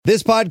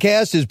This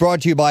podcast is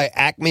brought to you by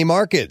Acme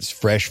Markets,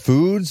 fresh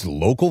foods,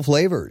 local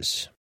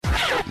flavors.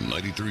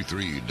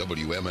 93.3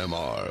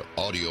 WMMR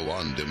Audio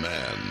on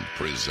Demand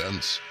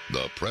presents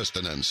the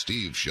Preston and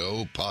Steve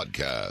Show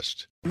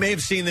podcast. You may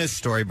have seen this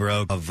story,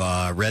 bro, of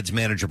Reds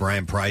manager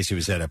Brian Price. He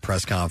was at a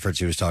press conference.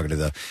 He was talking to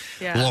the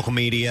local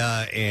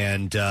media,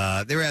 and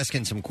they were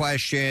asking some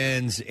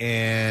questions,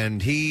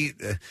 and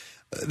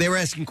they were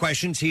asking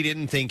questions he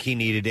didn't think he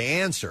needed to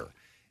answer.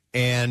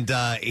 And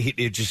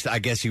I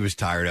guess he was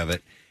tired of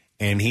it.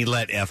 And he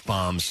let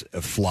F-bombs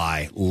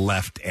fly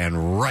left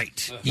and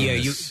right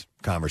in this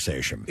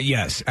conversation.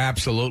 Yes,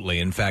 absolutely.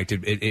 In fact,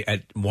 it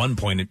at one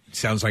point, it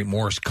sounds like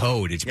Morse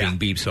code. It's being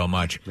beeped so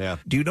much. Yeah.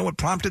 Do you know what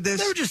prompted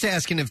this? They were just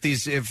asking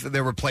if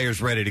there were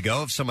players ready to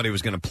go, if somebody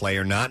was going to play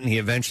or not. And he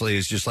eventually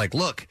is just like,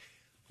 look,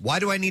 why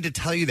do I need to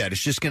tell you that?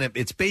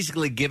 It's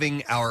basically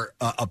giving our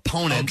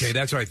opponents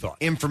that's what I thought.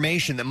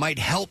 Information that might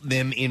help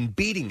them in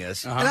beating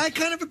us. And I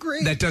kind of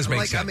agree. That does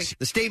make sense. I mean,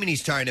 the statement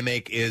he's trying to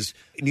make is,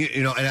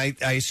 and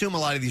I assume a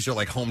lot of these are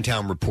like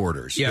hometown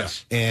reporters.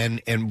 Yes.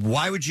 And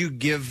why would you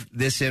give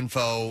this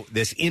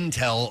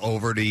intel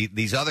over to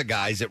these other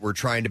guys that we're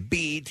trying to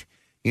beat?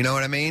 You know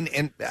what I mean?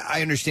 And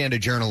I understand a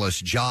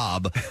journalist's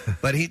job,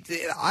 but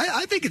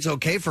I think it's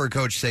okay for a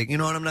coach to say, you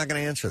know what, I'm not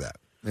going to answer that.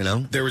 You know,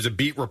 there was a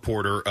beat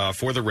reporter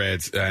for the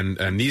Reds,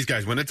 and these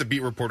guys, when it's a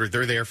beat reporter,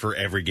 they're there for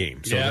every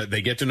game. So that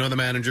they get to know the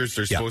managers.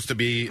 There's supposed to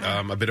be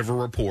a bit of a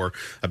rapport.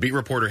 A beat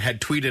reporter had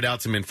tweeted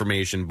out some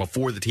information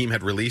before the team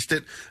had released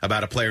it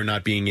about a player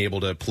not being able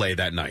to play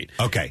that night.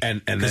 Okay.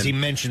 And because he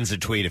mentions a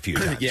tweet a few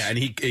times. Yeah, and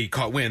he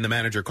caught wind. The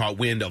manager caught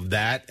wind of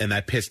that, and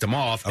that pissed him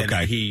off. Okay.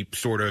 And he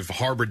sort of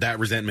harbored that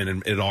resentment,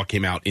 and it all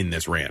came out in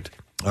this rant.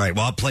 All right,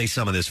 well, I'll play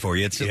some of this for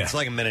you. It's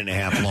like a minute and a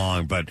half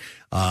long, but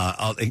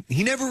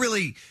he never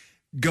really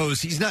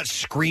goes, he's not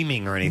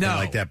screaming or anything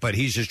like that, but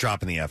he's just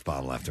dropping the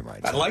F-bomb left and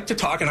right. I'd like to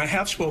talk, and I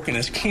have spoken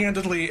as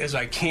candidly as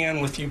I can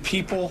with you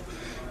people.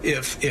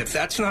 If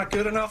that's not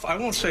good enough, I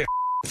won't say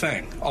a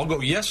thing. I'll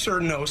go yes,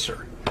 sir, no,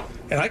 sir.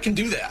 And I can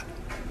do that.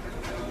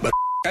 But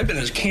I've been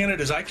as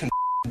candid as I can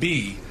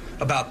be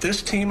about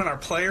this team and our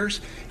players,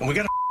 and we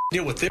got to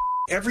deal with this.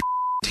 Every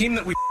team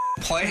that we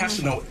play has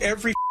to know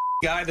every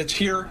guy that's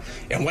here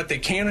and what they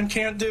can and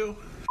can't do.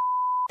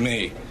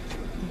 Me.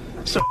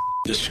 So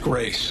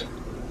disgrace.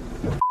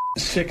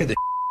 Sick of the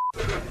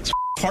It's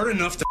hard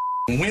enough to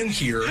win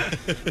here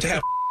to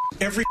have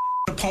every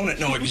opponent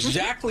know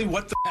exactly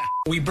what the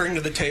we bring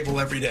to the table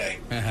every day.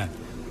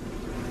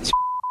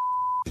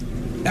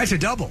 That's a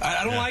double.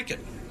 I don't like it.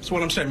 That's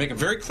what I'm saying. Make it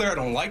very clear. I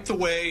don't like the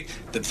way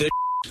that this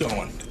is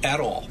going at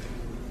all.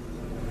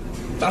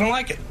 I don't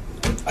like it.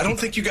 I don't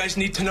think you guys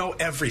need to know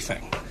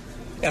everything.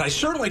 And I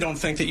certainly don't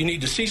think that you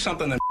need to see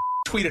something that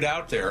tweeted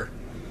out there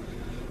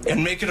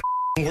and make it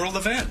a world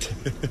event.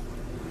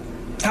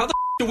 How the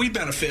do we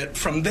benefit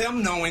from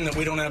them knowing that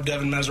we don't have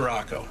Devin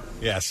Mesoraco?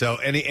 Yeah, so,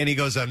 and he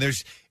goes on.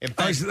 There's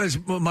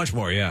much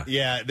more, yeah.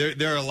 Yeah,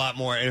 there are a lot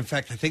more. And in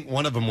fact, I think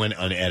one of them went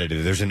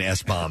unedited. There's an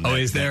S-bomb. Oh,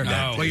 is there?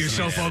 Well, you're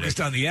so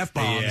focused on the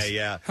F-bombs.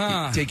 Yeah.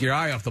 Huh. Take your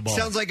eye off the ball.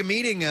 Sounds like a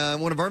meeting,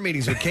 one of our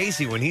meetings with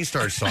Casey when he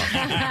starts talking.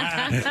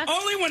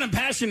 Only when I'm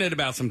passionate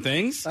about some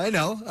things. I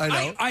know.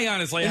 I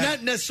honestly... And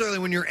not necessarily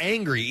when you're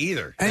angry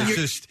either. And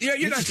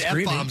you're not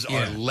screaming. F-bombs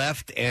are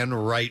left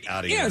and right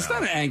out of your mouth. Yeah, it's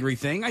not an angry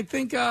thing. I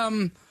think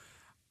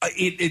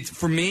it's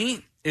for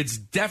me... It's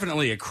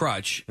definitely a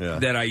crutch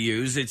that I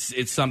use.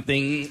 It's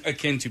something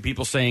akin to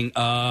people saying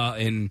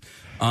and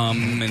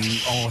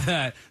all of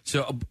that.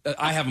 So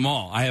I have them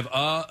all. I have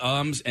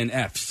ums and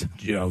Fs.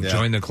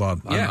 Join the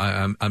club.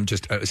 Yeah. I'm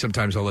just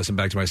sometimes I'll listen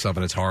back to myself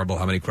and it's horrible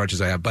how many crutches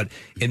I have. But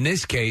in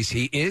this case,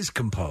 he is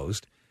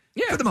composed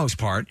for the most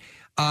part.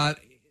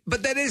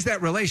 But that is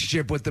that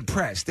relationship with the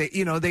press. They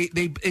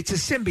it's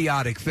a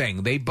symbiotic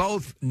thing. They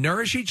both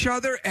nourish each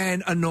other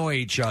and annoy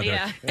each other.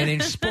 Yeah. And in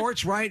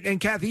sports, right? And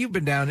Kathy, you've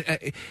been down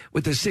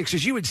with the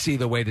Sixers. You would see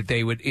the way that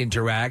they would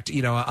interact,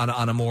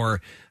 on a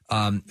more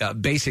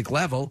basic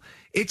level.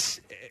 It's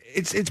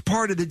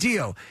part of the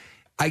deal.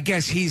 I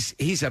guess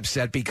he's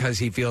upset because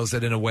he feels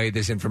that in a way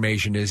this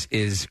information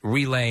is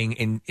relaying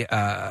in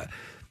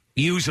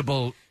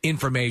usable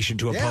information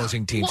to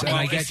opposing teams. Well,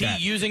 and I get is he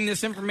that. using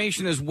this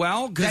information as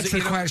well? That's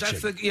the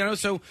question.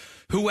 So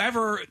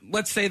whoever,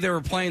 let's say they were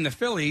playing the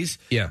Phillies.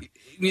 Yeah.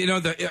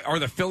 Are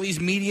the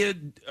Phillies media,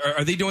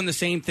 are they doing the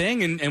same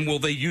thing? And will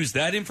they use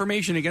that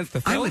information against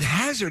the Phillies? I would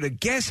hazard a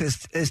guess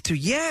as to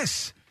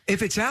yes.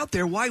 If it's out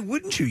there, why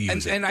wouldn't you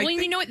use it? Well,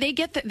 you know what?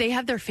 They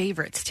have their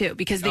favorites too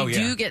because they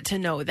do get to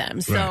know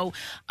them. So,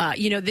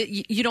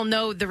 you don't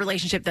know the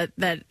relationship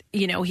that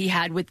he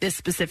had with this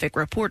specific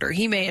reporter.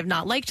 He may have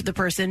not liked the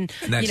person,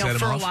 for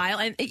a while,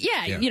 and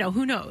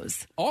who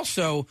knows?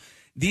 Also,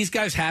 these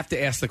guys have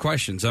to ask the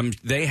questions.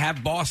 They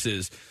have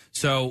bosses,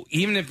 so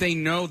even if they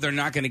know they're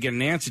not going to get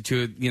an answer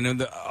to it,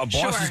 a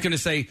boss is going to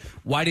say,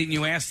 "Why didn't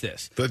you ask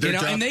this?"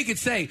 And they could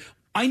say,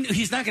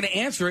 He's not going to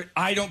answer it.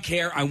 I don't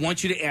care. I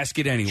want you to ask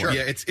it anyway. Sure.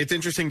 Yeah, it's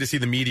interesting to see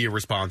the media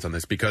response on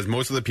this because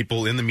most of the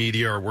people in the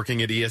media are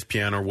working at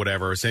ESPN or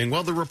whatever are saying,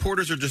 well, the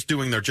reporters are just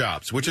doing their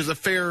jobs, which is a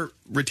fair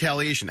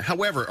retaliation.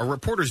 However, a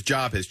reporter's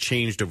job has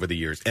changed over the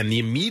years, and the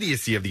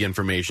immediacy of the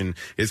information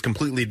is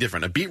completely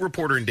different. A beat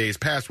reporter in days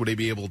past would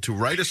be able to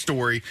write a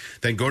story,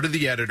 then go to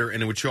the editor,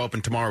 and it would show up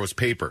in tomorrow's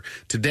paper.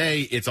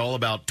 Today, it's all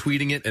about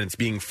tweeting it, and it's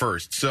being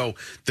first. So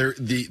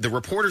the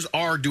reporters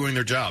are doing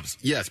their jobs,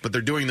 yes, but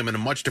they're doing them in a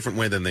much different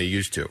way than they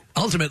used to.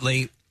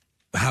 Ultimately,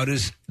 how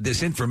does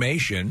this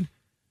information,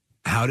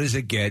 how does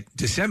it get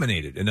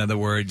disseminated? In other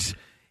words,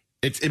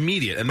 it's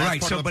immediate, and that's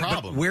part of the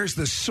problem. But where's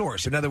the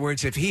source? In other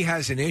words, if he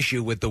has an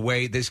issue with the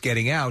way this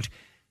getting out,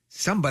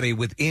 somebody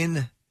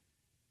within,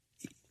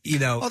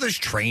 well, there's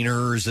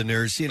trainers and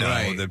there's,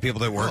 the people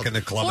that work in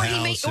the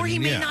clubhouse. Or he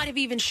may not have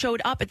even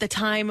showed up at the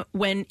time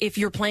when, if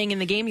you're playing in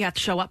the game, you have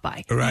to show up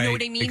by. Right. You know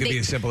what I mean? It could be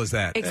as simple as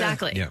that.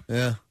 Exactly.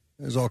 Yeah.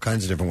 There's all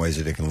kinds of different ways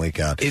that it can leak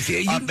out. But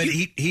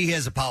he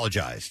has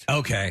apologized.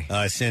 Okay.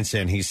 Since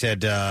then, he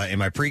said in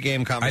my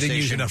pregame conversation, I didn't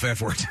use enough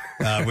F words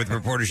with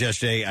reporters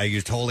yesterday. I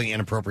used wholly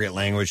inappropriate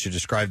language to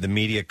describe the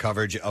media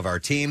coverage of our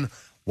team.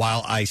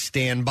 While I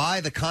stand by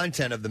the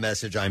content of the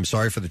message, I'm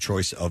sorry for the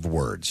choice of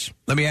words.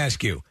 Let me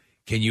ask you: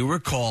 can you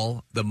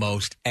recall the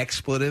most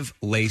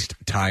expletive-laced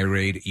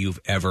tirade you've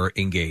ever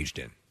engaged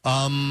in?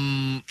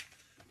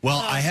 Well,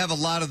 I have a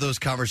lot of those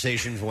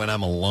conversations when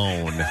I'm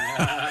alone.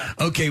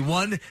 Okay,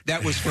 one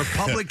that was for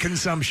public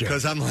consumption.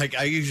 Because I'm like,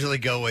 I usually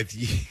go with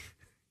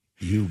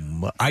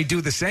I do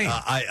the same.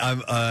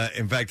 I'm.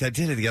 In fact, I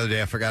did it the other day.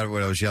 I forgot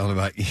what I was yelling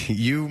about.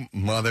 You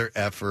mother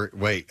effer.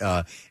 Wait,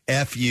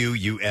 F you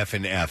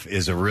effing F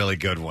is a really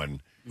good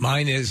one.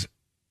 Mine is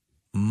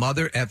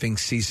mother effing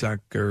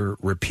seasucker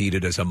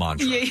repeated as a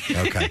mantra.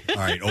 Okay, all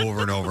right,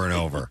 over and over and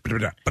over.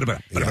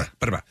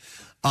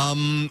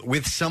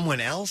 With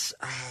someone else.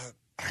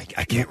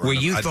 I can't remember. Where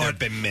you thought, there have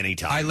been many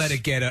times. I let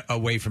it get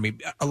away from me.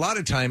 A lot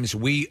of times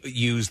we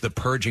use the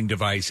purging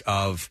device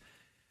of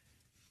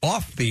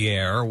off the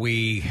air,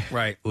 we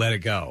let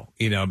it go,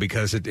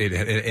 because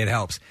it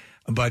helps.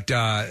 But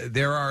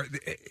there are...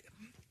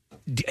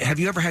 Have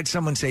you ever had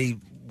someone say,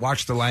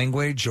 watch the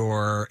language,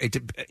 or...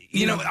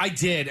 I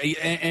did.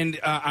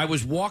 And I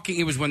was walking...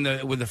 It was when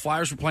the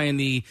Flyers were playing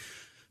the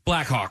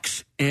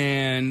Blackhawks,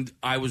 and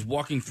I was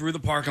walking through the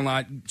parking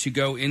lot to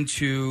go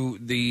into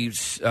the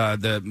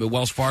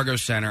Wells Fargo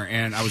Center,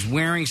 and I was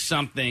wearing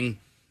something,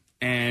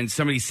 and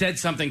somebody said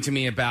something to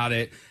me about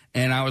it,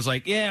 and I was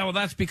like, yeah, well,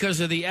 that's because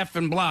of the F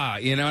and blah,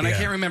 and I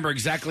can't remember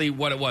exactly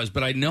what it was,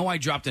 but I know I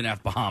dropped an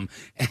F-bomb,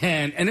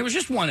 and it was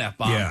just one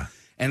F-bomb,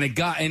 and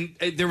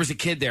there was a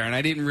kid there, and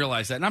I didn't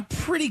realize that, and I'm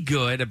pretty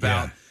good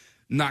about...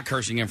 not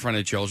cursing in front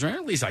of children.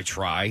 At least I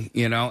try,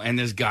 and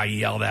this guy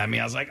yelled at me.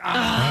 I was like,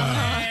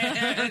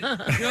 man,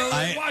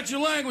 watch your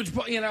language,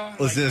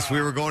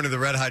 We were going to the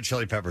Red Hot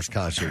Chili Peppers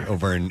concert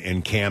over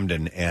in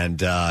Camden,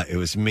 and it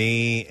was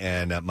me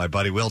and my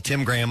buddy Will.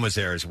 Tim Graham was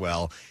there as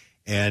well.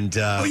 And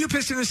you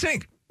pissed in the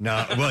sink.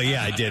 No, well,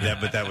 yeah, I did that,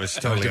 but that was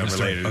totally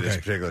unrelated to this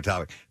particular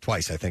topic.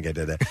 Twice, I think I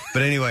did that.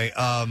 But anyway,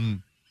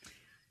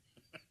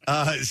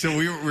 so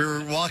we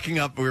were walking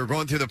up, we were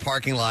going through the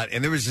parking lot,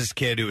 and there was this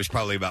kid who was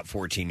probably about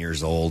 14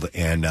 years old,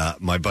 and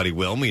my buddy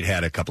Will, we'd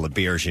had a couple of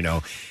beers,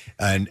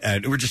 and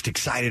we're just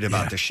excited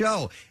about the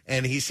show,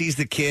 and he sees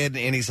the kid,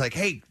 and he's like,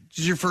 hey, this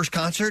is your first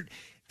concert?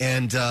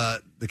 And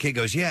the kid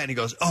goes, yeah, and he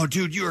goes, oh,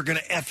 dude, you are going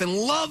to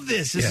effing love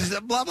this. This is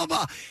a blah, blah,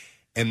 blah.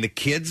 And the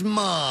kid's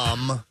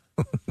mom...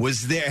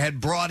 was there, had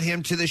brought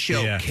him to the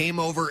show, came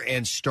over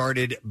and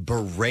started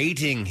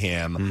berating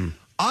him.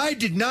 I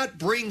did not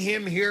bring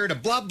him here to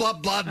blah, blah,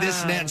 blah,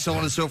 this and that, and so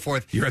on and so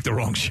forth. You're at the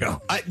wrong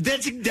show.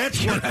 That's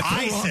what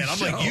I said. I'm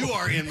like, you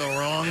are in the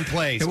wrong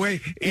place.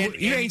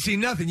 You ain't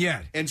seen nothing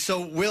yet. And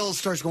so Will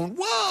starts going,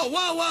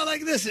 whoa,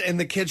 like this. And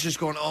the kid's just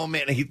going, oh,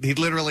 man. He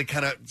literally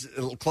kind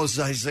of closes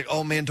his eyes. He's like,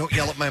 oh, man, don't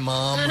yell at my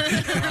mom.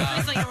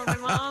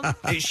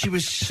 She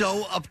was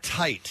so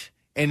uptight.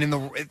 And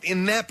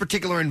in that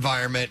particular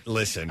environment,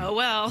 listen. Oh,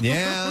 well.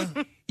 Yeah.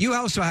 You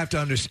also have to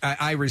understand,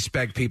 I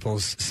respect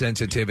people's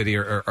sensitivity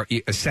or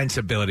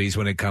sensibilities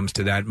when it comes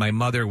to that. My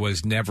mother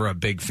was never a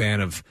big fan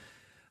of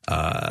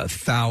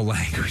foul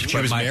language. She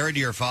was married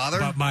to your father?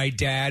 But my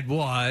dad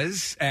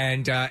was,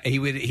 and he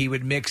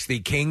would mix the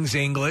King's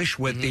English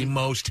with the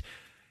most...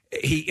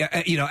 He,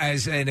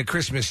 as in A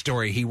Christmas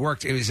Story, he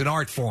worked. It was an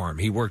art form.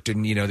 He worked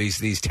in,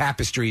 these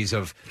tapestries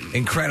of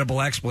incredible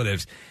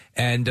expletives,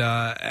 and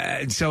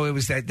so it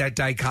was that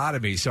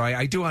dichotomy. So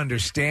I do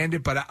understand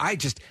it, but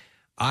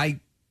I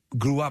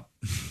grew up.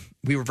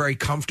 We were very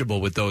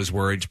comfortable with those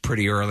words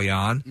pretty early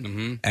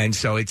on, and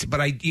so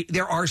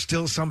there are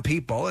still some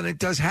people, and it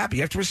does happen.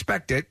 You have to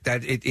respect it.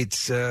 That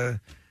it's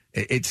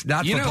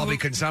not for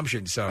public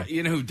consumption. So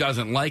who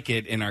doesn't like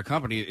it in our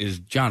company is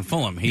John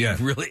Fulham. He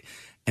really.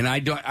 And I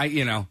don't, I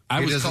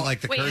was doesn't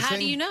like the cursing? How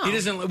do you know? He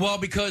doesn't, well,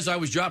 because I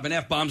was dropping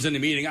F-bombs in the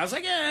meeting. I was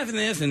like, yeah, effing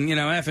this, and,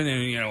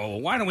 effing,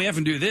 and, why don't we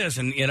effing do this?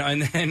 And,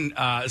 and then,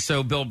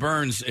 so Bill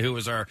Burns, who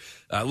was our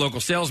local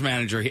sales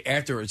manager,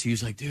 afterwards, he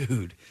was like,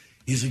 dude,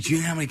 He's like, do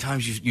you know how many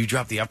times you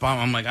dropped the F-bomb?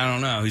 I'm like, I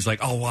don't know. He's like,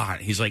 oh,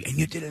 what? He's like, and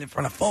you did it in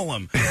front of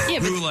Fulham.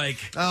 Yeah, we were like...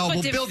 Oh,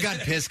 well, Bill got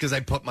pissed because I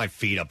put my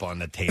feet up on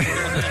the table.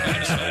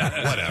 So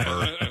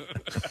whatever.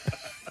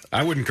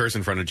 I wouldn't curse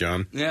in front of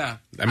John. Yeah.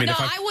 I mean,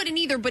 I wouldn't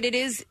either, but it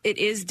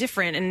is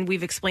different, and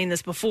we've explained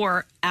this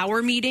before.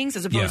 Our meetings,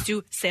 as opposed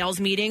to sales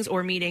meetings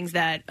or meetings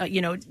that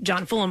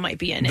John Fulham might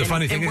be in. The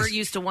funny thing is, we're is,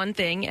 used to one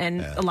thing,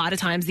 and a lot of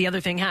times the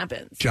other thing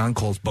happens. John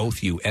calls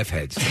both you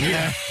F-heads.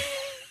 Yeah.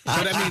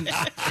 But I mean,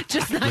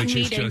 just not which in is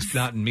meetings. just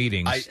not in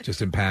meetings,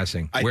 just in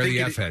passing. Where are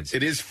the F-heads?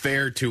 It is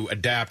fair to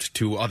adapt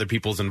to other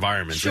people's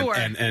environments. Sure.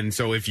 And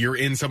so if you're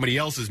in somebody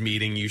else's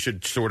meeting, you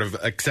should sort of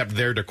accept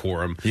their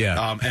decorum.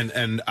 Yeah.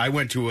 And I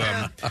went to...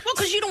 well,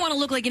 because you don't want to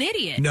look like an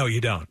idiot. No, you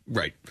don't.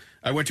 Right.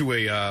 I went to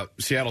a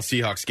Seattle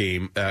Seahawks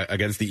game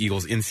against the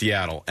Eagles in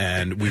Seattle,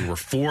 and we were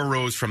 4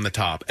 rows from the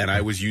top, and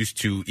I was used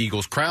to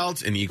Eagles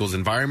crowds and Eagles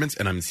environments,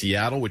 and I'm in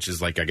Seattle, which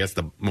is, like, I guess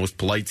the most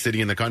polite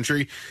city in the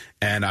country,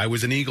 and I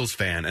was an Eagles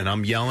fan, and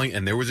I'm yelling,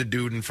 and there was a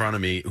dude in front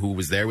of me who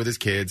was there with his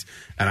kids,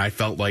 and I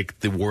felt like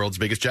the world's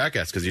biggest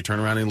jackass, because he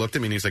turned around and he looked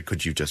at me, and he's like,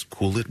 could you just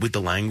cool it with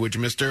the language,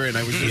 mister? And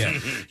I was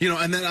just,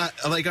 and then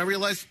I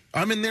realized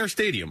I'm in their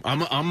stadium.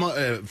 I'm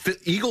a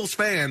Eagles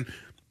fan,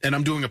 and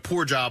I'm doing a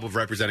poor job of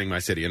representing my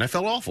city, and I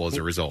felt awful as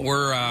a result.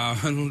 We're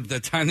the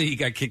time that you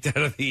got kicked out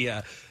of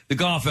the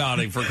golf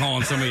outing for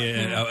calling somebody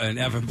an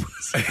effing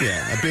pussy.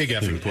 Yeah, a big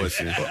effing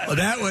pussy. Well,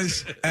 that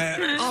was.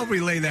 I'll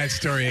relay that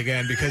story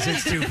again because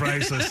it's too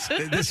priceless.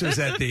 This was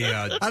at the.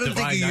 I don't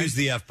think you used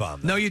the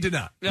F-bomb. No, you did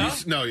not.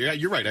 No,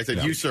 You're right. I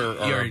said you, sir,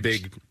 are a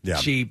big,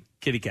 cheap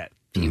kitty cat.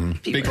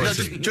 Big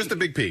just a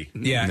big P.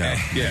 Yeah.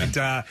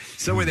 And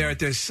so we're there at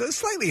this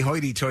slightly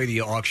hoity-toity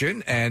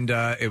auction, and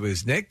it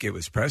was Nick, it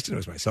was Preston, it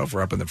was myself.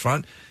 We're up in the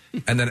front,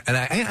 and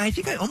I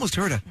think I almost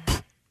heard a,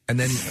 and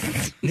then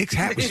Nick's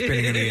hat was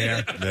spinning in the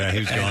air. Yeah, he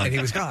was gone. And he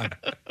was gone.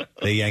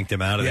 They yanked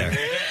him out of there.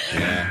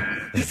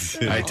 Yeah.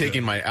 I had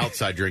taken my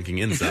outside drinking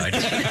inside.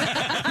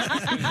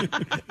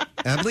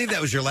 I believe that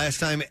was your last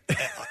time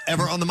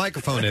ever on the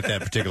microphone at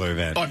that particular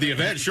event. Oh, the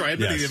event? Sure. I've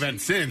been to the event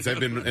since.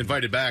 I've been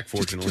invited back,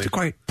 fortunately. Just a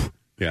quiet.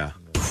 Yeah.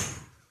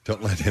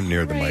 Don't let him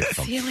near the Right,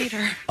 microphone. see you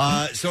later.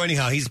 So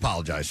anyhow, he's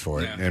apologized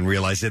for it and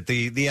realized that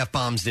the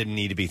F-bombs didn't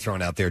need to be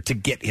thrown out there to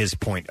get his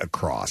point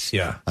across.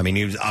 Yeah. I mean,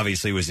 he was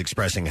obviously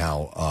expressing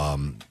how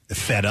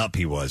fed up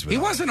he was with He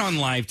it. wasn't on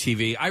live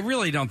TV. I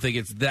really don't think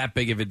it's that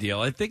big of a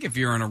deal. I think if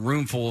you're in a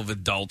room full of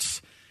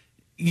adults,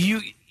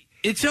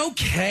 it's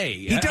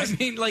okay. I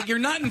mean, like, you're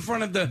not in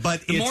front of the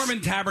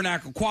Mormon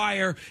Tabernacle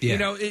Choir.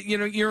 Yeah.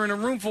 You're in a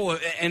room full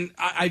of, and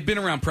I've been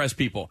around press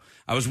people.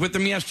 I was with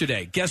them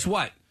yesterday. Guess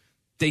what?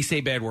 They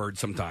say bad words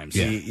sometimes.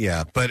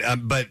 Yeah. But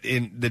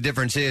the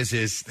difference is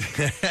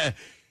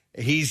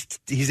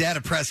he's at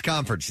a press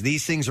conference.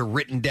 These things are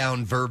written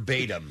down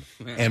verbatim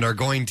and are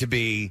going to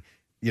be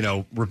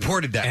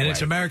reported that way. And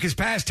it's America's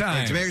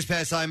pastime. It's America's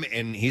pastime,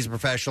 and he's a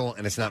professional,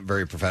 and it's not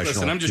very professional.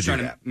 Listen, I'm just trying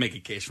to make a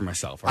case for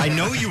myself. I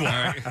know you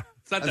are.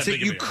 It's not that big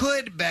of a you deal.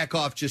 could back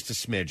off just a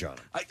smidge on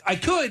it. I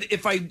could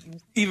if I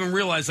even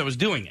realized I was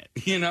doing it.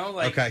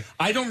 Okay.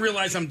 I don't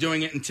realize I'm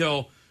doing it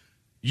until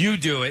you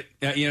do it.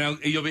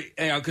 You'll be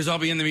because I'll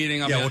be in the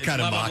meeting. We'll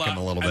kind of mock him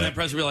a little bit. And then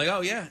press will be like,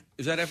 "Oh yeah,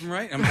 is that effing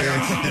right?" I'm like,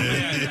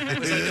 "Oh,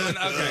 was I doing?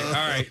 Okay,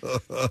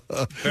 all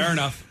right, fair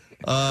enough."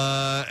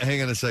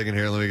 Hang on a second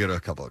here. Let me get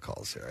a couple of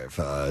calls here. I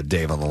have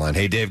Dave on the line.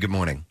 Hey, Dave. Good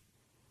morning.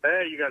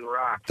 Hey, you guys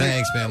rock.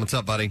 Thanks, man. What's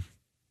up, buddy?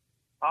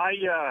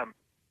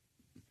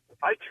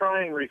 I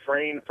try and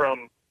refrain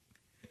from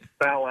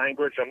foul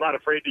language. I'm not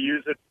afraid to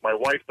use it. My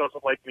wife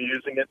doesn't like me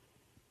using it.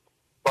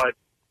 But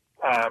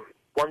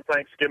one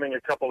Thanksgiving a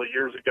couple of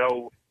years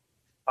ago,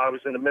 I was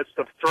in the midst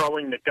of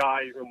throwing the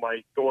guy who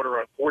my daughter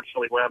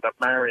unfortunately wound up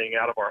marrying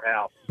out of our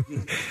house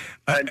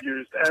and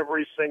used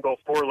every single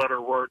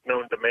 4-letter word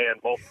known to man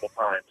multiple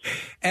times.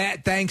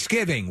 At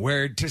Thanksgiving,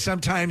 where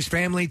sometimes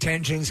family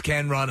tensions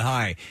can run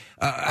high.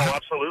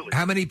 Absolutely.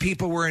 How many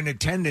people were in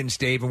attendance,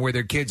 Dave, and were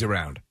there kids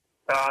around?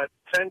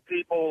 10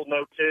 people,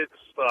 no kids.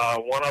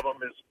 One of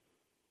them is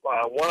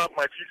one of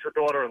my future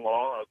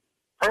daughter-in-law.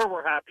 Her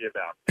we're happy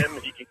about.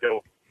 Him, he can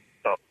go.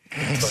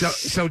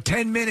 So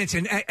 10 minutes,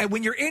 and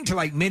when you're into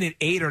like minute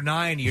 8 or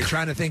 9, you're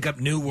trying to think up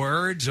new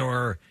words,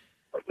 or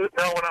no? When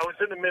I was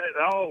in the minute,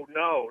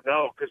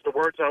 no, because the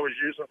words I was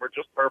using were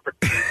just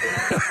perfect.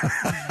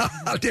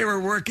 They were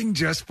working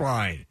just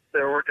fine. They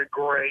were working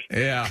great.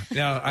 Yeah,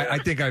 no, I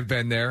think I've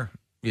been there.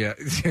 Yeah,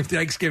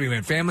 Thanksgiving,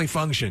 man, family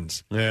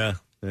functions. Yeah,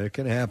 it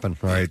can happen.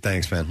 All right,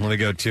 thanks, man. Let me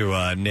go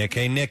to Nick.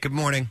 Hey, Nick. Good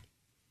morning.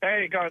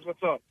 Hey guys,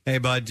 what's up? Hey,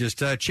 bud.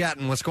 Just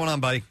chatting. What's going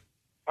on, buddy?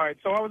 All right,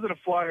 so I was at a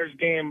Flyers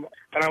game,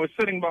 and I was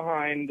sitting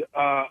behind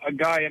a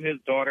guy and his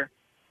daughter.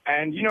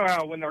 And you know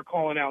how when they're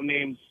calling out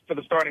names for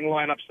the starting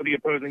lineups for the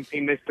opposing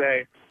team, they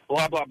say,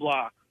 blah, blah,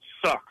 blah,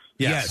 sucks.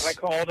 Yes. And I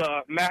called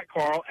Matt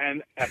Carl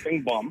an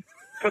effing bum,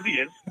 because he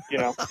is,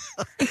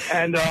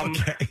 And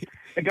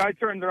the guy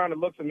turns around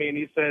and looks at me, and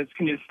he says,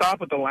 can you stop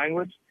with the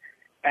language?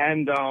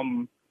 And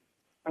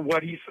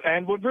what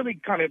really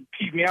kind of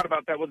peeved me out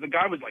about that was the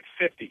guy was like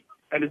 50,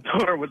 and his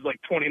daughter was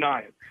like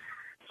 29.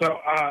 So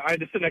I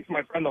had to sit next to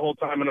my friend the whole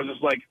time, and I was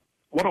just like,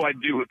 what do I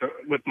do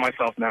with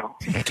myself now?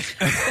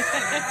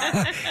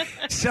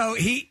 So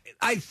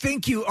I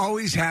think you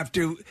always have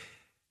to,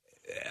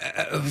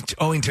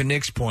 owing to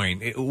Nick's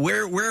point,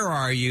 where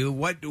are you?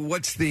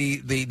 What's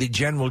the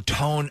general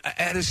tone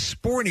at a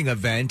sporting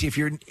event? If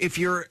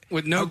you're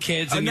with no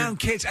kids, no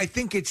kids, I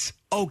think it's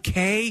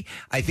okay.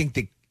 I think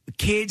the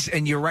kids,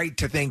 and you're right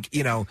to think,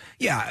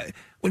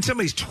 when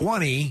somebody's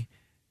 20,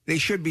 they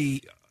should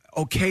be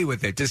okay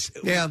with it.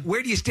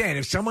 Where do you stand?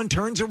 If someone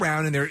turns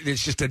around and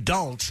it's just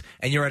adults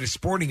and you're at a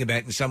sporting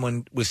event and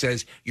someone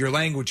says, your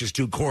language is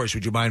too coarse,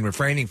 would you mind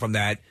refraining from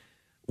that?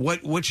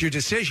 What's your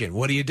decision?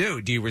 What do you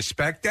do? Do you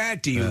respect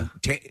that? Do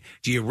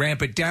you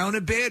ramp it down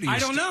a bit? I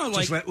don't know.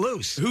 Just let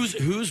loose.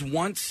 Who's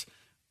wants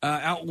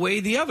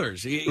outweigh the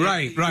others?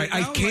 Right.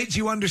 Kids,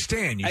 you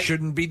understand. You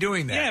shouldn't be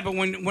doing that. Yeah, but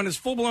when it's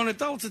full-blown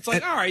adults, it's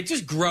like, all right,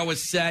 just grow a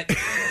set,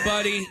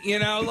 buddy.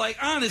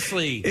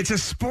 Honestly. It's a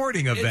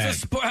sporting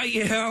event.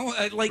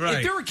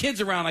 If there were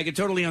kids around, I could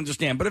totally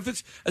understand. But if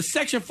it's a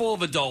section full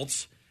of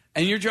adults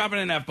and you're dropping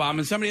an F-bomb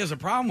and somebody has a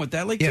problem with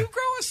that, you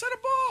grow a set of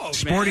balls,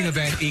 Sporting man.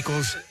 event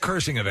equals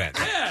cursing event.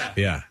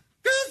 Yeah.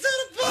 Go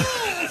set of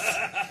balls!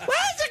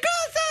 Where's the go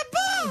set of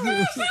balls?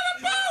 Go set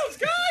of balls,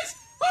 guys!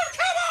 Oh,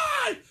 come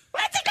on!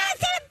 Where's the go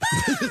set of balls?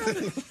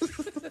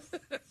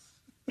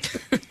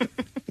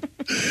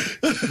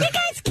 You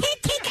guys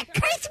can't take a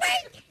curse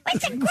word?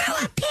 Let's grow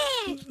up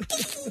here.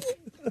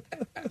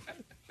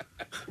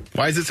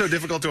 Why is it so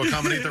difficult to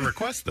accommodate the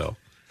request, though?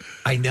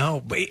 I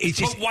know, but it's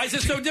just... But why is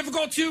it so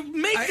difficult to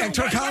make them?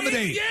 To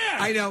accommodate.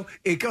 I know.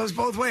 It goes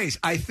both ways.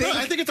 I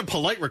think it's a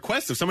polite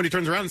request if somebody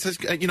turns around and says,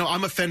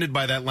 I'm offended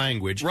by that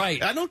language.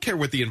 Right. I don't care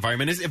what the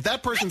environment is. If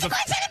that person's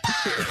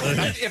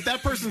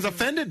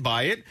offended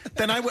by it,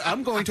 then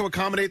I'm going to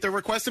accommodate their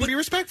request and be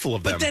respectful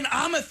of them. But then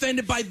I'm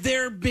offended by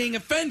their being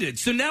offended.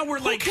 So now we're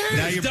like... Who cares?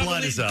 Now your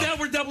blood is up. Now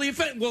we're doubly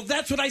offended. Well,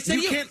 that's what I said.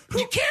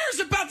 Who cares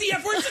about the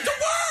F word? It's a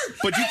word!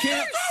 But you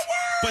can't...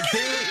 But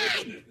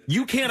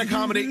you can't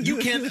accommodate... You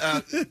can't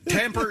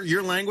temper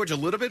your language a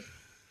little bit?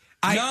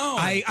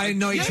 I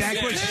know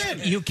exactly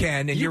what you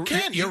can, and you're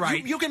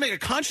right. You can make a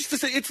conscious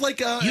decision. It's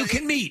like you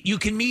can meet. You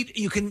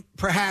can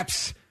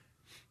perhaps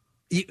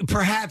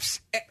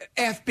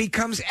F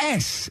becomes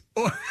S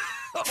or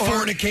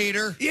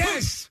fornicator.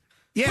 Yes.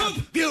 Yeah.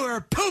 Poop. You're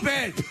a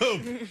poophead.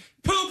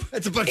 Poop.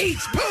 That's a bunch.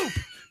 Eats poop.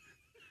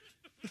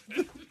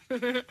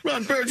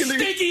 Ron Burgundy.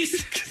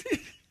 Stinkies.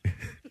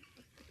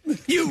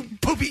 You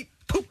poophead.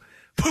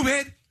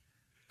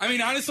 I mean,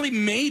 honestly,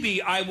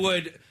 maybe I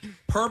would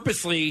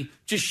purposely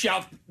just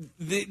shout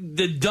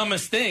the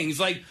dumbest things,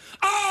 like,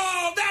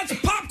 "Oh, that's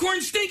popcorn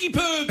stinky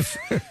poops!"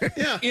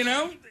 Yeah,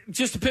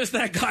 just to piss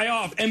that guy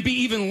off, and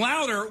be even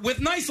louder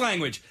with nice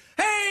language.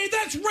 Hey,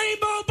 that's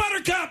rainbow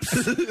buttercups.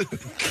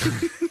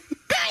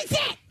 That's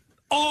it.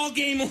 All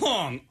game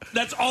long.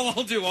 That's all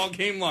I'll do all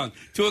game long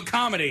to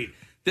accommodate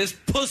this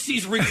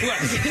pussy's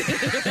request.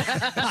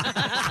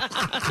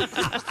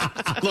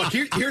 Look,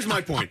 here's my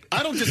point.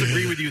 I don't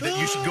disagree with you that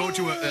you should go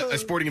to a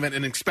sporting event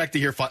and expect to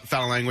hear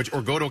foul language,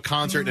 or go to a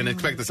concert and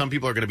expect that some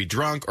people are going to be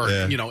drunk, or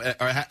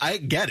I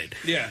get it.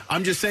 Yeah.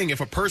 I'm just saying,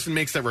 if a person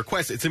makes that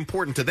request, it's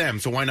important to them,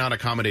 so why not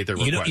accommodate their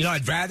request?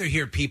 I'd rather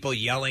hear people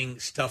yelling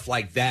stuff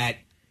like that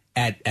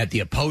at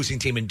the opposing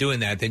team and doing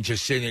that than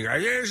just sitting there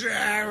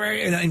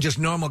and just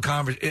normal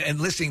conversation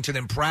and listening to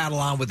them prattle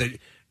on with a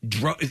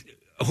drunk.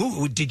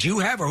 Who did you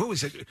have, or who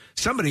was it?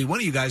 Somebody, one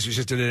of you guys was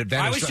just at an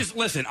event. I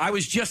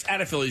was just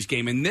at a Phillies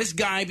game, and this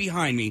guy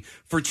behind me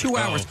for 2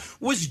 hours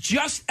was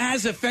just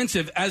as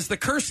offensive as the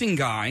cursing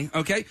guy,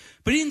 okay?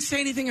 But he didn't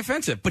say anything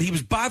offensive, but he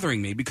was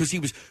bothering me because he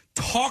was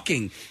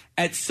talking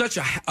at such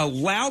a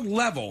loud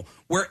level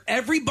where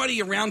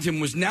everybody around him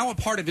was now a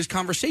part of his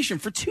conversation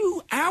for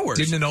 2 hours.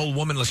 Didn't an old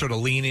woman sort of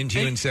lean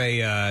into you and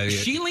say...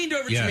 she leaned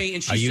over to me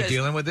and she says... Are you says,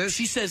 dealing with this?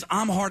 She says,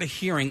 I'm hard of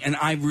hearing, and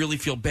I really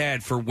feel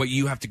bad for what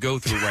you have to go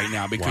through right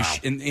now. Because,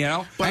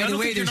 By the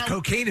way, there's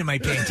cocaine in my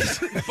panties.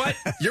 But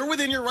you're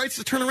within your rights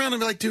to turn around and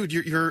be like, dude,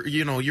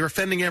 you're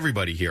offending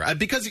everybody here.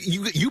 Because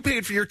you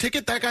paid for your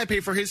ticket, that guy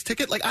paid for his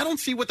ticket. Like, I don't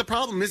see what the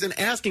problem is in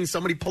asking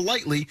somebody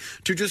politely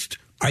to just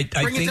bring it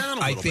down a little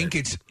bit. I think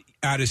it's...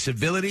 Out of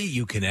civility,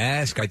 you can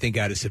ask. I think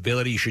out of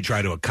civility, you should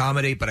try to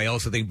accommodate. But I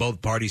also think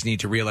both parties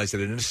need to realize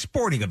that in a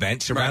sporting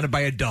event surrounded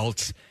by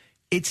adults,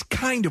 it's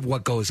kind of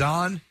what goes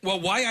on. Well,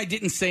 why I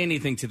didn't say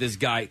anything to this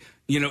guy,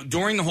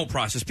 during the whole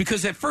process,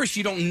 because at first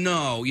you don't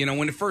know,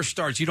 when it first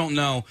starts, you don't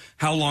know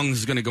how long this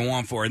is going to go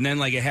on for. And then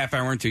like a half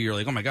hour into it, you're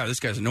like, oh my God,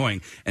 this guy's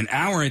annoying. An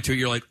hour into it,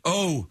 you're like,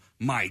 oh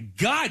my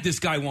God, this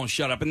guy won't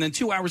shut up. And then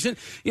 2 hours in,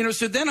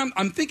 so then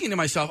I'm thinking to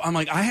myself, I'm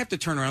like, I have to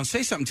turn around and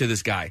say something to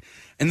this guy.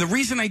 And the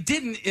reason I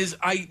didn't is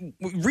I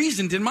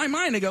reasoned in my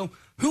mind, I go,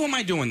 who am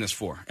I doing this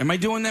for? Am I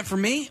doing that for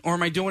me, or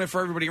am I doing it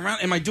for everybody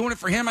around? Am I doing it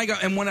for him? I go,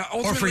 and when I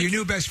ultimately, or for your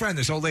new best friend,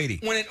 this old lady.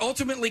 When it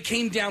ultimately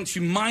came down to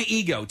my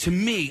ego, to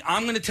me,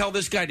 I'm going to tell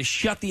this guy to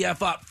shut the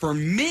F up for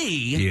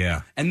me.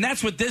 Yeah. And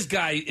that's what this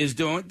guy is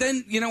doing.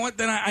 Then, you know what?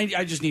 Then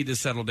I just need to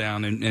settle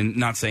down and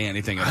not say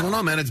anything at all. I don't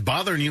know, man. It's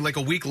bothering you like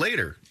a week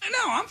later.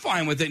 No, I'm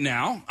fine with it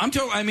now. I'm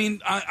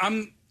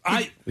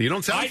You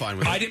don't sound fine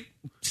with it.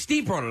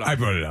 Steve brought it up. I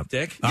brought it up.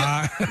 Dick.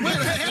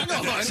 Hang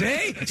on.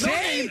 See?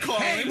 Hey,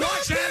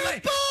 watch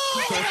that.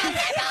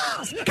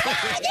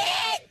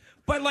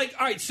 But all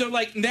right, so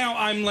now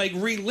I'm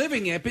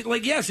reliving it.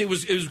 But yes, it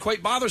was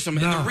quite bothersome.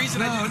 And the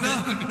reason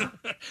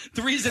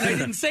the reason I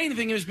didn't say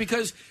anything is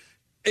because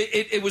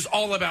it was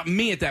all about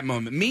me at that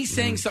moment. Me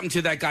saying something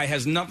to that guy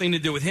has nothing to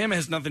do with him. It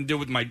has nothing to do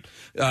with my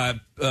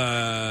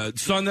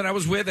son that I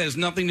was with. It has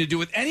nothing to do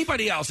with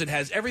anybody else. It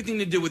has everything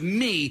to do with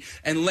me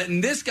and letting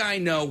this guy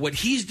know what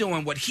he's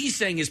doing, what he's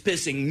saying is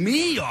pissing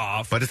me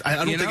off. But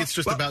I don't think it's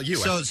just about you.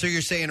 So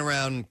you're saying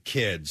around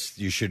kids,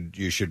 you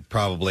should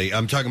probably.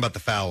 I'm talking about the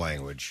foul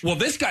language. Well,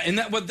 this guy, and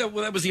that was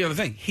the other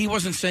thing. He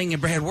wasn't saying a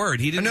bad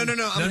word. He didn't.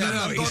 No.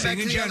 I'm He's saying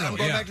in general. I'm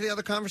going back to the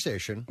other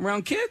conversation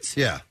Around kids.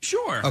 Yeah.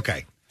 Sure.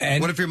 Okay. And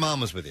what if your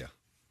mom was with you?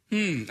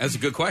 That's a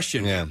good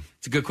question. Yeah.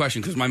 It's a good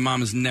question because my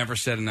mom has never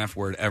said an F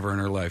word ever in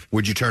her life.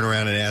 Would you turn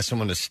around and ask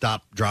someone to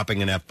stop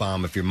dropping an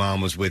F-bomb if your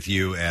mom was with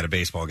you at a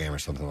baseball game or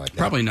something like that?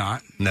 Probably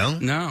not. No?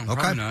 No, okay.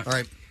 Probably not. All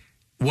right.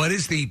 What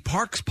is the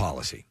parks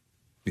policy?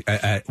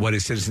 What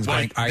is Citizens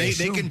Bank? They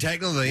can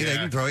technically they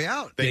can throw you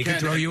out. They can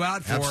throw you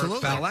out for Absolutely.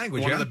 foul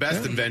language. One of the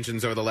best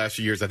inventions over the last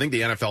few years, I think the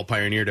NFL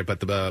pioneered it,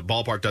 but the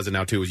ballpark does it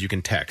now too, is you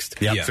can text.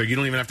 Yep. So you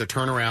don't even have to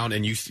turn around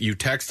and you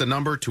text a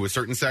number to a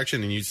certain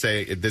section and you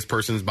say, this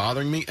person's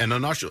bothering me. And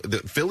an usher, the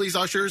Phillies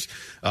ushers,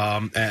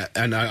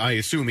 and I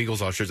assume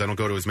Eagles ushers, I don't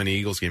go to as many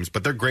Eagles games,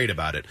 but they're great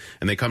about it.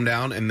 And they come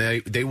down and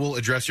they will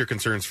address your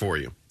concerns for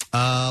you.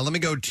 Let me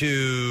go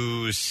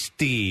to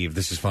Steve.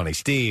 This is funny.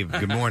 Steve,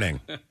 good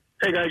morning.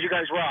 Hey, guys, you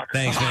guys rock.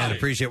 Thanks, man.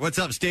 Appreciate it. What's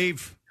up,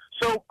 Steve?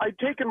 So I'd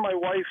taken my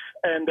wife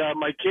and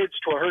my kids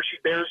to a Hershey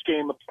Bears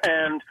game,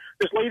 and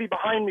this lady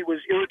behind me was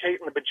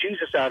irritating the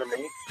bejesus out of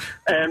me.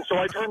 And so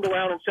I turned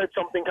around and said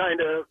something kind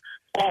of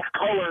off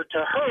color to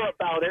her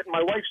about it. And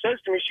my wife says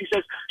to me, she says,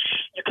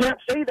 "Shh, you can't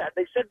say that.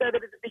 They said that at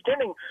the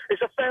beginning.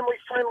 It's a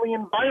family-friendly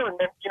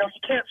environment. You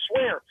can't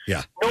swear."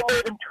 Yeah. No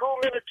more than 2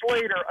 minutes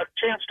later, a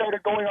chant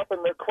started going up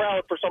in the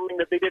crowd for something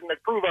that they didn't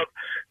approve of.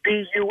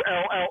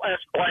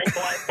 BULLS blank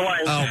blank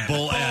blank. Oh,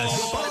 bull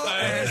S. Bull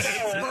S.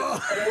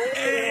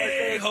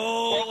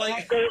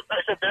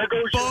 I said, there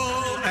goes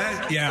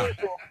your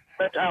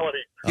mentality.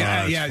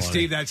 Yeah,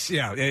 Steve. That's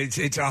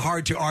It's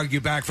hard to argue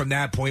back from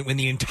that point when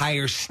the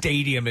entire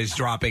stadium is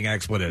dropping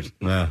expletives.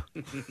 Yeah,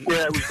 it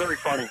was very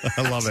funny.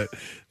 I love it.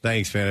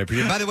 Thanks, man. I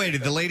appreciate it. By the way,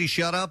 did the lady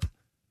shut up?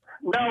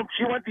 No,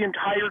 she went the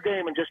entire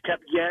game and just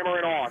kept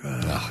yammering on.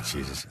 Oh,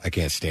 Jesus. I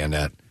can't stand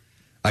that.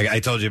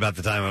 I told you about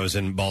the time I was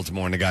in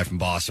Baltimore and the guy from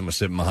Boston was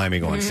sitting behind me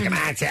going, "Come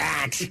on,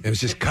 Sacks." It was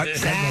just cut.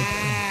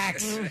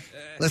 Sacks.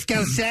 Let's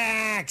go,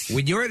 Sacks.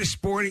 When you're at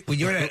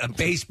a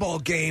baseball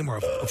game or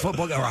a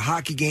football or a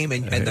hockey game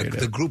and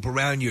the group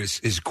around you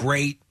is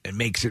great and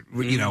makes it,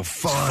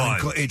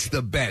 fun. It's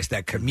the best.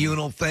 That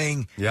communal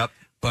thing. Yep.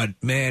 But,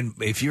 man,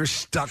 if you're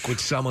stuck with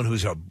someone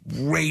who's a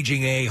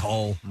raging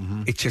a-hole,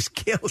 it just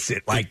kills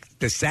it, like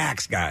the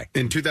Sacks guy.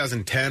 In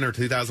 2010 or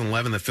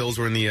 2011, the Phils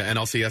were in the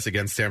NLCS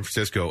against San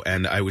Francisco,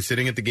 and I was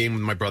sitting at the game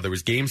with my brother. It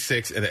was Game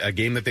 6, a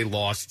game that they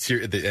lost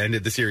at the end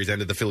of the series,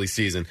 ended the Phillies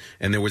season,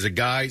 and there was a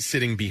guy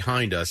sitting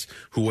behind us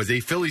who was a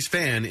Phillies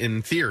fan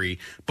in theory,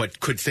 but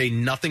could say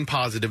nothing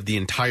positive the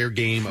entire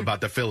game about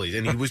the Phillies.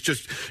 And he was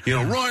just,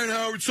 Ryan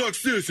Howard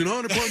sucks this and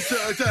Hunter Pump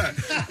sucks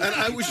that. And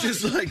I was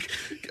just like,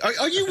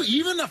 are you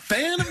even a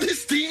fan of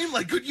this team?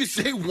 Like, could you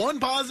say one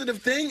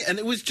positive thing? And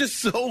it was just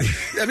so.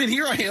 I mean,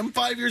 here I am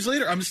 5 years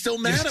later. I'm still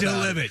mad about it. Still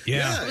live it,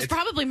 yeah. It was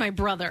probably my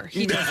brother.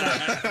 He does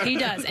that. He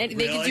does. And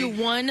they could do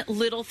one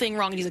little thing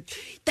wrong, and he's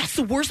like, "That's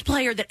the worst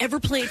player that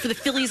ever played for the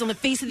Phillies on the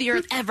face of the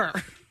earth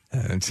ever."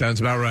 That sounds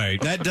about right.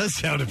 That does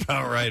sound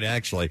about right,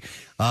 actually.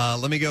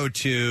 Let me go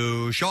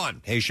to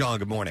Sean. Hey, Sean,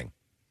 good morning.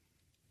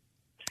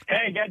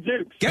 Hey,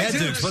 Gadzooks.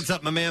 Gadzooks, what's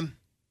up, my man?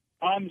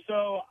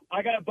 So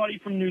I got a buddy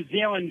from New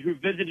Zealand who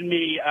visited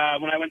me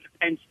when I went to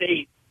Penn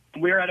State.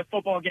 We were at a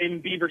football game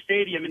in Beaver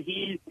Stadium, and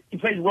he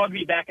plays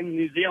rugby back in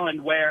New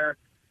Zealand where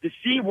the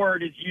C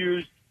word is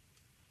used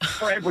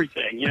for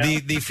everything.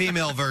 The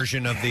female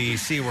version of the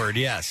C word,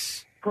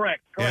 yes.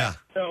 Correct. Yeah.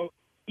 So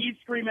he's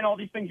screaming all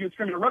these things he was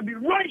screaming at rugby.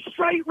 Run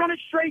it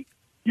straight,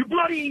 you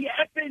bloody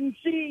effing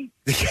C.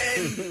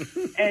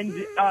 And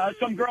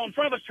some girl in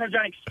front of us turns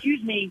around,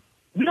 "Excuse me,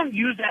 we don't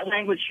use that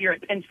language here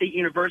at Penn State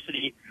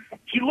University."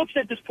 He looks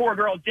at this poor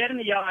girl dead in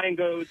the eye and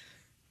goes,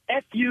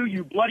 "F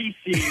you bloody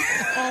C."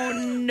 Oh,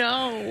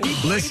 no. He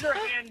plays her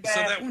hand back,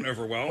 So that went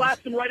over well.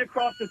 slaps him right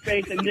across the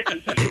face, and Nick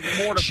is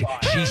just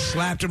mortified. She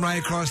slapped him right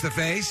across the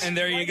face? And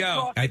there you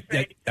go. I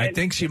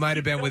think she might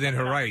have been within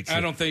her rights. I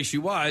don't think she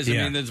was.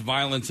 Yeah. I mean, there's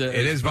violence. It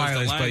is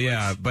violence,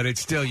 but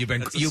it's still you've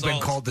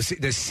been called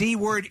the C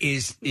word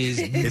is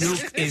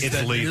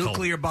the legal.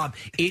 nuclear bomb.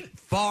 It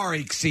far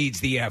exceeds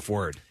the F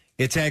word.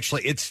 It's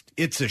actually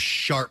it's a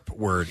sharp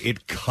word.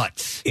 It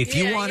cuts. If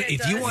you want to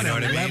know what I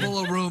mean?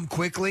 level a room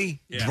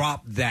quickly,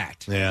 drop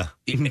that. Yeah.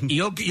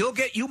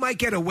 You might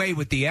get away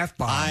with the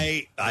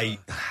F-bomb. I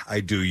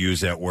do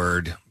use that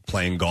word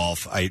playing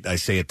golf. I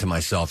say it to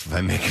myself if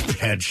I make a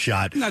bad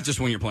shot. Not just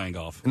when you're playing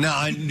golf.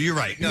 No, you're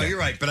right. No, you're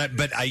right.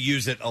 But I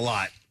use it a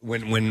lot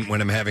when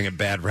I'm having a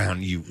bad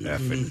round. You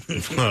effing.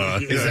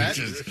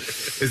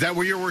 Is that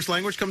where your worst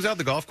language comes out?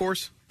 The golf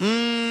course?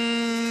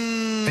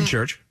 In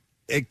church.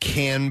 It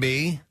can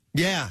be.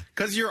 Yeah.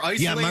 Because you're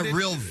isolated. Yeah, my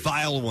real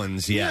vile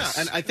ones, yes.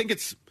 Yeah, and I think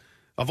it's,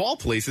 of all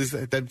places,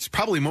 that's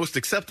probably most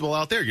acceptable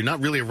out there. You're not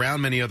really around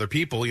many other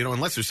people,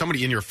 unless there's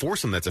somebody in your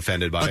foursome that's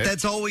offended by it. But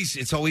it's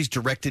always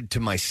directed to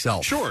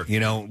myself. Sure.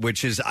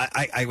 Which is,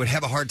 I would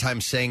have a hard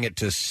time saying it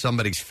to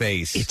somebody's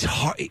face. It's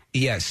hard.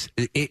 Yes.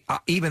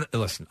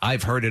 Listen,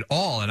 I've heard it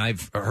all, and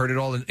I've heard it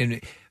all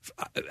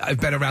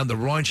I've been around the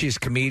raunchiest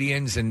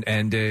comedians,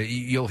 and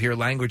you'll hear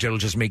language that'll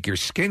just make your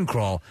skin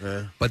crawl.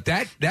 Yeah. But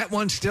that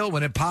one still,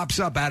 when it pops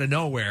up out of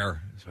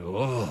nowhere,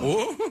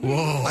 whoa!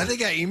 I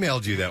think I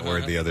emailed you that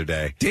word the other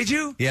day. Did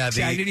you? Yeah.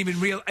 See, I didn't even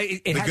realize.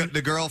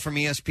 The girl from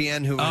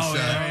ESPN who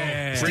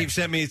was Steve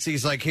sent me.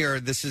 He's like, here,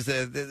 this is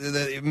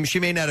the she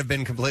may not have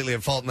been completely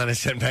at fault, and then I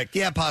sent back,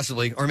 yeah,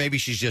 possibly, or maybe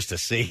she's just a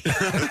C.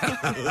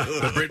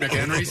 The Britt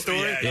McHenry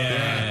story.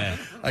 Yeah.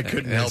 I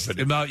couldn't help it.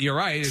 You're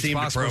right. It's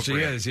possible she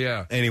is.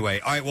 Yeah. Anyway,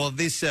 all right. Well,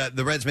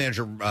 the Reds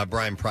manager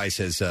Brian Price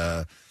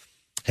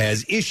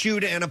has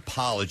issued an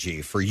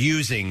apology for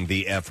using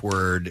the F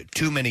word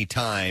too many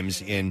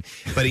times,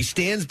 but he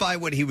stands by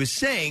what he was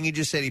saying. He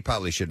just said he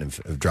probably shouldn't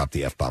have dropped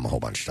the F-bomb a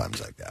whole bunch of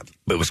times like that.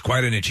 But it was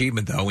quite an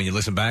achievement, though, when you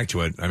listen back to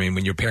it. I mean,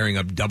 when you're pairing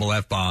up double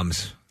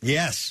F-bombs.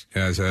 Yes.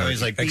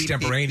 He's like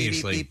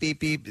extemporaneously. Beep,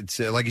 beep, beep, beep. It's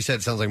like you said,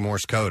 it sounds like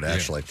Morse code,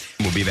 actually.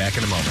 Yeah. We'll be back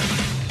in a moment.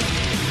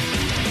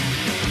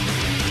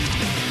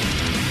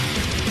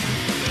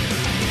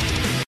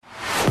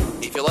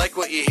 If you like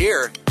what you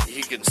hear,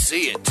 you can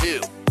see it,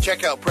 too.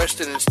 Check out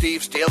Preston and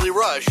Steve's Daily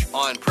Rush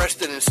on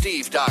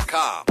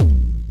PrestonandSteve.com.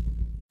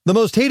 The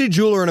most hated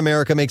jeweler in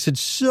America makes it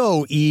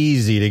so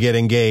easy to get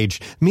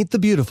engaged. Meet the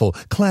beautiful,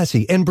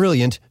 classy, and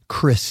brilliant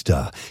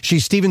Krista.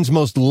 She's Steven's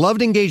most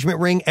loved engagement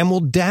ring and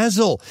will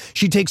dazzle.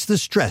 She takes the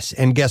stress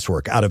and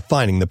guesswork out of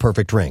finding the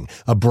perfect ring.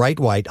 A bright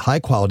white,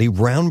 high-quality,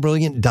 round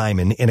brilliant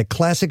diamond in a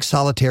classic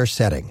solitaire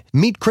setting.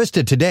 Meet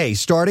Krista today,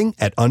 starting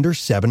at under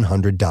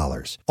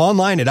 $700.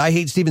 Online at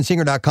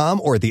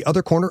IHateStevenSinger.com or at the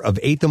other corner of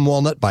 8th and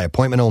Walnut by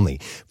appointment only.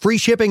 Free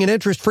shipping and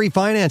interest-free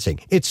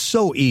financing. It's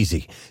so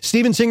easy.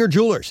 Steven Singer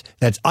Jewelers.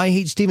 That's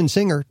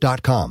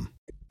IHateStevenSinger.com.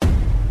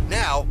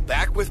 Now,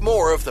 back with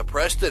more of the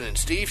Preston and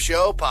Steve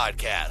Show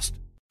podcast.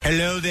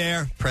 Hello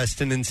there,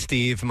 Preston and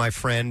Steve, my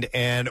friend,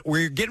 and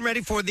we're getting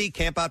ready for the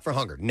Camp Out for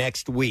Hunger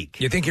next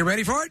week. You think you're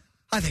ready for it?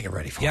 I think I'm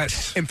ready for it.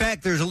 Yes. In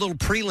fact, there's a little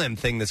prelim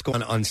thing that's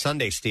going on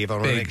Sunday, Steve. I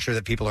want to make sure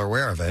that people are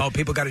aware of it. Oh,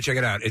 people got to check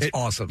it out. It's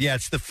awesome. Yeah,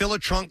 it's the Fill a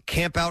Trunk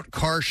Camp Out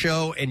Car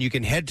Show, and you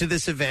can head to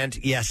this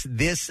event, yes,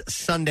 this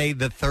Sunday,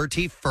 the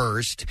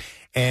 31st,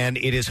 and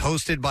it is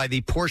hosted by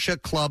the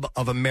Porsche Club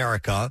of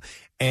America.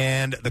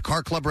 And the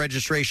car club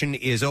registration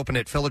is open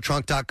at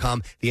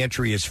fillatrunk.com. The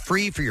entry is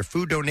free for your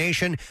food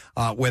donation,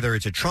 whether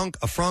it's a trunk,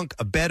 a frunk,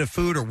 a bed of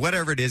food, or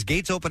whatever it is.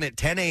 Gates open at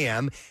 10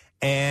 a.m.,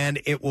 and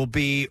it will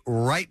be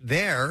right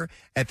there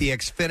at the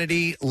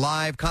Xfinity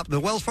Live, the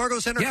Wells Fargo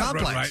Center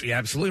complex. Right, yeah,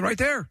 absolutely right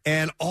there.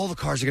 And all the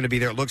cars are going to be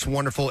there. It looks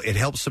wonderful. It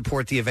helps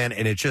support the event,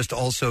 and it just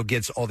also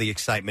gets all the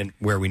excitement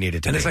where we need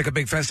it to be. And be. it's like a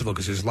big festival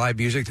because there's live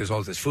music, there's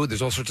all this food,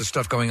 there's all sorts of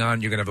stuff going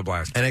on. You're going to have a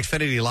blast. And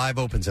Xfinity Live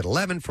opens at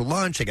 11 for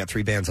lunch. They got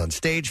 3 bands on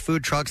stage,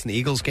 food trucks, and the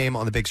Eagles game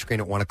on the big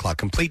screen at 1 o'clock.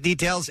 Complete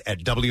details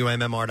at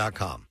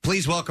WMMR.com.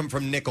 Please welcome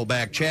from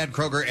Nickelback, Chad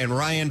Kroeger and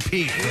Ryan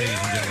Peake, ladies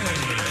and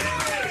gentlemen.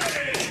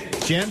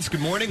 Gents, good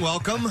morning.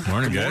 Welcome.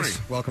 Morning, good guys.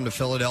 Welcome to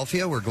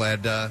Philadelphia. We're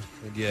glad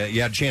you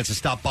had a chance to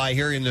stop by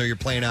here, even though you're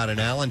playing out in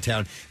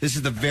Allentown. This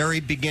is the very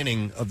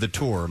beginning of the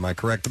tour. Am I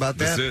correct about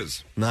that? This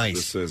is. Nice.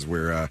 This is.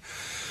 We're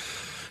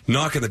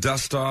knocking the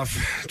dust off,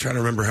 trying to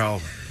remember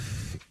how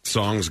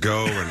songs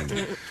go and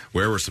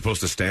where we're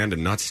supposed to stand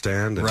and not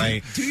stand. And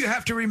right. Do you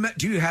have to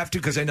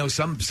because I know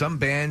some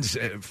bands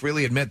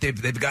freely admit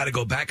they've got to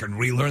go back and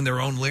relearn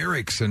their own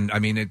lyrics, and I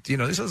mean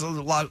this is a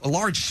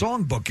large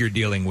songbook you're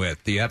dealing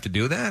with. Do you have to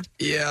do that?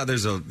 Yeah,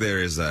 that's going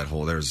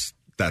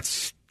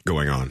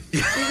on.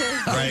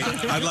 Right.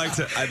 I'd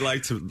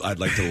like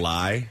to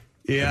lie.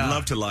 Yeah. I'd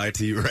love to lie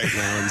to you right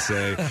now and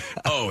say,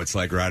 oh, it's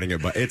like riding a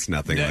bike. It's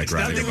nothing like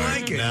riding a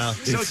bike. Like it. No.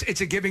 So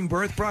it's a giving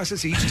birth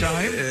process each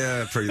time?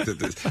 Yeah.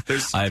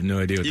 I have no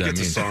idea what that means. You get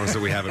to songs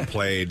that we haven't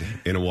played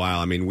in a while.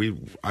 I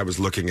mean, I was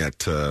looking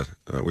at, we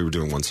were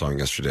doing one song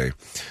yesterday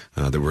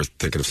that we were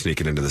thinking of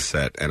sneaking into the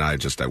set, and I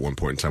just, at one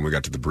point in time, we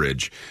got to the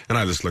bridge, and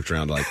I just looked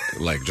around like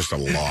just a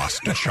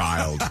lost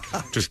child.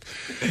 Just,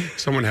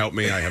 someone help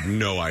me. I have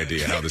no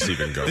idea how this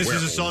even goes. This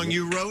is a song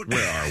you wrote?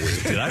 Where are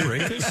we? Did I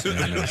write this?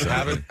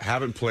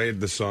 Haven't played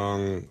the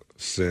song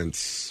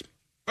since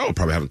Oh,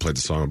 probably haven't played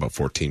the song in about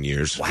 14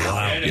 years.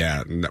 Wow.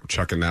 Yeah,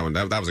 chucking that one.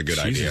 That was a good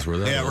Jesus,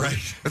 idea. Yeah, right.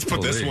 Let's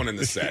put this one in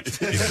the set.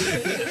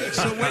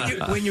 So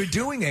when you're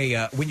doing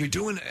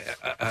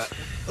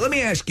let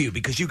me ask you,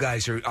 because you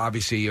guys are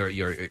obviously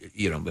you're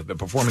been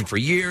performing for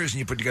years, and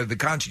you put together the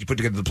concert, you put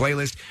together the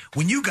playlist.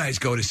 When you guys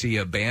go to see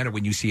a band or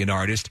when you see an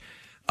artist,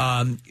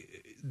 do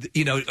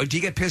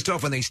you get pissed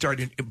off when they start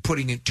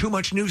putting in too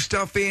much new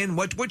stuff in?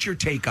 What's your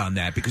take on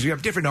that? Because you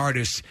have different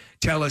artists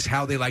tell us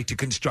how they like to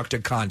construct a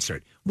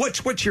concert.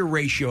 What's your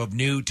ratio of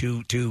new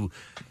to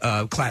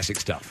classic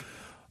stuff?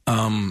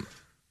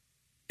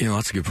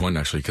 That's a good point,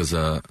 actually, because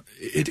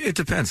it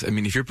depends. I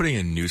mean, if you're putting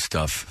in new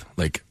stuff,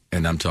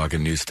 and I'm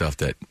talking new stuff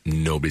that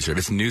nobody's heard.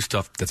 If it's new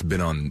stuff that's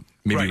been on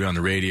on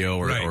the radio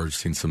or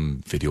seen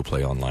some video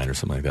play online or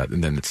something like that,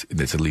 and then it's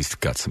at least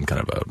got some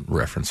kind of a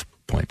reference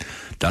point.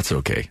 That's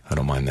okay. I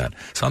don't mind that.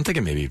 So I'm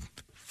thinking maybe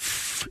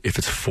if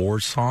it's 4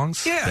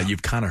 songs that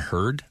you've kind of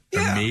heard, or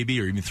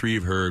even 3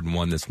 you've heard, and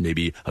one that's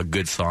maybe a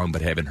good song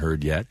but haven't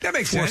heard yet. That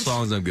makes 4 sense. 4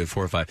 songs, I'm good.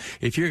 4 or 5.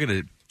 If you're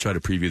going to try to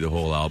preview the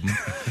whole album,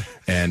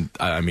 and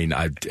I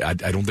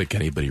don't think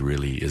anybody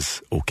really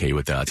is okay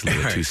with that. It's a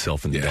little too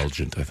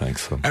self-indulgent, I think.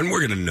 So, and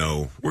we're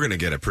gonna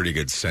get a pretty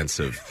good sense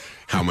of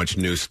how much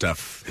new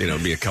stuff,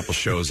 be a couple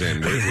shows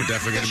in. We're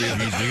definitely gonna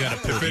be. You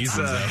gotta put these.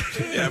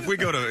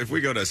 If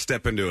we go to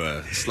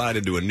slide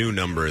into a new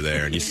number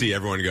there, and you see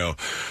everyone go,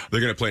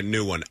 they're gonna play a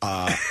new one.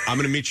 I'm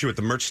gonna meet you at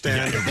the merch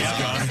stand.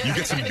 You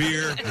get some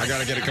beer. I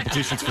gotta get a couple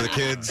T-shirts for the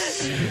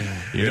kids.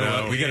 You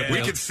know, we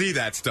can see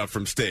that stuff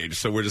from stage,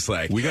 so we're just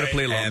like, we gotta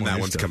play a lot more. And that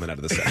one's coming out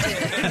of the set.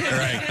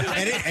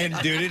 Right. And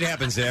dude, it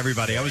happens to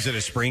everybody. I was at a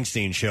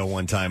Springsteen show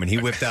one time, and he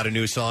whipped out a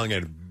new song,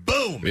 and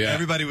boom,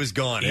 everybody was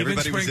gone. Even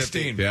everybody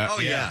Springsteen. was at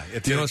the, yeah.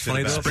 You know what's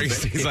funny though?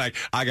 Springsteen's like,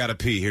 I gotta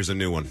pee. Here's a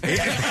new one.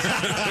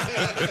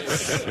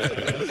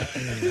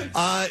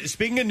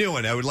 Speaking of new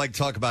one, I would like to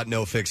talk about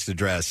No Fixed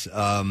Address.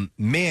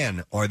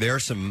 Man, are there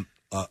some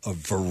a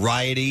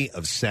variety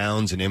of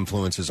sounds and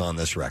influences on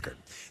this record?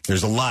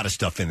 There's a lot of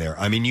stuff in there.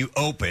 I mean, you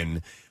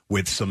open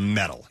with some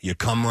metal. You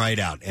come right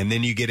out. And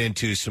then you get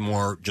into some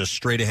more just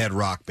straight-ahead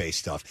rock-based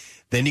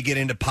stuff. Then you get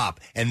into pop.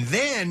 And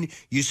then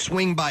you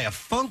swing by a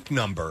funk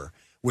number,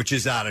 which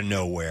is out of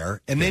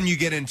nowhere. And then you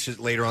get into,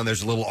 later on,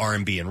 there's a little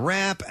R&B and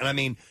rap. And, I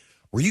mean,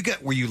 were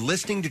you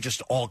listening to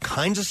just all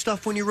kinds of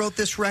stuff when you wrote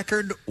this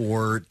record?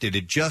 Or did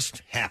it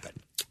just happen?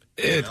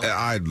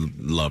 I'd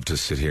love to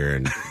sit here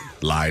and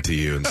lie to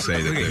you and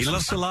say that he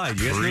loves to lie.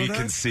 You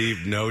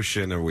preconceived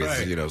notion or with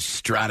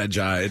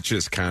strategize. It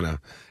just kind of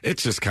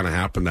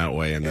happened that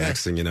way. And the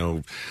next thing you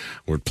know,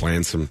 we're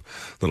playing some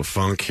little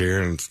funk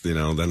here, and then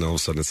all of a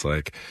sudden it's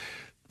like,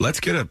 let's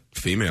get a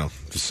female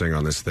to sing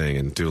on this thing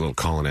and do a little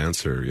call and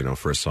answer,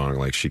 for a song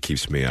like "She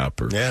Keeps Me Up."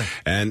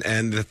 And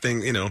the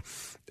thing,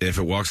 if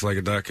it walks like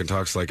a duck and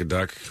talks like a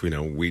duck,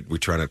 we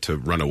try not to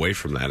run away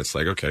from that. It's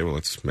like, okay, well,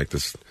 let's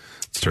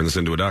turn this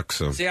into a duck.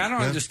 So see, I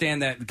don't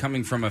understand that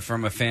coming from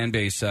a fan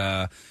base.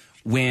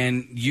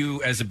 When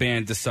you as a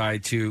band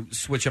decide to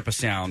switch up a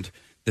sound,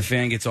 the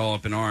fan gets all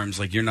up in arms.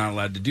 Like, you're not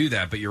allowed to do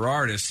that, but you're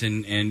artists.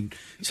 And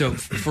so,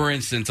 for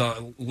instance,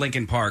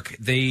 Linkin Park,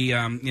 they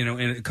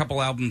in a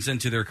couple albums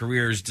into their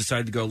careers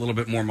decided to go a little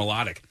bit more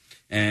melodic.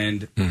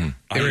 And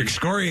they were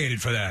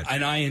excoriated for that.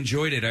 And I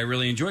enjoyed it. I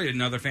really enjoyed it.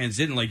 And other fans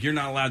didn't. Like, you're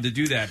not allowed to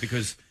do that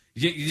because.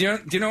 Do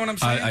you know what I'm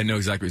saying? I know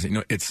exactly what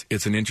you're saying.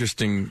 It's an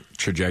interesting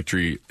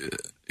trajectory,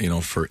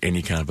 for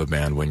any kind of a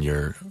band when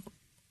you're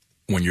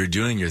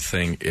doing your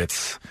thing.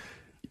 It's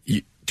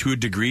to a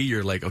degree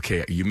you're like,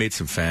 okay, you made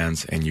some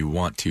fans and you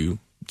want to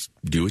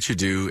do what you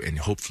do, and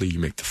hopefully you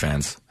make the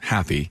fans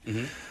happy.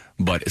 Mm-hmm.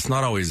 But it's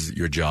not always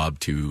your job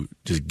to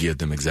just give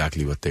them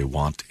exactly what they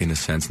want, in a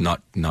sense,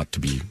 not to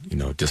be,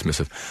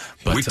 dismissive.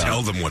 But we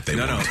tell them what they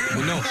want.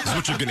 No, that's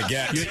what you're going to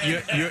get.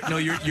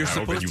 You're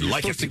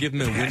supposed to give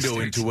them a window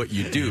into what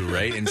you do,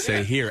 right? And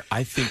say, here,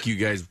 I think you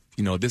guys,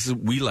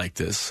 we like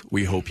this.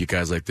 We hope you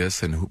guys like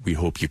this, and we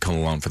hope you come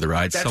along for the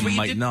ride. Some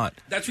might not.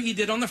 That's what you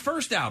did on the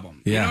first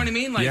album. Yeah. You know what I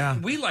mean?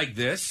 Like, we like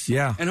this,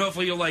 and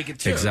hopefully you'll like it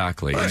too.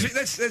 Exactly. Well,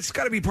 that's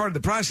got to be part of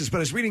the process. But I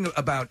was reading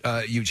about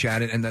you,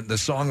 Chad, and the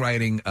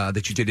songwriting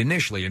that you did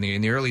initially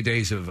in the early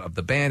days of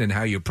the band and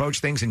how you approach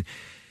things. And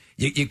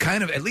you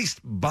kind of, at least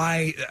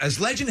as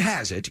legend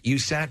has it, you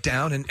sat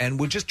down and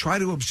would just try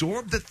to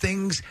absorb the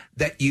things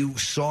that you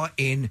saw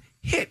in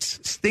hits,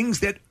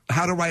 things that,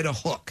 how to write a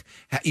hook.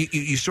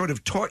 You sort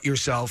of taught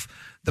yourself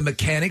the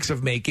mechanics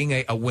of making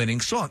a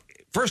winning song.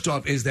 First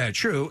off, is that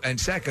true? And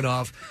second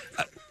off,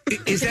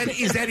 is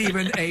that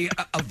even a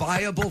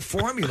viable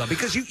formula?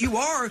 Because you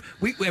are,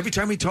 every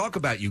time we talk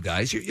about you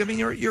guys,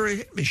 you're a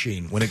hit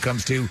machine when it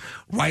comes to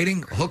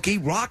writing hooky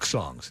rock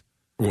songs.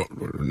 Well,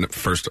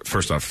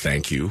 first off,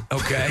 thank you.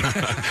 Okay.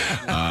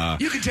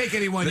 You can take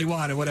any one you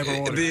want in whatever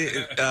order. Be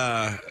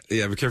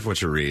careful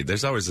what you read.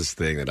 There's always this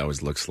thing that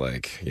always looks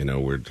like,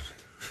 we're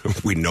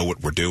we know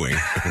what we're doing,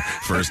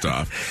 first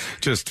off.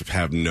 Just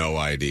have no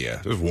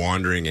idea. Just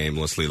wandering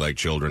aimlessly like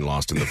children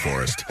lost in the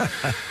forest.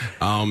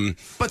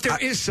 But there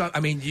is some, I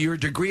mean, your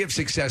degree of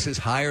success is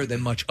higher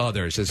than much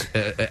others.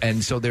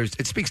 And so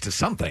it speaks to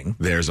something.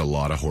 There's a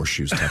lot of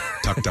horseshoes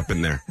tucked up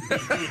in there.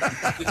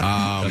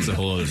 That's a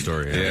whole other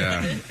story.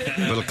 Yeah.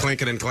 A little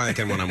clinking and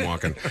clanking when I'm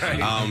walking.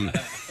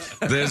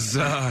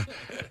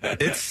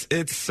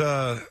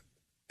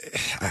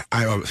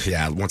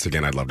 Once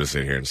again, I'd love to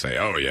sit here and say,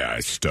 oh, yeah, I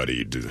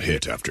studied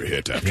hit after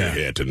hit after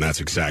hit, and that's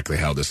exactly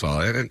how this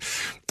all... And,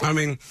 I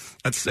mean,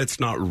 it's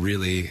not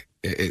really...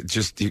 It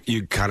just,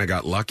 you kind of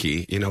got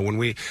lucky. You know,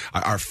 when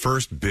our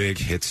first big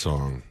hit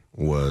song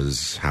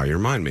was How You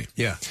Remind Me.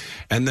 Yeah.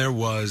 And there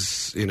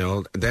was, you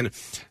know, then...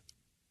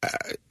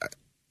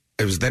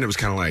 It was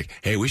kind of like,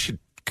 hey, we should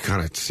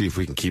kind of see if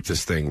we can keep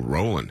this thing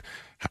rolling.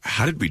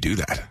 How did we do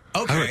that?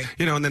 Okay.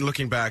 And then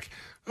looking back,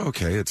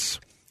 okay, it's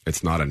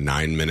not a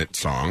 9-minute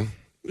song,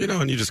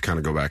 and you just kind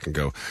of go back and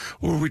go,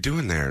 what were we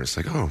doing there? And it's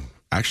like, oh,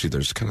 actually,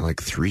 there's kind of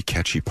like 3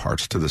 catchy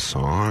parts to the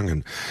song,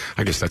 and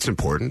I guess that's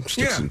important.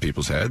 Sticks in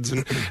people's heads,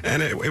 and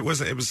it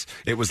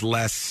was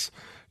less,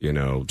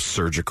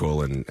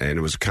 surgical, and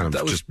it was kind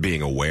of just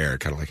being aware,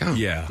 kind of like, oh,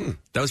 yeah,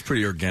 that was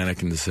pretty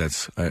organic in the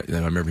sense. I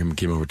remember him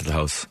came over to the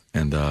house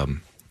and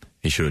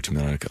he showed it to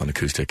me on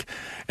acoustic,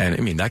 and I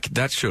mean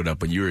that showed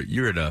up when you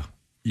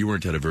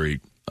weren't at a very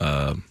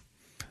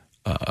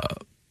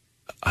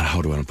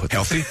how do I put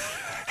this? Healthy?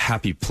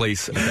 Happy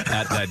place at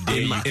that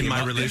day in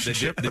my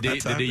relationship. The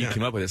day you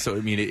came up with it. So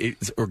I mean,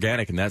 it's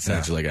organic in that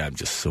sense. You're like, I'm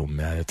just so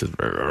mad at this,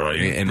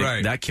 and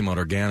that came out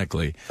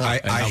organically.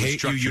 I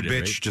hate you,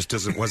 bitch. Right?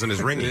 Just wasn't as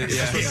ringy.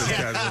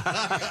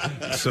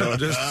 So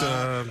just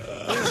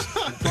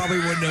probably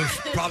wouldn't have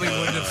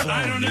flown.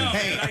 I don't know.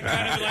 Hey, I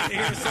kind of like to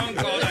hear a song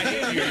called "I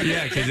Hate You."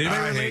 Yeah, can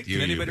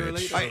anybody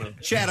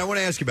relate? Chad, I want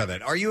to ask you about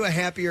that. Are you a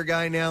happier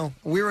guy now?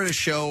 We were at a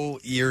show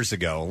years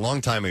ago, a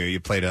long time ago. You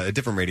played a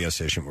different radio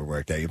station we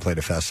worked at. You played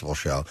a festival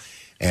show,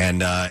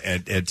 and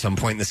at some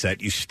point in the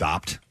set, you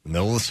stopped in the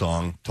middle of the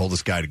song, told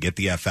this guy to get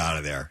the F out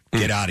of there,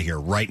 get out of here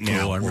right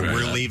now.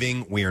 We're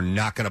leaving. We are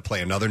not going to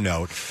play another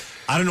note.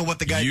 I don't know what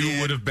the guy did.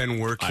 You would have been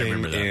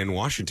working in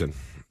Washington.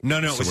 No,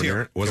 it was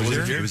here. Was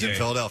it here? It was in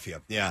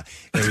Philadelphia. Yeah,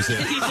 it was.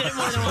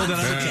 Hold on,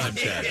 another time,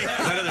 Chad.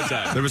 Another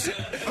time. There was. I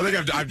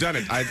think I've done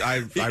it.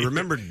 I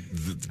remember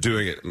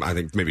doing it. I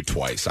think maybe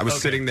twice. I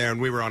was sitting there,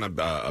 and we were on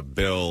a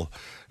bill.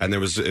 And it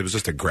was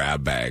just a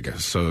grab bag.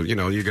 So, you're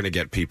going to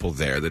get people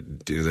there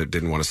that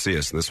didn't want to see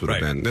us. And this would have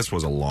been, this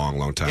was a long,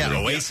 long time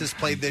ago. Yeah, Oasis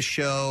played this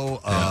show.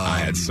 I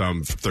had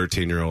some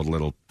 13-year-old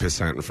little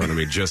pissant in front of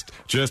me just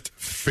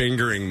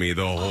fingering me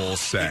the whole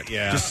set.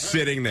 Yeah. Just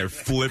sitting there,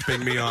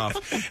 flipping me off.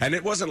 And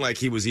it wasn't like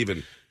he was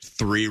even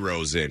 3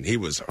 rows in. He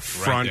was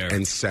front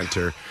and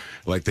center.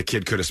 Like the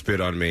kid could have spit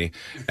on me,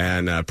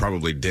 and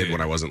probably did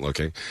when I wasn't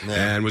looking,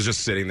 and was just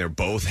sitting there,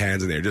 both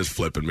hands in there, just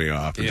flipping me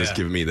off and just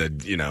giving me the,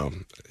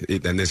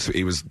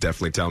 he was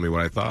definitely telling me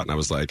what I thought, and I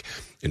was like,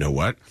 you know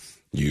what,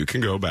 you can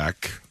go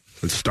back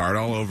and start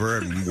all over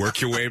and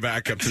work your way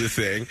back up to the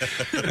thing,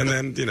 and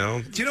then, Do you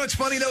know what's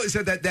funny, though, is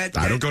that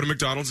I don't go to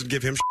McDonald's and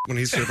give him when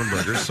he's serving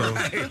burgers, so...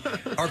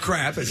 Or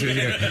crap. It's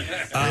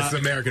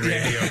American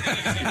radio.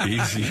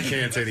 You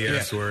can't say the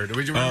S word.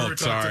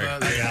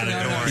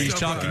 Sorry. He's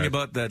talking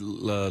about that...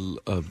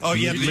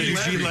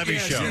 the Gene Levy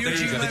show.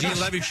 The Gene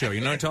Levy show.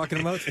 You know what I'm talking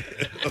about?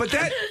 But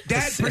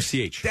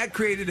that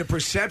created a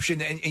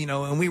perception,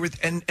 and we were...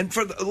 And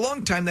for a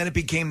long time, then it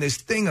became this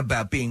thing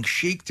about being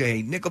chic to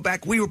hate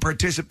Nickelback. We were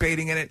participating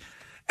in it,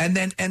 and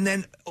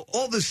then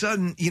all of a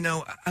sudden,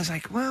 I was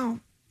like, well,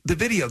 the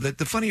video,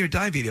 the Funny or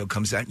Die video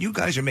comes out, and you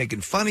guys are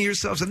making fun of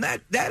yourselves, and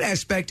that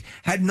aspect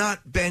had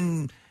not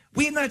been,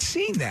 we had not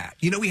seen that.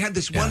 We had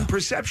this one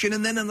perception,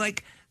 and then I'm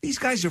like, these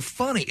guys are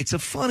funny. It's a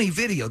funny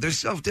video. They're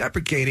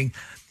self-deprecating.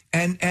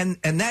 And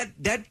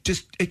that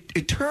just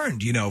it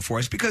turned, for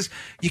us, because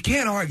you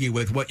can't argue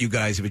with what you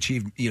guys have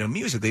achieved,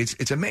 musically.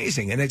 It's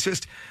amazing, and it's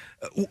just.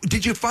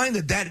 Did you find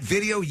that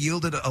video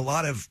yielded a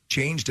lot of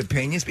changed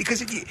opinions?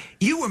 Because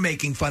you were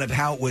making fun of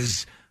how it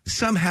was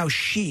somehow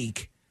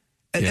chic,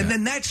 and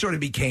then that sort of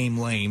became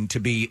lame to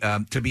be a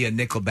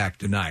Nickelback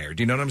denier.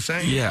 Do you know what I'm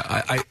saying? Yeah,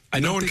 I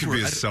no one can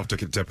be as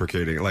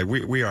self-deprecating. Like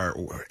we are.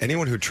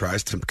 Anyone who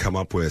tries to come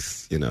up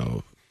with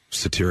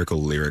satirical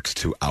lyrics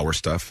to our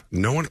stuff,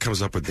 no one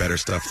comes up with better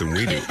stuff than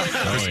we do.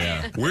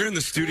 We're in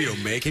the studio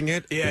making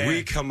it.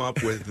 We come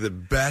up with the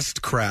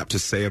best crap to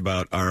say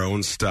about our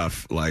own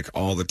stuff, like,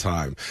 all the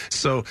time.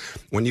 So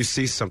when you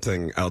see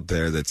something out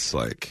there that's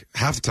like,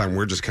 half the time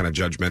we're just kind of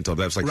judgmental.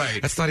 That's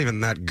like, that's not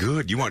even that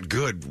good. You want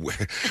good. We're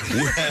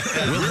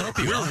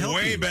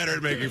way better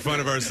at making fun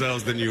of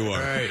ourselves than you are.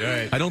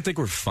 Right. I don't think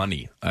we're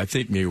funny. I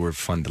think maybe we're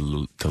fun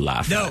to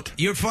laugh at. No,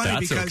 you're funny.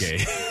 That's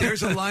because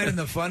there's a line in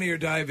the Funny or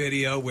Die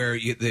video where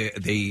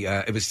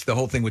it was the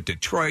whole thing with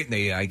Detroit, and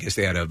I guess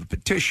they had a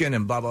petition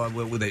and blah blah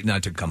blah,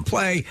 not to come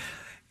play,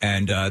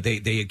 and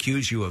they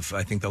accuse you of,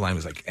 I think the line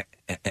was like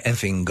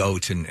effing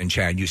goats, and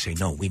Chad, you say,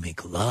 no, we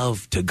make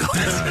love to goats.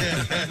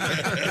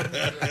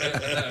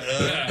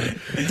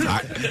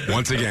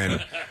 Once again,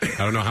 I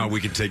don't know how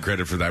we can take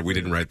credit for that. We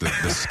didn't write the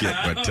skit,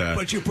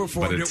 but you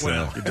performed it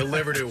well. You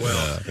delivered it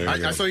well.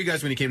 I saw you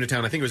guys when you came to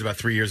town. I think it was about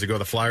 3 years ago.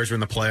 The Flyers were in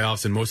the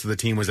playoffs, and most of the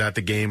team was at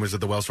the game, was at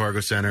the Wells Fargo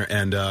Center,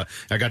 and I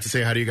got to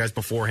say hi to you guys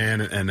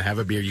beforehand and have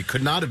a beer. You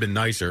could not have been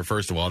nicer,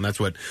 first of all, and that's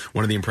what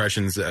one of the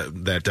impressions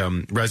that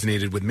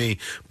resonated with me.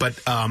 But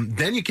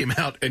then you came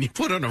out and you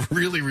put on a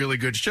really, really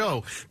good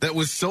show that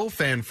was so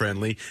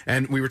fan-friendly,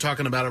 and we were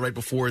talking about it right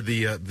before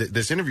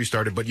this interview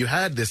started, but you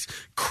had this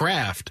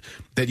craft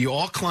that you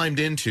all climbed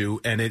into,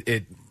 and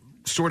it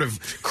sort of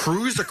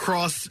cruised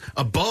across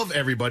above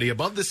everybody,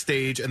 above the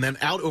stage, and then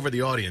out over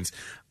the audience.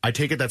 I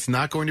take it that's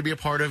not going to be a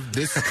part of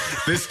this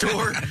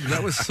tour.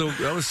 That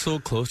was so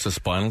close to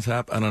Spinal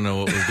Tap. I don't know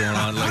what was going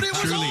on. But it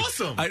was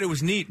awesome. It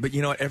was neat. But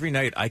every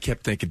night I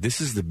kept thinking, this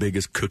is the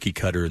biggest cookie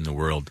cutter in the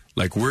world.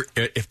 Like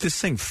if this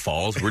thing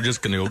falls, we're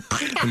just going to go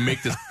and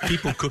make this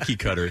people cookie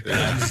cutter.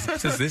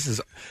 This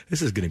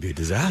is going to be a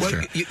disaster.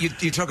 Well,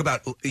 you talk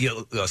about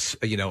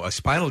a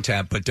Spinal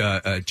Tap, but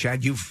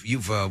Chad,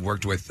 you've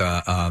worked with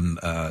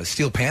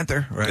Steel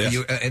Panther, right?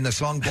 Yes. In the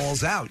song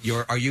 "Balls Out."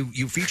 Are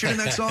you featured in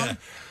that song?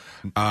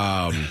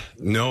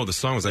 No, the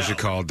song was actually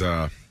called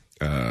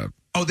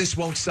This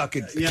Won't Suck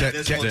It.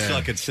 This Won't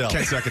Suck Itself.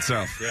 Can't Suck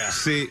Itself. Yeah.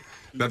 See,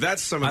 now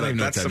that's some of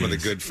the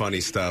good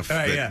funny stuff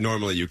that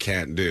normally you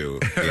can't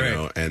do, you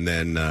know. And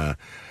then a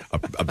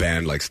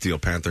band like Steel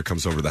Panther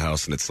comes over to the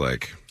house, and it's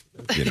like,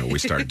 we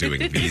start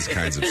doing these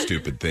kinds of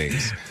stupid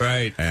things,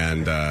 right?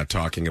 And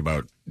talking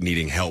about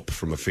needing help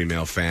from a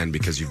female fan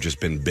because you've just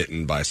been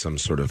bitten by some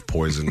sort of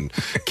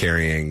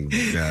poison-carrying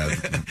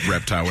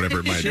reptile, whatever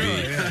it might be.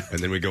 Yeah. And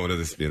then we go into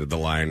this, the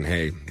line,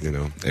 hey,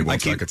 it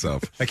won't suck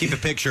itself. I keep a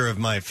picture of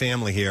my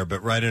family here,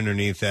 but right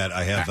underneath that,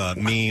 I have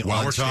me while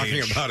on we're stage.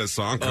 talking about a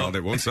song called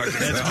 "It Won't Suck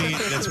Itself."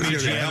 That's me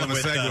jamming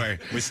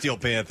with Steel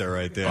Panther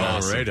right there.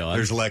 Oh, right on.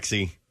 There's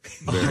Lexi.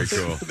 Very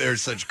cool. They're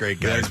such great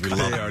guys. They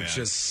are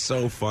just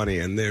so funny,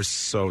 and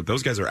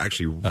those guys are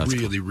actually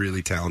really,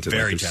 really talented.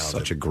 Very they're talented.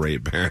 Such a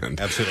great band.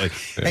 Absolutely.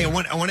 Yeah. Hey,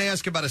 I want to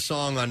ask about a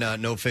song on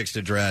No Fixed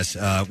Address.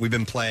 We've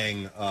been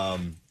playing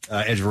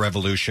Edge of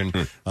Revolution.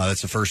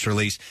 That's the first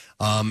release.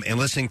 And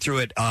listening through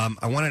it,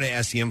 I wanted to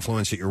ask the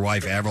influence that your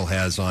wife Avril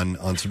has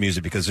on some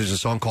music, because there's a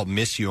song called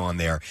 "Miss You" on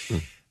there.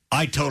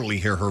 I totally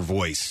hear her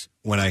voice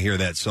when I hear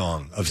that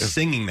song of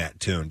singing that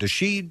tune. Does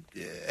she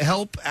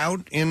help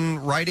out in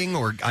writing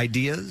or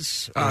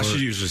ideas? She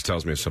usually just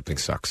tells me if something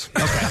sucks.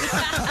 Well,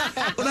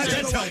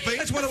 that's helping.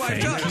 That's what a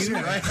wife does,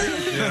 right?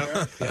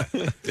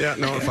 Yeah.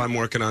 No, if I'm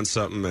working on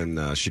something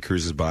and she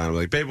cruises by, I'm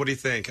like, babe, what do you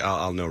think?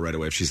 I'll know right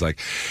away. If she's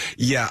like,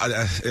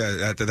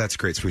 that's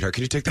great, sweetheart.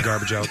 Can you take the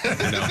garbage out?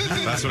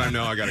 That's when I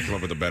know I got to come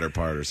up with a better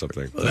part or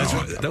something. Well,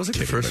 that was like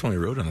the first one we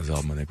wrote on this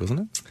album, I think, wasn't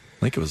it?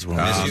 I think it was one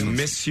of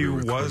Miss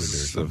You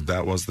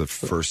that was the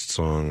first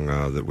song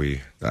that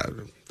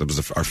that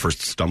was our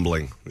first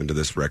stumbling into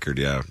this record.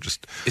 Yeah,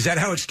 just is that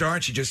how it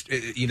starts? You just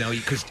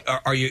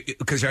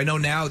because I know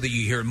now that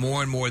you hear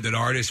more and more that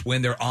artists,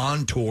 when they're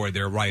on tour,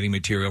 they're writing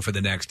material for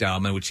the next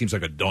album, which seems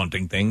like a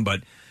daunting thing,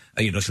 but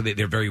so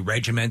they're very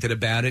regimented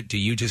about it. Do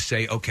you just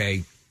say,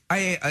 okay,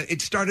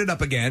 it started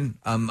up again.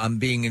 I'm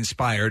being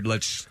inspired.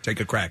 Let's take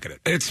a crack at it.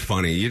 It's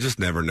funny. You just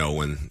never know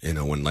when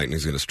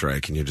lightning's going to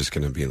strike, and you're just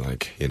going to be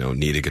like,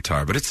 need a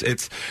guitar. But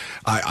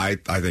I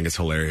think it's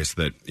hilarious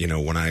that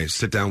when I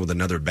sit down with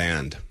another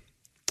band,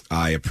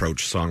 I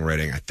approach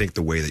songwriting, I think,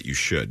 the way that you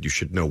should. You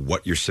should know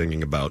what you're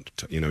singing about.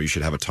 You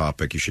should have a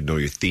topic. You should know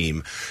your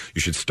theme.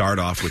 You should start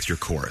off with your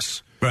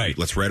chorus. Right.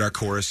 Let's write our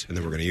chorus, and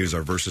then we're going to use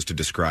our verses to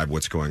describe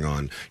what's going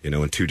on,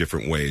 in two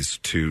different ways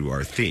to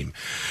our theme.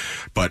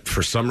 But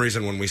for some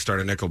reason, when we start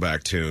a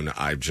Nickelback tune,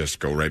 I just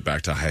go right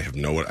back to, I have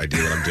no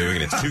idea what I'm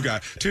doing. And it's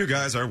two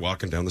guys are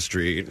walking down the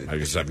street. I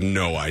just have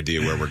no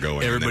idea where we're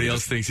going. Everybody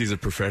else thinks he's a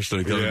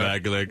professional. Coming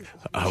back, like,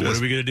 what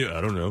are we going to do?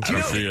 I don't know. But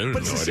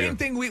it's the same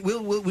thing.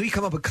 We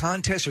come up with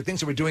contests or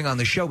things that we're doing on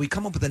the show. We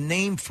come up with a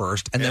name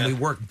first, and then we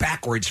work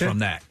backwards from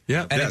that.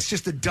 Yeah. And it's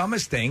just the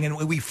dumbest thing.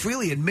 And we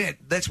freely admit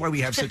that's why we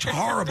have such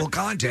horrible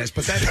contests.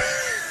 But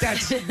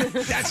that's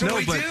what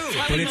we do.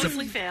 But it's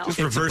just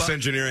reverse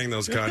engineering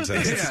those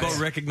contests. It's about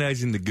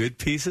recognizing the good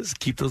pieces,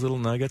 keep those little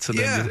nuggets, and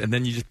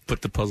then you just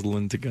put the puzzle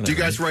in together. Do you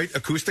guys write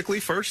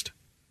acoustically first?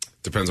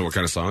 Depends on what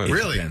kind of song it is.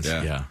 Really?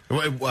 Yeah.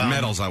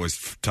 Metal's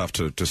always tough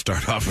to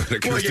start off with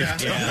acoustic.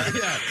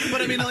 Yeah.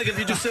 But I mean, like if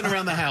you're just sitting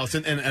around the house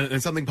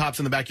and something pops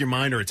in the back of your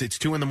mind, or it's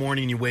 2 a.m.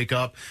 and you wake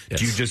up,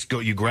 do you just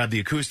you grab the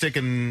acoustic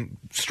and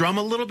strum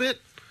a little bit?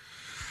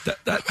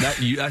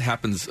 That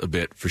happens a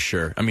bit for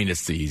sure. I mean,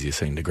 it's the easiest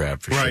thing to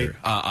grab for sure.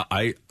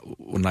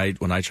 When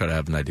I try to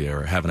have an idea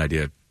or have an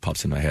idea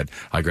pops in my head,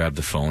 I grab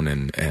the phone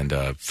and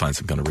find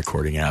some kind of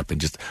recording app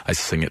and I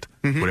sing it,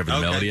 whatever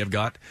the melody I've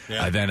got.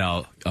 Yeah. Then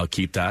I'll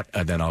keep that,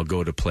 and then I'll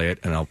go to play it,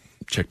 and I'll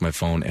checked my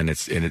phone, and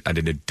I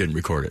didn't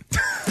record it.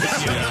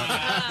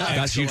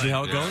 That's usually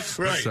how it goes.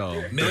 Right.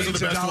 So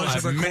Millions of dollars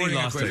of recording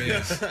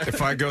equipment.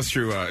 If I go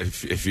through,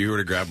 if you were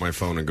to grab my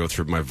phone and go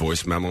through my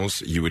voice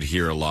memos, you would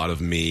hear a lot of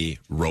me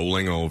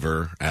rolling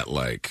over at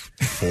like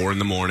 4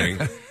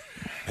 a.m.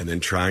 and then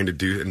trying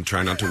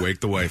not to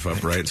wake the wife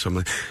up. Right. So I'm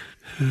like.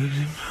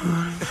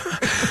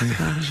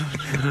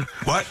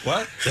 What?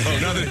 Oh,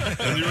 nothing.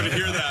 And you would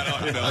hear that.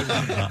 What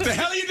the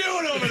hell are you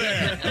doing over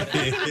there?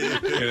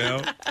 You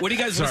know. What do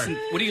you guys listen?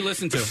 What do you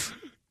listen to,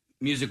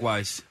 music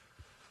wise?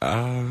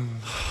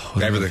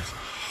 Everything.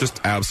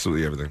 Just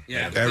absolutely everything.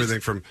 Yeah.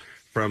 Everything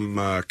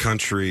from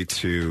country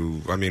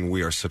to. I mean,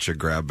 we are such a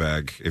grab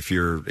bag. If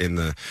you're in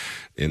the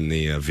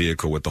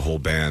vehicle with the whole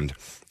band,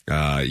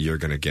 you're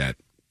gonna get.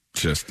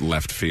 Just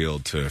left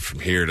field to from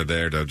here to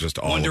there to just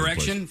all One over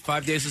Direction, the place.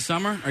 5 Days of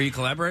Summer. Are you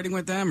collaborating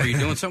with them? Are you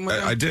doing something with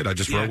them? I did. I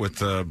just wrote with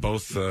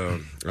both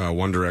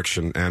One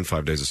Direction and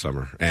 5 Days of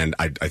Summer, and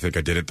I think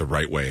I did it the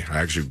right way. I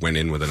actually went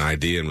in with an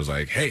idea and was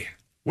like, "Hey,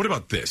 what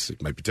about this?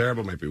 It might be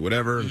terrible, might be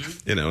whatever."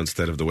 You know,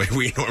 instead of the way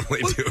we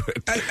normally do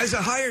it. As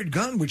a hired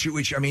gun, which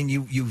I mean,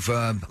 you've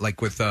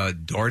like with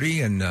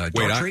Doherty and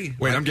Daughtry.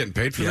 Wait, I'm getting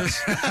paid for this.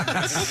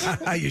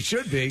 You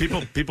should be.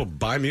 People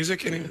buy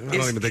music. I don't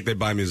even think they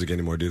buy music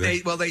anymore, do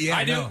they?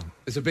 I do.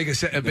 It's a big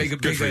bit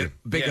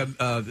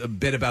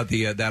about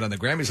that on the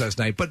Grammys last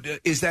night. But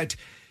is that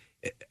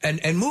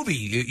and movie?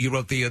 You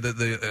wrote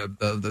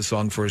the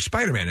song for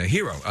Spider-Man, a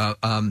hero.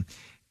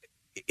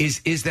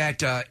 Is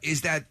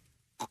that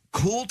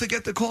cool to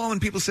get the call when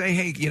people say,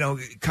 "Hey,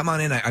 come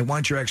on in. I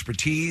want your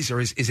expertise,"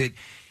 or is it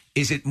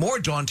more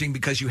daunting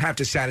because you have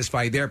to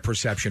satisfy their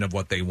perception of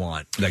what they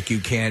want? Like you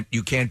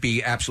can't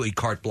be absolutely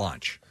carte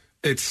blanche.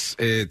 It's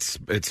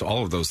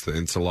all of those things.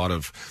 It's a lot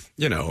of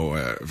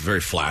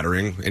very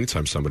flattering.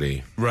 Anytime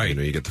somebody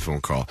you get the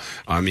phone call.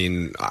 I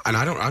mean, and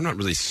I'm not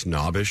really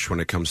snobbish when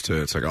it comes to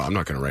it's like, oh, I'm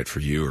not going to write for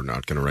you or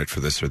not going to write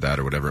for this or that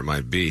or whatever it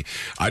might be.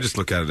 I just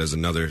look at it as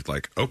another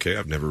like, okay,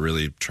 I've never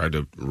really tried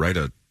to write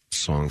a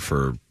song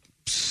for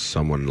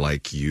someone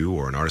like you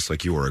or an artist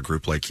like you or a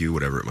group like you,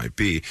 whatever it might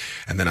be.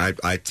 And then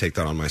I take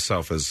that on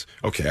myself as,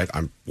 okay,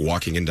 I'm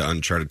walking into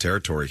uncharted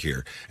territory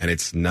here. And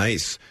it's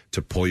nice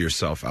to pull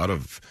yourself out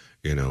of,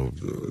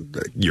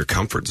 your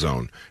comfort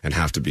zone and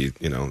have to be,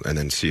 and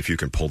then see if you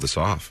can pull this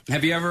off.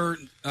 Have you ever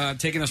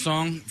taken a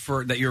song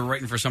that you're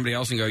writing for somebody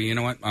else and go, you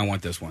know what, I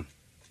want this one?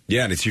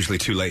 Yeah, and it's usually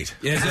too late.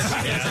 Yeah.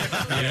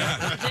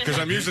 Because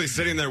I'm usually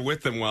sitting there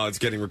with them while it's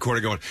getting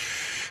recorded going,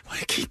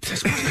 keep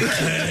this one.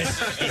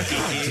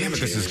 Damn it,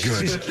 this is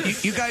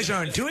good. You guys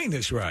aren't doing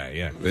this right.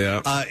 Yeah.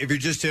 If you're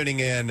just tuning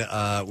in,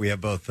 we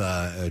have both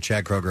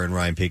Chad Kroger and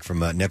Ryan Peake from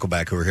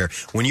Nickelback who are here.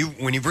 When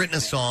you've written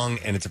a song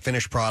and it's a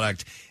finished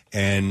product,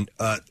 and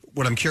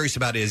what I'm curious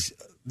about is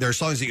there are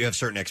songs that you have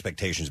certain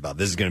expectations about.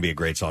 This is going to be a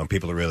great song.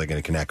 People are really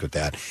going to connect with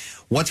that.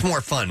 What's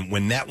more fun,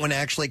 when that one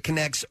actually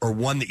connects or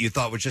one that you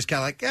thought was just kind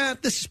of like,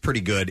 this is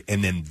pretty good,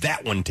 and then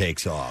that one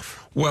takes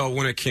off? Well,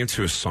 when it came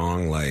to a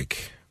song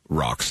like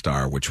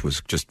Rockstar, which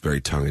was just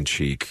very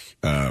tongue-in-cheek,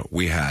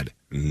 we had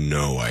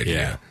no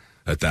idea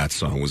that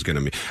song was going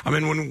to be... I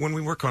mean, when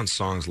we work on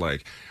songs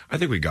like... I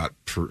think we got...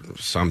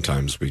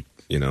 Sometimes we...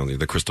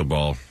 the crystal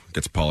ball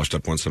gets polished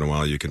up once in a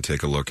while. You can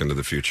take a look into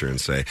the future and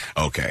say,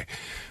 okay,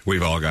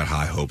 we've all got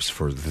high hopes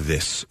for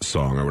this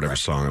song or whatever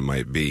song it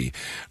might be.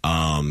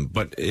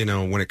 But,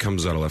 when it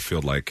comes out of left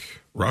field like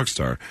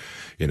Rockstar,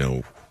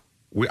 I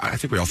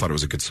think we all thought it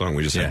was a good song.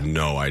 We just had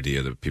no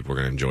idea that people were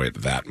going to enjoy it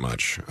that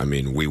much. I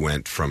mean, we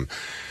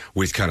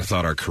kind of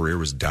thought our career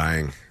was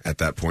dying at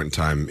that point in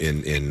time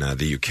in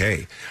the UK.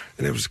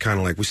 And it was kind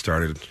of like we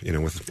started,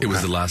 with... It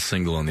was the last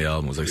single on the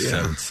album. It was like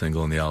seventh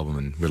single on the album.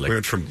 And we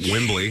went from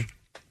Wembley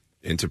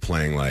into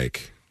playing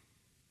like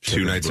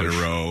 2 nights in a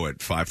row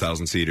at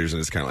 5,000 seaters. And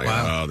it's kind of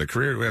like, the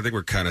career, I think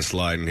we're kind of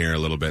sliding here a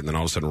little bit. And then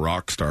all of a sudden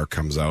Rockstar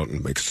comes out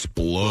and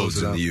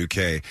explodes in the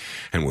UK.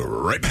 And we're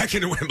right back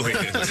into Wembley.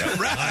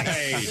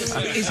 Right.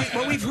 Is it,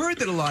 well, we've heard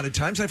that a lot of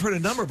times. I've heard a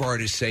number of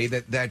artists say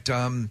that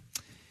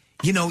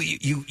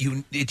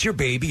you it's your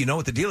baby, you know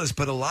what the deal is,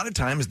 but a lot of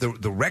times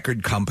the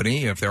record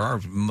company, if there are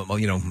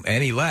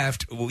any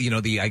left,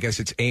 I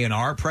guess it's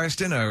A&R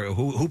Preston or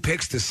who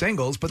picks the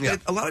singles, but a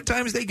lot of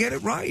times they get it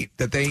right.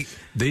 That they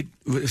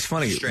it's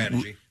funny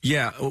strategy.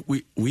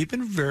 We've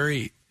been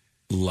very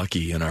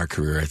lucky in our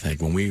career. I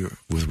think when we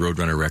with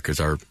Roadrunner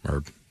Records, our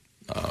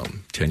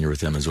tenure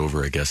with them is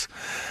over, I guess.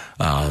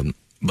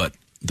 But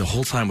the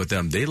whole time with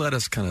them, they let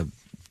us kind of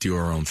do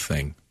our own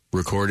thing,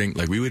 recording.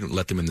 Like we wouldn't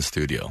let them in the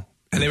studio.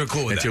 And they were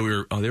cool with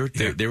until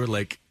that. They were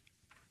like,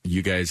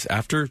 you guys,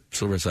 after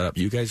Silver set up,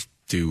 you guys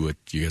do what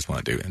you guys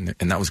want to do.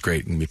 And that was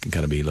great. And we can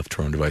kind of be left to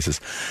our own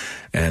devices.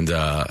 And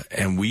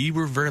we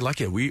were very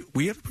lucky. We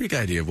have a pretty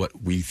good idea of what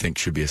we think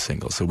should be a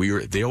single. So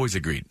they always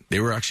agreed. They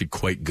were actually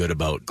quite good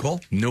about,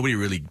 nobody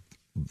really,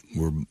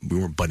 we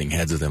weren't butting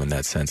heads with them in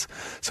that sense.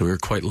 So we were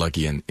quite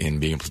lucky in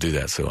being able to do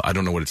that. So I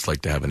don't know what it's like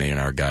to have an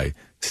A&R guy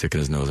sticking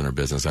his nose in our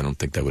business. I don't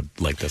think that would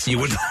like that so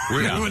much.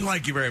 We wouldn't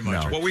like you very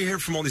much. No. Well, we hear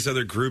from all these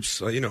other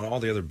groups, all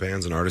the other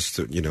bands and artists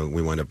that,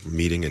 we wind up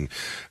meeting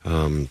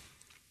and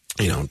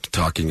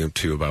talking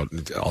to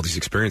about all these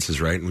experiences,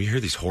 right? And we hear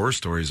these horror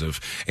stories of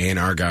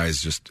A&R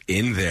guys just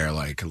in there,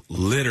 like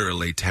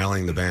literally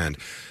telling the band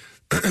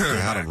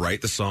how to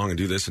write the song and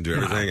do this and do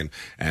everything.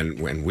 And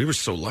when we were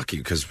so lucky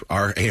because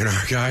our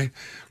A&R guy,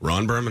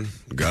 Ron Berman,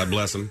 God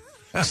bless him,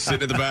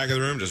 sitting in the back of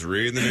the room, just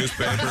reading the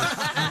newspaper,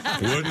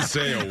 wouldn't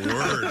say a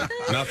word,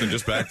 nothing,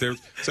 just back there.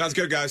 Sounds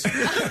good, guys.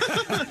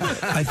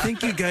 I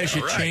think you guys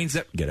should change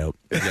that. Get out.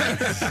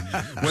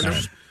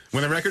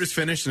 When the record is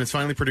finished and it's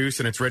finally produced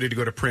and it's ready to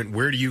go to print,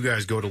 where do you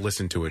guys go to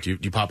listen to it? Do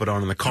you pop it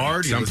on in the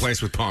car?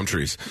 Someplace with palm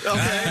trees. Okay.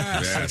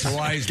 Yes. That's a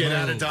wise Get move.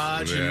 out of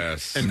Dodge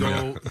Yes. and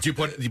go. Do you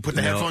put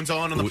the headphones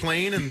on the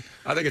plane? And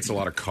I think it's a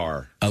lot of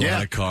car. A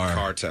lot of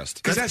car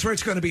test. Because that's where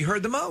it's going to be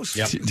heard the most.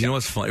 Do you know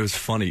what's funny? It was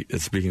funny.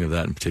 Speaking of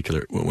that in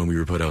particular, when we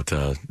were put out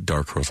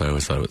Dark Horse, I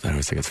always think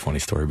it's a funny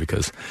story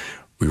because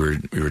we were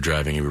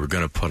driving and we were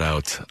going to put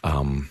out.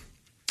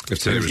 If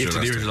Today Was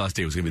Your Last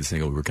Day was going to be the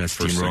single. We were kind of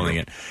steamrolling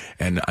it.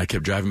 And I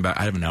kept driving back.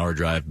 I have an hour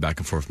drive back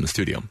and forth from the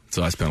studio.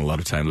 So I spent a lot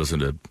of time listening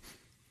to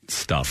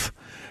stuff.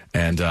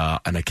 And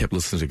I kept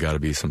listening to Gotta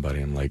Be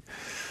Somebody. I'm like,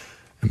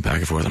 and back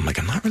and forth. I'm like,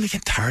 I'm not really getting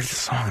tired of the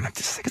song. And I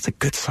just think it's a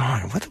good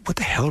song. What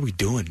the hell are we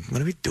doing?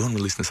 What are we doing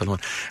releasing this other one?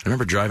 I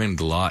remember driving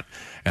the lot,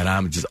 and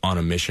I'm just on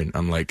a mission.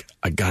 I'm like,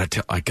 I gotta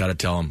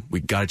tell him, we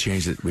gotta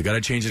change it. We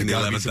gotta change it.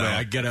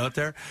 I get out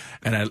there,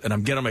 and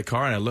I'm getting in my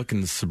car, and I look,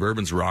 and the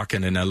Suburban's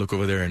rocking, and I look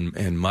over there,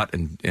 and Mutt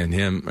and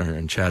him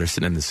and Chad are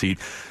sitting in the seat,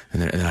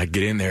 and I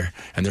get in there,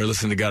 and they're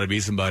listening to Gotta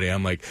Be Somebody.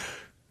 I'm like,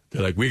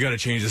 they're like, we got to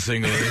change the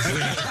single.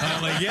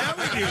 I'm like, yeah,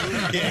 we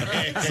do.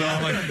 Yeah. So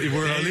I'm like,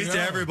 at least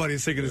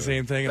everybody's thinking the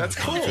same thing. That's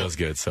cool. It feels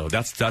good. So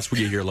that's where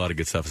you hear a lot of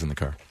good stuff is in the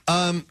car.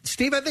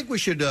 Steve, I think we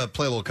should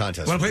play a little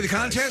contest. Want to play the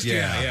contest?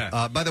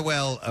 Yeah. By the way,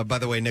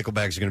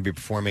 Nickelback is going to be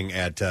performing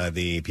at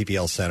the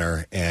PPL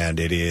Center, and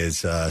it is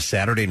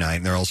Saturday night.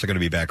 And they're also going to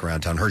be back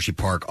around town, Hershey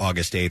Park,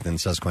 August 8th,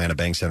 and Susquehanna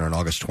Bank Center on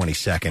August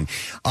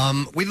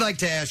 22nd. We'd like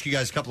to ask you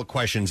guys a couple of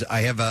questions.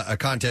 I have a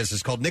contest.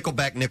 It's called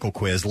Nickelback Nickel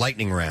Quiz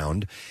Lightning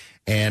Round.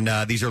 And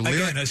these are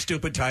again a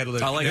stupid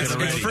title. I like it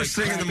already. First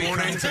thing in the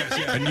morning,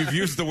 and you've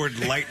used the word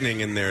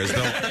lightning in there as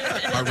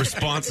though our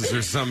responses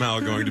are somehow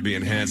going to be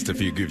enhanced if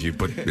you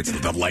put it's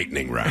the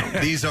lightning round.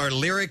 These are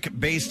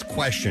lyric-based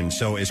questions,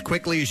 so as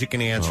quickly as you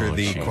can answer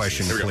the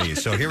question,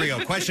 please. So here we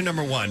go. Question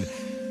number 1: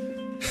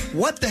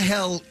 what the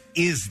hell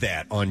is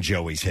that on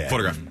Joey's head?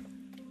 Photograph.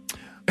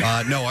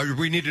 No,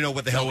 we need to know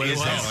what the hell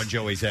is that on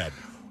Joey's head.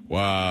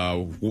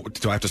 Wow.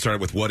 Do I have to start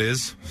with what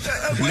is?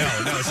 No,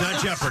 it's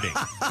not Jeopardy.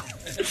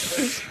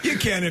 You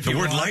can if the you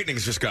word want.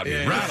 lightning's just got me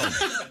rattled.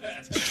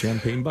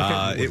 Champagne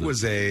bucket? It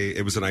was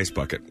an ice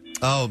bucket.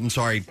 Oh, I'm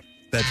sorry.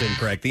 That's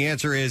incorrect. The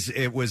answer is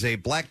it was a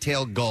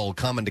black-tailed gull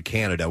common to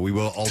Canada. We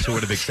would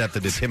have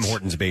accepted as Tim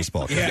Hortons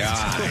baseball card.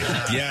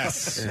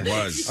 Yes, it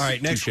was. All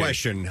right, next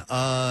question.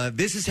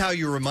 This is how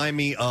you remind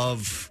me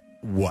of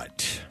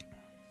what?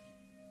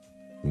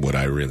 What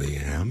I really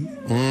am?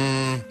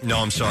 No,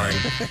 I'm sorry.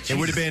 It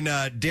would have been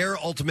Dare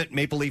Ultimate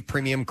Maple Leaf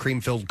Premium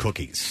Cream-Filled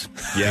Cookies.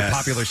 Yes. A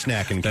popular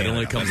snack in Canada. That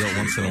only comes out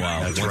once in a while.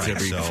 That's once right.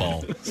 every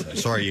fall.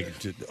 Sorry, you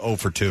 0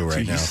 for 2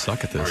 right now. You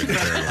suck at this.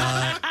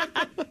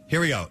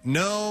 Here we go.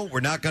 No,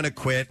 we're not going to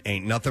quit.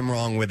 Ain't nothing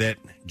wrong with it.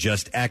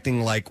 Just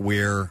acting like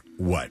we're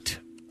what?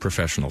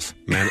 Professionals.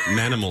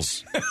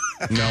 Manimals.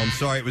 No, I'm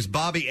sorry. It was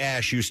Bobby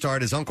Ash, who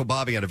starred as Uncle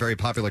Bobby on a very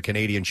popular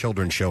Canadian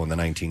children's show in the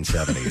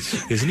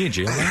 1970s. Isn't he in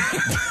jail now?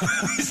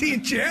 Is he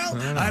in jail?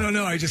 I don't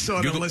know. I just saw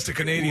it on a list of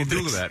Canadian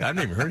Google that. I've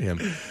never heard of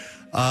him.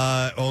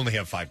 Only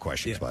have 5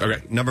 questions. Yeah.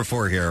 Okay. Number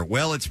 4 here.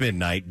 Well, it's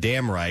midnight.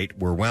 Damn right.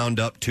 We're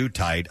wound up too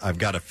tight. I've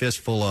got a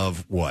fistful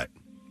of what?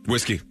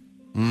 Whiskey.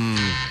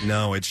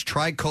 No, it's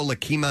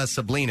Tricholecema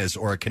sublinas,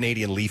 or a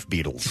Canadian leaf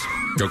beetles.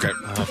 Okay.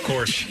 Of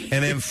course.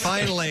 And then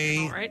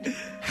finally,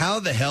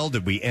 how the hell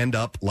did we end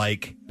up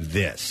like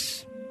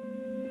this?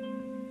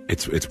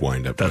 It's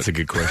wind up. That's a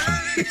good question.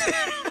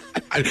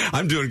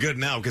 I'm doing good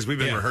now because we've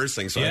been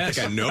rehearsing, so I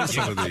think I know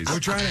some of these. We're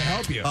trying to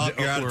help you.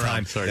 You're out of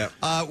time. Sorry.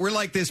 We're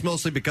like this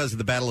mostly because of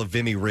the Battle of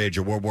Vimy Ridge,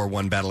 a World War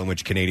I battle in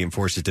which Canadian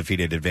forces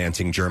defeated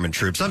advancing German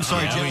troops. I'm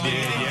sorry, Jimmy.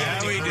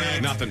 We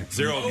did. Nothing.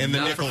 0 in the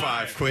Not nickel for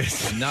 5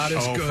 quiz. Not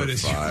as good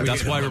as you.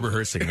 That's why we're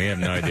rehearsing. We have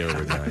no idea what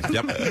we're doing.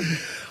 Yep.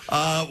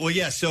 Well,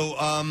 yeah. So,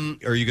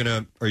 are you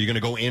gonna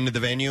go into the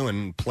venue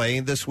and play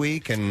this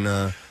week and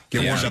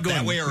get warmed up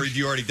that way, or have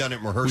you already done it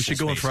in rehearsal? We should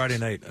go on spaces? Friday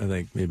night. I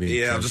think maybe.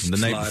 Yeah, just the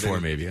night slide before,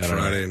 in. maybe. I don't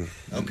Friday. know.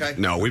 Okay.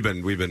 No, we've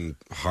been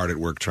hard at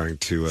work trying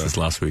to. Since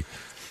last week.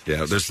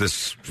 Yeah, there's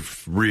this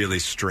really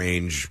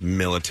strange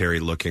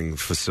military-looking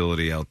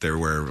facility out there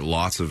where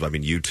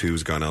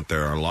U2's gone out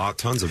there.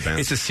 Tons of bands.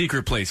 It's a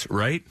secret place,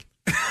 right?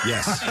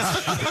 Yes.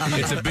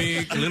 It's a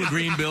big little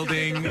green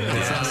building.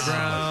 It's on the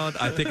ground.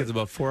 I think it's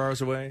about 4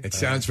 hours away. It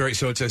sounds very,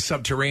 so it's a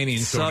subterranean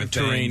sort of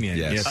thing. Subterranean,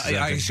 yes.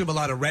 I assume a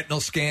lot of retinal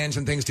scans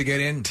and things to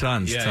get in?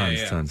 Tons. You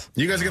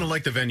guys are going to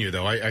like the venue,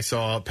 though. I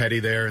saw Petty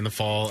there in the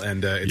fall,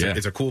 and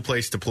it's a cool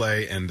place to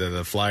play, and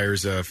the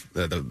Flyers,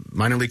 the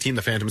minor league team,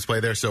 the Phantoms, play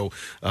there, so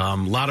a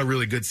lot of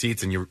really good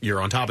seats, and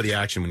you're on top of the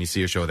action when you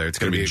see a show there. It's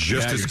going to be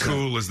just as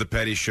cool as the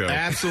Petty show.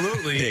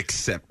 Absolutely.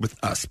 Except with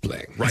us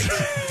playing. Right.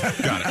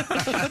 Got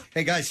it.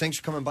 Hey, guys, thanks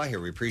for coming by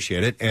here. We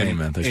appreciate it. And hey,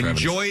 man, thanks for having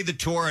us. Enjoy the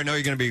tour. I know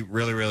you're going to be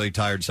really, really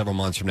tired several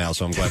months from now,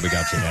 so I'm glad we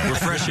got to that. We're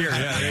fresh here.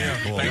 Yeah.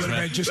 Cool. They would have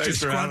been just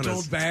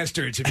disgruntled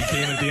bastards if he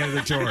came at the end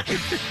of the tour.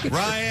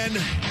 Ryan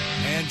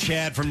and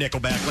Chad from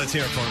Nickelback. Let's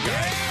hear it for them,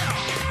 guys.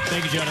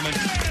 Thank you, gentlemen.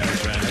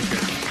 Thanks, man. That's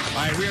good.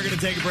 All right, we are going to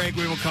take a break.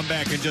 We will come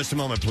back in just a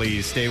moment.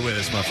 Please stay with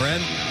us, my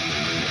friend.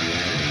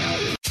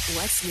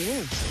 What's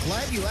new?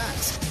 Glad you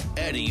asked.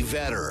 Eddie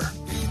Vedder.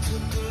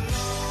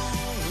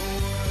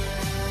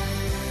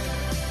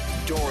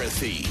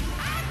 Dorothy.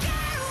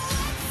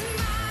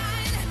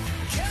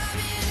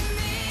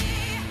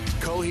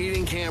 Coheed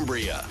and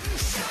Cambria.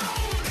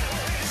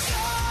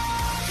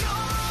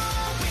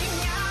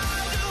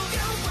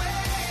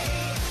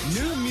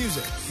 New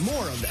music.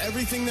 More of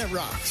everything that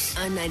rocks.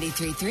 On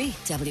 93.3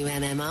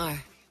 WMMR.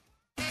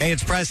 Hey,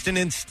 it's Preston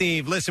and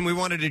Steve. Listen, we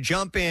wanted to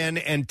jump in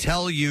and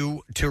tell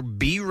you to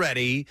be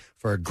ready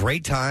for a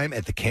great time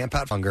at the Camp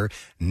Out Hunger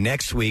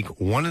next week.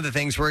 One of the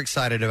things we're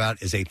excited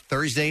about is a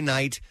Thursday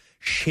night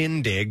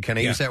shindig. Can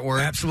I use that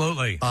word?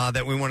 Absolutely.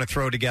 That we want to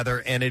throw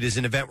together, and it is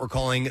an event we're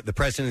calling the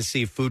Preston and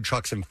Steve Food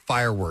Trucks and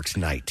Fireworks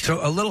Night.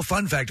 So a little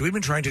fun fact, we've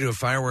been trying to do a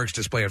fireworks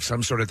display of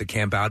some sort at the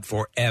Camp Out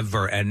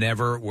forever and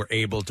never were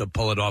able to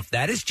pull it off.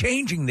 That is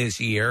changing this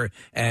year,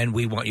 and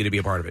we want you to be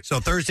a part of it. So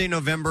Thursday,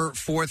 November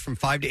 4th from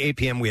 5 to 8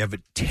 p.m., we have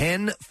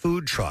 10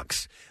 food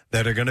trucks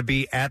that are going to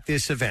be at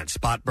this event.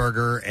 Spot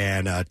Burger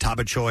and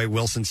Taba Choy,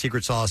 Wilson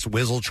Secret Sauce,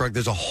 Whizzle Truck.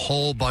 There's a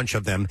whole bunch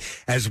of them,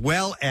 as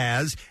well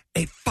as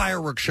a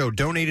fireworks show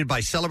donated by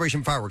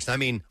Celebration Fireworks. I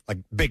mean, like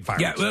big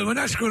fireworks. Yeah, we're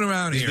not screwing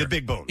around These here. are the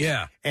big bones.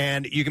 Yeah.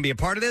 And you can be a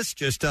part of this.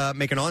 Just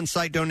make an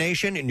on-site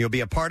donation, and you'll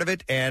be a part of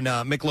it. And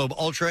Michelob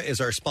Ultra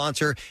is our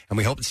sponsor, and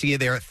we hope to see you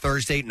there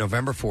Thursday,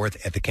 November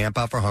 4th at the Camp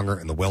Out for Hunger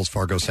in the Wells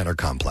Fargo Center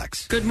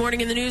complex. Good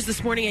morning in the news.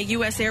 This morning, a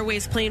U.S.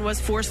 Airways plane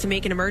was forced to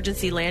make an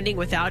emergency landing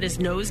without its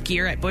nose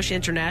gear at Bush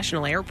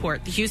International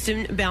Airport. The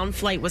Houston-bound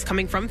flight was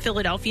coming from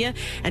Philadelphia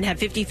and had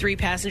 53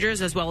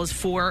 passengers as well as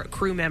 4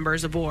 crew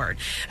members aboard.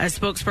 A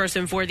spokesperson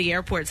for the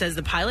airport says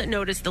the pilot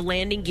noticed the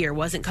landing gear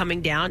wasn't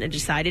coming down and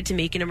decided to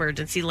make an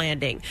emergency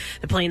landing.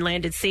 The plane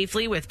landed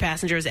safely with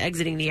passengers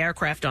exiting the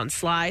aircraft on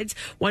slides.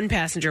 One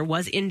passenger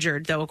was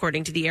injured, though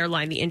according to the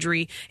airline, the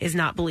injury is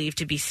not believed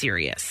to be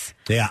serious.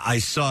 Yeah, I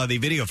saw the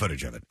video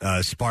footage of it.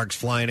 Sparks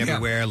flying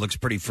everywhere. Looks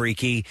pretty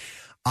freaky.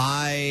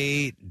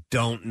 I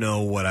don't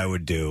know what I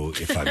would do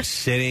if I'm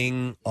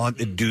sitting on.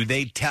 Do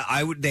they tell?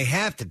 They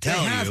have to tell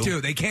you. They have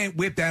to. They can't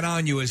whip that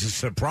on you as a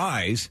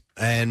surprise.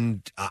 And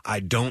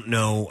I don't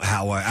know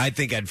how. I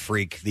think I'd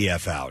freak the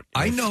F out.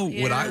 I know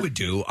what I would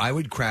do. I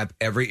would crap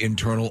every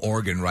internal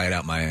organ right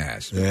out my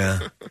ass.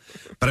 Yeah.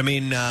 But I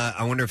mean,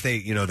 I wonder if they,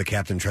 the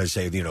captain tries to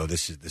say,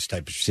 this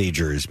type of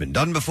procedure has been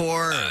done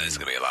before. This is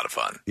going to be a lot of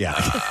fun. Yeah.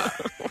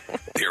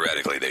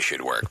 Theoretically, this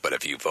should work, but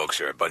if you folks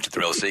are a bunch of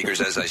thrill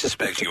seekers, as I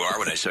suspect you are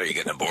when I saw you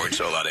getting aboard,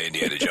 so a lot of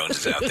Indiana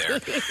Joneses out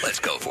there, let's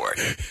go for it.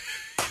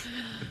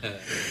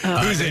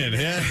 Who's in?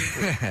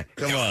 Yeah?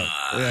 Come on.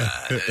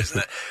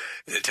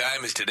 The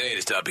time is today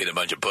to stop being a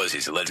bunch of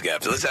pussies, so let's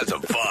have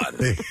some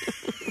fun.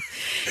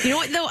 You know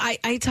what, though?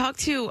 I talked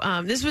to,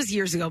 this was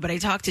years ago, but I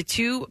talked to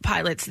 2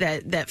 pilots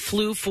that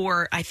flew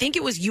for, I think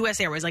it was U.S.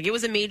 Airways. Like, it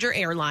was a major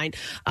airline,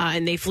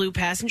 and they flew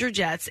passenger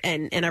jets.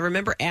 And I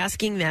remember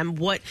asking them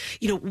what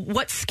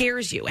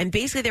scares you? And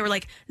basically they were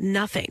like,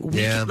 nothing.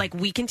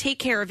 We can take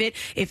care of it.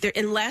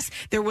 Unless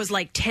there was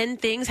like 10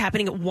 things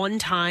happening at one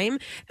time,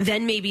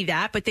 then maybe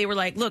that. But they were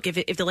like, look,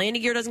 if the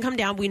landing gear doesn't come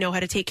down, we know how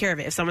to take care of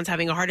it. If someone's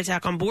having a heart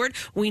attack on board,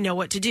 we know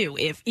what to do.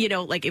 If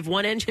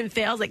one engine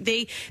fails, like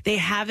they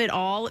have it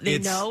all. They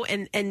know,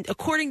 and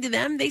according to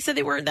them, they said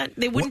they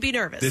wouldn't be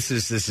nervous. This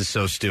is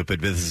so stupid.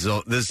 But this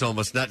is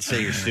almost, not to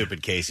say you're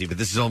stupid, Casey, but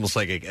this is almost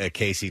like a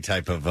Casey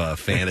type of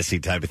fantasy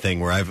type of thing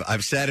where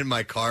I've sat in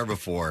my car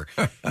before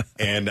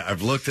and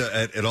I've looked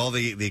at all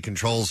the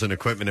controls and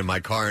equipment in my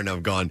car and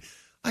I've gone,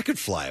 I could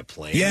fly a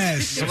plane.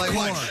 Yes, of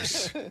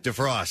course.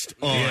 Defrost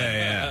on.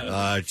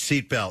 Yeah.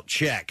 Seatbelt,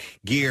 check.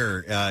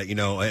 Gear,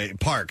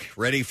 park,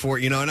 ready for,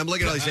 and I'm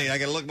looking at all these things. I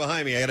got to look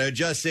behind me. I got to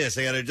adjust this.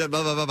 I got to adjust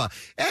blah, blah, blah, blah.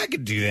 I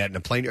could do that in a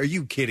plane. Are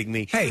you kidding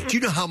me? Hey. Do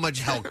you know how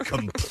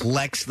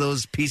complex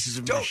those pieces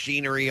of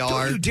machinery are?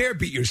 Don't you dare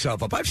beat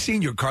yourself up. I've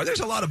seen your car.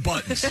 There's a lot of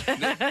buttons.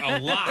 A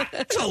lot.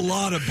 It's a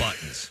lot of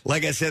buttons.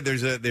 Like I said,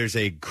 there's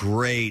a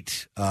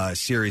great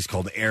series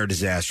called Air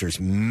Disasters.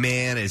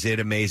 Man, is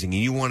it amazing.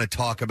 And you want to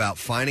talk about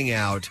finding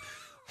out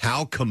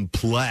how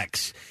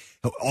complex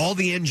all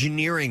the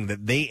engineering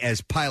that they,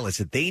 as pilots,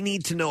 that they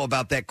need to know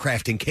about that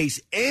craft in case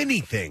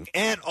anything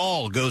at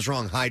all goes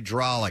wrong,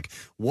 hydraulic,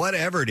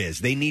 whatever it is.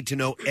 They need to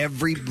know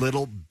every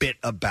little bit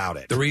about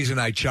it. The reason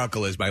I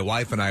chuckle is my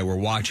wife and I were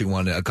watching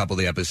a couple of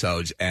the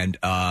episodes, and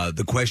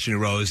the question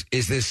arose,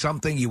 is this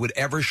something you would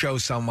ever show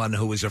someone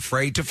who is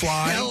afraid to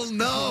fly? Hell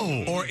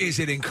no. Or is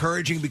it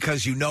encouraging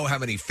because you know how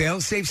many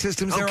fail-safe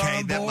systems there are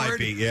on board? That might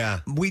be,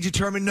 yeah. We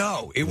determined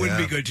no. It wouldn't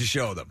be good to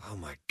show them. Oh,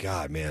 my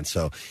God, man.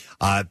 So,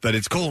 but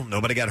it's cool.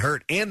 Nobody got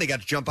hurt, and they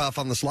got to jump off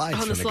on the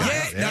slides.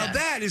 Now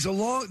that is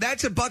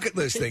that's a bucket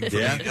list thing for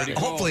me.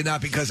 Hopefully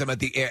not because I'm at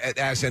the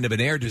ass end of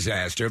an air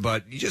disaster,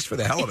 but just for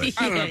the hell of it.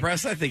 I don't know,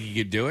 Press. I think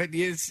you could do it.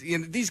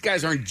 These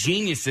guys aren't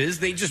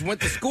geniuses. They just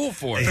went to school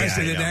for it.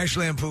 Preston, the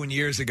National Lampoon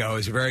years ago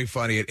is very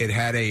funny. It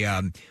had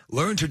a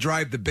learn to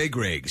drive the big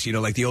rigs,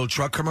 like the old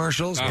truck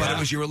commercials, but it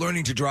was you were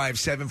learning to drive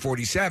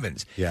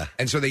 747s. Yeah.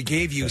 And so they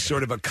gave you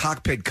sort of a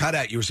cockpit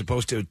cutout you were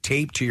supposed to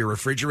tape to your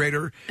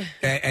refrigerator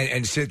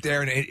and sit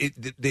there. And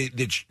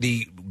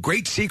the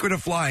great secret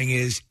of flying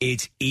is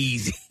it's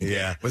easy.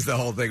 Yeah. Was the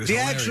whole thing. It was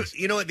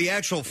hilarious. The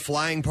actual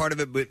flying part of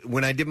it,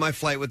 when I did my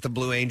flight with the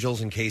Blue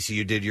Angels, and Casey,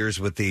 you did yours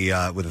with the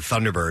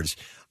Thunderbirds,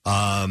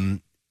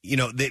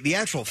 the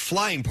actual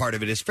flying part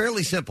of it is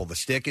fairly simple. The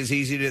stick is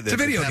easy to... It's a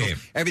video game.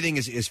 Everything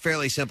is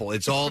fairly simple.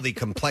 It's all the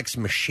complex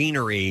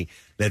machinery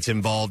that's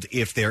involved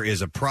if there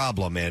is a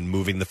problem, and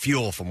moving the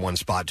fuel from one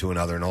spot to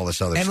another and all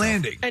this other stuff.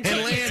 Landing. And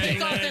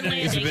takeoff and landing.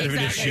 It's a bit of an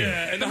issue.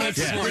 Yeah, and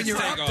when you're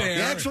up there...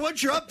 Yeah, so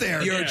once you're up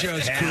there... You're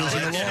just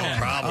cruising along. No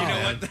problem. You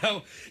know what,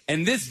 though?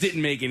 And this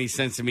didn't make any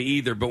sense to me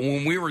either, but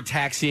when we were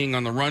taxiing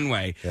on the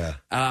runway,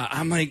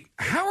 I'm like,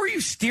 how are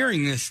you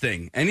steering this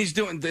thing? And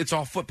it's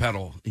all foot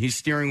pedal. He's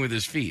steering with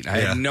his feet. I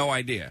had no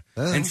idea.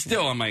 And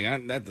still, I'm like,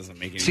 that doesn't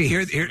make any sense.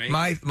 See, here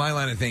my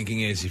line of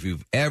thinking is, if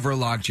you've ever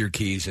locked your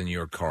keys in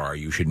your car,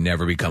 you should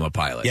never become a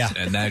pilot. Yeah.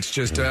 And that's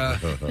just, I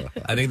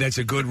think that's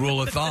a good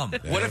rule of thumb.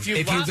 What if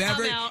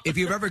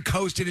you've ever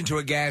coasted into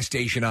a gas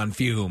station on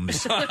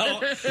fumes?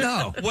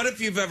 No. What if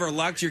you've ever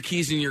locked your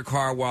keys in your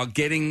car while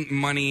getting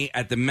money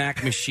at the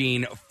Mac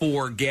machine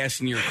for gas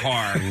in your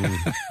car?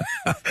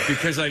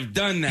 Because I've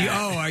done that.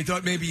 Oh, I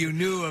thought maybe you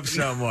knew of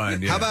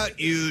someone. How about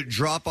you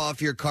drop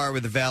off your car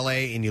with the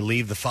valet and you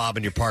leave the fob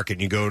in your pocket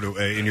and you go to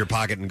in your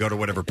pocket and go to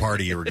whatever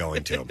party you were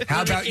going to?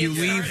 How about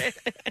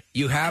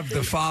you have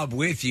the fob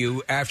with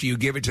you after you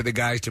give it to the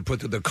guys to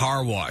put to the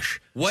car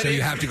wash?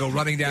 You have to go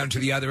running down to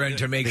the other end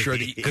to make sure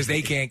that, because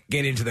they can't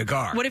get into the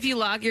car. What if you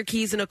lock your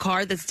keys in a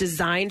car that's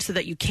designed so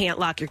that you can't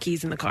lock your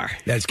keys in the car?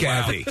 That's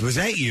Kathy. Was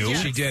that you?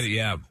 Yes. She did it,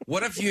 yeah.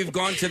 What if you've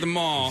gone to the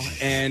mall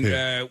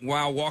and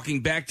while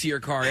walking back to your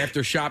car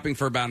after shopping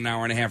for about an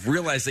hour and a half,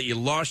 realized that you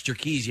lost your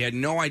keys, you had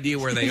no idea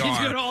where they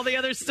are. You go to all the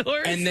other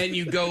stores. And then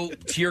you go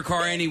to your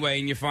car anyway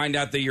and you find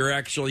out that your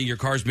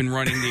car's been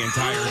running the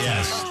entire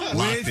time.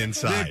 Locked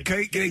inside.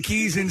 The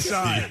keys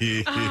inside.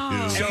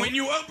 And when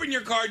you open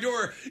your car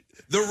door,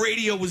 the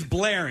radio was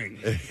blaring.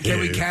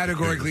 Can we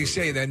categorically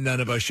say that none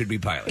of us should be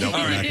pilots? No,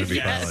 we're not going to be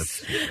Yes.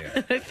 pilots.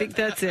 Yeah. I think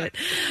that's it.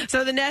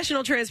 So the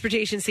National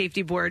Transportation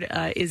Safety Board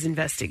is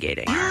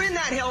investigating. You're in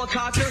that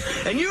helicopter,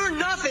 and you're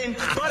nothing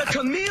but a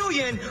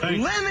chameleon,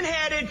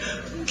 lemon-headed,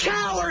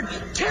 coward,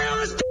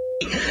 terrorist,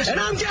 and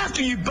I'm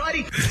after you,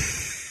 buddy.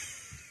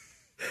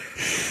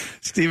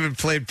 Steven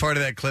played part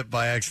of that clip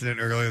by accident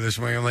earlier this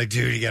morning. I'm like,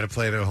 dude, you got to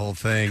play the whole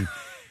thing.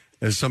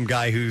 There's some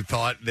guy who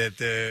thought that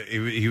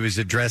he was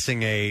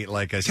addressing a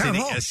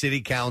city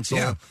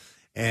council,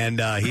 and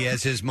he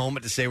has his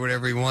moment to say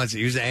whatever he wants.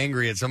 He was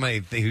angry at somebody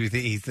who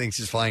he thinks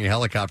is flying a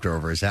helicopter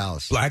over his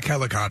house. Black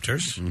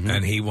helicopters,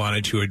 and he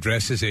wanted to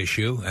address his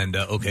issue. And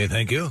okay,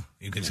 thank you.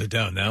 You can sit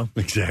down now.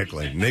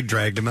 Exactly. And they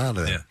dragged him out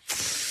of there. Yeah.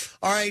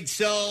 All right,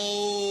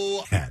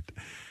 so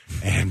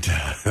and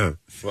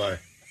why?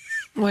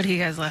 What are you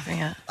guys laughing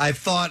at? I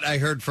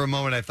heard for a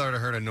moment. I thought I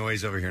heard a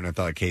noise over here, and I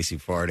thought Casey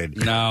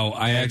farted. No,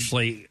 I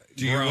actually.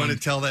 Do you want to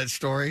tell that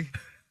story?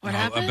 What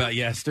happened? About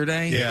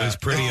yesterday? Yeah. It was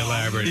pretty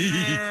elaborate.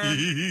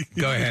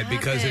 Go ahead,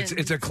 because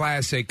it's a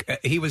classic.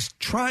 He was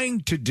trying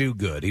to do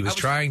good. He was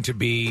trying to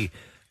be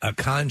a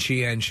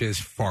conscientious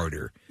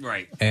farter.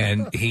 Right.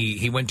 And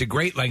he went to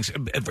great lengths,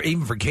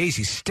 even for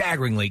Casey,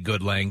 staggeringly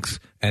good lengths,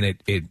 and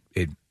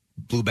it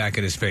blew back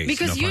in his face.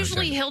 Because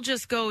usually he'll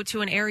just go to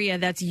an area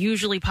that's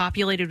usually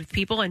populated with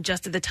people, and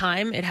just at the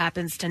time it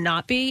happens to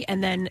not be,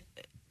 and then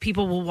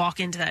people will walk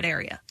into that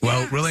area.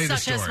 Well, relay the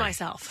Such story. as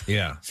myself.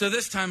 Yeah. So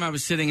this time I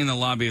was sitting in the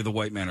lobby of the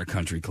White Manor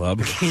Country Club.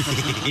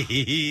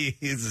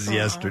 This is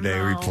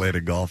yesterday. We played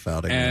a golf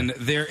outing. And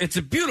it's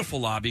a beautiful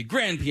lobby,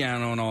 grand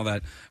piano and all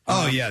that.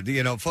 Oh, yeah.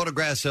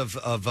 Photographs of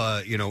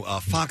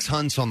fox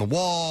hunts on the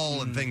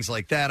wall and things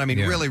like that. I mean,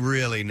 really,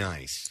 really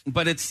nice.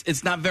 But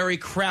it's not very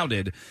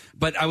crowded.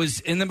 But I was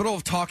in the middle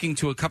of talking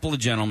to a couple of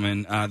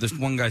gentlemen. This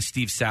one guy,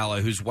 Steve Sala,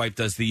 whose wife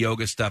does the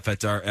yoga stuff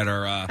at our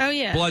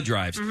blood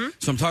drives. Mm-hmm.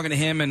 So I'm talking to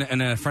him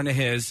and a friend of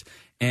his,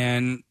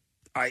 and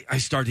I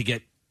start to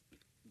get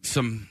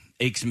some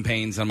aches and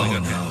pains. I'm like,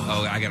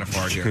 I got to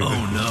fart here.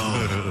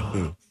 Oh,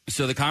 no.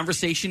 So the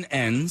conversation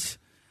ends.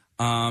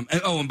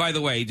 And by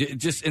the way,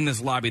 just in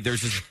this lobby,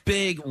 there's this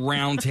big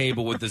round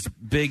table with this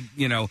big,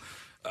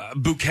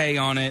 bouquet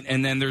on it,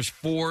 and then there's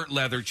 4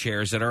 leather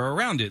chairs that are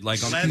around it. Like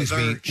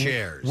leather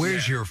chairs.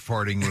 Where's your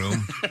farting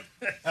room?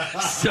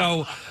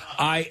 So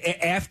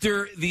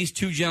after these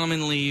 2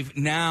 gentlemen leave,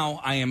 now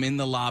I am in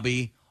the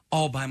lobby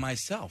all by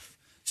myself.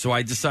 So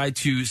I decide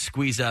to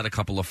squeeze out a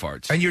couple of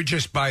farts. And you're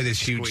just by this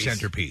huge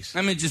centerpiece.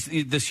 I mean, just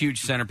this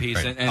huge centerpiece.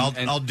 Right.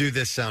 And I'll do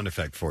this sound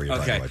effect for you, by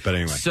the way. But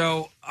anyway.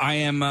 So I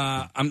am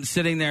I'm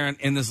sitting there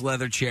in this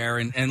leather chair,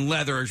 and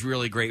leather is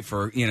really great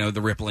for,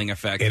 the rippling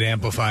effect. It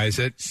amplifies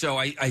it. So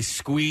I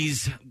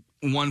squeeze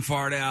one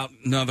fart out,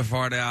 another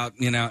fart out,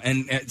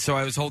 and so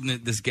I was holding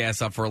this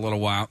gas up for a little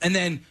while. And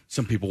then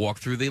some people walk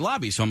through the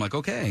lobby. So I'm like,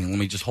 okay, let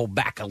me just hold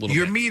back a little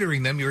You're bit.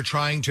 metering them. You're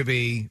trying to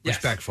be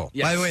respectful.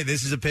 Yes. By the way,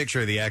 this is a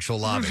picture of the actual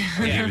lobby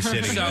where he was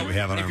sitting there. We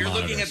have on if our you're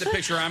monitors. looking at the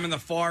picture, I'm in the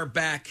far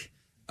back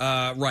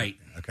right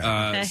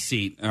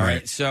seat. All Right.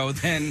 right. So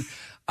then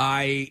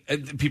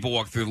people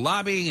walk through the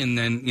lobby, and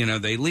then,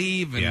 they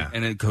leave,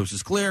 and the coast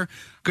is clear.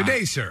 Good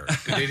day, sir.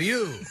 Good day to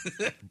you.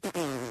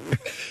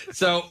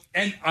 So,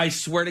 and I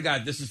swear to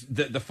God, this is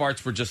the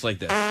farts were just like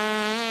this.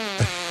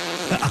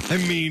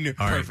 I mean,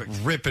 perfect.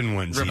 Ripping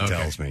ones, he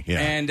tells me. Yeah.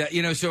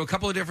 And, so a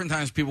couple of different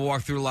times people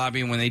walked through the lobby,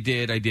 and when they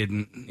did, I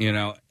didn't,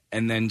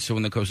 and then so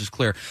when the coast is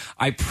clear,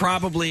 I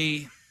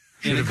probably...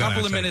 In a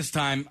couple of minutes'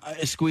 time,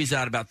 I squeeze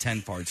out about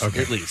 10 farts,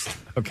 at least.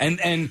 Okay.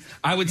 And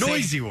I would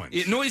Noisy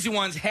ones. Noisy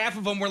ones. Half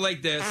of them were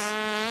like this.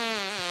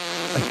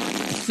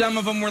 Some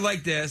of them were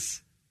like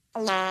this.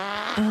 Oh,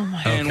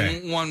 my.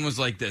 And one was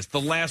like this.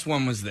 The last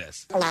one was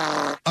this. All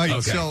right,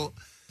 Okay. So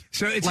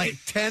it's like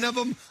 10 of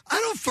them. I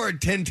don't fart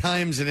 10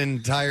 times an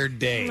entire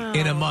day. No.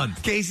 In a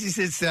month. Casey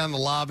sits down in the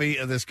lobby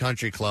of this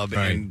country club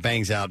and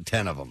bangs out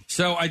 10 of them.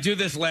 So I do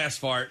this last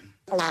fart,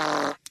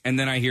 and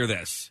then I hear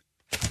this.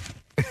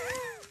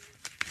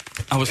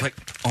 I was like,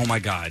 oh, my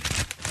God.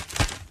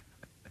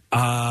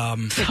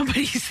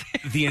 Somebody's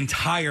the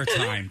entire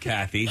time,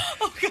 Kathy.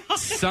 Oh, God.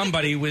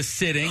 Somebody was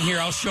sitting here.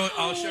 I'll show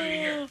you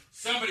here.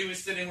 Somebody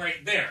was sitting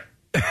right there.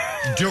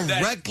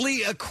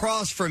 Directly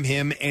across from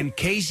him, and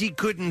Casey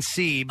couldn't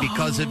see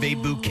because of a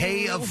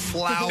bouquet of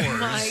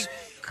flowers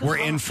were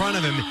in front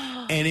of him,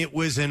 and it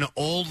was an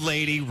old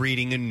lady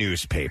reading a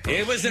newspaper.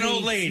 It was an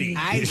old lady.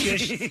 I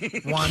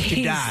just want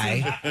to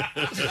die.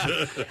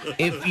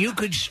 If you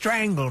could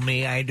strangle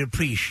me, I'd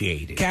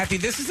appreciate it. Kathy,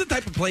 this is the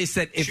type of place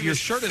that if She your was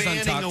shirt is fanning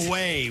untucked...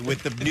 away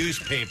with the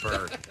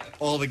newspaper,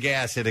 all the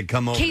gas that had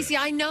come over. Casey,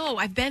 I know.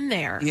 I've been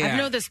there. Yeah. I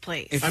know this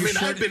place.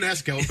 I've been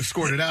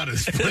escorted out of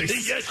this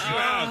place. Yes, you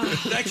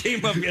have. That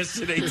came up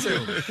yesterday,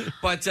 too.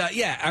 But,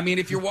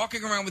 if you're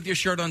walking around with your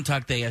shirt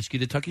untucked, they ask you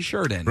to tuck your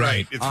shirt in.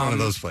 Right. It's one of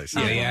those places.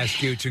 Yeah, they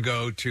ask you to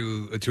go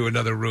to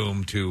another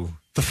room to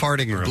the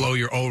farting room, blow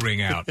your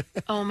O-ring out.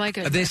 Oh my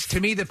goodness! This to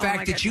me, the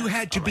fact that you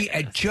had to be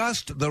at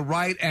just the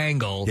right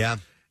angle. Yeah,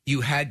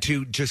 you had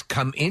to just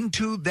come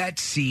into that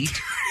seat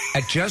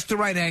at just the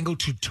right angle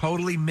to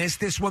totally miss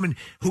this woman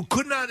who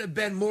could not have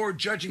been more,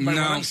 judging by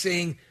what I'm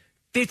seeing,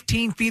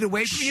 15 feet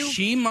away from you.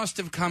 She must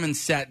have come and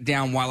sat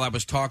down while I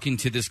was talking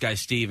to this guy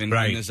Steve and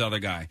this other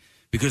guy,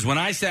 because when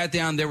I sat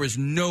down, there was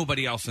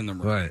nobody else in the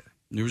room. Right.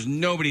 There was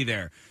nobody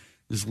there.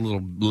 This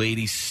little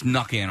lady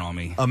snuck in on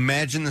me.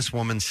 Imagine this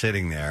woman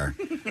sitting there,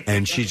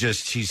 and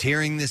she's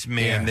hearing this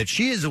man that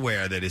she is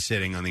aware that is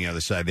sitting on the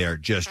other side there,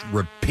 just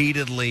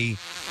repeatedly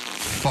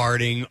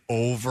farting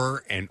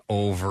over and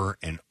over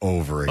and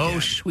over again.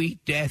 Oh,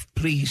 sweet death,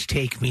 please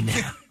take me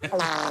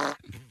now.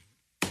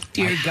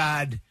 Dear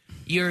God,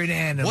 you're an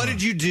animal. What did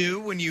you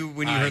do when you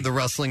heard the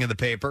rustling of the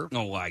paper?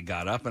 Oh, I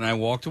got up and I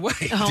walked away.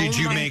 Did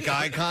you make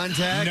eye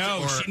contact?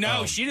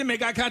 No, she didn't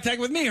make eye contact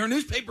with me. Her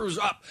newspaper was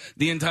up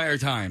the entire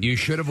time. You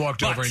should have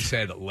walked over and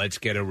said, "Let's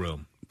get a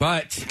room."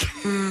 But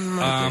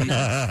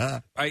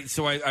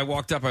I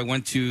walked up. I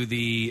went to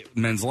the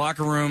men's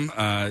locker room,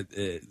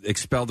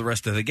 expelled the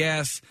rest of the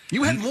gas.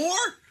 You had more?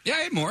 Yeah, I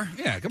had more.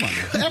 Yeah, come on.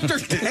 After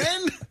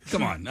 10?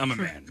 Come on, I'm a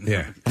man.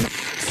 Yeah.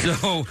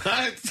 So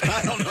I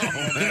don't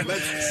know.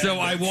 So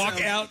I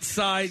walk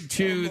outside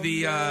to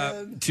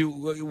the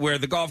to where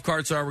the golf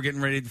carts are. We're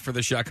getting ready for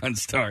the shotgun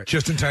start.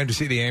 Just in time to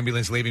see the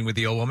ambulance leaving with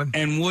the old woman.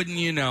 And wouldn't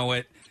you know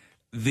it,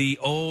 the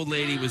old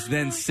lady was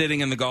then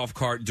sitting in the golf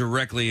cart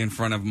directly in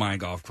front of my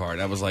golf cart.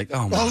 I was like,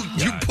 oh my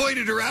God. You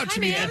pointed her out to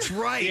me. That's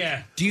right.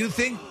 Yeah. Do you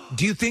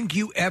think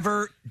you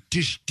ever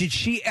did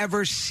she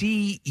ever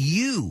see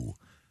you?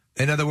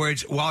 In other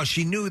words, while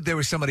she knew there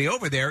was somebody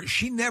over there,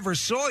 she never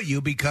saw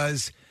you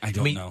because I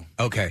don't know.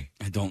 Okay.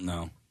 I don't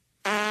know.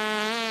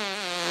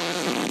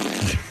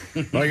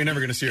 Well, you're never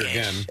going to see her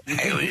again.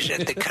 I was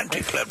at the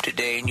country club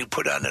today, and you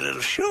put on a little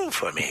show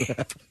for me.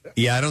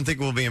 Yeah, I don't think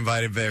we'll be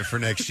invited there for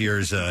next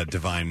year's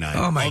Divine Night.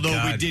 Oh, my Although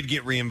God. we did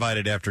get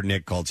re-invited after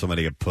Nick called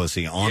somebody a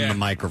pussy on the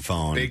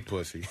microphone. Big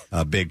pussy.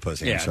 Big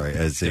pussy, Yeah. I'm sorry.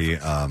 As the,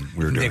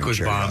 we were doing Nick was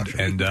charity bombed,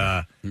 auction.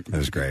 and it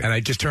was great. And I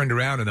just turned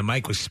around, and the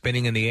mic was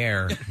spinning in the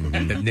air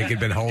that Nick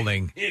had been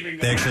holding. They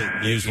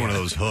actually used one of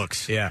those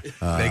hooks. Yeah, they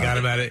got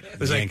him at it.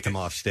 It was yanked like him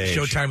off stage.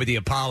 Showtime at the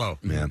Apollo.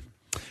 Yeah.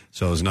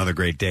 So it was another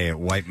great day at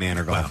White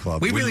Manor Golf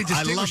Club. We really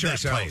I love distinguish that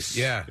ourselves. place.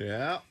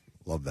 Yeah.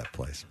 Love that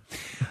place.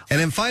 And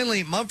then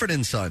finally, Mumford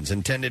 & Sons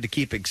intend to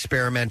keep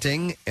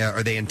experimenting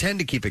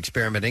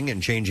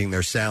and changing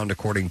their sound,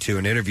 according to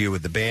an interview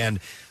with the band.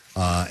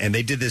 And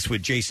they did this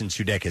with Jason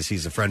Sudeikis.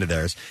 He's a friend of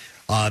theirs.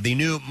 The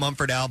new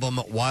Mumford album,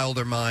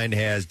 Wilder Mind,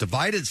 has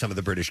divided some of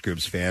the British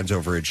group's fans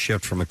over its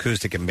shift from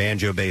acoustic and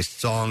banjo-based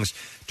songs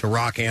to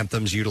rock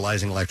anthems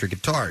utilizing electric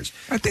guitars.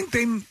 I think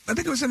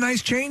it was a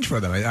nice change for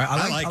them.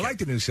 I like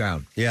the new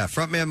sound. Yeah,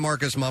 frontman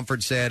Marcus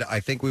Mumford said, I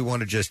think we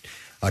want to just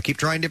keep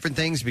trying different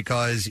things,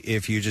 because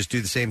if you just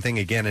do the same thing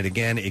again and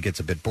again, it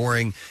gets a bit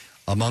boring.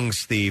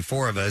 Amongst the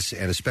four of us,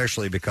 and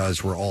especially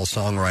because we're all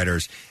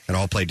songwriters and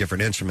all play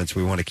different instruments,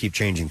 we want to keep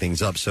changing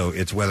things up. So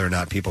it's whether or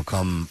not people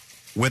come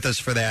with us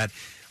for that.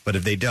 But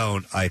if they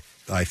don't, I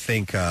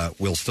think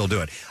we'll still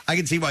do it. I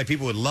can see why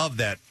people would love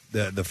that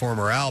the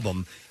former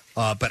album,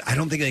 but I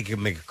don't think they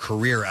can make a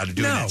career out of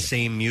doing that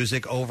same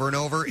music over and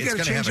over. It's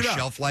going to have a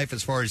shelf life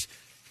as far as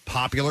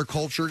popular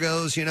culture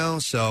goes,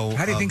 So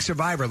how do you think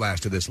Survivor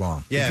lasted this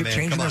long? Yeah, they man,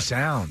 changing their on.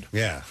 sound.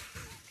 Yeah.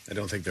 I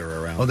don't think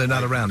they're around. Oh, they're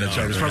not around. That's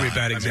right. It's probably a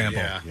bad I mean,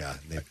 example. yeah,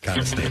 they kind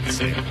of stayed the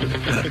same.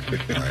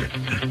 All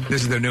right.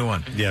 This is their new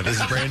one. Yeah,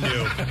 this is brand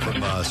new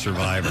from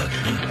Survivor.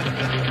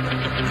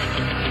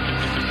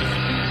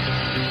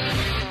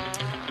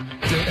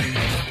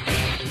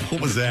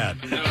 What was that?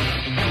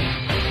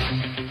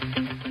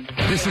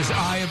 This is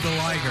Eye of the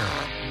Liger.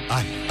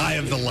 Eye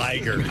of the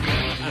Liger.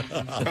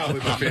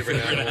 Probably my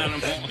favorite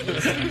animal.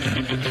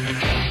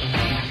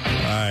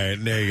 All right,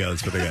 there you go.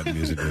 That's what they got in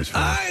music news for.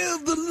 Eye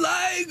of the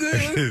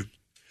Liger.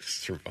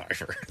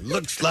 Survivor.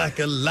 Looks like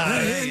a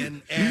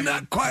lion. And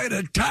not quite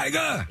a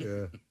tiger.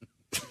 Yeah.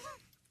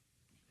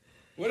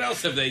 What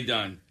else have they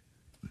done?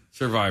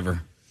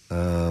 Survivor.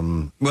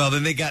 Well,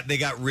 then they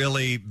got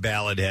really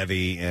ballad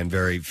heavy and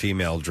very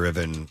female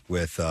driven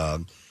with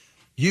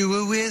 "You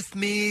Were With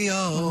Me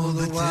All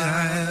the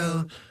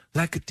While."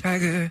 Like a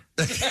tiger.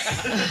 The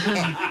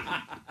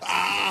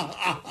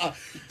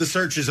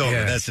search is over.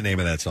 Yeah. That's the name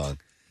of that song.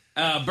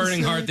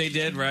 Burning Heart they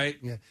did, right?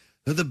 Yeah.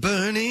 The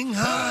Burning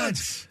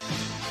Hearts.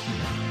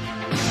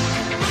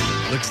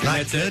 Looks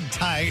like a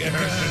tiger.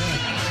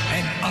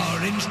 An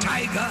orange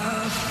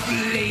tiger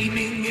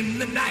flaming in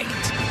the night.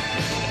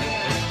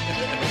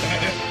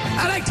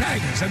 I like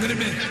tigers, I'm going to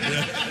admit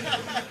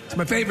it. It's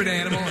my favorite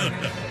animal.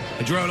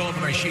 I draw it all over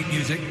my sheet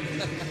music.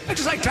 I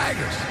just like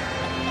tigers.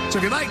 So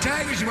if you like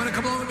tigers, you want to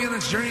come along with me on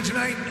this journey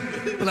tonight,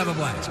 we'll have a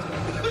blast.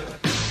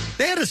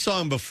 They had a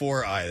song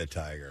before Eye of the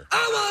Tiger.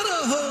 I want to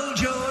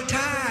hold your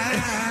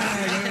tiger.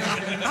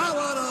 I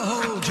want to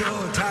hold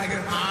your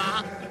tiger.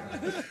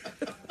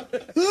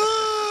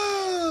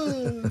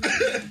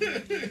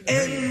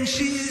 And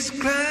she's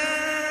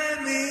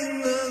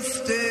climbing the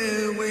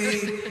stairway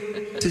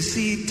to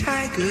see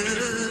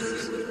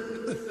tigers.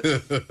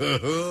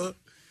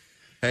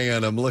 Hang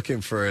on, I'm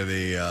looking for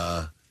the...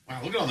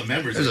 Wow, look at all the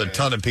members. There's a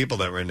ton of people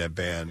that were in that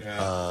band.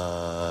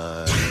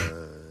 Yeah.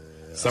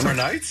 Summer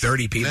Nights?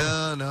 30 people?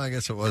 No, I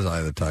guess it was Eye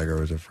of the Tiger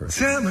was it first.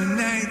 Summer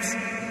nights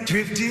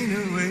drifting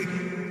away.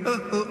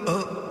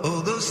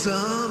 Oh, those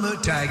summer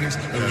tigers.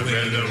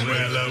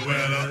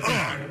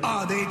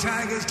 Are they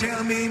tigers?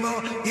 Tell me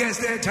more. Yes,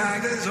 they're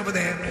tigers over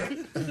there.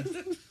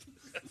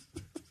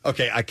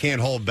 Okay, I Can't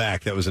Hold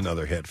Back. That was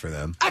another hit for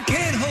them. I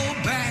can't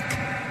hold back.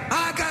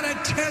 I gotta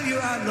tell you,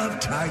 I love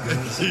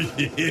tigers. Do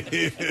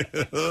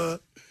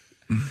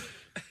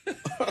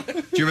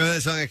you remember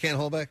that song, I Can't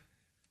Hold Back?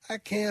 I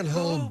can't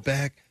hold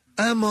back.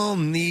 I'm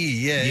on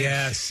the edge.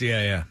 Yes,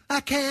 yeah. I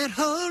can't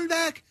hold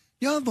back.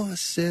 Your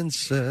voice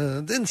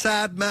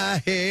inside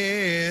my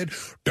head.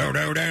 Do,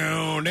 do,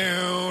 do,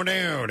 do,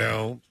 do,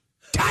 do.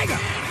 Tiger.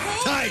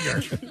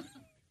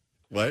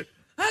 What?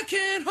 I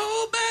can't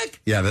hold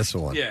back. Yeah, that's the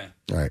one. Yeah.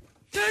 All right.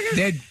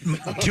 They had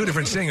two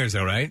different singers,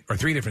 though, right? Or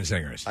three different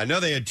singers. I know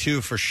they had two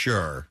for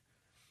sure.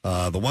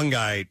 The one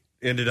guy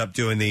ended up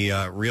doing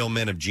the Real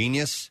Men of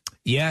Genius.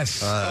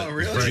 Yes.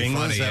 Really?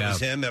 Jingles, funny, that was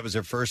him. That was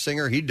their first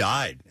singer. He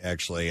died,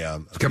 actually.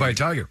 Got by a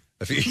tiger.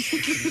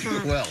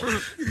 Well,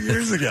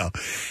 years ago.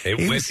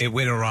 It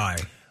went awry.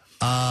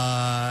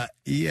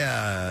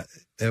 Yeah.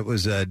 It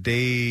was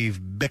Dave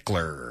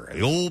Bickler,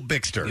 the old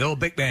Bixter. The old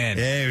Bick Man.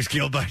 Yeah, he was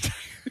killed by a tiger.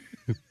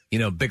 You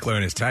know, Bickler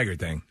and his tiger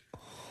thing.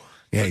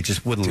 Yeah, he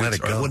just wouldn't let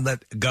it go. Wouldn't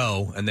let it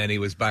go. And then he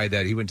was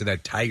he went to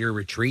that tiger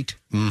retreat.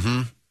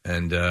 Mm-hmm.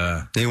 And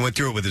he went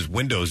through it with his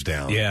windows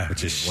down. Yeah.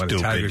 Which is when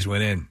stupid. the tigers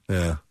went in.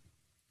 Yeah.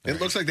 It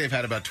looks like they've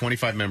had about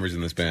 25 members in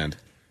this band.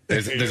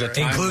 There's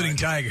a including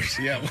tigers.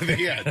 Yeah,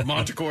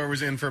 Montecore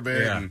was in for a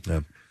bit.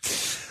 Yeah.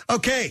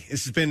 Okay,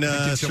 this has been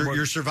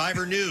your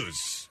Survivor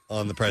news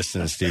on the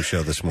Preston and Steve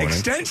show this morning.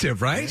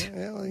 Extensive, right?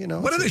 Yeah, well, you know.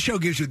 What other show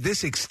gives you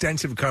this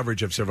extensive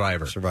coverage of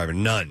Survivor?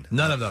 None.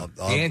 None of them.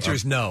 The answer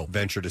is no.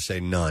 Venture to say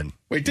none.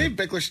 Wait, Dave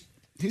Bickler,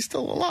 he's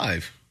still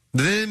alive.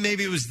 Then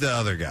maybe it was the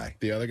other guy.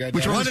 The other guy died?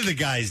 Which one of the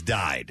guys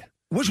died?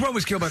 Which one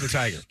was killed by the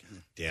tiger?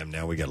 Damn,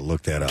 now we got to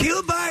look that up.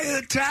 Killed by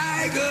a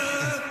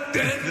tiger.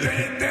 They're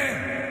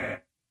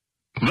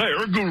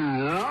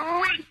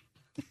great.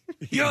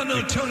 Y'all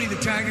know Tony the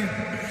Tiger?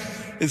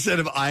 Instead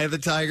of Eye of the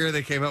Tiger,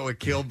 they came out with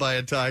Killed by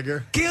a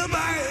Tiger. Killed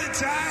by a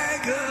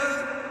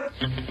tiger.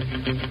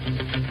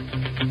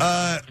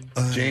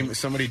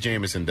 Somebody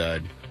Jameson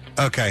died.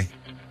 Okay.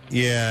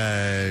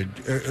 Yeah.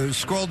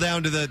 Scroll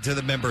down to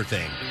the member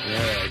thing.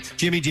 Right.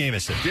 Jimmy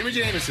Jameson. Jimmy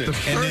Jameson.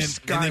 And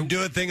then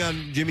do a thing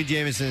on Jimmy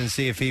Jameson and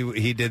see if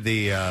he did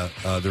the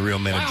Real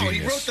Men of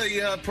Genius.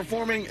 He wrote the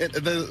performing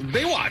the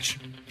Baywatch.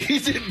 He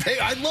did.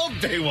 I love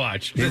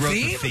Baywatch. He wrote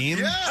the theme?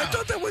 Yeah. I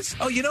thought that was.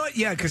 Oh, you know what?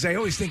 Yeah, because I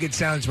always think it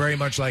sounds very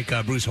much like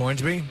Bruce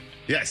Hornsby.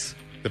 Yes.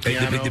 The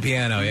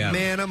piano, yeah.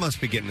 Man, I must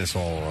be getting this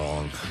all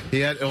wrong.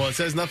 It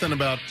says nothing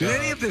about... Did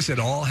any of this at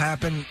all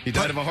happen? He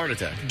died of a heart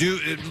attack.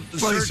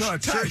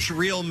 Search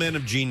Real Men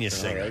of Genius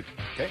singer. All right.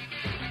 Okay.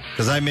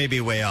 Because I may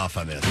be way off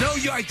on this. No,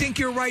 I think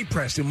you're right,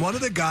 Preston. One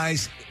of the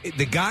guys,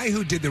 the guy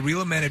who did the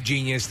Real Men of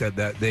Genius,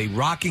 the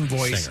rocking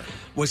voice, singer,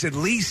 was at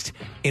least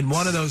in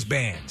one of those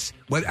bands.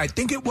 Well, I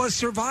think it was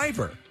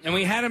Survivor. And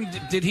we had him...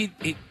 Did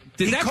he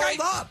that called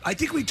guy? up. I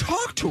think we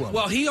talked to him.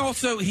 Well,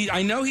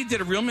 I know he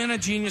did a Real Man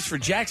of Genius for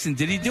Jackson.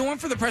 Did he do one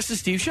for the Preston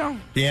Steve Show?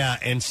 Yeah,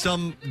 and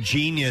some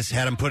genius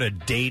had him put a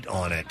date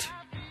on it,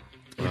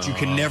 which you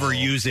can never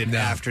use it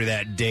after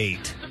that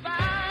date.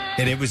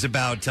 And it was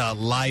about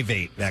Live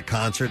 8, that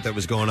concert that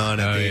was going on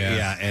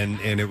at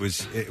and it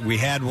was we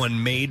had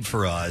one made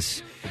for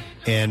us,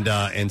 and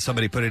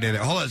somebody put it in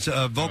there. Hold on, it's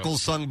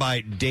vocals sung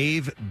by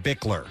Dave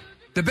Bickler.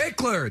 The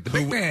Bickler, the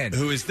big man.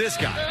 Who is this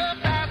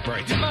guy?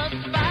 Right.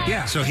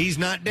 Yeah. So he's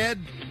not dead?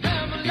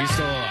 He's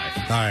still alive.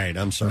 All right,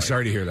 I'm sorry. I'm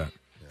sorry to hear that.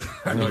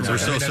 We're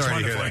so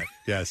sorry to hear that.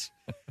 Yes.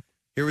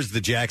 Here was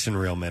the Jackson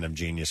Real Men of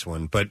Genius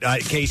one. But,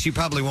 Case, you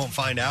probably won't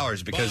find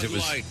ours because Bud it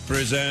was... Light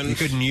presents you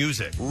couldn't use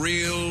it.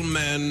 Real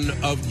Men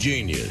of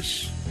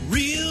Genius.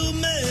 Real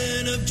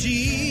Men of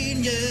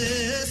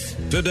Genius.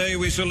 Today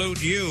we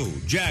salute you,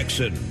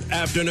 Jackson.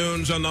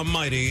 Afternoons on the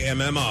mighty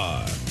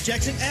MMR.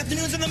 Jackson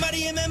Afternoons on the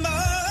mighty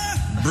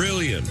MMR.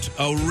 Brilliant.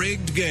 A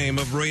rigged game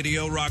of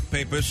radio rock,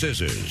 paper,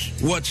 scissors.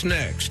 What's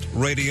next?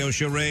 Radio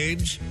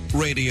charades?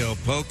 Radio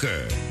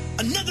poker?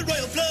 Another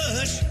royal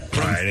flush.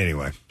 All right,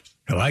 anyway.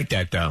 I like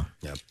that, though.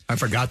 Yep. I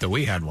forgot that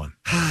we had one.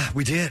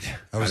 We did.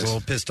 I was a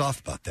little pissed off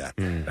about that.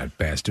 That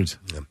bastards.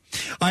 Yeah.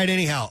 All right,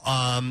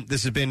 anyhow,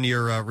 this has been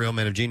your Real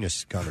Men of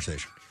Genius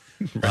conversation.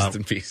 Rest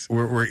in peace.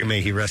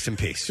 May he rest in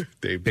peace.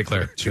 Dave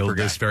Bickler, killed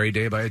this very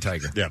day by a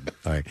tiger. Yeah.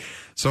 All right.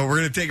 So we're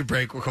going to take a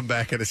break. We'll come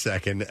back in a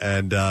second,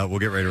 and we'll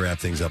get ready to wrap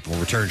things up.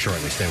 We'll return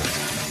shortly. Stay with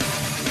us.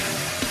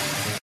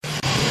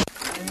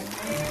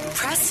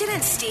 Preston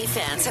and Steve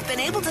fans have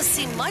been able to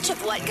see much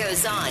of what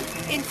goes on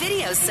in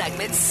video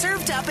segments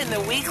served up in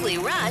the Weekly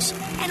Rush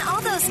and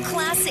all those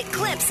classic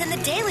clips in the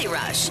Daily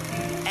Rush.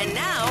 And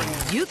now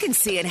you can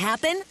see it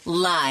happen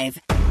live.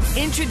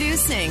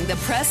 Introducing the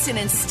Preston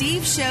and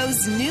Steve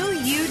Show's new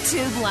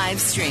YouTube live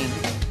stream.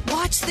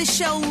 Watch the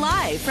show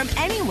live from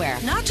anywhere,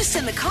 not just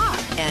in the car.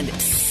 And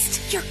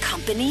psst, your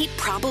company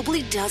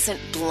probably doesn't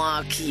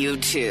block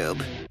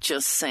YouTube.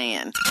 Just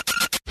saying.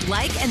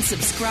 Like and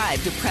subscribe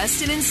to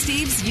Preston and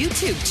Steve's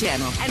YouTube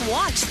channel and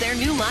watch their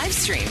new live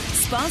stream.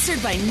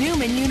 Sponsored by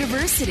Newman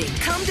University.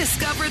 Come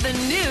discover the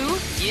new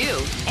you.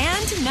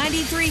 And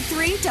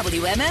 93.3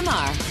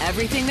 WMMR.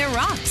 Everything that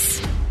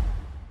rocks.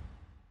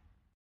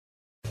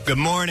 Good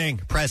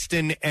morning,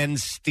 Preston and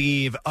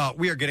Steve.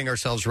 We are getting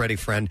ourselves ready,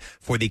 friend,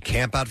 for the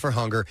Camp Out for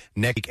Hunger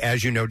next week,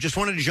 as you know. Just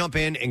wanted to jump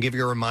in and give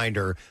you a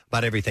reminder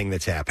about everything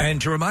that's happening. And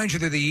to remind you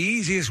that the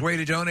easiest way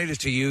to donate is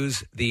to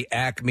use the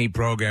Acme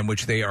program,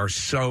 which the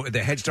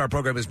Head Start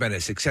program has been a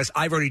success.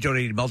 I've already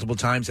donated multiple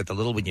times at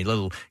when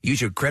you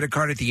use your credit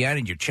card at the end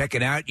and you check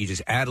it out. You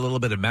just add a little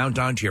bit of amount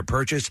onto your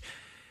purchase.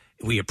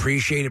 We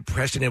appreciate it,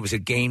 Preston. It was a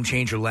game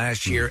changer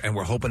last year, and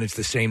we're hoping it's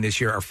the same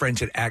this year. Our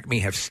friends at Acme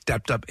have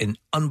stepped up in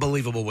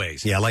unbelievable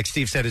ways. Yeah, like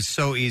Steve said, it's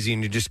so easy,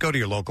 and you just go to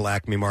your local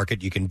Acme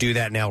market. You can do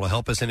that now. It'll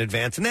help us in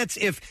advance, and that's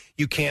if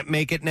you can't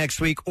make it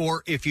next week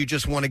or if you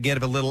just want to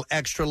get a little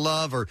extra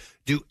love or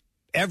do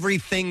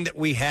everything that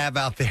we have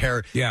out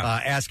there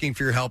asking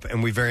for your help,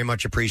 and we very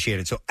much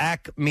appreciate it. So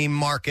Acme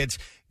Markets,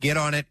 get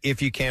on it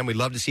if you can. We'd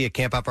love to see you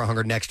Camp Out for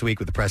Hunger next week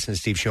with the Preston and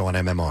Steve Show on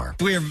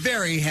MMR. We are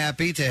very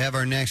happy to have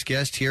our next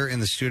guest here in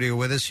the studio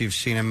with us. You've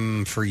seen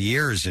him for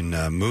years in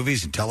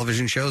movies and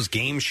television shows,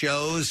 game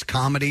shows,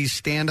 comedies,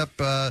 stand-up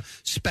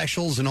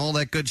specials, and all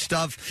that good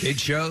stuff. Kid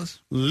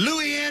shows.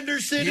 Louis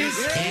Anderson is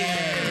here.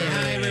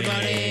 Hi,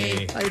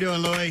 everybody. How you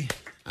doing, Louis?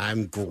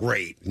 I'm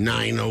great.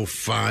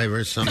 9:05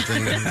 or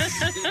something.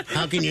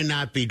 How can you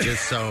not be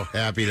just so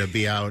happy to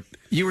be out?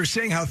 You were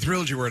saying how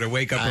thrilled you were to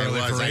wake up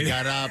early. I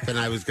got up and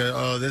I was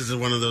going, this is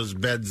one of those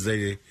beds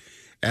they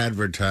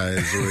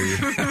advertise where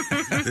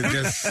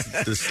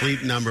the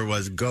sleep number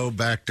was go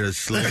back to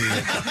sleep.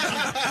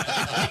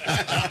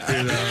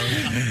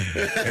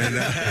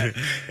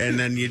 And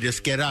then you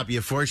just get up.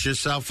 You force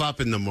yourself up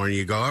in the morning.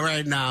 You go, all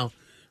right, now,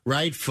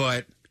 right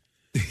foot.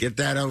 Get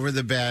that over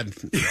the bed,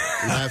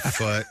 left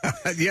foot.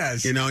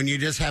 Yes. And you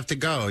just have to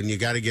go, and you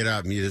got to get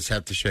up, and you just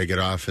have to shake it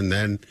off. And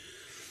then,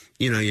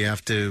 you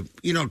have to,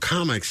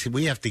 comics,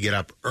 we have to get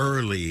up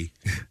early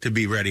to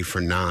be ready for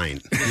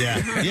 9.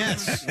 Yeah.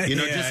 Yes.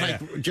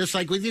 Just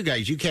like with you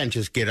guys, you can't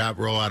just get up,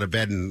 roll out of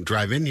bed, and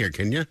drive in here,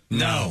 can you?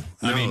 No.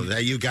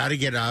 You got to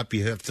get up.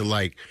 You have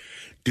to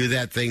do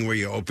that thing where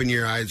you open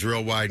your eyes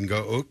real wide and go,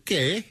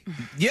 okay.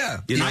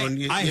 Yeah.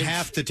 I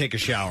have to take a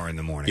shower in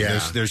the morning.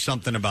 Yeah. There's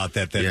something about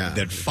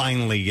that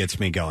finally gets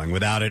me going.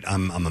 Without it,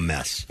 I'm a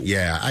mess.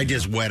 Yeah, I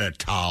just wet a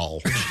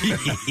towel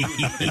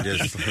and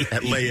just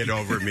lay it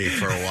over me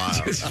for a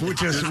while.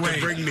 Just to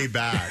bring me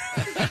back.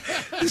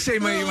 The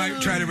same way you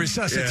might try to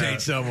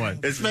resuscitate someone.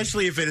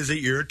 Especially if it isn't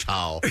your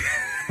towel.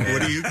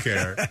 What do you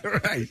care?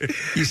 Right.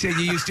 You said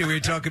we were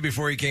talking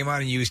before you came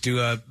on, and you used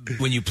to,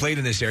 when you played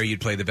in this area,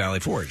 you'd play the Valley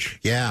Forge.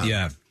 Yeah.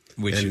 Yeah.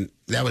 And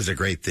that was a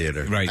great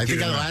theater. Right. I think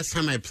the last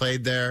time I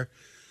played there,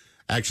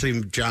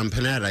 actually, John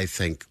Panette, I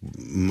think,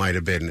 might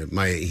have been,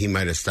 he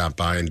might have stopped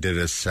by and did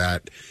a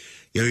set.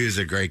 He was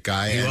a great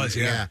guy. He was,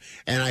 yeah.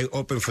 And I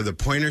opened for the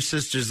Pointer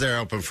Sisters there,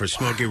 opened for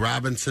Smokey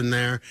Robinson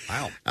there.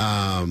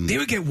 Wow. They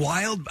would get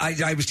wild.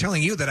 I was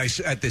telling you that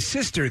at the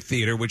Sister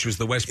Theater, which was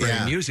the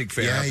Westbury Music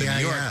Fair up in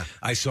New York,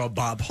 I saw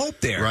Bob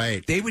Hope there.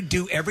 Right. They would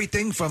do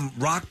everything from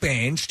rock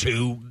bands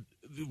to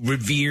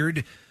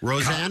revered.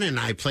 Roseanne and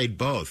I played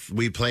both.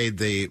 We played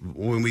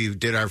when we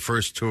did our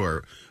first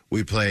tour,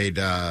 we played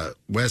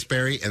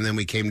Westbury, and then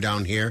we came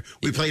down here.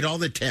 We played all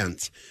the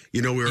tents.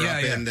 We were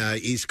up in the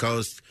East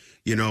Coast,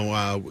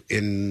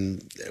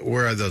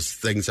 where are those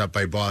things up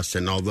by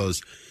Boston? All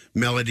those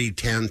melody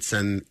tents,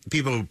 and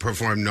people who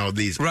perform know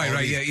these.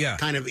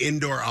 Kind of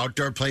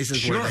indoor-outdoor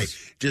places where they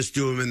just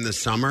do them in the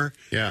summer.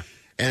 Yeah.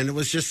 And it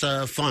was just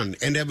fun.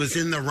 And it was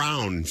in the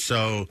round,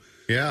 so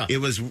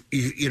it was,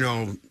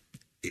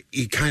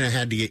 you kind of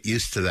had to get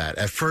used to that.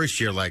 At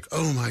first, you're like,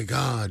 oh, my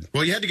God.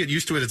 Well, you had to get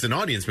used to it as an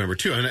audience member,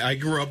 too. And I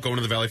grew up going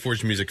to the Valley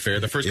Forge Music Fair.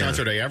 The first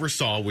concert I ever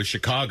saw was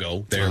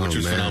Chicago there, which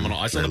was phenomenal.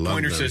 I saw the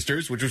Pointer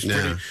Sisters, which was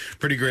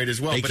pretty great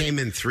as well. They came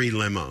in 3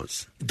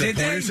 limos. The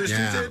Pointer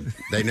Sisters did?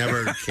 They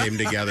never came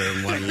together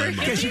in one limo.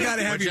 Because you got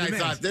to have which your I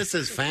thought, this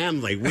is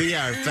family. We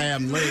are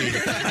family.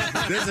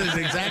 This is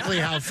exactly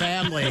how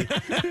family...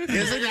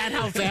 Isn't that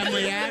how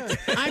family acts?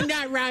 I'm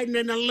not riding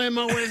in a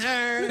limo with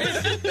her.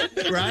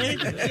 Right?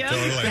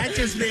 Totally. That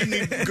just made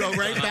me go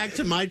right back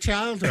to my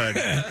childhood.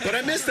 But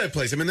I miss that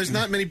place. I mean, there's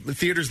not many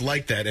theaters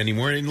like that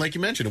anymore. And like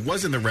you mentioned, it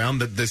was in the round.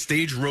 The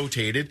stage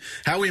rotated.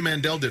 Howie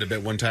Mandel did a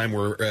bit one time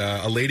where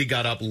a lady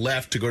got up,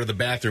 left to go to the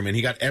bathroom, and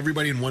he got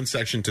everybody in one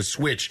section to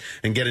switch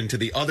and get into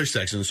the other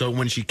section. So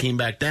when she came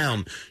back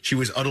down, she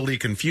was utterly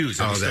confused.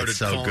 And that's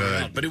so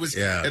good. Out. But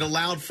it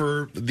allowed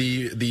for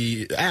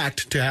the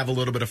act to have a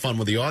little bit of fun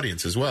with the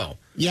audience as well.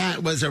 Yeah,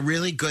 it was a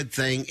really good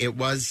thing. It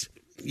was,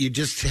 you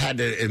just had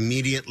to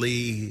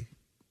immediately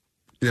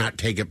not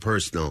take it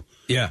personal.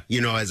 Yeah.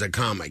 As a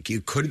comic,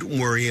 you couldn't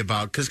worry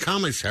about, because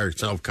comics are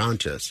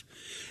self-conscious.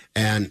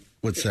 And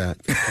what's that?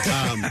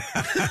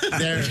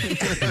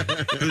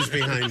 Who's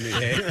behind me?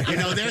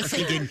 They're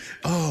thinking,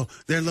 oh,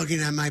 they're looking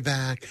at my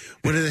back.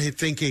 What are they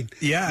thinking?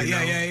 Yeah.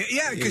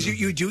 Because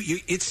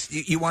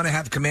you want to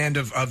have command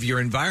of your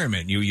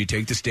environment. You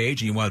take the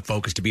stage and you want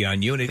focus to be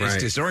on you, and it's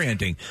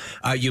disorienting.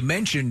 You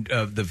mentioned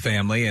the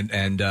family,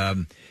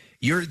 and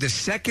you're the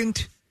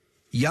second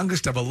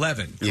youngest of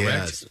 11, correct?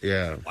 Yes,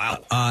 yeah.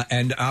 Wow.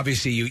 And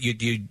obviously,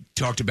 you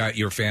talked about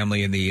your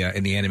family in the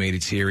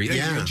animated series.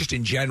 Yeah. Just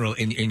in general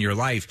in your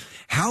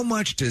life. How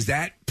much does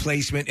that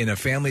placement in a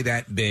family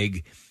that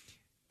big?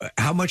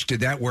 How much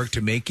did that work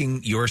to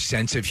making your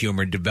sense of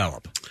humor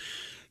develop?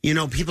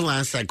 People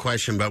ask that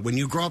question, but when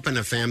you grow up in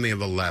a family of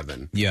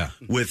 11,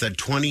 with a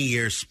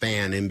 20-year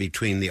span in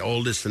between the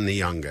oldest and the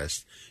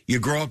youngest, you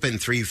grow up in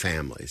 3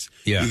 families.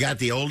 Yeah. You got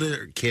the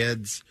older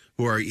kids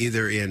who are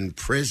either in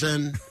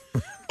prison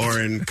or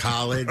in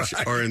college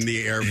or in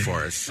the Air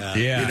Force.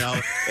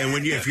 And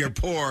if you're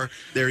poor,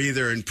 they're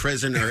either in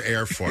prison or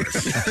Air Force.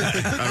 All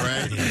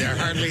right? They're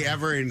hardly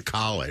ever in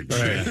college.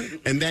 Right.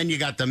 And then you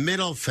got the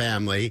middle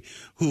family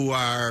who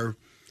are,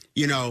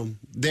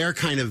 they're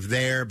kind of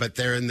there, but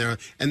they're in there.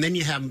 And then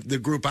you have the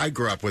group I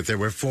grew up with. There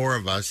were 4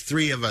 of us,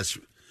 3 of us,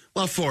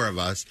 well, 4 of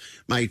us,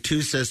 my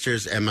 2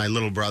 sisters and my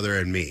little brother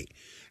and me.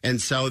 And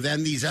so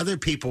then these other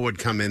people would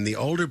come in, the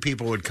older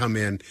people would come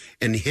in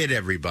and hit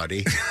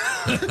everybody.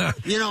 That's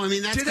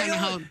kind of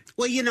how,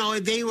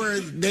 they were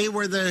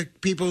the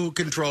people who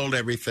controlled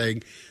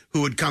everything,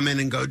 who would come in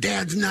and go,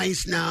 Dad's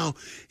nice now.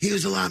 He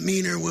was a lot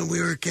meaner when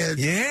we were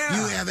kids. Yeah.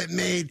 You have it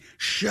made.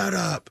 Shut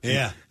up.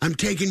 Yeah. I'm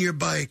taking your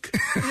bike.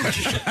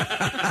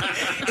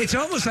 It's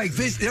almost like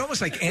they're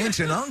almost like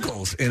aunts and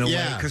uncles in a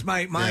way, because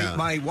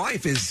my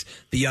wife is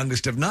the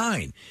youngest of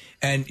 9.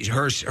 And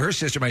her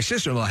sister, my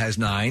sister-in-law, has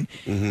 9,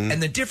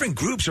 and the different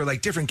groups are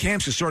like different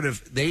camps. So sort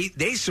of they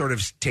sort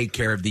of take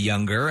care of the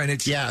younger, and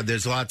it's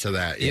there's lots of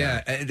that.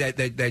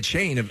 That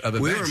chain of events.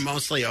 We were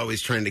mostly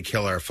always trying to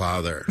kill our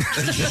father.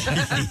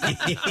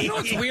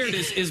 What's weird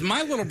is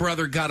my little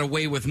brother got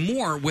away with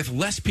more with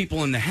less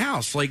people in the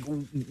house. Like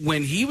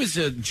when he was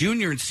a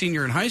junior and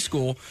senior in high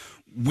school,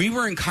 we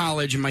were in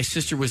college and my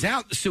sister was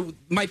out, so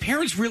my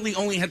parents really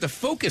only had to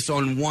focus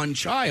on one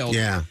child.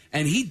 Yeah,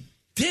 and he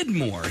did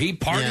more. He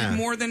partied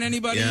more than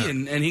anybody,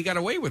 and he got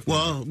away with more.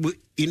 Well,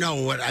 you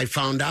know, what I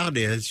found out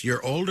is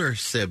your older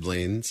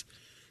siblings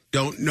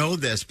don't know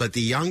this, but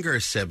the younger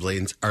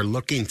siblings are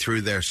looking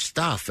through their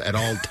stuff at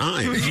all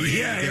times.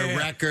 Their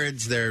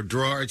records, their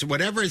drawers,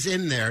 whatever's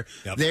in there,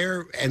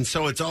 and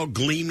so it's all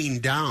gleaming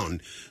down.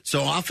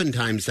 So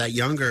oftentimes that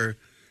younger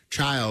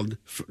child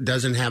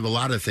doesn't have a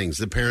lot of things.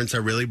 The parents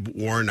are really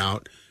worn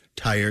out,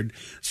 tired.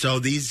 So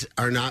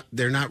they're not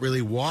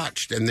really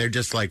watched, and they're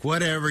just like,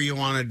 whatever you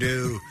want to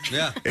do.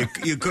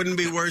 You couldn't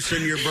be worse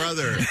than your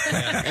brother.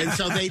 And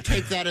so they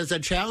take that as a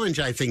challenge,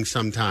 I think,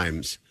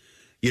 sometimes.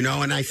 You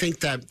know, and I think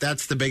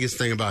that's the biggest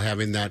thing about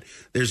having that.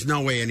 There's no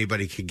way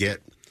anybody could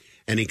get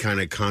any kind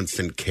of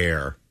constant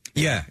care.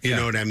 Yeah. You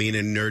know what I mean?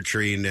 And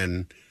nurturing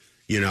and,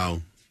 you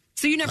know.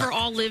 So you never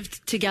all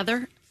lived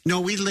together?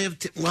 No, we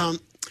lived, well,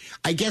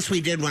 I guess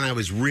we did when I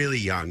was really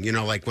young, you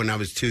know, like when I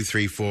was 2,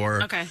 3,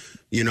 4. Okay.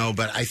 You know,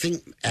 but I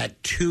think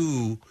at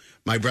 2,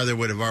 my brother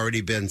would have already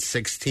been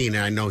 16,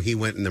 and I know he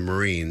went in the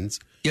Marines.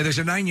 Yeah, there's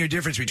a 9-year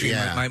difference between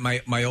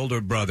my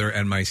older brother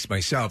and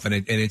myself,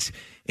 and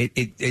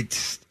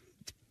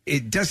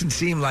it doesn't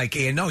seem like,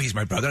 I know he's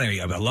my brother,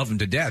 I love him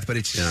to death, but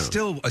it's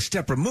still a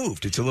step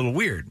removed. It's a little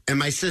weird. And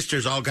my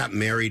sisters all got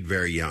married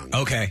very young.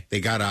 Okay. They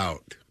got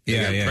out. They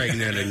got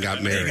pregnant and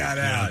got married.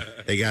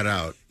 They got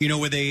out. You know,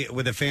 with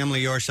a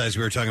family your size,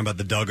 we were talking about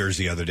the Duggars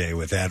the other day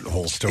with that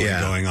whole story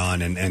going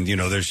on. And, you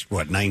know, there's,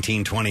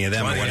 19, 20 of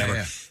them or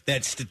whatever.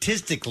 That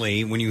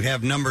statistically, when you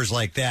have numbers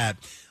like that,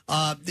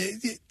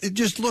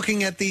 just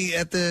looking at the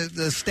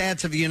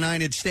stats of the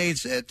United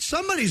States,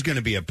 somebody's going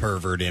to be a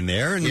pervert in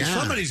there, and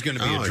somebody's going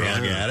to be a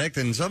drug addict,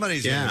 and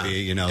somebody's going to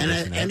be, you know.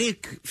 And any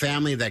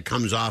family that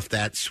comes off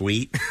that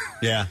sweet,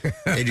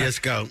 they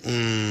just go,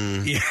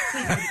 When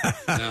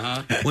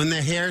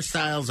the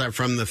hairstyles are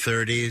from the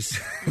 30s,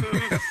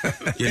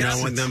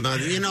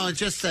 it's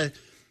just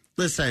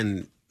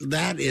listen,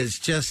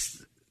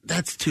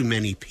 that's too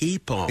many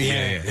people.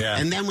 Yeah.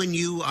 And then when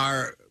you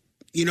are.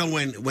 You know,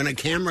 when a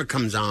camera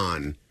comes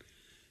on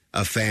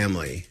a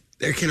family,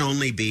 there can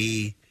only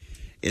be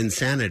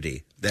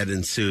insanity that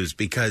ensues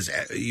because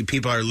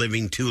people are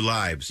living 2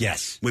 lives.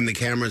 Yes. When the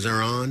cameras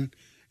are on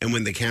and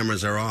when the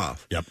cameras are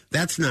off. Yep.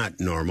 That's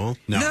not normal.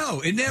 No,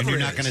 it never and you're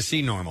is. not going to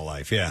see normal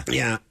life,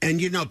 Yeah. And,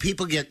 you know,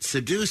 people get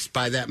seduced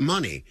by that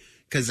money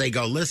because they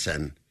go,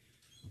 listen,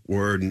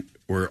 we're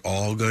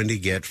all going to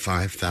get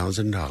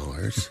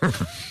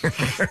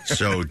 $5,000.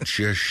 So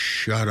just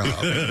shut up.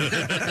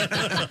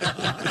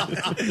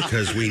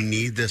 Because we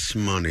need this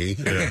money.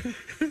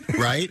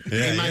 Right?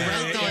 Am I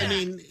right, though? I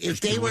mean,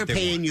 if they were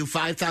paying you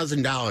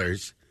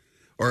 $5,000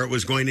 or it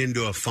was going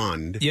into a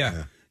fund,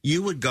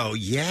 you would go,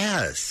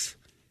 yes.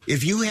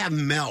 If you have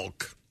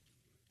milk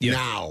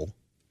now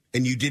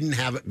and you didn't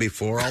have it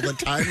before all the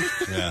time,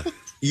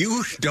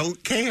 you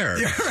don't care.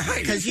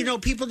 Because, you know,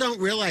 people don't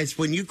realize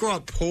when you grow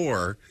up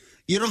poor,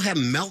 you don't have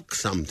milk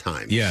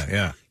sometimes.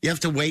 Yeah. You have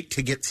to wait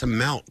to get some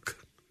milk.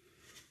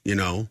 You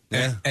know.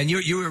 Yeah. And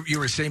you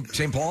were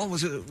St. Paul,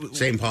 was it?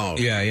 St. Paul.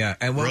 Yeah.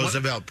 And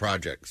Roosevelt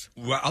Projects.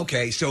 Well,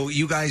 okay. So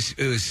you guys,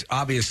 there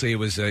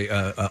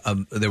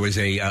was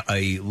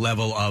a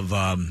level of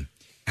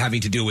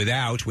having to do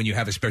without when you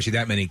have especially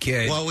that many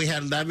kids. Well, we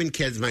had 11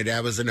 kids. My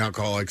dad was an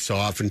alcoholic, so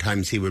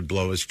oftentimes he would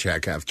blow his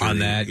check after on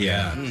that.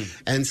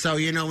 And so,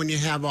 you know, when you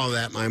have all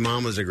that, my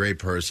mom was a great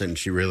person.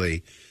 She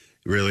really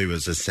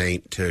was a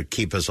saint to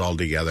keep us all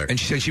together. And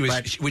she said she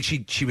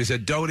was a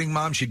doting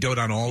mom. She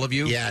doted on all of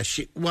you. Yeah,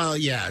 she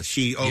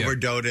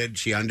overdoted.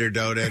 She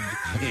underdoted.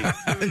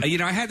 You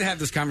know, I had to have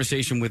this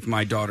conversation with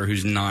my daughter,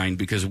 who's 9,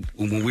 because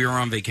when we were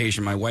on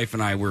vacation, my wife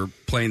and I were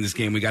playing this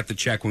game. We got the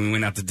check when we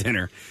went out to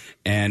dinner,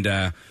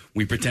 and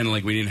we pretended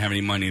like we didn't have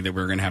any money, that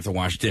we were going to have to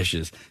wash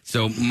dishes.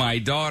 So my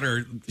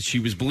daughter, she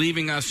was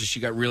believing us, and she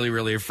got really,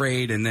 really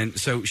afraid, and then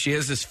so she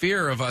has this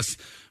fear of us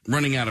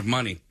running out of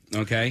money.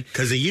 Okay,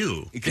 because of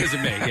you, because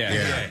of me.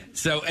 Yeah.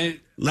 So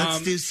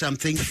let's do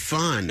something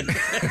fun.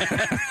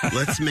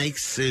 Let's make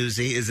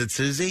Susie. Is it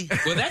Susie?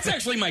 Well, that's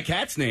actually my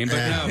cat's name, but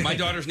no, my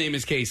daughter's name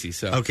is Casey.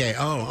 So okay.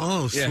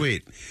 Oh,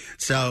 sweet.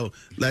 So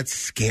let's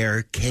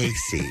scare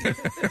Casey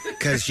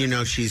because you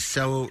know she's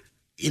so.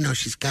 You know,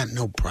 she's got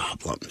no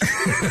problems.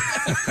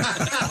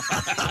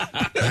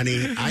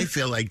 Honey, I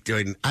feel like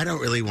I don't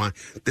really want,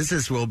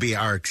 will be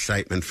our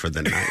excitement for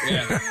the night.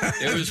 Yeah,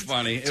 it was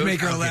funny. To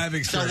make her laugh.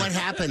 So what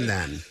happened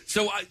then?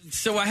 So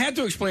I had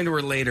to explain to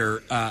her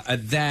later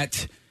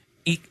that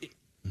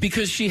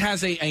because she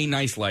has a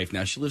nice life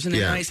now. She lives in a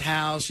nice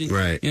house.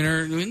 Right. You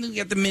know, you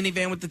got the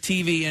minivan with the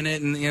TV in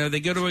it, and you know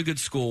they go to a good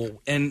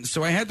school. And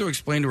so I had to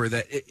explain to her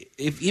that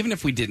even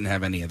if we didn't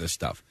have any of this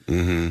stuff,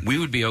 we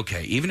would be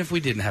okay. Even if we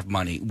didn't have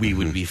money, we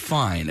would be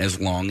fine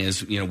as long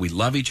as we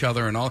love each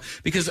other and all.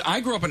 Because I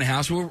grew up in a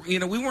house where we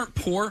weren't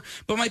poor,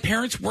 but my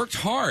parents worked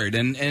hard,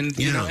 and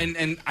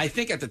I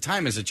think at the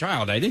time as a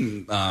child I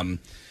didn't.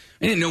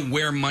 I didn't know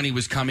where money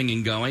was coming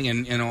and going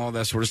and all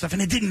that sort of stuff.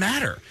 And it didn't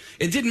matter.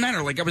 It didn't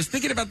matter. Like, I was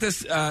thinking about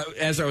this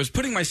as I was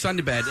putting my son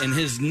to bed, and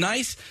his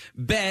nice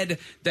bed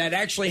that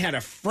actually had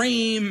a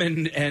frame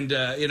and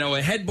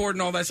a headboard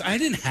and all that. I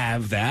didn't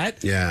have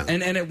that. Yeah.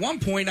 And at one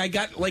point, I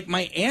got, like,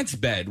 my aunt's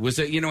bed was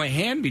a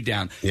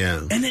hand-me-down.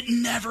 Yeah. And it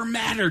never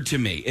mattered to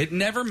me. It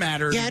never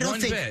mattered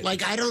one bit.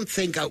 Like, I don't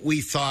think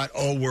we thought,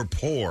 we're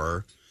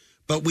poor.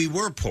 But we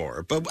were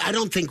poor. But I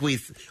don't think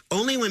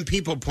only when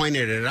people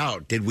pointed it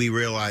out did we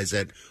realize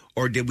it,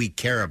 or did we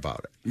care about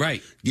it.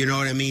 Right. You know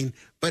what I mean?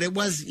 But it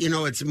was,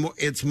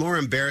 it's more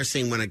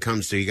embarrassing when it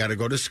comes to you got to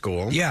go to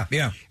school. Yeah.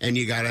 And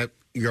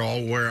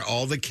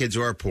all the kids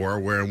who are poor are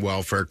wearing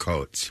welfare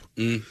coats.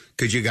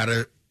 Because you got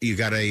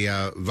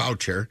a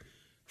voucher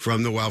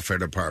from the welfare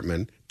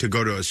department to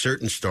go to a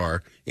certain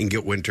store and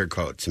get winter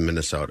coats in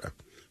Minnesota.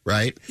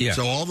 Right? Yeah.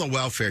 So all the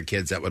welfare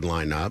kids that would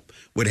line up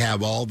would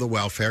have all the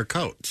welfare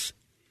coats.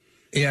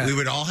 Yeah. We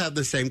would all have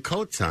the same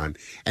coats on.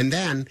 And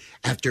then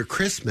after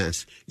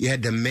Christmas, you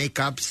had to make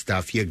up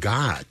stuff you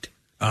got.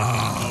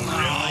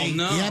 Oh, really?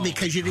 No. Yeah,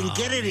 because you didn't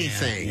get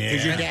anything.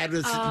 Because your dad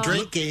was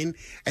drinking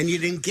and you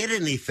didn't get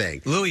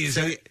anything. Louis,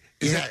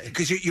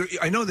 because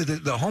I know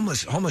that the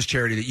homeless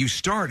charity that you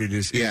started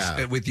is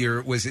with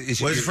your was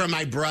from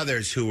my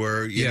brothers who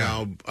were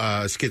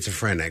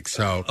schizophrenic.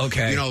 So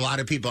okay, a lot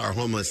of people are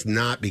homeless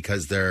not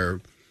because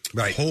they're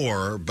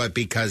poor, but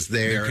because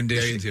they're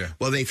conditions.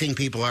 They think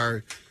people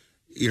are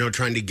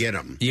trying to get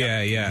them.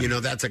 Yeah.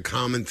 That's a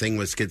common thing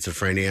with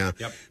schizophrenia.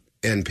 Yep.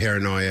 And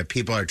paranoia.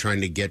 People are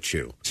trying to get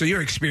you. So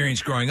your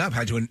experience growing up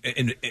had to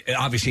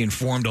obviously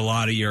informed a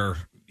lot of your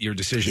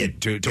decision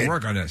to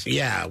work on this.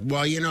 Yeah.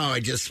 Well,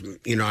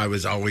 I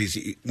was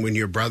always, when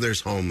your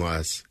brother's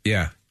homeless,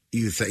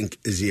 you think,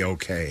 is he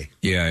okay?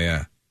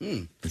 Yeah.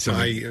 So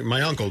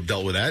my uncle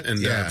dealt with that,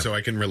 and so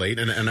I can relate.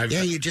 And I've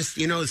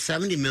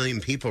 70 million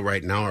people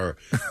right now are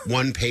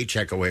one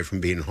paycheck away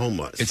from being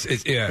homeless.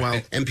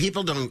 And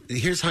people don't.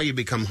 Here's how you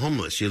become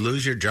homeless: you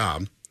lose your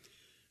job,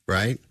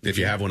 right? If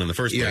you have one in the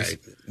first place,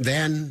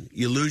 then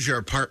you lose your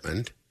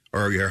apartment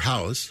or your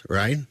house,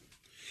 right?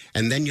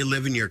 And then you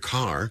live in your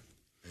car.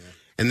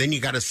 And then you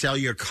got to sell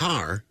your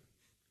car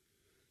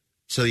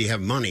so you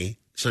have money.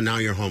 So now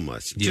you're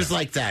homeless. Yeah. Just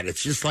like that.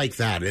 It's just like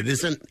that. It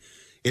isn't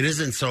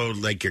so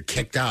like you're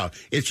kicked out.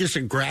 It's just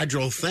a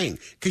gradual thing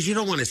because you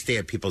don't want to stay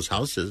at people's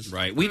houses.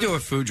 Right. We do a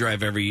food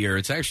drive every year.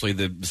 It's actually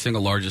the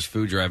single largest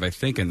food drive, I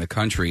think, in the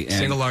country.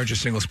 And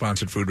single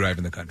sponsored food drive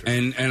in the country.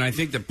 And I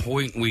think the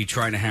point we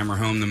try to hammer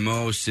home the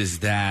most is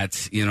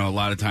that, a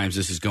lot of times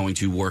this is going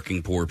to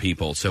working poor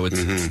people. So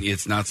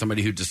it's not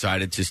somebody who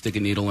decided to stick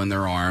a needle in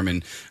their arm.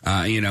 And,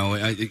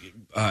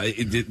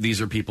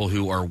 these are people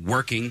who are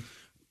working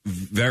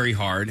very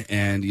hard.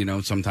 And,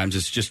 sometimes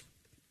it's just,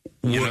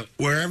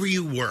 wherever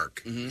you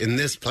work, in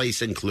this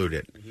place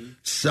included,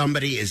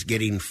 somebody is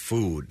getting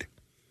food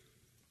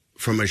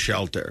from a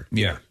shelter,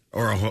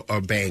 or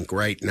a bank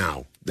right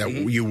now that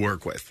you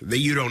work with that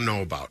you don't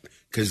know about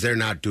because they're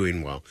not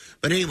doing well.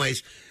 But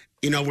anyways,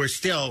 we're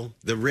still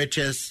the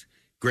richest,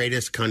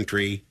 greatest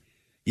country,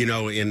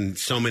 in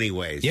so many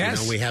ways.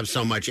 Yes. We have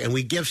so much and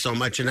we give so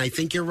much. And I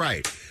think you're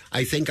right.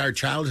 I think our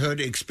childhood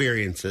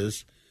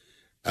experiences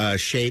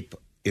shape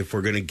if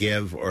we're going to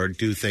give or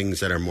do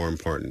things that are more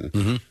important.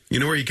 You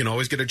know where you can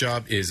always get a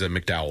job is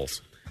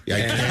McDowell's. Yeah,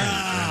 I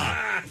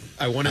can.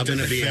 I'm going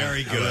to be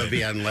very good. I'm going to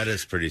be on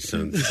lettuce pretty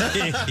soon.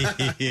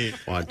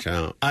 Watch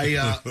out.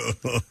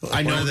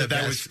 I know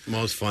that was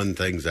most fun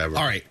things ever.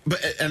 All right,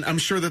 and I'm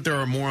sure that there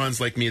are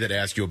morons like me that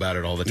ask you about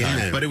it all the time.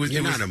 Yeah, but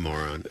you're not a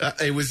moron.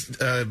 It was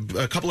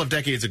a couple of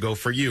decades ago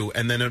for you,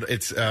 and then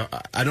it's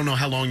I don't know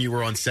how long you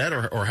were on set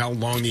or how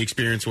long the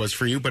experience was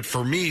for you, but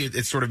for me,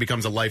 it sort of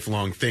becomes a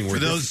lifelong thing. For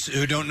those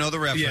who don't know the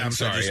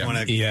reference, I just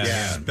want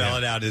to spell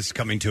it out as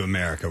Coming to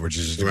America, which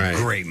is a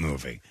great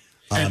movie.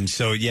 It's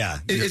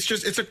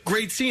a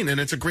great scene and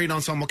it's a great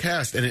ensemble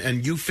cast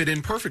and you fit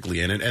in perfectly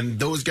in it. And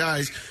those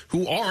guys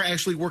who are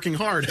actually working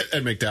hard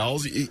at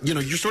McDowell's,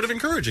 you're sort of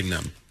encouraging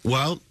them.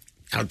 Well,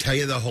 I'll tell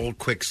you the whole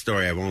quick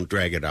story. I won't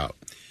drag it out.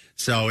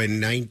 So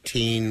in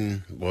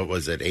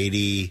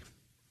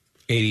 88?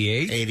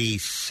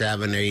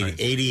 87,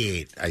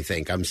 88, I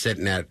think. I'm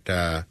sitting at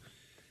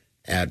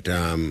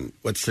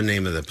what's the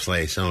name of the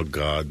place? Oh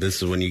God,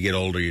 this is when you get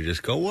older. You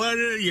just go, what?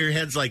 Your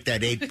head's like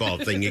that 8-ball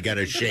thing. You got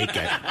to shake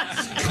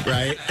it,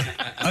 right?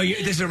 Oh,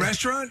 there's a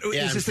restaurant.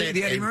 Yeah, is this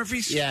the Eddie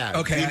Murphy's? Yeah.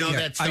 Okay. You know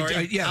that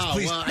story? Yes.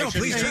 Please. Well,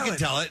 please tell tell it. You can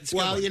tell it.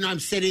 Well, I'm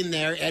sitting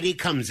there. Eddie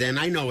comes in.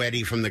 I know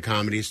Eddie from the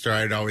Comedy Store.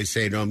 I'd always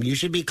say to him, "You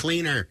should be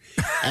cleaner,"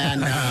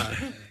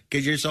 and.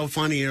 Because you're so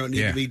funny, you don't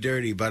need to be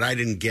dirty. But I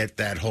didn't get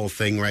that whole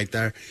thing right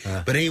there.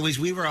 But anyways,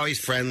 we were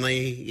always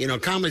friendly.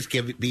 Comics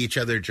give each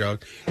other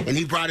jokes. And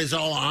he brought his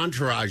whole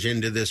entourage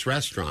into this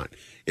restaurant.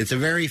 It's a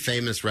very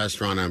famous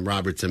restaurant on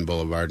Robertson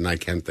Boulevard, and I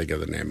can't think of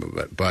the name of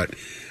it. But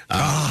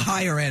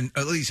higher end,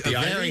 at least a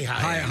very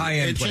high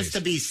end. It's place. just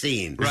to be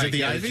seen. Is it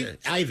the Ivy?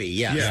 Ivy,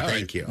 yes. Yeah,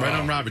 thank you. Right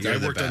on Robertson. I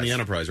worked on the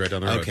Enterprise right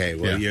down the road. Okay,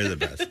 well, you're the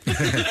best.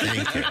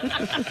 Thank you.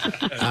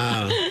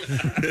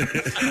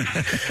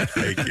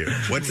 Thank you.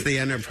 What's the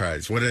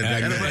Enterprise? What did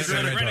Enterprise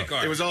rental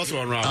car. It was also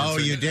on Robertson. Oh,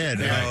 you did?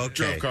 Yeah, oh, okay.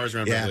 Drove cars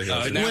around Beverly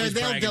Hills. Where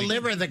they'll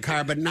deliver the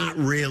car, but not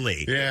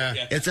really. Yeah.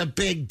 It's a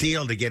big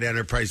deal to get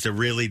Enterprise to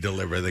really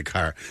deliver the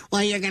car.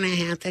 Well, you're going to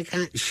have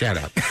to... Shut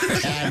up.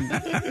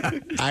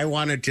 And I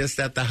want it just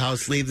at the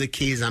house. Leave the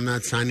keys. I'm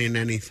not signing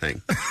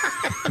anything.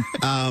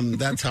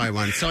 That's how I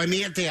want it. So I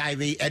meet at the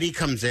Ivy. Eddie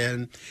comes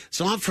in.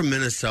 So I'm from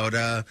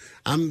Minnesota.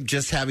 I'm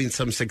just having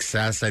some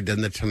success. I've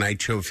done the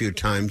Tonight Show a few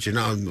times. You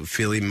know, I'm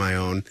feeling my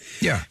own.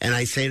 Yeah. And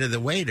I say to the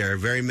waiter, a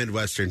very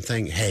Midwestern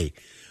thing, hey,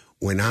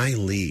 when I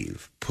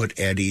leave, put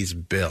Eddie's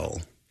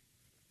bill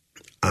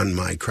on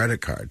my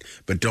credit card,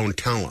 but don't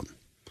tell him.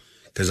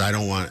 Because I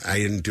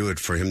didn't do it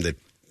for him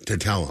to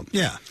tell him.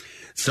 Yeah.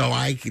 So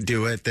I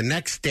do it. The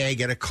next day I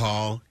get a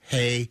call.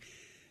 Hey,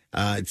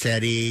 it's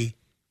Eddie.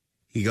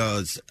 He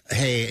goes,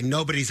 hey,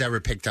 nobody's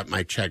ever picked up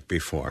my check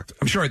before.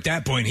 I'm sure at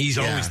that point he's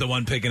always the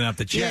one picking up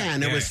the check. Yeah,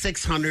 and it was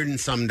 $600 and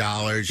some, you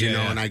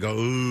know, and I go,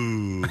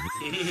 ooh.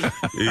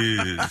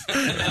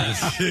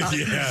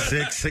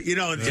 Six, you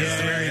know,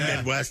 just very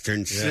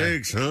Midwestern.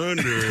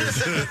 600.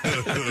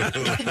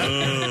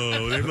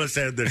 Oh, they must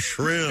have the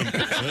shrimp.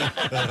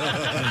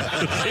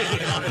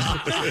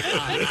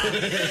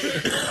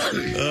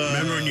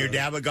 Remember when your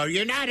dad would go,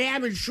 you're not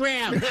having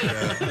shrimp.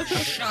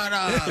 Shut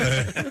up.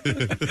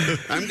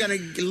 I'm going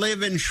to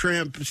live in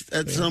shrimp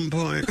at some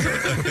point.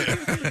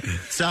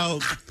 So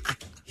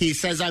he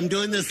says, I'm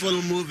doing this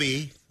little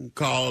movie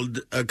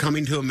called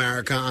Coming to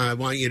America. I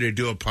want you to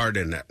do a part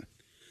in it.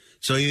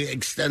 So he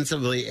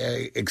extensively,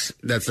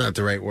 that's not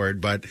the right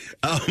word, but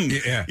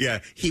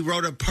he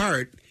wrote a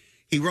part.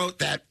 He wrote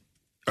that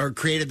or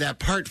created that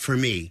part for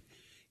me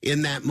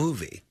in that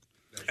movie.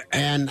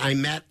 And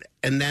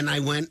then I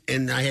went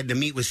and I had to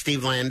meet with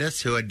Steve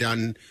Landis, who had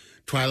done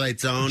Twilight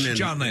Zone and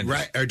John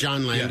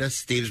Landis,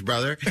 Steve's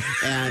brother,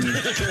 and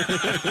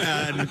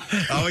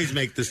always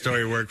make the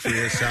story work for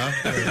yourself.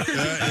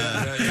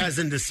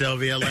 Cousin to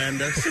Sylvia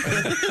Landis,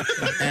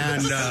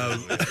 and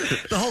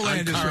the whole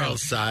Landis on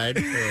Carl's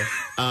side.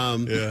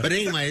 But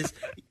anyways,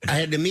 I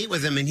had to meet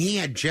with him, and he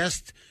had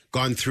just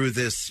gone through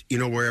this, you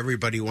know, where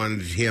everybody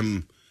wanted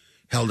him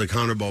held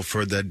accountable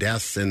for the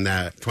deaths in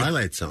that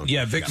Twilight Zone.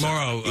 Yeah, Vic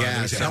Morrow,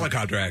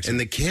 helicopter accident. And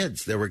the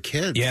kids, there were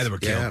kids. Yeah, they were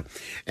killed.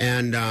 Yeah.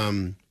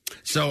 And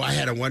so I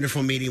had a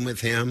wonderful meeting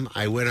with him.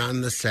 I went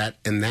on the set,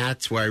 and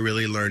that's where I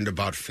really learned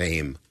about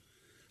fame.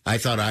 I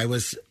thought I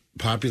was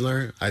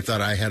popular. I thought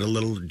I had a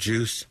little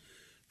juice.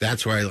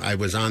 That's where I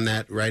was on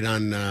that, right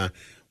on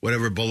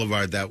whatever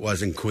boulevard that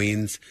was in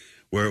Queens,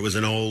 where it was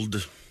an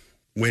old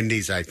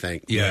Wendy's, I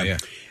think. Yeah.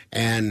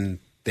 And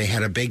they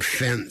had a big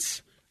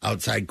fence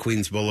outside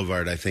Queens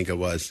Boulevard, I think it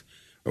was,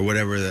 or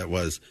whatever that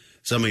was.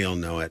 Some of y'all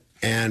know it.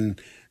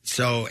 And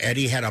so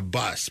Eddie had a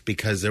bus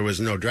because there was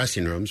no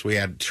dressing rooms. We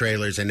had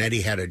trailers, and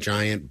Eddie had a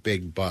giant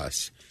big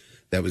bus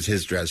that was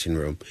his dressing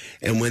room.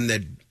 And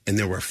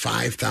there were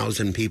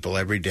 5,000 people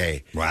every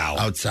day. Wow.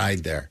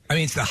 Outside there. I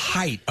mean, it's the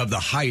height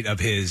of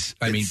his.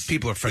 I mean,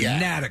 people are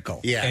fanatical.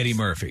 Yeah. Eddie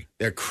Murphy.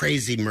 They're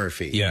crazy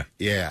Murphy. Yeah.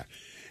 Yeah.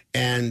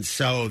 And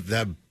so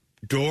the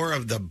door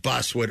of the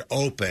bus would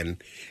open,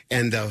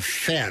 and the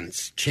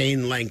fence,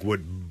 chain link,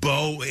 would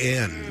bow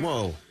in.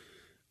 Whoa.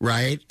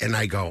 Right? And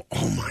I go,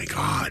 oh, my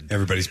God.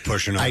 Everybody's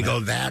pushing on I it. go,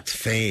 that's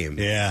fame.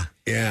 Yeah.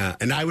 Yeah.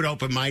 And I would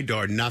open my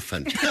door,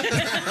 nothing. Zero.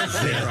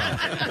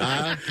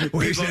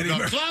 People would go,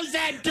 close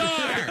that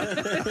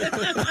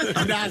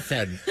door.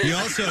 Nothing. You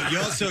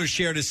also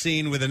shared a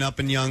scene with an up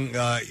and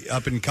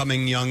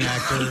coming young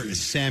actor,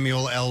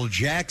 Samuel L.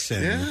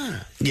 Jackson.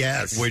 Yeah.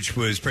 Yes. Which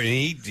was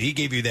pretty. He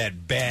gave you that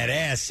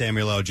badass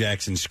Samuel L.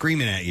 Jackson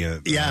screaming at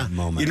you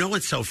moment. You know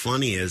what's so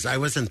funny is I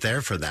wasn't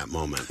there for that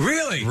moment.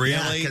 Really?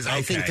 Really? Because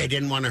I think they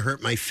didn't want to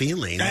hurt my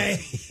feelings.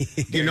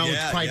 You know,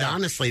 quite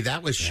honestly,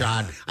 that was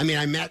shot. I mean,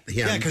 I met him.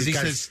 Yeah, because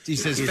he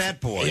says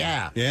fat boy.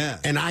 Yeah.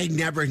 And I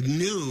never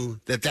knew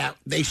that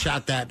they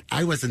shot that.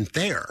 I wasn't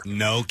there.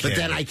 No kidding.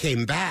 But then I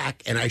came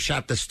back and I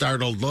shot the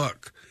startled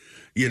look,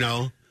 you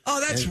know. Oh,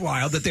 that's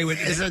wild that they would.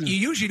 You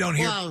usually don't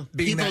hear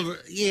people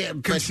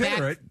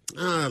considerate.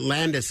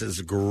 Landis is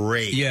a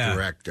great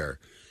director.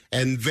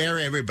 And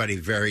everybody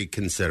very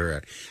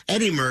considerate.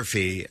 Eddie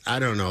Murphy, I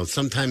don't know.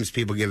 Sometimes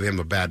people give him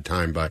a bad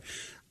time, but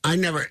I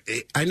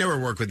never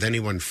worked with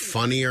anyone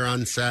funnier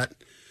on set.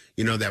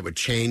 You know, that would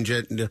change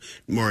it,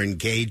 more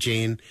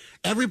engaging.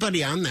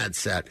 Everybody on that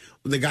set,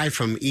 the guy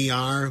from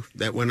ER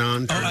that went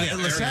on. Eric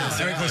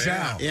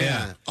LaSalle.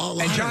 Yeah.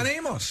 And John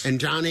Amos. And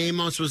John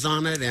Amos was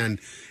on it, and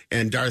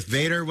Darth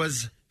Vader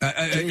was.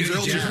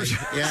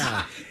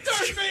 Yeah.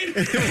 Darth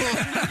Vader.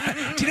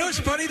 Do you know what's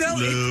funny though?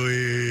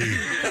 Louis.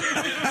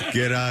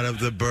 Get out of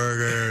the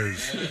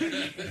burgers.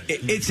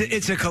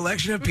 It's a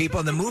collection of people,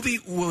 and the movie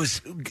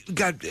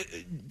got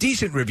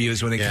decent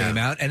reviews when it came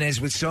out. And as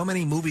with so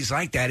many movies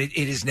like that, it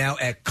is now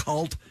at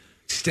cult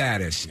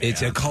status. Yeah.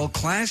 It's a cult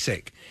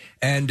classic,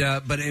 and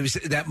but it was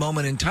that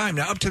moment in time.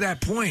 Now, up to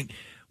that point,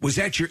 was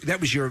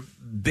your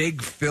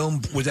big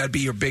film? Would that be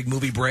your big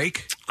movie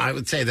break? I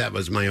would say that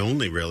was my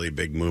only really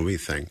big movie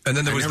thing. And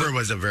then I never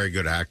was a very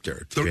good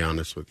actor, to be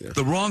honest with you.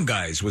 The Wrong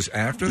Guys was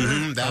after that?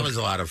 Mm-hmm. That was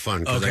a lot of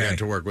fun because I got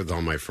to work with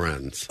all my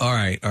friends. All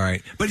right.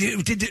 But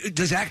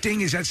does acting,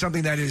 is that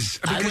something that is...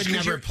 I would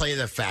never play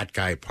the fat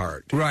guy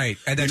part. Right.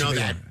 And you know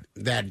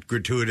that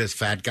gratuitous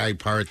fat guy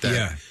part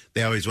that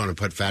they always want to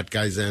put fat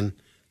guys in?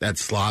 That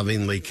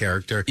slovenly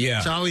character?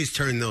 Yeah. So I always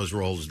turn those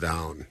roles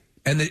down.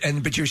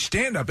 But your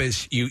stand up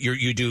is you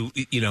do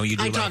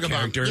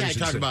characters. I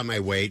talk about my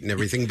weight and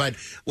everything. But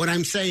what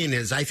I'm saying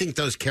is, I think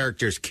those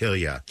characters kill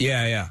you.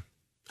 Yeah.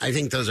 I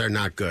think those are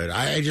not good.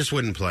 I just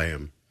wouldn't play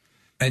them.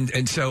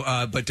 And so,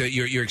 but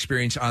your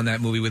experience on that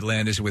movie with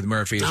Landis and with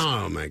Murphy is...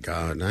 Oh my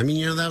God! I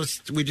mean,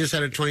 we just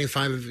had a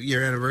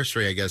 25-year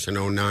anniversary, I guess, in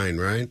 2009,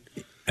 right?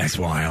 That's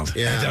wild.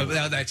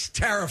 Yeah. That's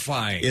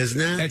terrifying.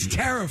 Isn't it? That's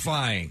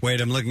terrifying.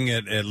 Wait, I'm looking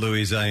at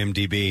Louis'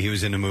 IMDb. He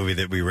was in a movie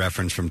that we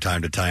reference from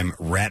time to time,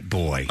 Rat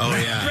Boy. Oh,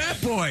 yeah.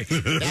 Rat Boy.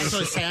 That's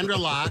with Sandra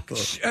Locke.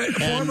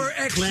 Former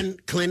ex...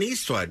 Clint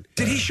Eastwood.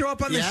 Did he show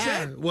up on the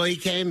set? Well, he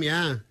came,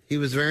 He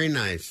was very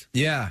nice.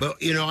 Yeah.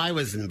 But, I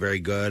wasn't very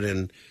good,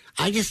 and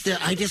I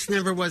just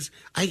never was...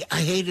 I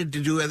hated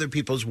to do other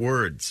people's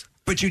words.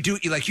 But you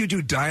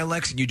do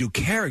dialects and you do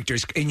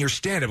characters in your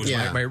stand-up. Was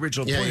my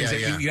original point is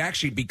that you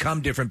actually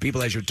become different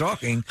people as you're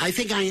talking. I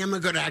think I am a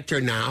good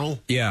actor now.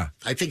 Yeah.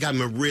 I think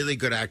I'm a really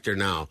good actor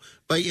now.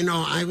 But,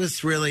 I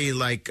was really,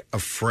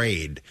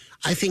 afraid.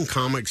 I think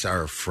comics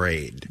are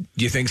afraid.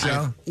 You think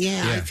so?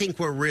 I think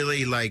we're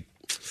really,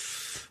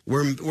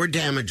 we're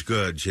damaged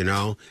goods,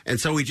 and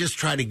so we just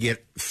try to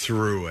get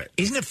through it.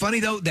 Isn't it funny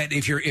though that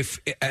if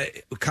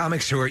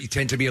comics who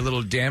tend to be a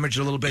little damaged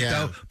a little bit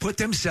though put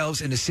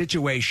themselves in a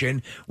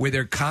situation where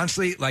they're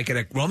constantly like at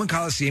a Roman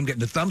Coliseum getting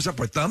the thumbs up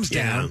or thumbs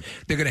down,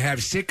 they're going to have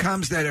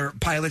sitcoms that are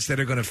pilots that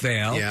are going to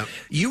fail. Yeah.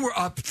 You were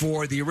up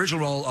for the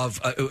original role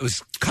of it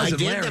was Cousin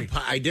Larry.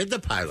 I did the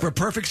pilot for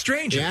Perfect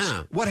Strangers.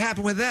 Yeah. What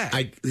happened with that?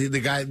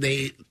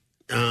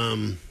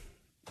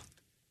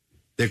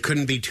 There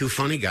couldn't be two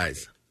funny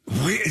guys.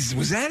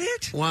 Was that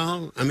it?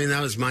 Well, I mean,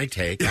 that was my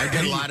take. I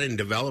did a lot in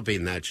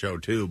developing that show,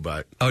 too,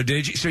 but... Oh,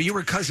 did you? So you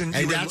were cousin...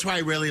 And that's why I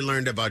really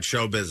learned about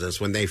show business.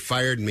 When they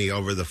fired me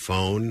over the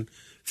phone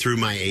through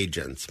my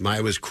agents, I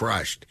was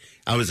crushed.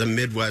 I was a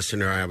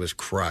Midwesterner. I was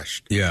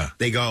crushed. Yeah.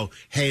 They go,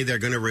 hey, they're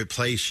going to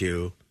replace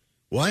you.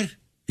 What?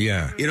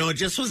 Yeah. It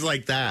just was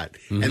like that.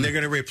 Mm-hmm. And they're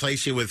going to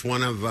replace you with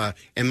one of...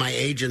 and my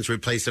agents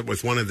replaced it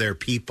with one of their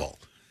people.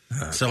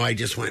 So I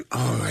just went,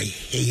 I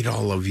hate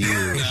all of you.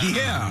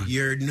 Yeah.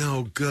 You're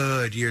no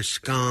good. You're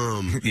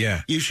scum.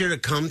 Yeah. You should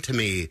have come to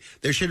me.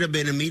 There should have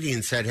been a meeting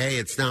and said, hey,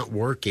 it's not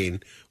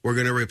working. We're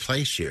going to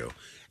replace you.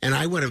 And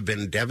I would have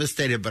been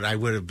devastated, but I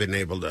would have been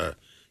able to,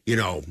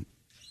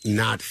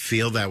 not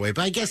feel that way.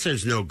 But I guess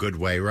there's no good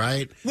way,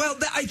 right? Well,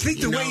 I think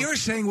the way you're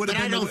saying would have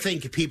been... But I don't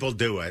think people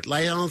do it.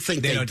 I don't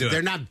think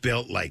they're not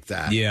built like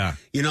that. Yeah.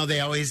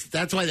 They always...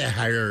 That's why they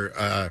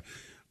hire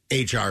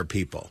HR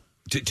people.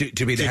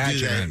 To be the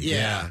hatcher.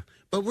 Yeah.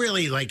 But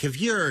really, if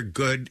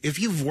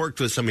you've worked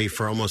with somebody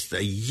for almost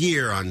a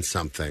year on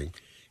something,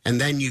 and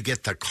then you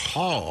get the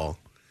call,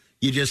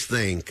 you just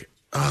think,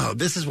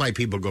 this is why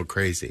people go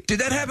crazy. Did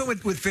that happen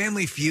with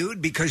Family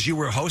Feud because you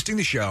were hosting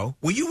the show?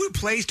 Were you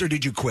replaced or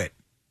did you quit?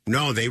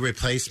 No, they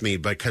replaced me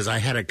because I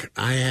had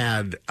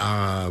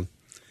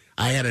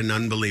an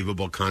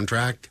unbelievable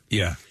contract.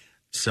 Yeah.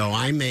 So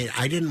I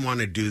didn't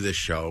want to do this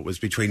show. It was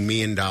between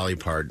me and Dolly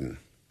Parton.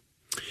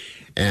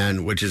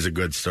 And which is a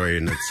good story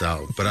in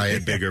itself, but I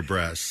had bigger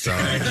breasts, so.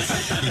 I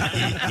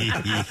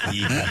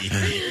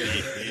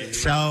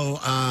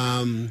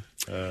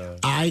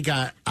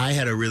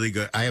have a really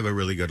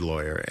good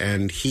lawyer,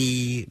 and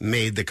he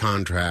made the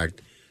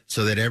contract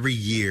so that every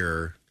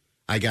year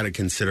I got a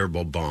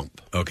considerable bump.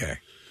 Okay.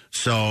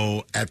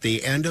 So at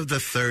the end of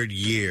the third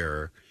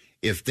year,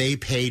 if they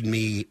paid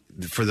me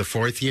for the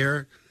fourth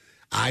year,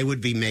 I would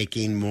be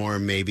making more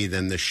maybe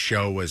than the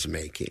show was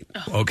making.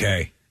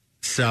 Okay.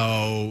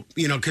 So,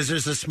 because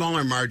there's a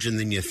smaller margin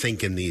than you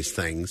think in these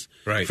things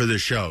for the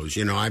shows.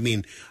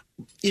 I'm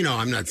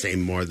not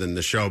saying more than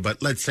the show,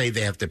 but let's say they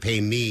have to pay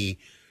me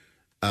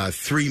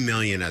 $3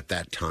 million at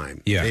that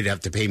time. Yeah. They'd have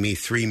to pay me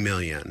 $3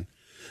 million.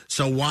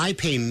 So why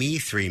pay me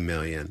 $3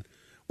 million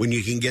when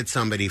you can get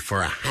somebody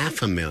for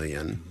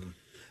 $500,000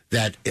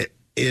 that it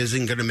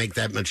isn't going to make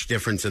that much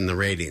difference in the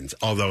ratings,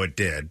 although it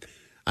did.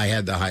 I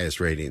had the highest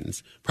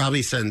ratings.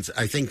 Probably since,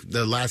 I think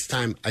the last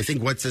time,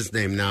 what's his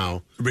name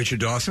now? Richard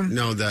Dawson?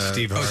 No,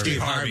 Steve Harvey.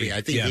 Steve Harvey. I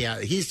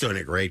think he's doing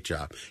a great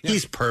job. Yeah.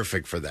 He's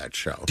perfect for that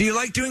show. Do you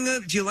like doing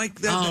that? Do you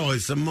like that? Oh,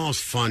 it's the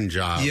most fun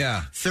job.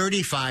 Yeah.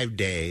 35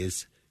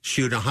 days,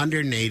 shoot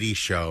 180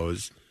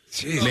 shows.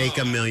 make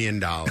 $1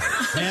 million.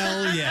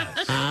 Hell yes.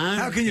 Huh?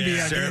 How can you be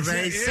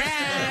Survey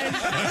says,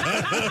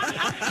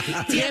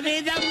 give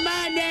me the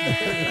money.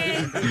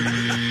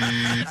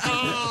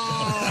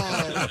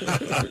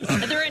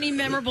 Are there any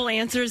memorable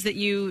answers that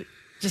you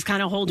just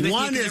kind of hold with you?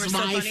 One 'cause they is were so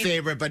my funny?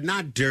 favorite, but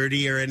not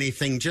dirty or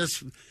anything.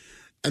 Just,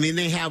 I mean,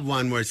 they have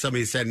one where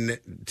somebody said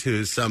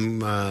to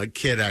some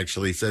kid,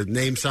 actually, said,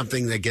 name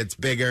something that gets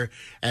bigger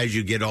as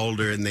you get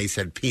older, and they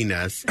said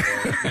penis,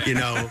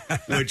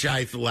 which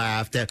I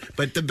laughed at.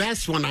 But the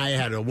best one I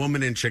had, a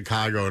woman in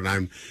Chicago, and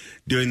I'm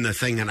doing the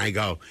thing, and I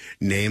go,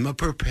 name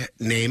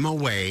a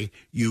way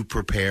you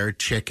prepare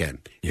chicken.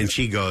 And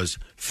she goes,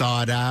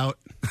 thawed out.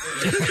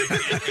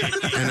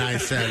 And I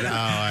said, oh,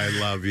 I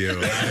love you.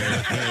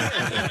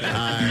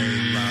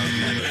 I love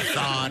you.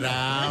 Thawed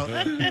out.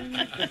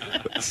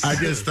 I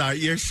just thought,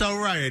 you're so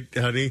right,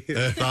 honey.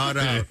 Thawed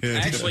out.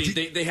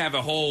 Actually, they have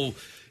a whole...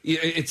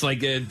 It's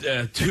like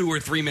a 2 or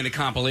 3 minute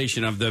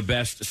compilation of the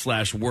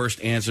best/worst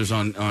answers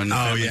on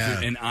Family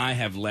Feud, and I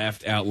have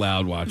laughed out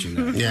loud watching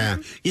that. Yeah.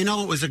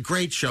 It was a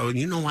great show, and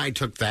you know why I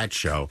took that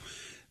show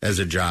as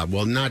a job?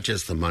 Well, not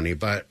just the money,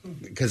 but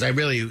because I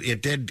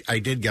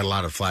did get a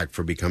lot of flack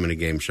for becoming a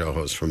game show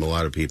host from a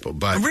lot of people.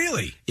 But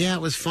really? Yeah,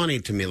 it was funny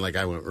to me. Like,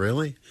 I went,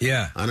 really?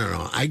 Yeah. I don't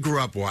know. I grew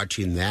up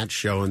watching that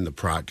show and The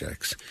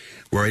Projects,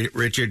 where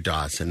Richard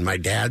Dawson, my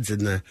dad's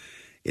in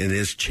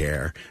his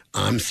chair.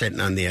 I'm sitting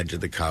on the edge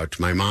of the couch.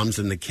 My mom's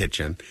in the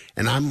kitchen,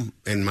 and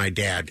my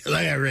dad. Look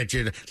at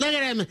Richard. Look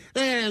at him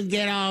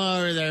get all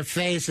over their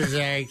faces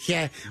there.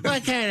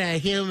 What kind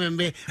of human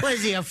being?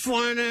 Was he a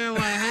foreigner?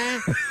 What,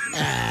 huh?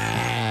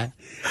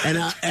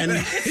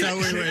 And so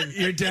we would.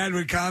 Your dad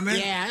would comment?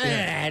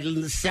 Yeah.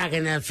 Stuck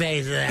in the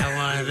face of that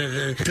one.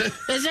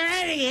 Is there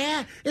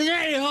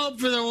any hope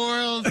for the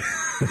world?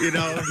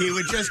 He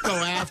would just go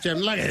after him.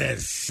 Look at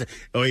this.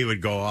 Oh, he would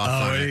go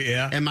off on it.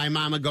 Yeah. And my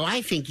mom would go,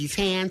 I think he's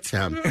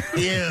handsome.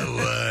 You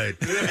would.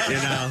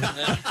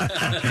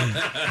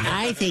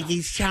 I think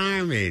he's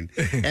charming.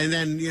 And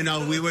then,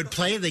 we would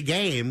play the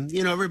game.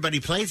 Everybody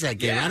plays that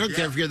game. I don't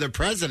care if you're the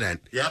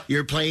president. Yep.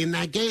 You're playing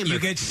that game. You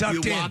get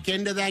sucked in. You walk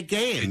into that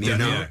game,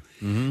 Yeah.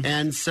 Mm-hmm.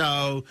 And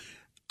so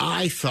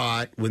I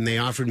thought when they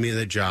offered me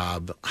the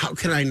job, how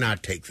can I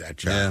not take that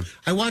job? Yeah.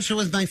 I watched it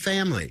with my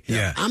family.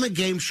 Yeah. I'm a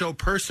game show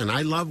person.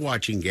 I love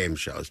watching game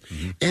shows.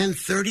 Mm-hmm. And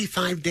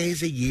 35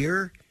 days a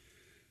year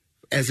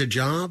as a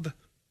job?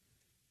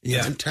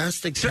 Yeah.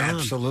 Fantastic job.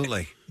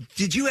 Absolutely.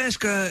 Did you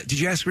ask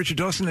Richard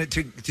Dawson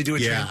to do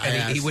it? Yeah,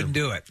 and he wouldn't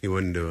do it. He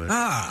wouldn't do it.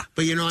 Ah,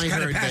 but I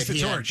heard passed that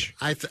the torch.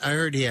 I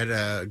heard he had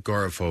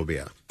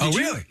agoraphobia.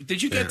 Really?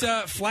 Did you get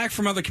flack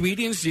from other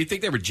comedians? Do you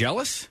think they were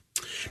jealous?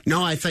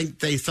 No, I think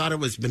they thought it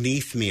was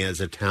beneath me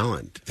as a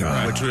talent,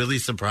 which really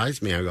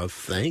surprised me. I go,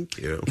 thank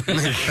you. It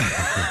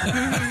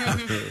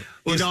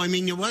was.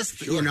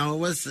 It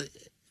was.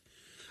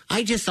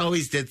 I just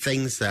always did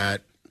things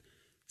that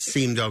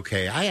seemed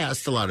okay. I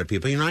asked a lot of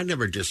people. I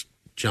never just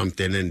jumped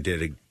in and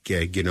did a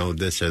gig,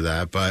 this or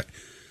that, but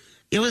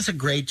it was a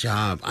great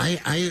job.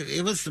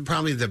 It was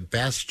probably the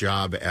best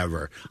job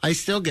ever. I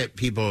still get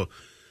people,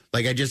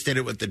 like I just did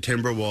it with the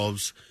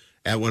Timberwolves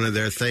at one of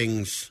their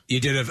things. You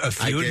did a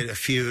feud? I did a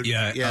feud.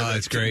 Yeah,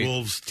 that's great.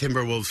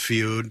 Timberwolves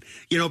feud.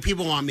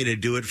 People want me to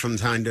do it from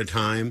time to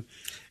time,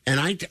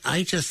 and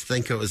I just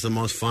think it was the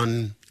most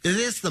fun. It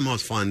is the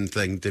most fun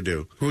thing to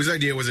do. Whose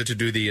idea was it to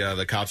do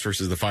the cops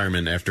versus the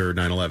firemen after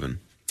 9/11?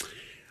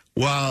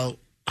 Well,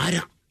 I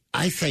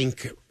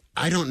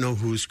don't know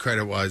whose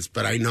credit was,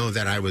 but I know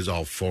that I was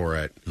all for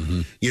it.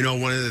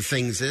 Mm-hmm. One of the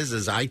things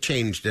is I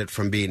changed it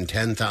from being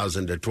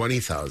 10,000 to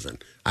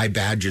 20,000. I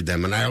badgered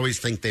them, and I always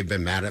think they've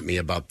been mad at me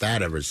about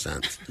that ever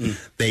since.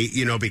 They,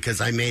 because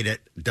I made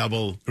it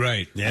double.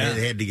 Right. Yeah.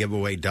 They had to give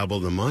away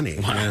double the money.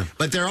 Wow. Yeah.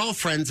 But they're all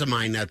friends of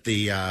mine at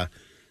the,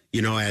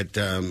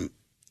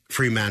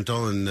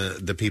 Fremantle and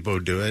the people who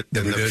do it.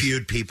 And the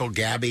feud people,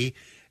 Gabby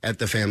at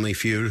the Family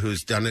Feud,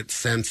 who's done it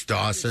since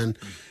Dawson.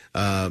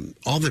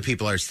 All the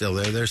people are still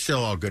there. They're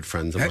still all good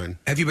friends of mine.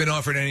 Have you been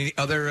offered any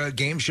other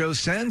game shows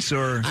since?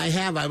 Or I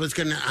have. I was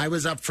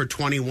up for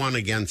 21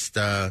 against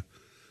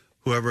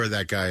whoever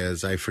that guy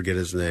is. I forget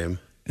his name.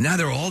 Now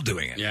they're all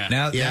doing it.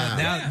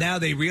 Yeah. Now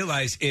they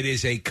realize it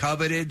is a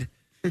coveted.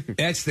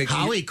 That's the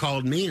Howie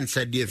called me and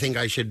said, "Do you think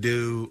I should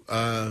do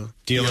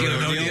Deal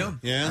or No Deal?"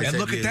 Yeah, and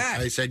look at that.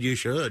 I said you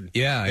should.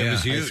 Yeah, it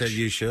was huge. I said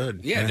you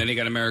should. Yeah, then he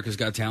got America's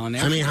Got Talent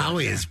now. I mean,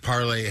 Howie is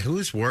parlay.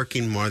 Who's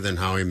working more than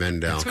Howie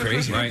Mandel? That's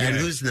crazy, right? And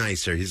who's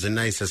nicer? He's the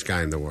nicest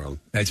guy in the world.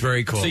 That's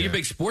very cool. So you're a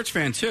big sports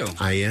fan too.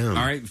 I am.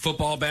 All right,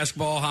 football,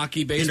 basketball,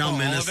 hockey, baseball.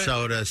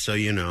 Minnesota. So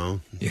Yeah.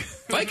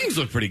 Vikings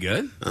look pretty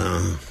good.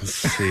 Let's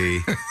see.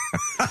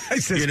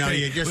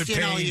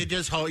 You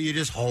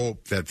just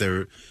hope that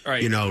they're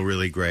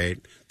really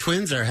great.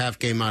 Twins are half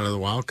game out of the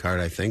wild card,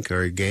 I think,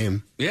 or a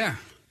game. Yeah.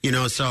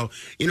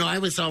 I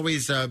was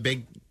always a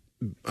big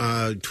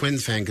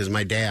Twins fan because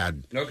my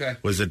dad. Okay.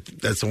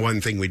 That's the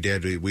one thing we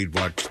did. We'd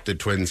watch the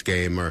Twins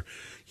game, or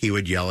he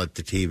would yell at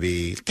the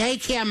TV,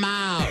 "Take him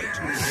out!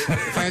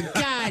 For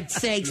God's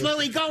sakes,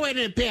 Louie, go in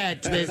and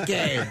pitch this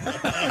game."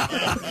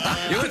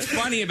 You know what's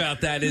funny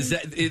about that is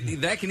that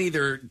that can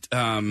either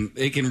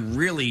it can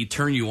really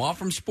turn you off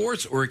from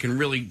sports, or it can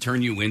really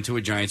turn you into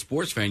a giant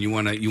sports fan. You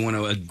want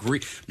to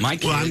agree. My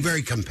kids, well, I'm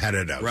very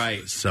competitive,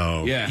 right?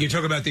 So yeah, you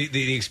talk about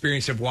the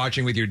experience of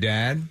watching with your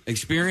dad.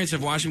 Experience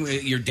of watching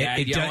with your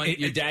dad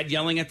your dad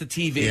yelling at the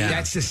TV. Yeah.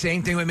 That's the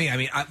same thing with me. I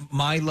mean,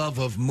 my love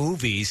of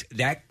movies,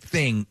 that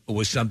thing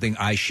was something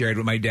I shared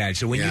with my dad.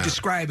 So when you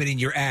describe it in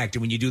your act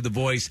and when you do the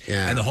voice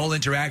and the whole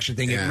interaction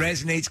thing, it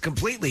resonates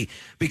completely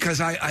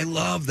because I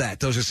love that.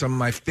 Those are some of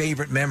my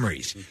favorite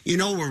memories. You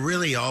know, we're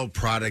really all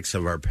products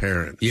of our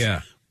parents.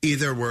 Yeah.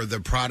 Either we're the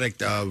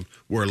product of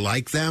we're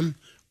like them,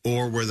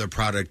 or we're the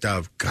product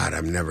of, God,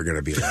 I'm never going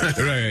to be like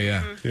them. Right,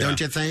 yeah. Don't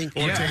you think?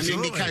 Yeah, I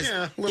mean, because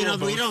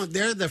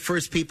they're the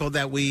first people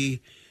that we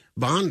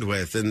bond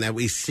with and that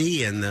we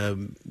see,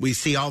 and we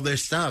see all their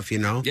stuff,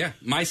 Yeah,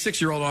 my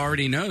 6-year-old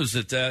already knows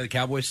that the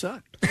Cowboys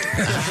suck. She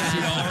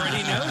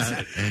already knows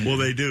it. Well,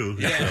 they do.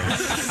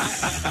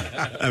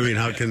 Yeah. I mean,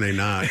 how can they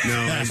not? No,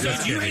 I'm so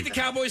just do you kidding. hate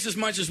the Cowboys as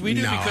much as we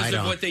do because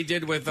of what they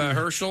did with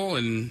Herschel?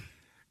 And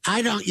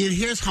I don't.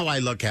 Here's how I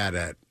look at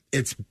it.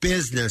 It's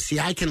business.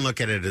 See, I can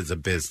look at it as a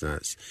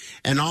business.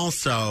 And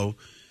also,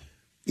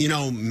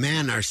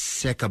 men are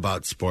sick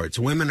about sports.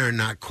 Women are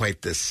not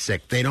quite this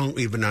sick. They don't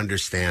even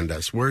understand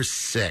us. We're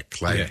sick.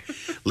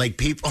 Like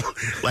people,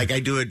 like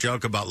I do a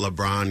joke about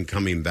LeBron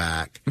coming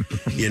back,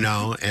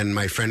 and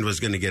my friend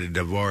was going to get a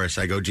divorce.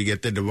 I go, "Did you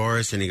get the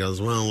divorce?" And he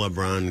goes, "Well,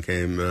 LeBron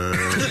came back."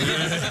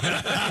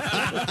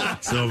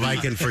 So if I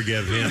can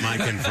forgive him, I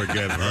can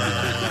forgive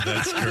her.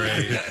 That's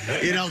great.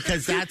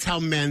 Because that's how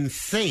men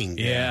think.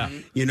 Yeah.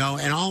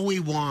 And all we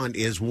want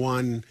is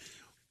one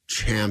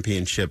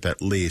championship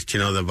at least.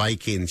 The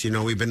Vikings,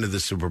 we've been to the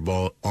Super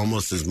Bowl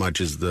almost as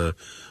much as the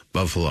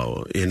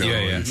Buffalo,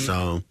 And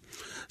so,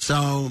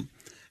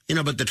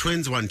 but the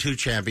Twins won 2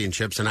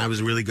 championships, and I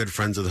was really good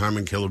friends with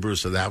Harmon Killebrew,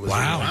 so that was a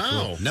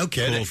really no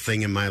kidding. cool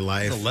thing in my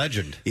life. He's a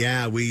legend.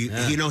 Yeah,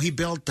 he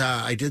built,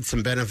 I did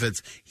some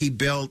benefits. He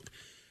built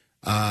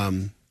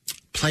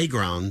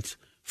playgrounds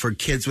for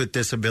kids with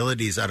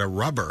disabilities out of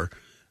rubber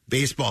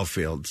baseball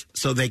fields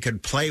so they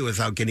could play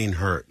without getting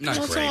hurt. That's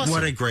great. Awesome.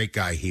 What a great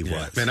guy he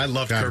was. Man, I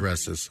loved God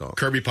rest his soul.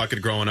 Kirby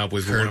Puckett growing up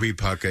was Kirby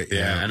Puckett.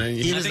 Yeah. And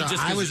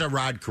I was a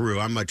Rod Carew.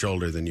 I'm much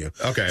older than you.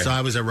 Okay. So I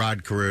was a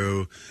Rod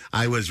Carew.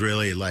 I was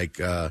really like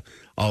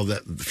all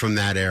that from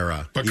that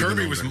era. But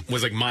Kirby was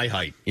like my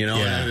height,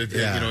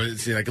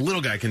 it's like a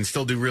little guy can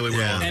still do really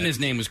well. And his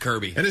name was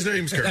Kirby. That's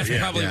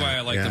probably why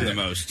I liked him the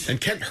most. And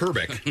Kent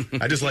Herbeck.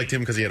 I just liked him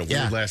because he had a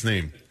weird last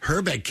name.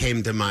 Herbeck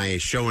came to my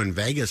show in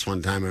Vegas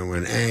one time and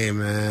went, "Hey,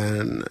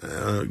 man,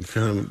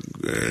 come."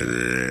 What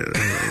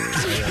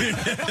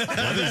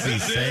is he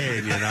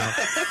saying,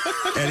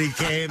 And he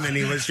came and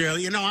he was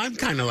really, I'm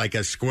kind of like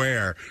a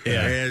square.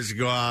 Yeah. Let's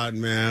go out,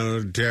 man.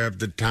 We'll tear up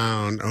the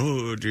town.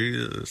 Oh,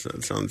 Jesus,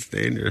 that sounds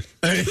dangerous.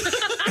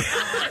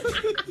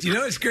 You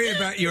know what's great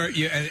about your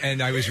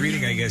and I was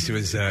reading, I guess it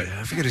was, I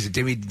forget, is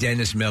it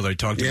Dennis Miller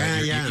talked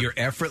about your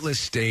effortless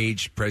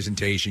stage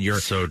presentation. You're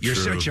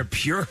such a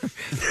pure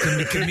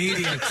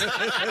comedian.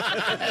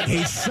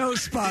 He's so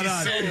spot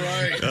on. So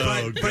right.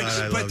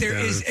 But there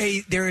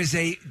is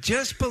a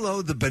just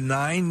below the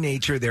benign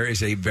nature, there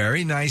is a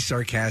very nice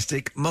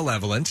sarcastic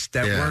malevolence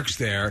that works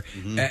there.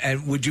 Mm-hmm.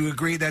 And would you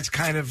agree that's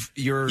kind of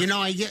your...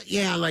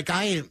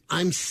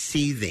 I'm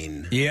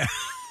seething. Yeah.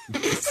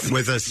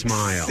 With a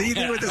smile.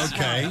 Seething with a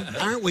smile.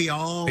 Aren't we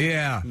all?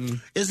 Yeah.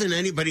 Isn't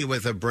anybody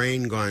with a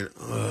brain going,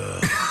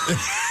 ugh.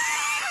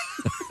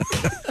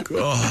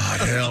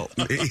 God help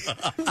me.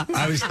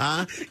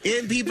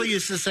 And people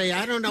used to say,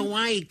 "I don't know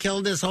why he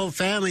killed his whole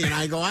family," and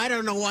I go, "I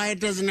don't know why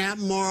it doesn't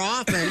happen more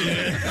often."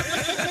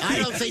 I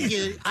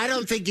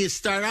don't think you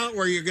start out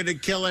where you're going to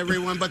kill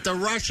everyone, but the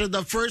rush of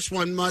the first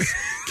one must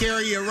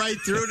carry you right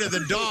through to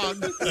the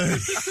dog.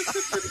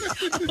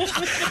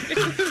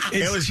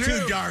 It was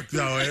too dark,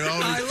 though.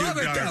 I love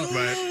it,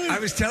 though. I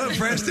was telling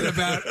Preston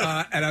about,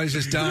 and I was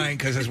just dying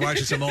because I was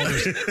watching some older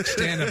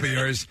stand-up of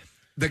yours,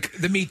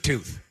 the meat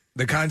tooth.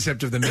 The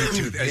concept of the meat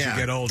tooth as you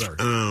get older.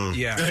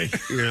 Yeah.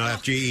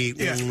 After you eat.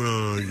 Yeah.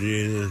 Oh,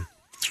 Jesus.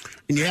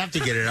 And you have to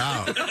get it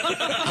out.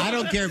 I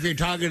don't care if you're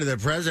talking to the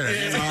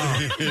president.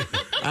 Oh,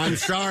 I'm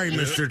sorry,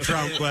 Mr.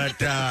 Trump, but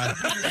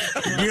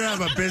do you have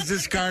a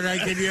business card I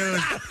can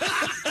use?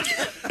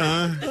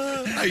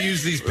 I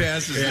use these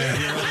passes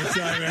here all the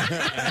time.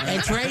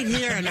 It's right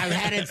here, and I've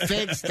had it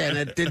fixed, and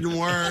it didn't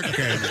work.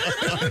 And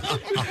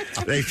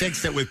they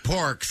fixed it with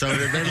pork, so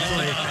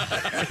eventually...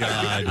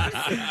 God.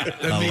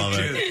 I love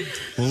it.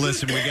 Well,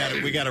 listen,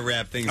 we got to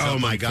wrap things up. Oh,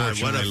 my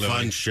God, what a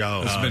fun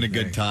show. It's been a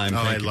good time.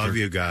 I love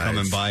you guys.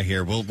 Coming by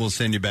here. We'll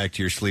send you back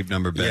to your sleep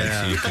number bed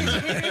so you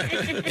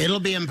can...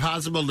 It'll be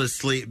impossible to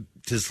sleep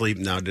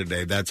now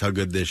today. That's how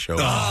good this show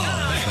is.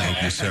 Oh,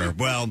 thank you, sir.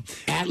 Well,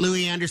 at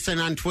Louis Anderson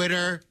on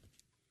Twitter.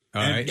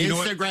 All right.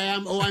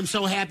 Instagram. Oh, I'm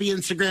so happy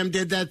Instagram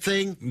did that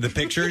thing. The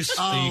pictures?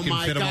 So Oh, you can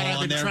my fit them God. all I've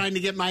on been there? trying to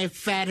get my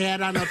fat head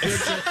on a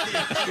picture.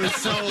 It was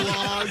so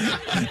long.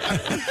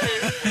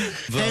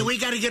 Hey, we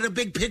got to get a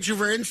big picture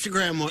for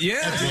Instagram.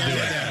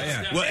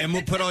 Well, and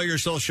we'll put all your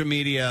social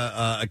media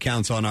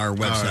accounts on our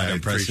website right, on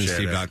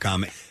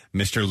PrestonSteve.com.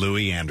 Mr.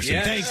 Louis Anderson.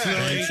 Yes. Thanks, Louis.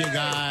 Thanks, you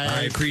guys.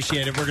 I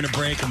appreciate it. We're going to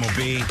break, and we'll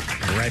be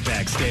right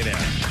back. Stay there.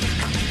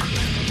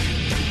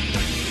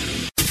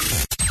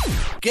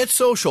 Get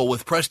social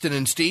with Preston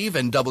and Steve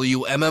and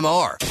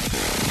WMMR.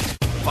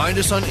 Find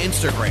us on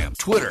Instagram,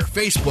 Twitter,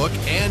 Facebook,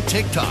 and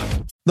TikTok.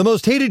 The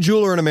most hated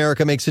jeweler in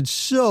America makes it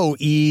so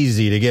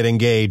easy to get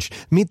engaged.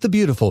 Meet the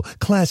beautiful,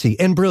 classy,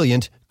 and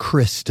brilliant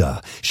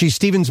Krista. She's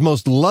Steven's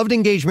most loved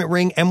engagement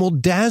ring and will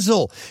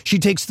dazzle. She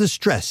takes the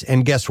stress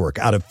and guesswork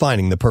out of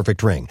finding the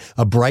perfect ring.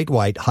 A bright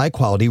white,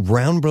 high-quality,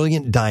 round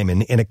brilliant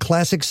diamond in a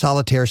classic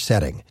solitaire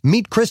setting.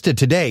 Meet Krista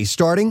today,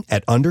 starting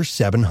at under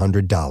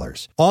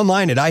 $700.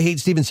 Online at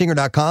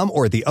IHateStevenSinger.com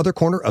or at the other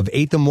corner of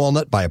 8th and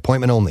Walnut by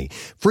appointment only.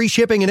 Free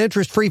shipping and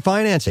interest-free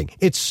financing.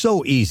 It's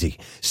so easy.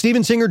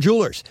 Steven Singer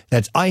Jewelers.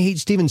 That's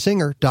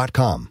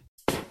IHateStevenSinger.com.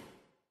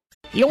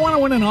 You want to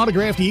win an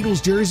autographed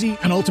Eagles jersey,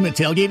 an ultimate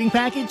tailgating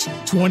package,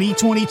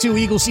 2022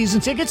 Eagles season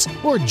tickets,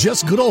 or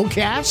just good old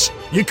cash?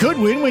 You could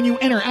win when you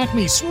enter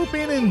Acme Swoop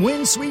In and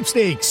Win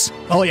sweepstakes.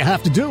 All you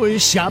have to do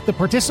is shop the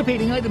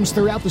participating items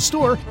throughout the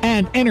store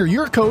and enter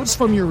your codes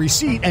from your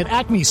receipt at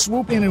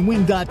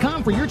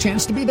acmeswoopinandwin.com for your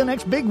chance to be the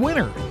next big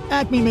winner.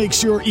 Acme makes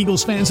sure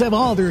Eagles fans have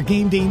all their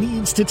game day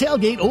needs to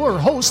tailgate or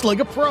host like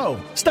a pro.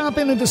 Stop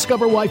in and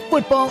discover why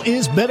football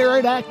is better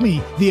at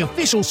Acme, the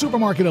official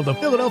supermarket of the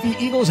Philadelphia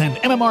Eagles and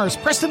MMR's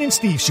Preston and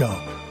Steve Show.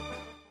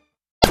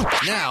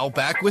 Now,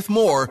 back with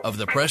more of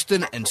the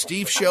Preston and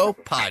Steve Show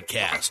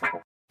podcast.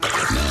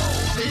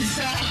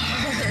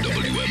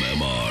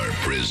 WMMR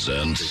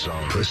presents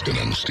Preston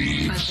and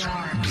Steve's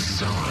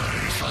Bizarre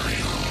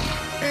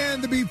File.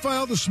 And the Beat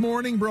File this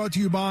morning brought to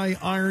you by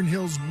Iron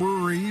Hills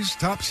Breweries.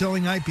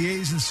 Top-selling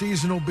IPAs and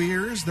seasonal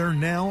beers. They're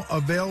now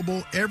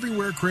available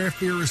everywhere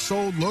craft beer is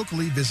sold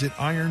locally. Visit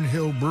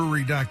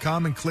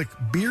ironhillbrewery.com and click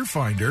Beer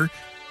Finder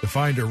to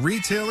find a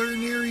retailer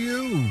near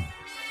you.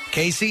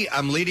 Casey,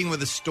 I'm leading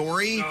with a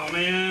story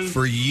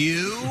for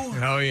you.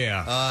 Oh,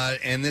 yeah.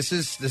 And this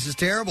is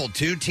terrible.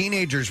 2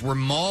 teenagers were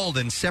mauled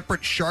in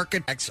separate shark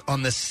attacks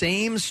on the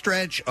same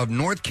stretch of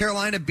North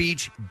Carolina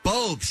beach,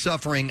 both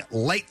suffering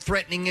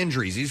life-threatening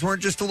injuries. These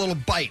weren't just a little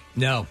bite.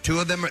 No. 2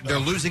 of them, they're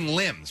losing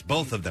limbs,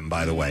 both of them,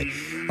 by the way.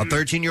 A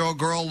 13-year-old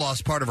girl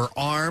lost part of her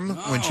arm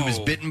when she was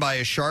bitten by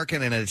a shark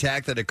in an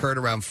attack that occurred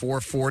around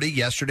 4:40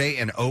 yesterday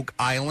in Oak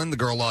Island. The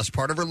girl lost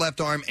part of her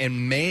left arm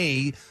and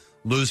may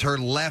lose her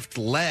left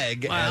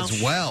leg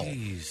as well.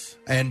 Jeez.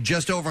 And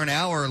just over an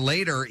hour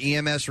later,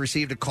 EMS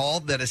received a call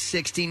that a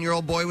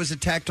 16-year-old boy was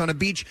attacked on a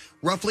beach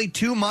roughly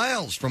 2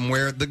 miles from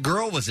where the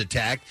girl was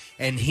attacked,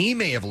 and he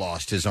may have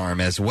lost his arm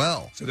as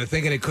well. So they're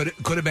thinking it could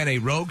have been a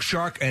rogue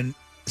shark, and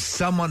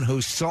someone who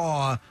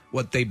saw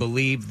what they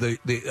believe,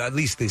 at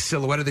least the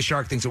silhouette of the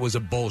shark, thinks it was a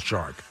bull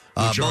shark,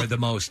 which are the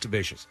most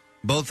vicious.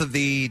 Both of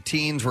the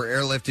teens were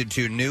airlifted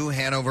to New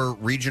Hanover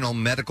Regional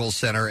Medical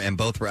Center, and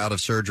both were out of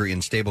surgery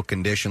in stable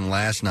condition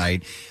last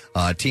night.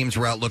 Teams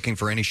were out looking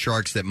for any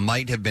sharks that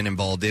might have been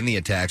involved in the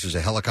attacks. There's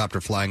a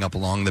helicopter flying up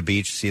along the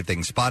beach to see if they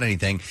can spot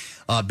anything.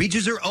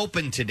 Beaches are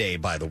open today,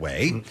 by the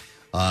way,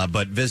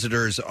 but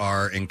visitors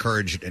are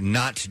encouraged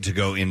not to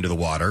go into the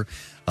water.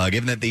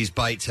 Given that these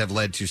bites have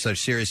led to such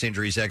serious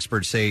injuries,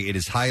 experts say it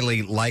is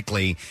highly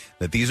likely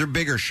that these are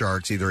bigger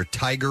sharks, either a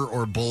tiger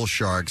or bull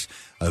sharks,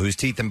 whose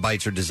teeth and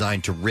bites are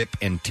designed to rip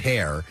and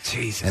tear.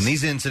 Jesus. And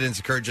these incidents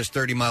occurred just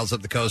 30 miles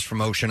up the coast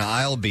from Ocean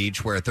Isle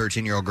Beach, where a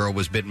 13-year-old girl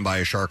was bitten by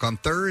a shark on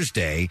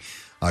Thursday.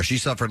 She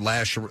suffered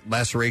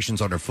lacerations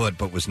on her foot,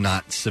 but was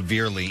not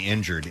severely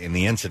injured in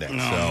the incident.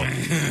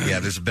 Yeah,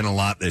 there's been a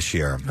lot this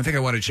year. I think I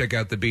want to check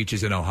out the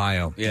beaches in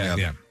Ohio.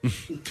 Yeah.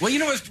 Well, you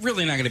know, it's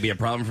really not going to be a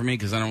problem for me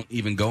because I don't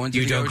even go into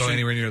You the don't ocean. go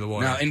anywhere near the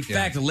water. No, in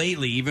fact,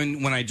 lately,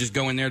 even when I just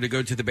go in there to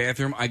go to the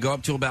bathroom, I go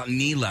up to about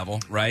knee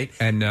level, right?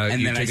 And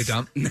you then take a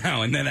dump?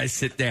 No, and then I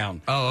sit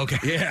down. Oh, okay.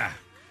 Yeah.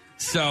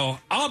 So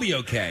I'll be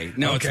okay.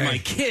 No, Okay. it's my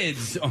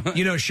kids.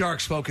 You know,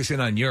 sharks focus in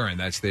on urine.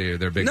 That's their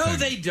big No, thing.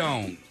 they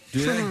don't.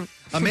 Do they?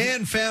 A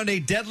man found a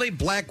deadly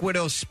black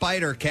widow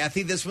spider,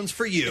 Kathy. This one's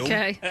for you.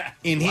 Okay.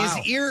 In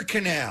his ear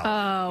canal.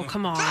 Oh,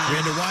 come on. We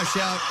had to wash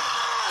out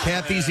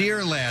Kathy's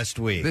ear last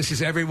week. This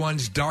is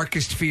everyone's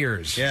darkest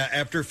fears. Yeah,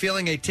 after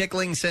feeling a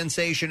tickling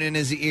sensation in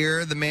his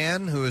ear, the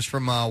man, who is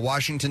from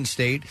Washington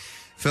State,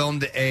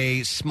 filmed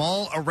a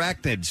small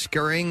arachnid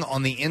scurrying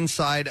on the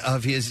inside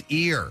of his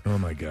ear. Oh,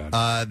 my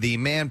God. The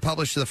man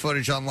published the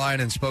footage online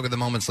and spoke of the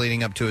moments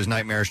leading up to his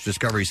nightmarish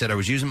discovery. He said, I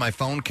was using my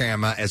phone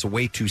camera as a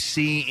way to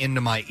see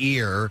into my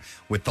ear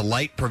with the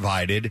light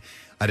provided.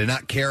 I did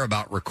not care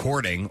about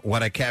recording.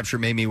 What I captured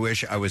made me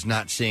wish I was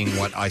not seeing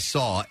what I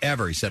saw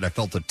ever. He said, I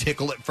felt a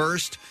tickle at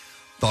first,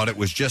 thought it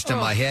was just in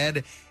my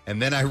head, and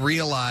then I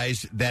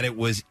realized that it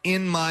was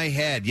in my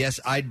head. Yes,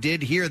 I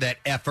did hear that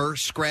effer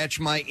scratch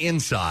my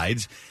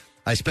insides.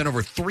 I spent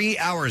over 3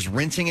 hours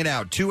rinsing it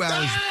out, 2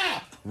 hours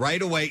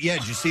right away. Yeah,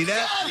 did you see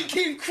that? God, he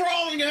came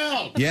crawling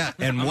out. Yeah,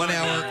 and 1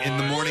 hour in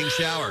the morning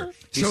shower.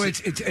 So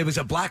it was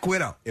a black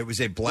widow. It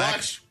was a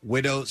black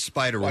widow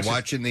spider. We're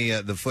watching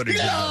the footage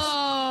of this.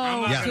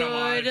 Oh,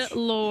 Yeah. good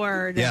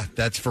Lord. Yeah,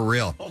 that's for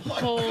real.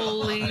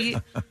 Holy.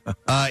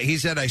 He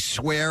said, I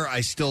swear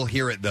I still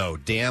hear it, though.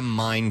 Damn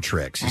mind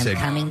tricks. He said,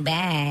 coming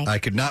back. I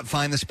could not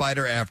find the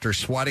spider after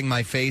swatting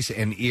my face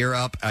and ear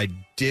up. I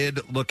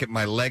did look at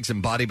my legs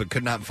and body, but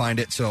could not find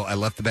it, so I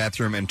left the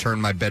bathroom and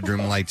turned my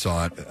bedroom lights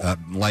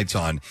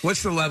on.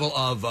 What's the level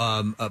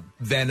of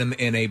venom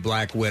in a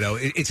black widow?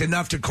 It's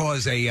enough to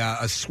cause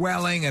a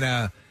swelling and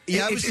a...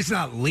 Yeah, it's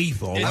not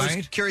lethal, I right?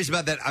 was curious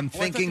about that. I'm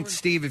thinking,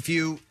 Steve,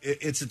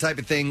 it's the type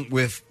of thing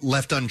with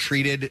left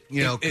untreated,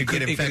 could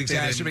get infected.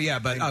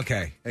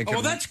 Okay.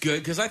 Well, that's good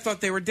because I thought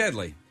they were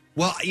deadly.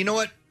 Well, you know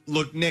what?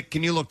 Look, Nick,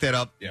 can you look that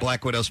up? Yeah.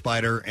 Black widow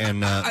spider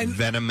and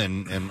venom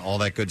and all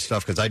that good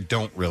stuff, because I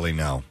don't really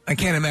know. I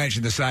can't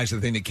imagine the size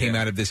of the thing that came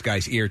out of this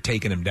guy's ear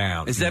taking him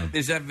down. Is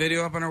that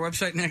video up on our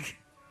website, Nick?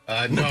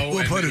 No,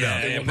 we'll put it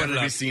up. It will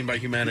never be seen by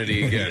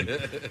humanity again.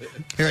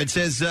 Here it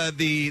says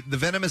the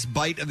venomous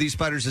bite of these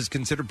spiders is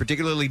considered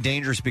particularly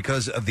dangerous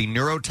because of the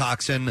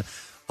neurotoxin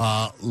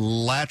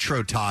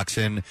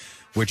latrotoxin,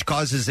 which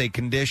causes a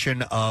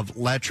condition of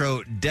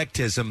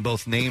latrodectism,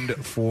 both named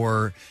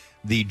for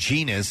the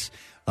genus.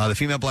 The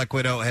female black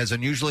widow has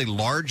unusually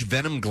large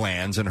venom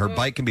glands, and her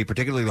bite can be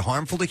particularly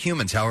harmful to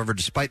humans. However,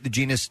 despite the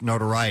genus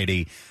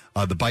notoriety,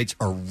 the bites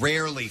are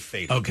rarely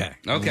fatal. Okay.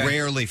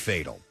 Rarely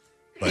fatal.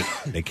 But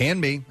they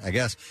can be, I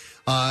guess.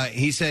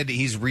 He said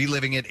he's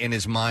reliving it in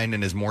his mind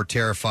and is more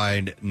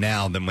terrified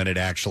now than when it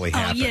actually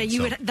happened. Oh,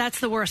 yeah,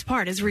 that's the worst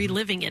part, is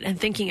reliving it and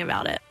thinking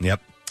about it.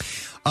 Yep.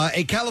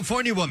 A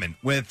California woman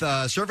with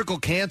cervical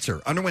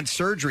cancer underwent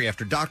surgery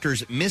after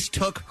doctors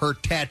mistook her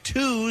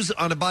tattoos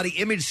on a body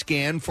image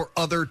scan for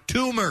other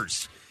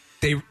tumors.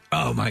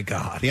 Oh, my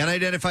God. The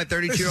unidentified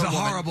 32-year-old This is a woman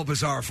horrible,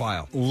 bizarre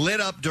file.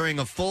 lit up during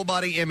a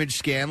full-body image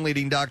scan,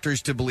 leading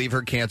doctors to believe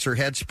her cancer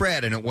had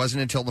spread. And it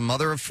wasn't until the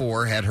mother of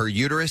four had her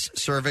uterus,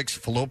 cervix,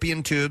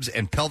 fallopian tubes,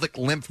 and pelvic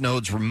lymph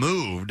nodes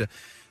removed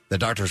that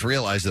doctors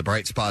realized the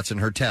bright spots in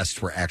her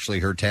tests were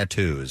actually her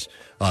tattoos.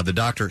 I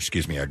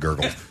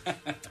gurgled.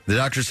 The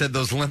doctor said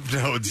those lymph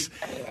nodes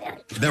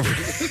that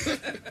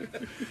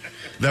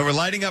were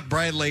lighting up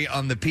brightly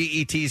on the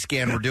PET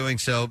scan were doing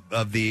so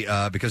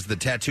because of the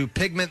tattoo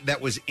pigment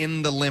that was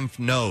in the lymph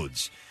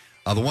nodes.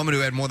 The woman who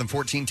had more than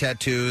 14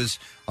 tattoos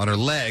on her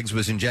legs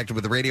was injected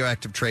with a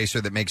radioactive tracer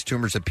that makes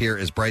tumors appear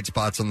as bright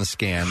spots on the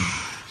scan.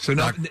 So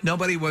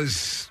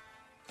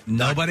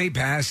nobody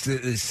passed,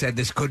 said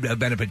this could have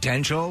been a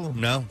potential?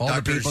 No. All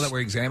the people that were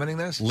examining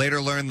this?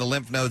 Later learned the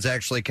lymph nodes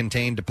actually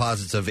contained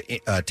deposits of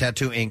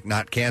tattoo ink,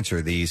 not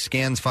cancer. The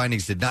scan's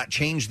findings did not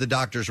change the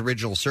doctor's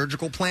original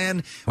surgical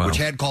plan, which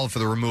had called for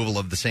the removal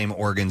of the same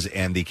organs,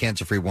 and the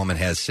cancer-free woman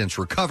has since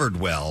recovered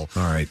well.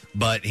 All right.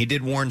 But he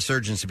did warn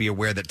surgeons to be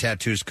aware that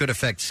tattoos could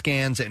affect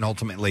scans and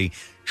ultimately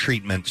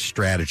treatment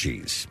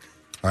strategies.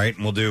 All right,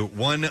 and we'll do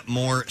one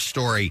more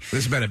story.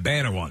 This has been a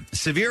banner one.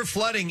 Severe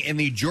flooding in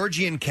the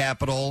Georgian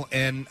capital,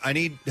 and I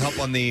need help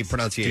on the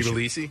pronunciation.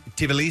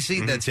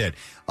 Tbilisi, that's it.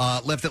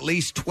 Left at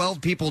least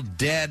 12 people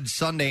dead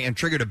Sunday and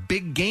triggered a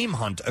big game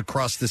hunt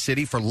across the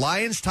city for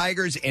lions,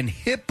 tigers, and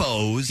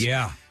hippos.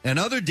 Yeah. And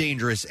other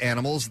dangerous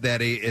animals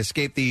that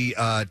escaped the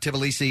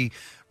Tbilisi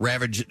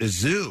ravaged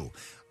zoo.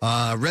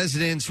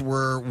 Residents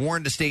were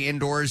warned to stay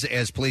indoors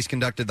as police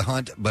conducted the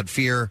hunt, but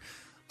fear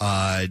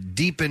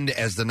deepened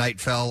as the night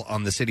fell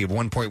on the city of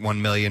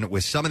 1.1 million,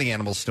 with some of the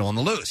animals still on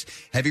the loose.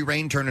 Heavy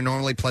rain turned a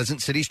normally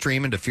pleasant city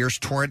stream into fierce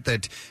torrent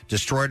that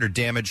destroyed or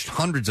damaged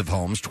hundreds of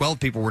homes.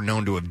 12 people were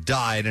known to have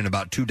died, and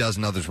about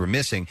 24 others were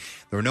missing.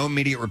 There were no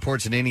immediate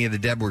reports that any of the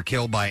dead were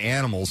killed by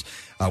animals,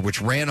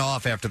 which ran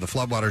off after the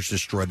floodwaters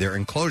destroyed their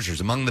enclosures.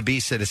 Among the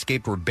beasts that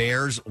escaped were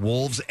bears,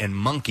 wolves, and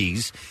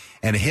monkeys.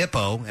 And a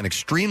hippo, an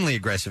extremely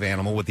aggressive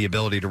animal with the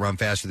ability to run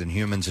faster than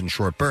humans in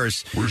short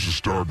bursts. Where's the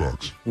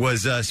Starbucks?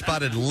 Was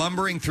spotted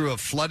lumbering through a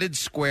flooded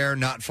square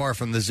not far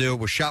from the zoo.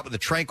 Was shot with a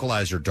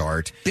tranquilizer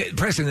dart.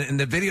 Preston, in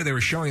the video they were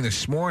showing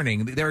this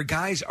morning, there are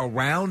guys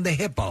around the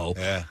hippo,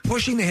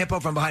 pushing the hippo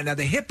from behind. Now,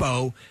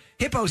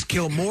 hippos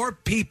kill more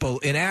people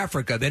in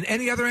Africa than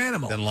any other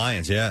animal. Than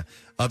lions, yeah.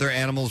 Other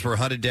animals were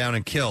hunted down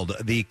and killed.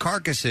 The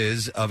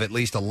carcasses of at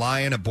least a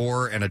lion, a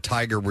boar, and a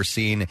tiger were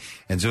seen,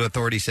 and zoo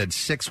authorities said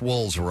 6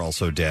 wolves were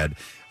also dead.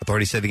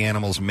 Authorities said the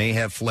animals may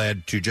have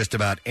fled to just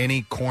about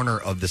any corner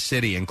of the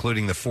city,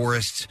 including the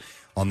forests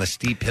on the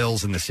steep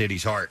hills in the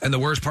city's heart. And the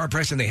worst part,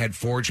 Preston, they had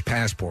forged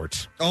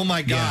passports. Oh,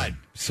 my God. Yeah,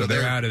 so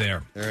they're out of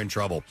there. They're in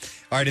trouble.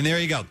 All right, and there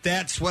you go.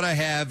 That's what I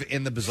have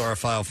in the bizarre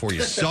file for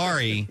you.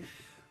 Sorry.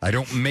 I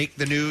don't make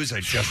the news. I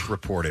just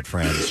report it,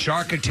 friends.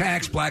 Shark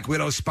attacks, black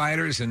widow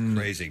spiders, and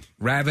crazy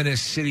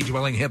ravenous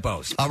city-dwelling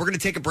hippos. We're going to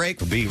take a break.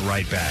 We'll be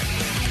right back.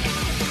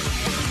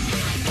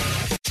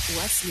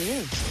 What's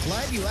new?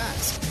 Glad you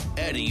asked.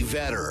 Eddie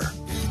Vedder.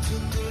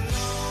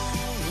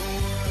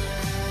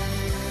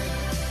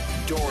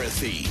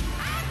 Dorothy.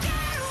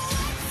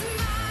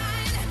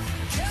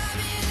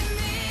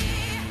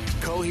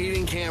 Coheed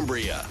and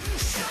Cambria.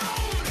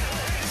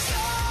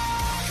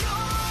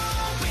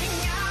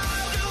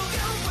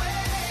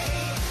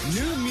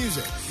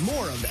 music.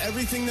 More of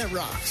everything that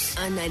rocks.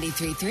 On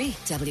 93.3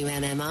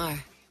 WMMR.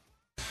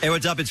 Hey,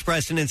 what's up? It's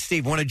Preston and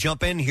Steve. Want to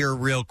jump in here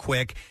real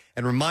quick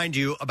and remind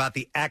you about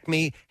the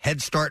Acme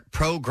Head Start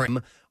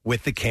program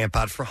with the Camp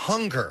Out for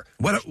Hunger.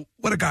 What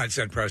a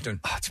godsend, Preston.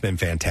 Oh, it's been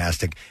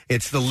fantastic.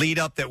 It's the lead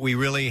up that we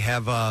really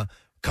have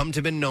come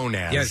to be known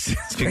as. Yes,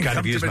 it's been come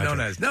to be known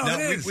as. No,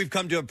 it is. We've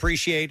come to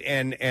appreciate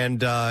and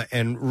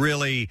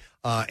really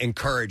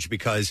encourage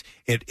because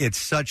it's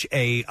such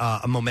a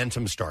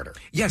momentum starter.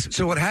 Yes.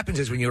 So what happens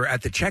is when you're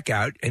at the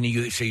checkout and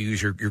you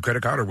use your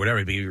credit card or whatever,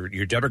 it be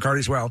your debit card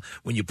as well.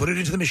 When you put it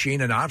into the machine,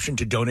 an option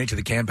to donate to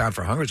the Camp Out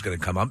for Hunger is going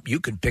to come up. You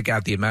can pick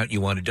out the amount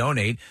you want to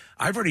donate.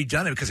 I've already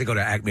done it because I go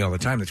to Acme all the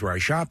time. That's where I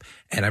shop,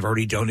 and I've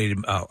already donated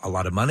a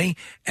lot of money,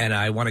 and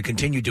I want to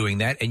continue doing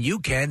that. And you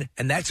can,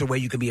 and that's a way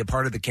you can be a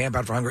part of the Camp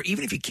Out for Hunger,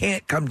 even if you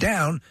can't come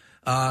down.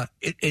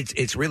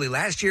 It's really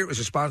last year it was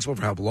responsible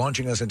for help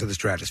launching us into the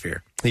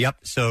stratosphere. Yep.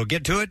 So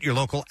get to it, your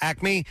local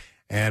Acme,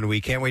 and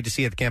we can't wait to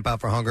see you at the Camp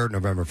Out for Hunger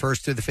November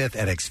 1st through the 5th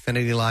at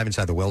Xfinity Live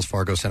inside the Wells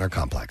Fargo Center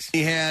complex.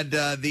 He had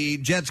the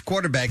Jets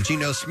quarterback,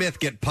 Geno Smith,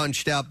 get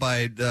punched out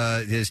by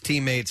his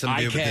teammate, some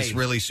dude with this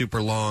really super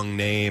long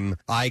name.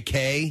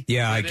 IK?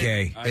 Yeah,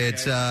 IK.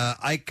 It's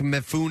Ike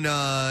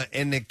Mefuna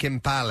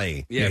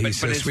Enikimpale. Yeah,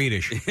 he's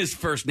Swedish. His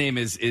first name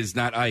is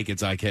not Ike,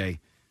 it's IK.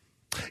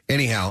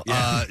 Anyhow,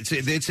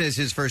 it says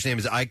his first name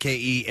is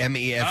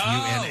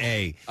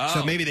Ikemefuna. Oh.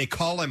 So maybe they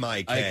call him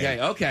IK.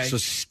 Okay. So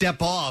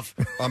step off,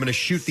 or I'm going to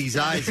shoot these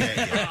eyes at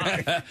you.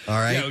 All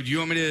right? Yo, do you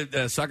want me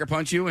to sucker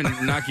punch you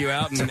and knock you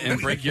out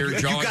and break your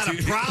jaw? You got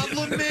a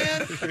problem,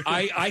 man?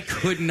 I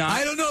could not.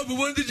 I don't know, but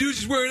one of the dudes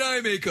is wearing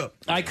eye makeup.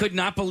 I could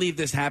not believe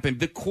this happened.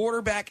 The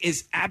quarterback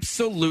is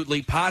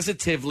absolutely,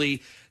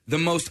 positively the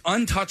most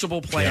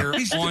untouchable player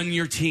on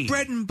your team.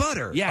 Bread and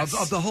butter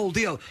of the whole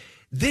deal.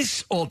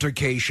 This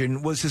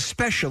altercation was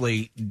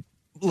especially,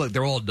 look,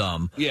 they're all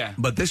dumb. Yeah.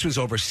 But this was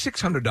over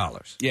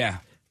 $600. Yeah.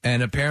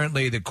 And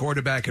apparently the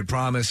quarterback had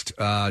promised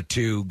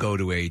to go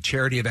to a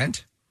charity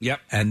event.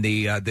 Yep. And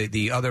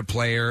the other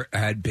player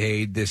had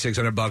paid the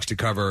 $600 to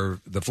cover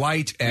the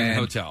flight and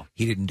hotel.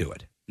 He didn't do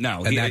it.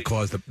 No. And that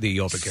caused the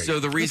altercation. So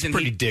the reason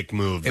pretty dick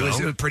move, It was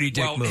a pretty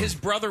dick move. His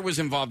brother was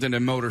involved in a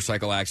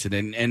motorcycle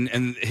accident, and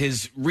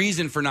his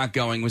reason for not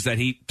going was that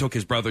he took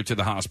his brother to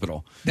the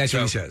hospital. That's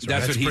what he says.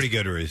 That's a pretty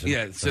good reason.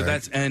 Yeah, so All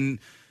right.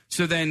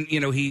 so then,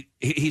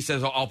 he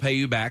says, I'll pay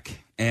you back,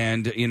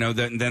 and,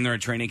 then they're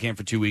at training camp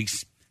for 2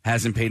 weeks,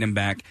 hasn't paid him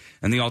back,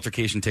 and the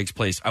altercation takes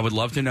place. I would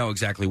love to know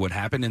exactly what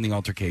happened in the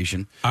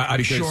altercation.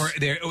 I'm sure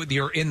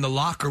you're in the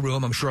locker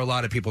room. I'm sure a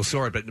lot of people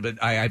saw it,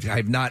 but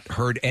I've not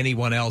heard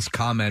anyone else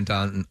comment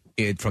on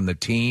it from the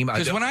team.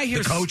 Because when I hear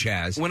the coach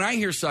has, when I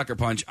hear sucker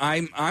punch,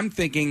 I'm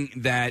thinking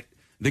that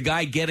the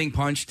guy getting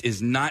punched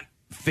is not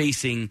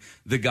facing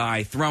the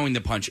guy throwing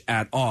the punch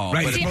at all.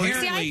 Right. But See,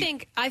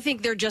 apparently, I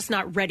think they're just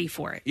not ready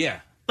for it.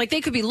 yeah. Like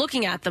they could be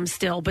looking at them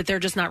still, but they're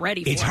just not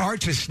ready for it. it's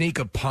hard to sneak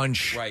a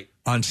punch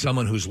on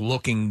someone who's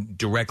looking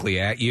directly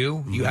at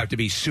you. You have to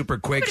be super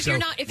quick. But if you're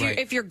not,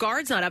 if your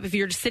guard's not up, if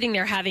you're just sitting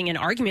there having an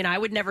argument, I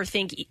would never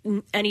think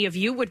any of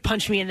you would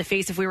punch me in the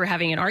face if we were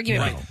having an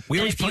argument. No. We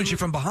always punch you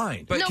from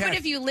behind. But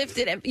if you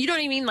lifted it, you know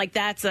what I mean? Like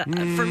that's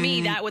for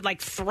me, that would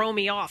like throw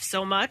me off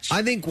so much.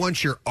 I think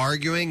once you're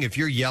arguing, if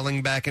you're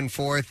yelling back and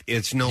forth,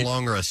 it's no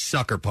longer a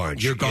sucker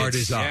punch. Your guard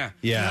is up.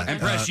 Yeah. And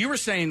Press, you were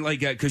saying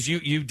because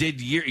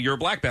you're a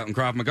black belt in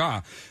Krav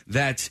Maga,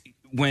 that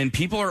when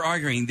people are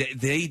arguing,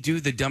 they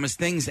do the dumbest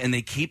things and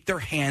they keep their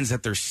hands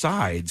at their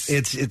sides.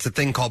 It's a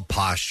thing called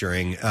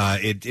posturing.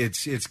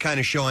 It's kind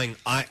of showing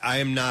I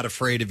am not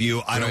afraid of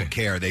you. I don't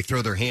care. They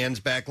throw their hands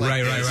back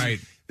like this. Right.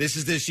 This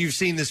is this. You've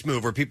seen this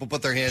move where people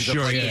put their hands up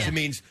like this. It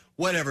means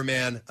whatever,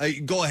 man.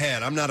 Go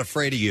ahead. I'm not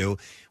afraid of you.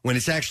 When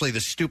it's actually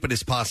the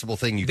stupidest possible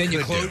thing you could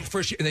do.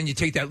 First, and then you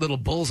take that little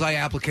bullseye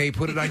applique,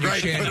 put it on your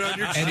chin,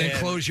 and then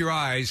close your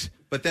eyes.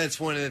 But that's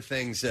one of the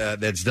things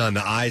that's done.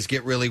 The eyes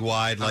get really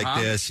wide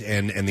like this,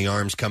 and the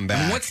arms come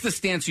back. And what's the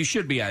stance you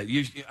should be at?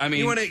 You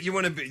want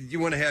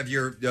to have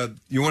your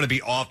you want to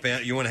be off.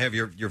 You want to have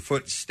your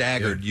foot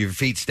staggered, your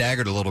feet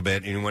staggered a little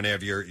bit, and you want to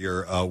have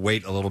your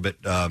weight a little bit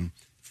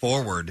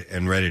forward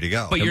and ready to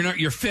go. But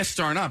your fists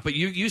aren't up. But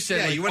you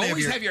said you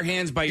always have your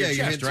hands by your chest,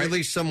 your hands right? At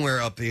least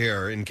somewhere up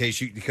here in case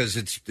because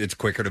it's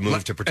quicker to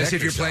move to protect as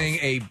if yourself.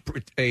 You're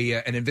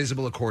playing an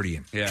invisible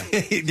accordion. Yeah,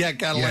 yeah,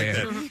 kind of like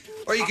that.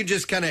 Or you can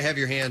just kind of have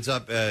your hands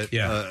up,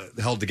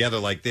 held together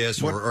like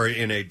this, or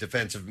in a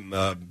defensive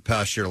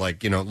posture,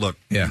 like look,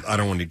 I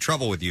don't want any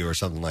trouble with you, or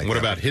something like that. What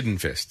about hidden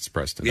fists,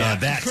 Preston? Yeah,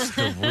 that's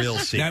the real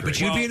secret. Now,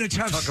 but you'd be in a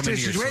tough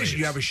situation.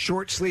 You have a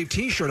short sleeve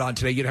T-shirt on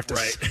today. You'd have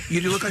to.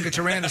 You'd look like a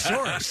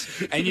Tyrannosaurus.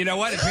 And you know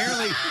what?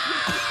 Apparently,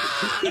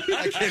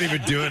 I can't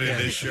even do it in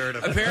this shirt.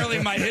 Apparently,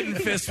 my hidden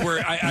fists were.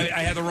 I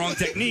had the wrong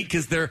technique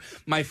because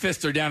my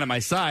fists are down at my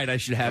side. I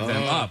should have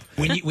them up.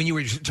 When you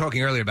were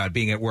talking earlier about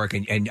being at work,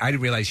 and I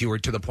didn't realize you were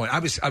to the point.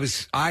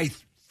 I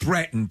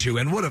threatened to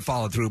and would have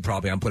followed through.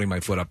 Probably, I'm putting my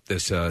foot up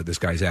this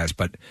guy's ass.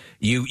 But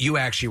you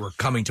actually were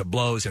coming to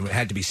blows and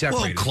had to be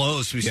separated. Well,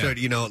 close. We started,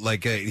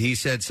 he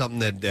said something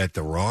that at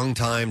the wrong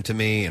time to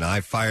me, and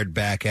I fired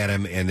back at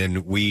him, and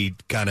then we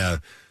kind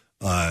of.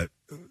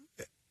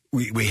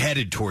 We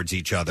headed towards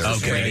each other.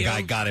 Okay. And the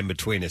guy got in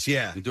between us.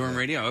 Yeah. During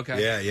radio?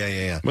 Okay.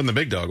 Yeah. Wasn't the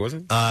big dog, was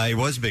it? It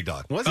was a big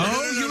dog. Was it?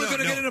 You were going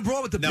to get in a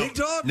brawl with the big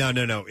dog?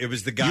 No. It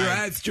was the guy. Your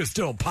ads just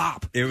don't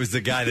pop. It was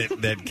the guy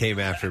that came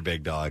after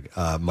Big Dog,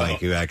 Mike,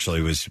 who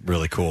actually was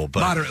really cool. But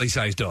Moderately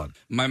sized dog.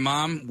 My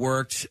mom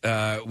worked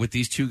with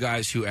these two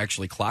guys who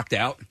actually clocked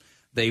out.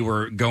 They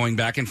were going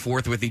back and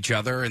forth with each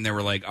other, and they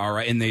were like, all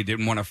right, and they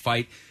didn't want to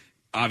fight,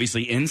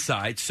 obviously,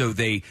 inside, so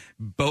they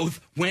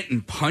both went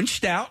and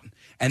punched out.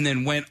 And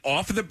then went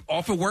off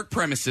of work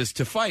premises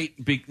to fight,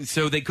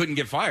 so they couldn't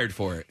get fired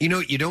for it.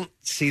 You don't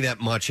see that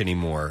much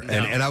anymore. No.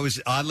 And I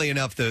was, oddly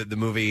enough, the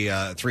movie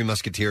Three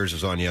Musketeers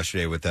was on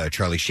yesterday with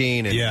Charlie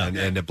Sheen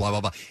and blah,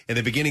 blah, blah. In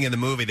the beginning of the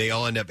movie, they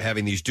all end up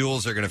having these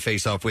duels. They're going to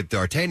face off with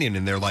D'Artagnan,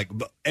 and they're like,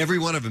 every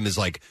one of them is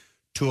like,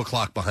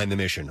 2:00 behind the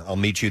mission. I'll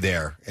meet you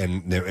there,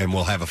 and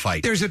we'll have a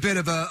fight. There's a bit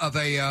of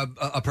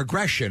a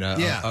progression,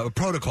 a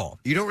protocol.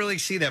 You don't really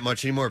see that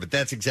much anymore, but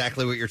that's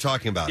exactly what you're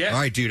talking about. Yeah.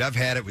 All right, dude, I've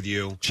had it with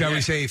you. Shall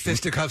we say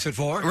fisticuffs at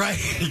 4? Right,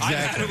 exactly. I've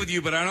had it with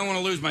you, but I don't want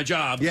to lose my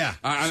job. Yeah.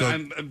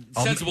 I'm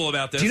sensible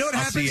about this. Do you know what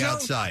I'll happens? see you though?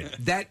 outside.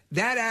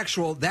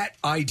 That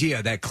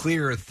idea, that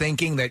clear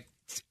thinking that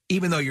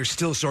even though you're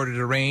still sort of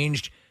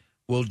deranged,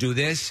 we'll do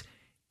this.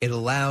 It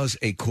allows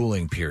a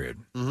cooling period.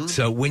 Mm-hmm.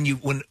 So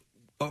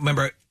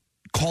remember.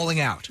 Calling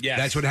out. Yes.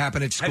 That's what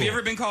happened at school. Have you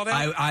ever been called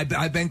out?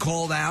 I've been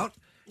called out,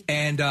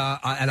 and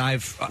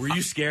I've. Were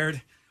you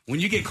scared when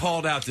you get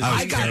called out?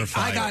 I was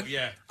terrified.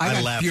 I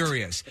got left.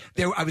 furious.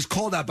 I was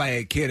called out by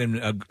a kid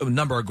in a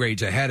number of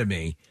grades ahead of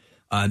me,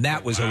 and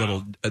that was a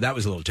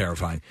little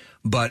terrifying.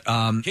 But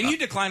can you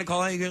decline a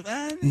call out? You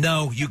go,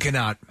 no, you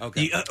cannot.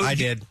 Okay, I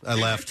did. I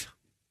left.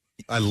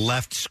 I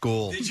left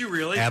school. Did you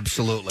really?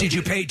 Absolutely.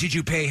 Did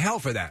you pay hell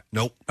for that?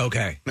 Nope.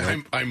 Okay.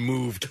 I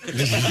moved.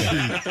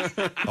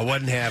 I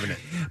wasn't having it.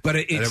 But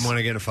I didn't want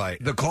to get in a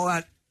fight. The call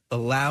out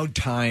allowed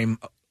time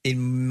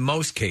in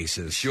most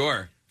cases.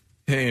 Sure.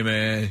 Hey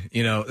man,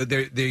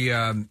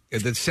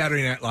 the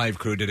Saturday Night Live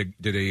crew did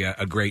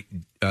a great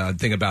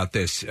thing about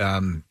this.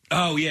 I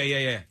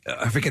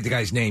forget the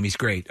guy's name. He's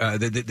great.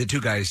 The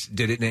two guys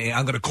did it. And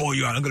I'm going to call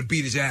you out. I'm going to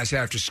beat his ass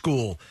after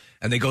school.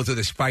 And they go through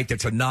this fight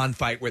that's a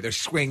non-fight where they're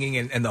swinging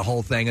and the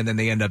whole thing, and then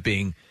they end up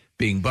being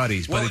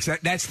buddies. Well, but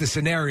that's the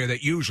scenario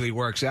that usually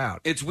works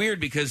out. It's weird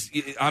because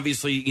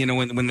obviously,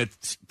 when the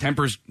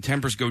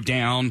tempers go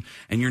down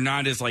and you're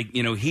not as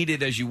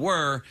heated as you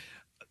were.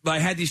 I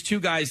had these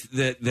two guys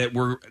that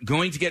were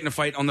going to get in a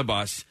fight on the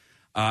bus.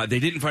 They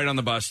didn't fight on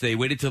the bus. They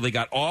waited till they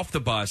got off the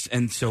bus,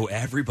 and so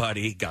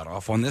everybody got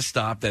off on this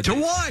stop to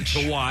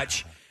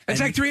watch.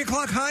 It's like 3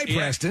 o'clock high,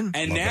 Preston.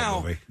 And Love now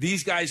that movie.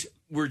 these guys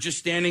were just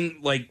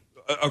standing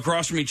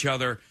across from each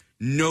other.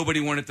 Nobody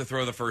wanted to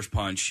throw the first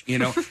punch,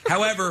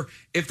 However,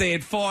 if they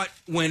had fought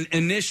when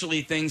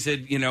initially things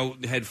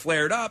had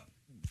flared up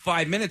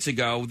 5 minutes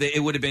ago,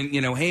 it would have been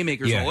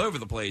haymakers all over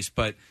the place.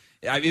 But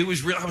it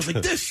was real. I was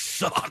like, this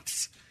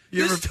sucks.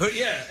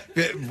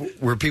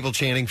 Were people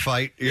chanting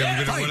 "fight"? You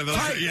ever been in one of those?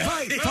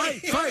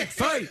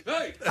 Fight!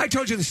 I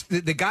told you this.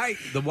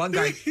 The one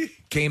guy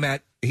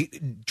he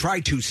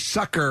tried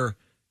to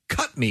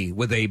cut me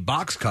with a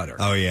box cutter.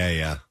 Oh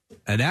yeah,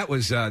 and that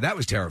was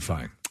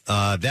terrifying.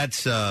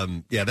 That's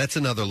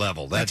another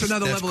level. That's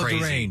another level crazy.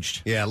 of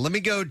deranged. Yeah, let me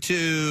go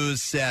to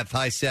Seth.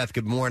 Hi, Seth.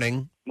 Good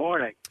morning.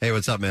 Morning. Hey,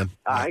 what's up, man?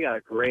 I got a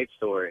great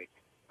story.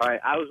 All right,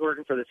 I was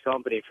working for this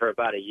company for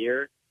about a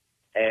year,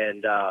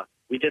 and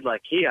we did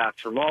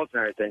kiosks for malls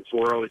and everything, so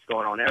we're always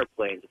going on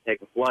airplanes and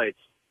taking flights.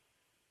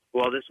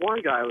 Well, this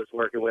one guy I was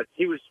working with,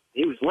 he was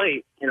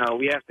late.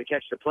 We have to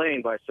catch the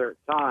plane by a certain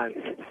time.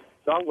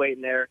 So I'm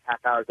waiting there.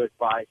 Half hour goes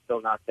by, he's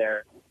still not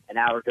there. An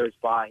hour goes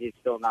by, he's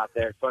still not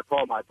there. So I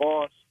called my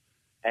boss,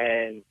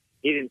 and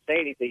he didn't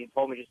say anything. He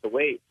told me just to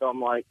wait. So I'm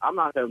like, I'm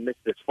not going to miss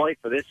this flight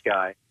for this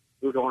guy.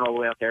 We're going all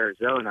the way out to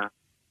Arizona.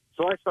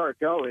 So I start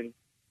going.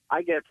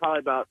 I get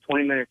probably about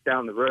 20 minutes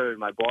down the road.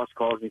 My boss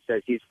calls me and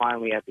says he's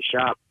finally at the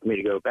shop for me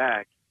to go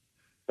back.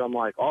 So I'm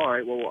like, all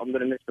right, well, I'm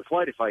going to miss the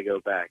flight if I go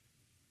back.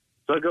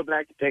 So I go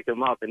back to pick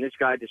him up, and this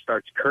guy just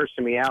starts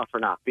cursing me out for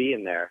not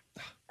being there.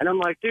 And I'm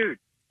like, dude,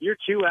 you're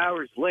 2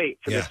 hours late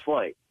for this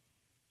flight.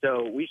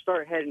 So we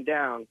start heading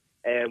down,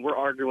 and we're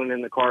arguing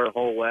in the car the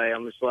whole way.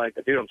 I'm just like,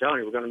 dude, I'm telling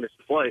you, we're going to miss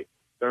the flight.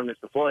 We're going to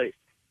miss the flight.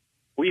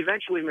 We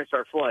eventually miss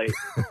our flight,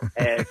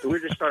 and so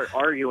we just start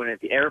arguing at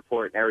the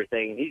airport and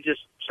everything. And he just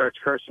starts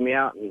cursing me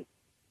out, and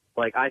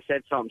I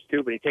said something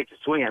stupid. He takes a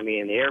swing at me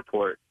in the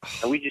airport,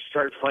 and we just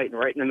started fighting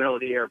right in the middle of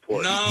the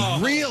airport. No,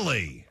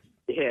 really?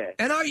 Yeah.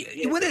 And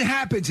when it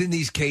happens in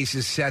these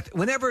cases, Seth,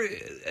 whenever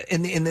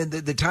in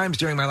the times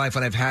during my life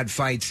when I've had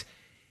fights,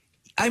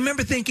 I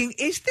remember thinking,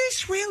 is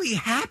this really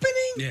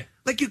happening? Yeah.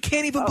 You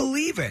can't even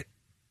believe it.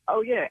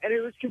 Oh, yeah, and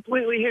it was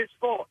completely his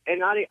fault.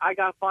 And I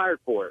got fired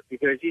for it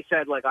because he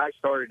said, like, I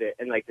started it,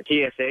 and, like, the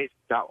TSAs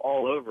got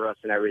all over us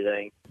and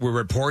everything. Were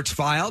reports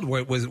filed?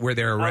 Were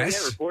there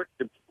arrests? Oh,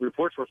 yeah,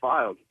 reports were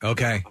filed.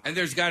 Okay. And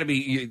there's got to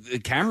be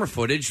camera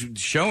footage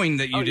showing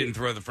that you didn't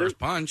throw the first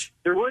punch.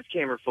 There was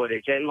camera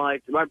footage, and,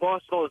 like, my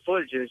boss saw the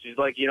footage, and she's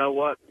like, you know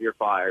what? You're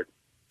fired.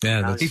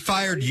 Yeah, he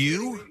fired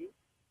you?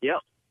 Yep.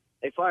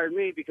 They fired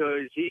me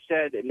because he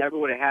said it never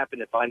would have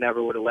happened if I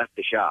never would have left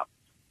the shop.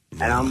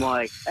 And I'm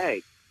like,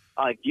 hey,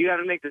 you got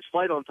to make this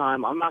flight on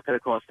time. I'm not going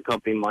to cost the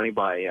company money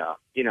by,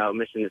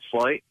 missing this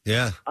flight.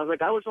 Yeah. I was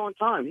like, I was on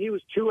time. He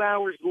was 2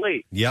 hours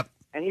late. Yep.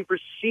 And he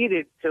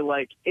proceeded to,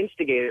 like,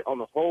 instigate it on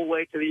the whole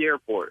way to the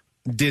airport.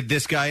 Did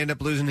this guy end up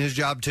losing his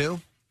job,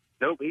 too?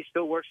 Nope, he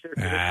still works there.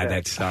 to this day.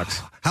 That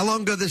sucks. How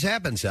long ago this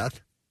happened,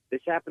 Seth?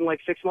 This happened like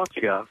 6 months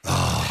ago.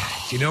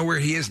 Do you know where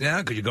he is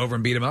now? Could you go over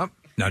and beat him up?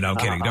 No, I'm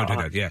kidding. Don't do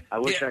that. Yeah. I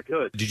wish I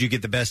could. Did you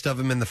get the best of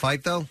him in the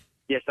fight, though?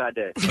 Yes, I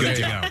did. Good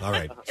to go. All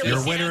right. You're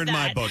a winner in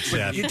my book,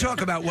 Seth. You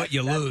talk about what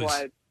you lose.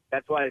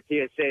 That's why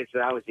the TSA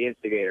said I was the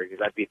instigator,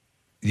 because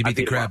You beat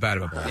the crap out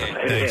of him.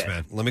 Thanks,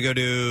 man. Let me go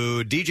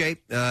to DJ.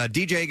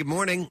 DJ, good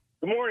morning.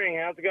 Good morning.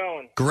 How's it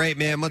going? Great,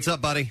 man. What's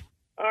up, buddy?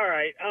 All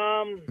right.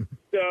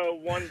 So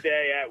one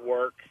day at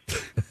work.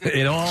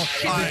 It all.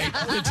 I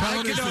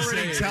can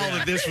already tell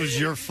that this was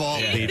your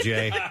fault,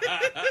 DJ.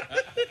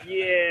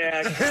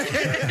 Yeah.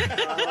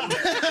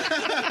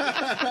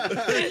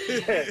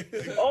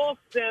 All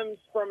stems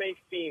from a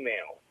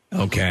female.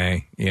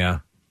 Okay. Yeah.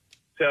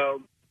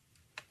 So,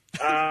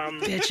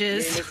 Bitches. me and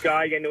this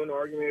guy get into an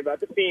argument about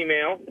the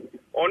female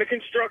on a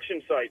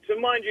construction site. So,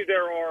 mind you,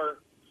 there are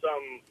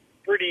some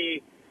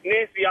pretty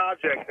nasty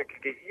objects that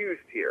could get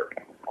used here.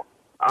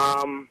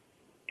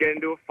 Get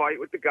into a fight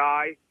with the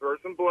guy, throw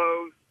some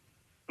blows,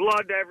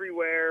 blood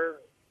everywhere,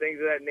 things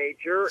of that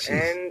nature,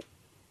 and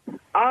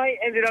I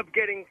ended up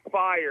getting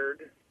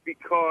fired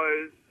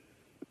because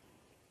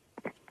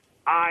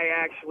I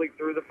actually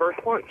threw the first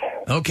punch.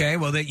 Okay,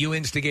 well, that you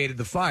instigated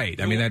the fight.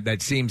 I mean,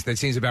 that seems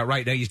about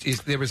right. Now,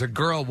 there was a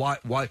girl.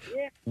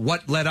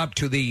 What led up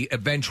to the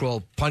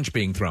eventual punch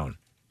being thrown?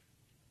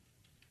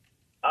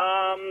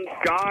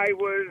 Guy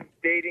was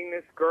dating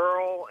this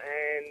girl,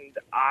 and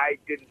I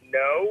didn't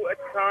know at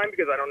the time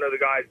because I don't know the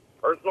guy's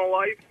personal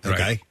life.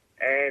 Okay.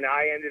 And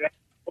I ended up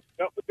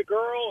hooking up with the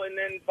girl and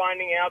then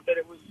finding out that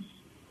it was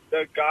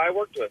the guy I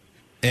worked with.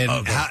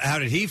 And how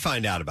did he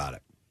find out about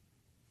it?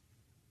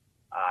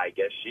 I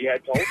guess she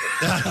had told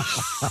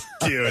him.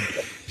 Dude.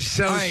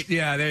 So, all right.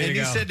 yeah, there you and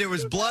go. And you said there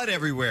was blood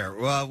everywhere.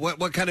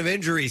 What kind of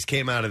injuries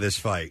came out of this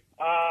fight?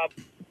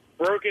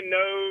 Broken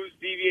nose,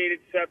 deviated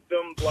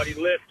septum, bloody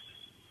lips.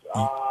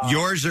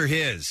 Yours or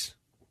his?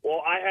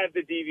 Well, I had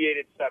the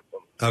deviated septum.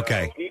 So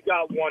Okay. he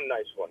got one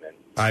nice one in.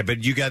 All right,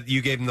 but you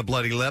gave him the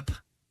bloody lip?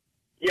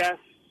 Yes.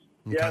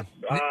 Yes.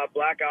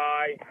 Black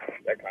eye,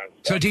 that kind of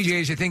So, stuff. DJ,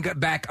 as you think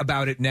back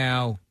about it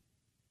now,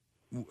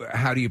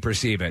 how do you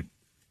perceive it?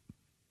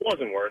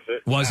 Wasn't worth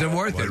it. Wasn't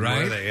worth it,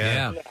 right? Worth it,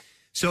 yeah.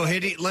 So,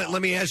 Hiddy,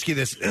 let me ask you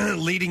this.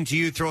 Leading to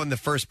you throwing the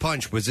first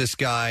punch, was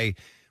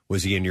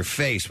he in your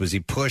face? Was he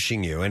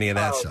pushing you? Any of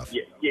that stuff?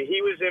 Yeah,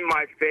 he was in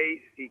my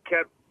face. He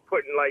kept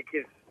putting, like,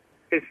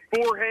 his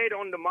forehead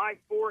onto my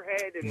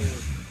forehead, and,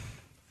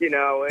 you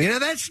know.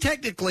 And, that's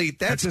technically,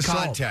 that's assault.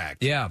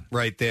 contact. Yeah.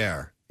 Right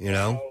there, you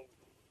know?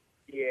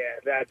 yeah,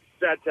 that's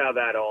how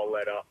that all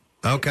led up.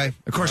 Okay.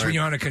 Of course, All when right.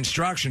 you're on a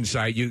construction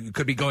site, you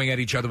could be going at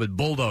each other with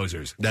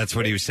bulldozers. That's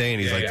what he was saying.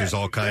 He's like, there's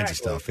all kinds of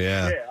stuff.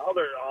 Yeah. Yeah,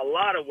 there's a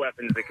lot of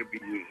weapons that could be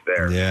used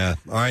there. Yeah.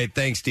 All right.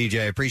 Thanks,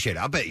 DJ. I appreciate it.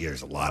 I'll bet you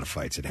there's a lot of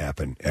fights that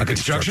happen at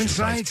construction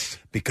sites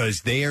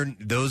because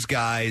those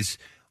guys.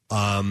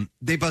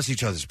 They bust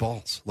each other's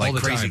balls like All the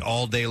crazy time.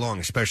 all day long,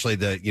 especially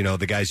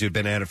the guys who've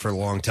been at it for a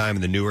long time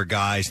and the newer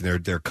guys,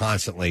 and they're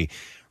constantly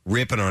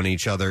ripping on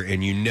each other.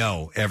 And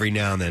every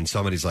now and then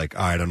somebody's like,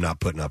 "All right, I'm not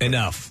putting up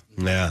enough."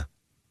 Yeah.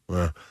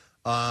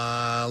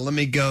 Let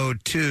me go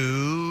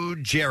to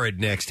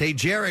Jared next. Hey,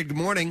 Jared. Good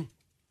morning.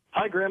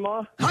 Hi,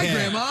 Grandma. Hi,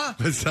 Grandma.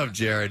 What's up,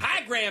 Jared?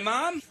 Hi,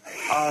 Grandma.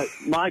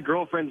 My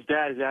girlfriend's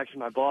dad is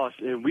actually my boss,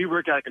 and we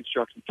work at a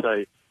construction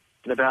site.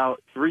 And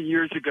about 3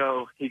 years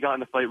ago, he got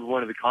in a fight with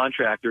one of the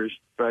contractors,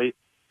 right?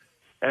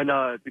 And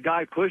the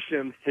guy pushed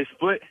him. His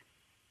foot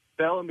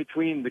fell in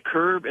between the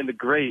curb and the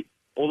grate,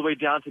 all the way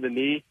down to the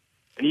knee,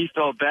 and he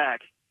fell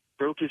back,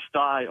 broke his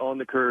thigh on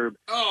the curb.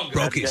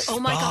 Broke his thigh. Oh,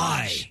 my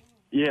gosh.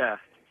 Yeah.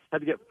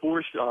 Had to get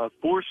four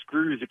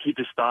screws to keep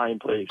his thigh in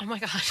place. Oh, my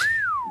gosh.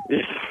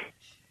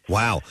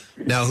 Wow.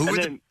 Now, And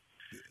then-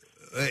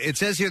 it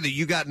says here that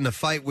you got in a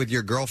fight with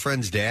your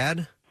girlfriend's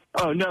dad?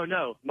 Oh,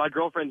 no. My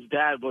girlfriend's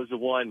dad was the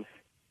one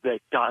that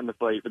got in the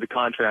fight with the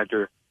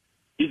contractor.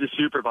 He's a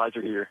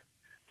supervisor here.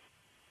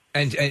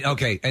 And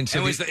okay, and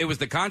so it was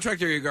the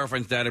contractor or your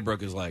girlfriend's dad who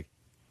broke his leg?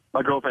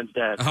 My girlfriend's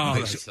dad. Oh,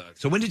 Okay, that so,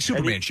 sucks. so when did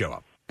Superman show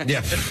up?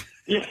 Yeah.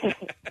 Yeah.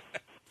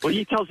 Well,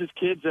 he tells his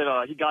kids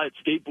that he got it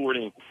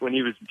skateboarding when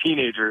he was a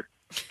teenager,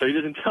 so he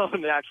doesn't tell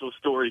them the actual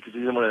story because he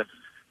doesn't want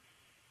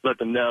to let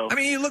them know. I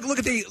mean, look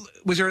at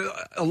was there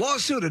a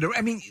lawsuit?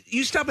 I mean,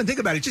 you stop and think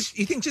about it.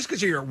 You think just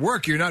because you're at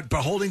work, you're not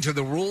beholding to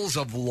the rules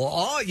of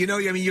law. You know,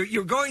 I mean,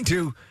 you're going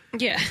to.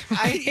 Yeah.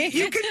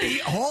 You could be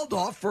hauled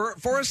off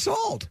for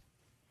assault.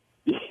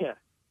 Yeah.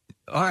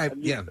 All right.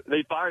 Yeah.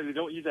 They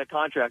don't use that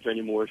contractor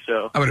anymore.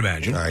 So I would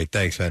imagine. All right.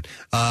 Thanks, man.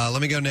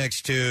 Let me go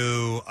next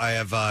to. I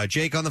have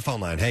Jake on the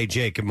phone line. Hey,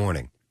 Jake. Good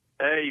morning.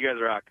 Hey, you guys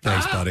rock.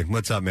 Thanks, buddy.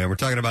 What's up, man? We're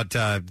talking about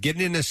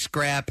getting in a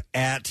scrap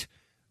at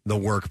the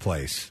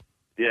workplace.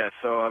 Yeah,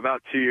 so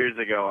about 2 years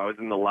ago, I was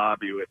in the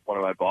lobby with one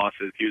of my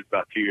bosses. He was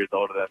about 2 years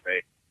older than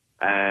me.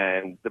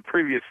 And the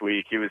previous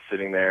week, he was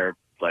sitting there,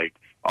 like,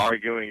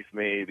 arguing with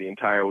me the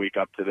entire week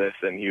up to this.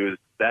 And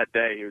that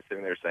day, he was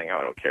sitting there saying,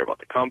 I don't care about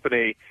the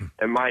company.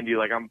 And mind you,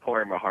 like, I'm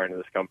pouring my heart into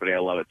this company. I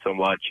love it so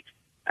much.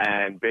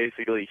 And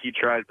basically, he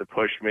tries to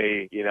push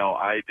me. You know,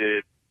 I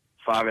did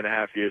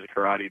 5.5 years of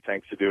karate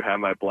thanks to have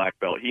my black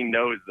belt. He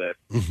knows this,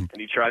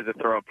 and he tries to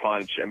throw a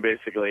punch, and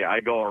basically I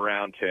go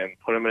around him,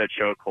 put him in a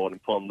chokehold,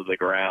 and pull him to the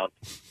ground.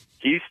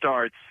 He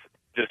starts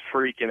just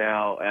freaking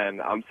out,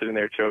 and I'm sitting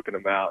there choking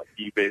him out.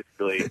 He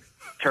basically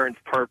turns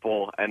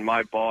purple, and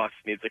my boss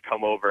needs to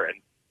come over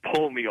and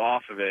pull me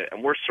off of it,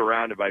 and we're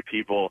surrounded by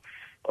people,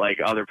 like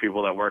other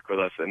people that work with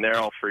us, and they're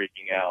all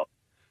freaking out.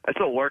 I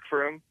still work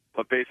for him,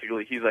 but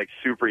basically he's like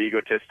super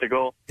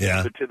egotistical.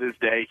 Yeah. So to this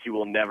day, he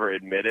will never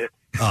admit it,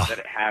 that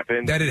it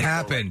happened. That it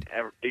happened.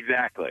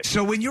 Exactly.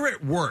 So when you're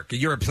at work,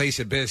 you're a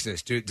place of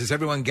business, does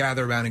everyone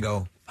gather around and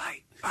go,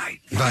 fight?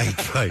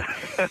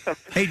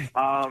 Hey.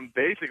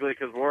 Basically,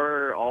 because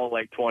we're all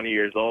like 20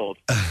 years old,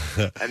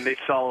 and they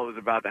saw what was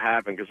about to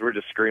happen because we're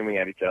just screaming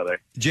at each other.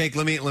 Jake,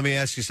 let me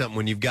ask you something.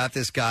 When you've got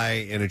this guy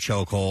in a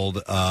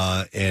chokehold,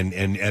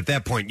 and at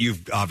that point,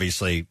 you've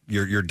obviously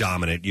you're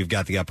dominant. You've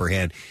got the upper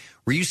hand.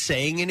 Were you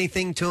saying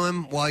anything to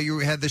him while you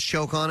had this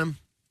choke on him?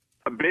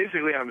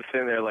 Basically, I'm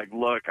sitting there like,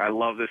 look, I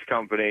love this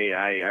company.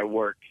 I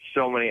work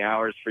so many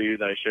hours for you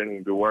that I shouldn't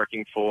even be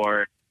working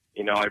for.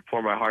 You know, I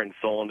pour my heart and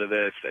soul into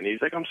this. And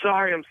he's like, I'm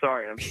sorry.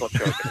 And I'm still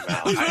choking him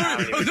out. I'm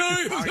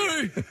sorry. I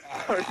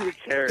don't even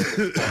care.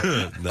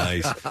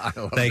 Nice.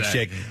 Thanks,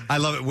 Jake. I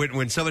love it.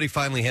 When somebody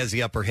finally has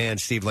the upper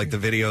hand, Steve, like the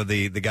video,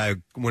 the guy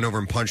went over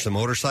and punched the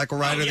motorcycle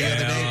rider the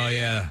other day. Oh,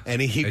 yeah.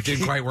 And he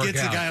didn't quite work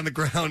gets out. the guy on the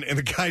ground, and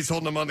the guy's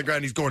holding him on the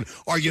ground. He's going,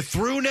 are you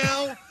through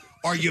now?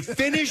 Are you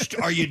finished?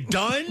 Are you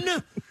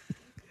done?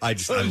 I'm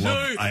sorry,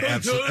 man.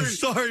 I'm so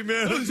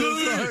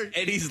sorry.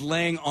 And he's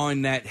laying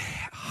on that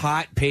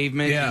hot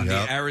pavement in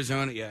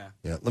Arizona. Yeah.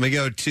 Let me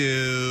go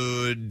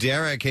to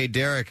Derek. Hey,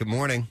 Derek, good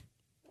morning.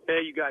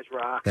 Hey, you guys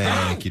rock.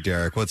 Thank you,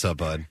 Derek. What's up,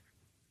 bud?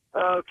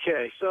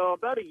 Okay, so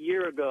about a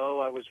year ago,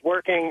 I was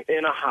working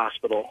in a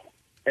hospital,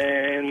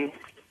 and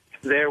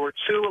there were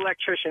two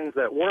electricians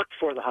that worked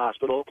for the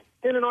hospital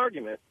in an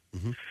argument.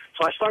 Mm-hmm.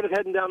 So I started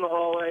heading down the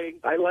hallway.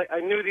 I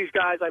knew these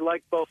guys. I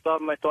liked both of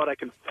them. I thought I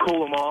could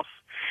cool them off.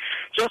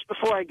 Just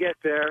before I get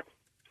there,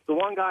 the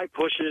one guy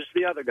pushes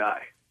the other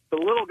guy. The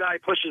little guy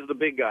pushes the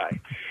big guy.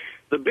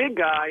 The big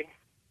guy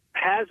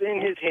has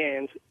in his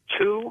hands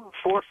 2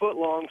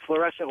 4-foot-long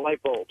fluorescent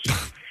light bulbs.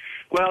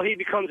 Well, he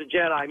becomes a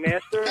Jedi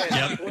Master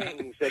and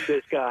swings at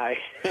this guy.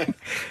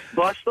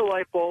 Busts the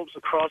light bulbs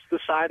across the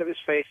side of his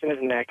face and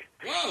his neck.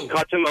 Whoa.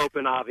 Cuts him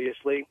open,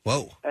 obviously.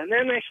 Whoa. And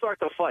then they start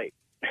to fight.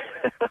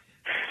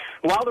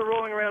 While they're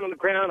rolling around on the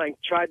ground, I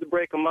tried to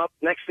break them up.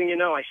 Next thing you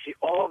know, I see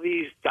all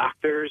these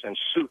doctors and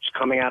suits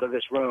coming out of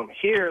this room.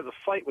 Here, the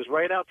fight was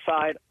right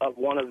outside of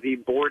one of the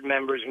board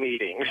members'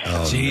 meetings.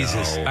 Oh,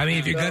 Jesus. no. I mean,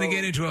 if you're going to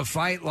get into a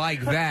fight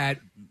like that,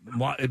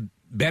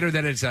 better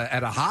that it's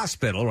at a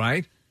hospital,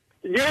 right?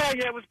 Yeah,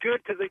 it was good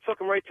because they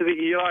took him right to the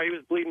ER. He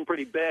was bleeding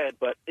pretty bad,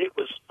 but it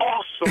was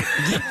awesome.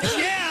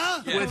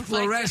 With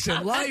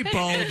fluorescent light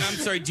bulbs. I'm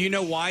sorry, do you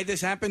know why this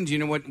happened? Do you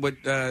know what it was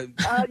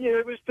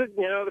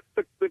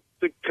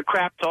the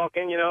crap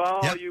talking, you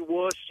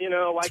wuss,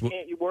 why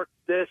can't you work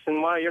this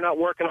and why you're not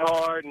working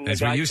hard? And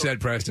that's what you said,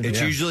 Preston.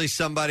 It's usually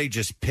somebody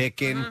just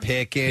picking,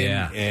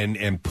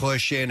 and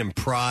pushing and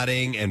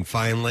prodding, and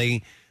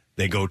finally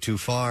they go too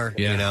far,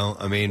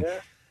 I mean... Yeah.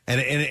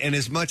 And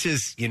as much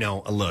as,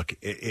 look,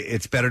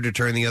 it's better to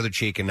turn the other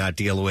cheek and not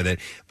deal with it.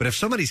 But if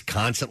somebody's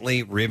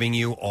constantly ribbing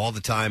you all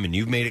the time and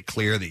you've made it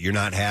clear that you're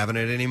not having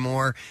it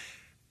anymore,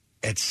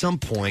 at some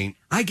point...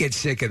 I get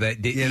sick of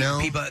that.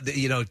 People,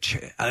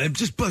 I'm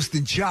just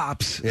busting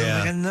chops.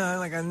 Yeah. I'm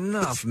like,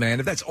 enough, man.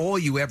 If that's all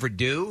you ever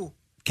do...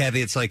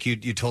 Kathy, it's like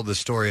you told the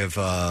story of,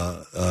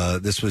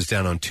 this was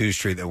down on 2nd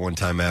Street that one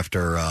time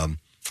after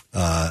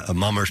a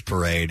Mummers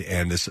Parade,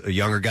 and a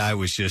younger guy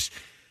was just...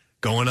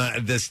 going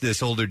on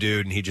this older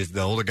dude, and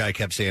the older guy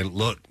kept saying,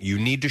 "Look, you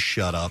need to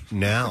shut up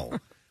now."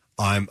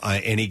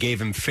 And he gave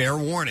him fair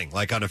warning,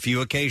 like on a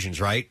few occasions,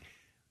 right?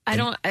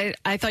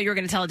 I thought you were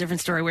going to tell a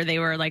different story where they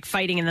were like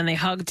fighting and then they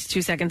hugged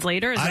 2 seconds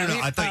later. I don't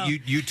know. I thought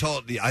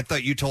I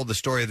thought you told the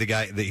story of the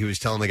guy that he was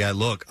telling the guy,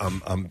 look,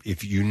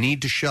 if you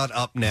need to shut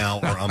up now,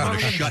 or I'm going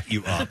to shut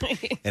you up.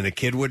 And the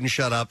kid wouldn't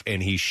shut up,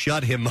 and he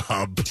shut him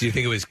up. Do you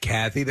think it was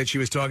Kathy that she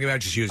was talking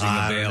about, just using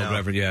a veiled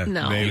reference? Yeah,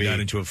 no. Maybe got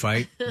into a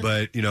fight.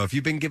 But if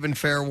you've been given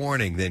fair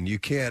warning, then you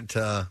can't.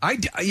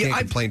 Can't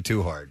complain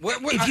too hard.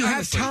 If you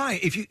have time,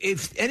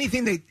 if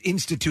anything, they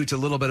institutes a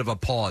little bit of a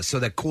pause so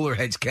that cooler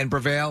heads can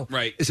prevail.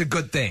 Right, is a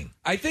good thing.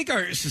 I think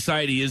our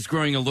society is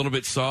growing a little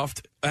bit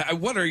soft.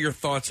 What are your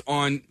thoughts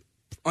on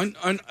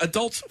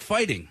adults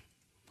fighting?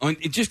 On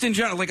just in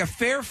general, like a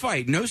fair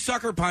fight, no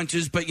sucker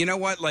punches. But you know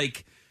what,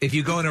 like. If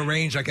you go in a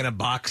range like in a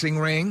boxing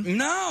ring?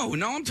 No,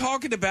 I'm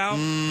talking about.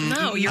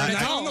 No, you're an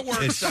not adult. on the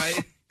work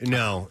side.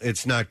 No,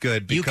 it's not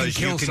good because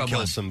you can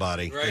kill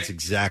somebody. Right. That's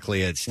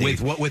exactly it, Steve.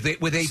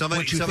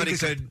 Somebody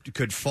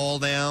could fall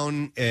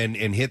down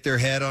and hit their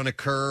head on a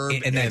curb,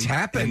 and that's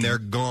happened, and they're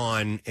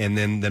gone. And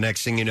then the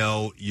next thing you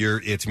know,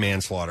 it's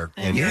manslaughter,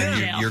 and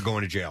you're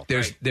going to jail.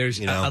 There's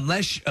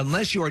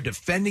unless you are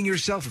defending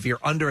yourself, if you're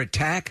under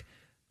attack.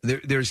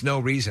 There's no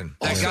reason.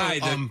 That guy,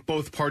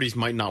 both parties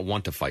might not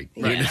want to fight.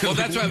 Right. Well,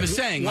 that's what I was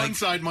saying. One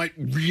side might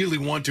really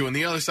want to, and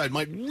the other side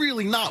might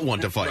really not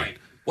want to fight. Right.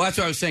 Well, that's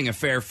what I was saying. A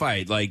fair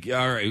fight. Like,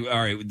 all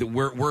right.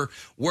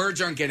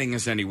 Words aren't getting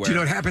us anywhere. Do you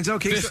know what happens?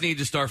 Okay, fists need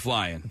to start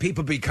flying.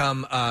 People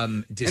become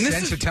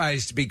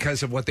desensitized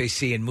because of what they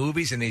see in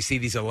movies, and they see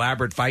these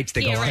elaborate fights.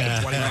 They go on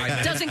for 25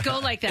 minutes. It doesn't go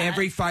like that.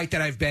 Every fight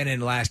that I've been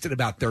in lasted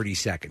about 30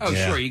 seconds. Oh,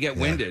 sure, you get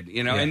winded.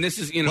 And this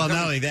is Well,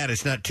 not only that,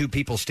 it's not two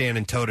people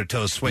standing toe to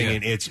toe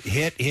swinging. It's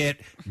hit,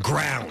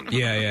 ground.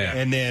 Yeah.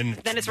 And then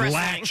it's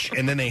latch,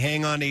 and then they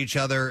hang on to each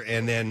other,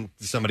 and then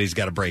somebody's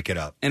got to break it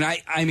up. And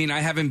I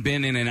haven't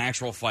been in an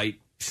actual fight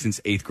since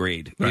 8th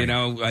grade. Right.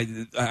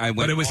 I went.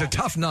 But it was a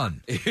tough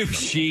nun.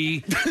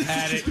 She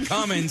had it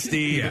coming,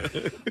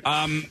 Steve.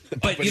 Yeah.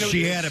 But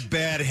she had a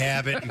bad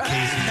habit in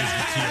case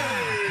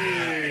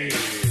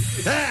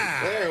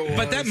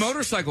But that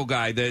motorcycle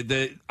guy,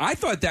 I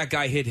thought that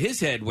guy hit his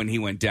head when he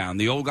went down.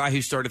 The old guy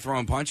who started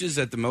throwing punches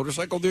at the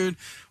motorcycle dude.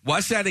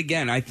 Watch that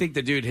again. I think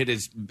the dude hit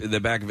the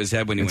back of his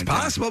head when he went down.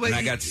 It's possible, but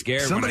I got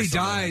scared. Somebody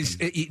dies,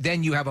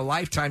 then you have a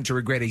lifetime to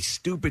regret a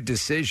stupid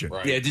decision.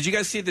 Right. Yeah, did you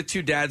guys see the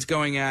two dads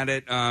going at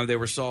it? They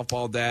were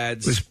softball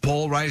dads. It was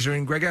Paul Reiser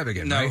and Greg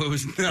Evigan, No, right? it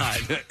was not.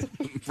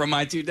 From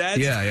My Two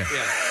Dads? Yeah.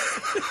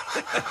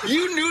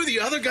 You knew the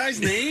other guy's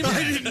name?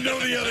 I didn't know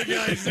the other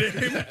guy's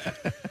name.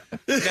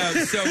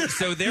 No,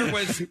 so there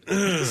was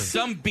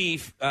some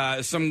beef.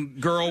 Some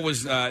girl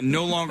was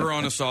no longer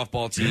on a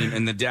softball team,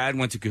 and the dad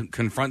went to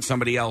confront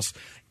somebody else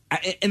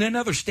in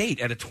another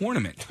state at a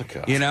tournament.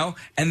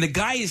 And the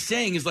guy is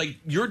saying,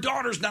 your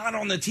daughter's not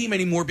on the team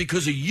anymore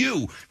because of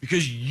you,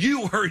 because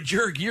you are a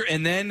jerk.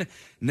 And then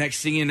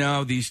next thing you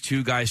know, these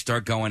two guys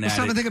start going at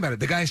it. Think about it.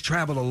 The guy's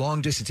traveled a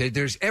long distance.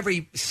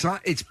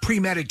 It's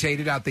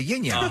premeditated out the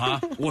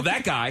yin-yang. Well,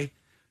 that guy,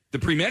 the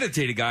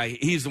premeditated guy,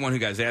 he's the one who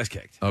got his ass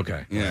kicked.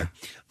 Okay. Yeah.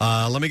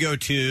 Let me go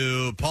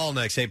to Paul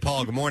next. Hey,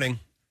 Paul, good morning.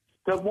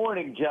 Good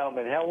morning,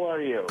 gentlemen. How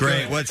are you?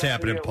 Great. What's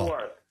happening, Paul?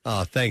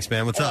 Oh, thanks,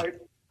 man. What's up?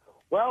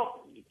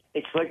 Well,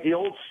 it's like the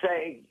old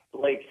saying,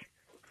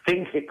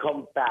 things that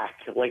come back.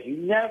 You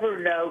never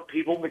know.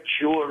 People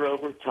mature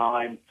over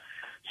time.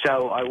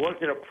 So I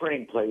worked at a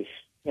printing place,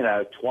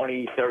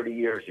 20, 30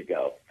 years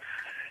ago.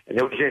 And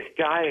there was this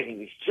guy, and he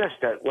was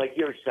just like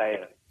you're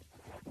saying,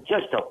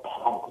 just a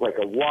punk, like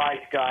a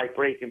wise guy,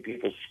 breaking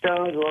people's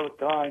stones all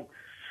the time.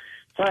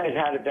 So I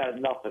had about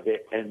enough of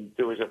it, and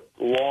there was a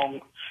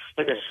long,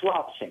 like a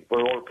slop sink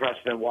where all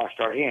Preston washed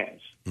our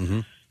hands.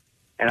 Mm-hmm.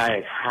 And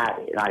I had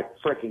it, and I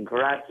freaking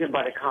grabbed him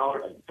by the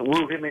collar and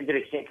threw him into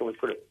the sink, and was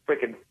going to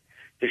freaking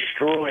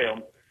destroy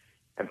him.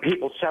 And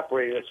people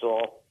separated us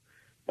all.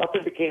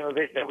 Nothing became of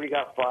it. Nobody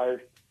got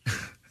fired.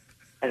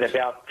 And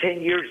about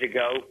 10 years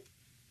ago,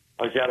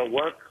 I was out of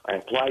work. I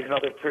applied to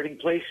another printing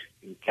place.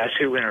 And guess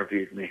who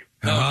interviewed me?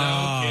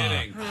 No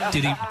kidding.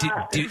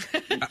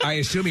 Did I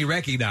assume he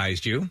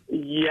recognized you?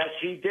 Yes,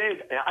 he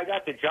did. I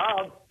got the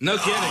job. No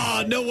kidding.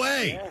 Oh, no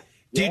way. Yeah.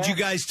 Did you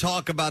guys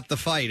talk about the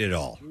fight at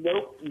all?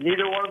 Nope.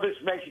 Neither one of us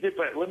mentioned it.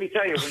 But let me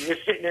tell you, when you're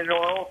sitting in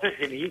our office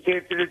and he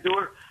came to the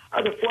door,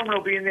 the foreman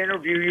will be in to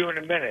interview you in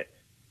a minute.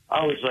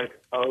 I was like,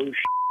 oh, easy.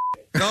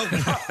 Talk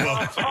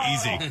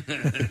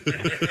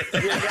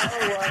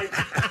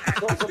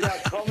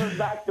about coming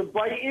back to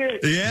bite you.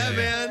 Yeah,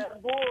 man.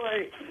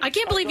 Boy. I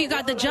can't believe you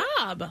got the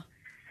job.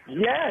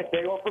 Yeah, they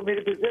offered me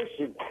the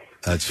position.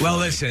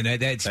 Listen,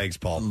 thanks,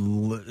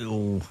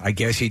 Paul. I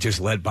guess he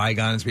just let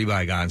bygones be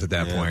bygones at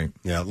that point.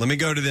 Yeah, let me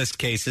go to this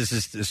case. This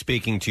is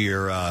speaking to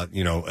your,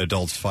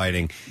 adults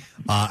fighting.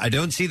 I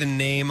don't see the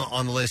name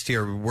on the list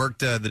here. Worked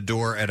the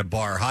door at a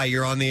bar. Hi,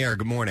 you're on the air.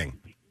 Good morning.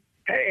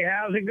 Hey,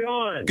 how's it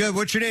going? Good.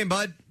 What's your name,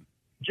 bud?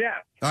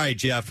 Jeff. All right,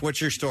 Jeff.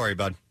 What's your story,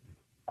 bud?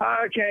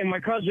 Okay, my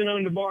cousin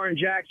owned a bar in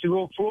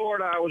Jacksonville,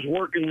 Florida. I was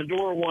working the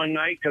door one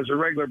night because the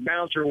regular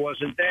bouncer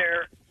wasn't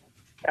there.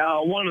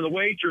 One of the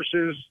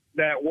waitresses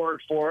that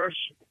worked for us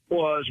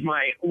was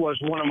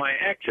one of my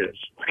exes,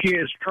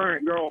 his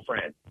current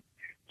girlfriend.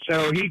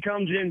 So he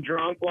comes in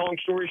drunk. Long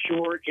story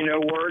short,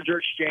 words are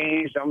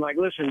exchanged. I'm like,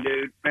 listen,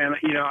 dude, man,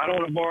 I don't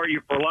want to bar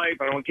you for life.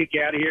 I don't want to kick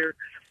you out of here.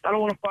 I don't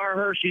want to fire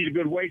her. She's a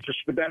good waitress,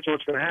 but that's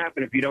what's going to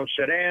happen if you don't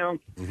sit down.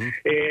 Mm-hmm.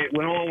 It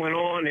went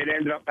on. It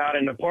ended up out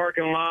in the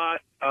parking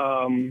lot.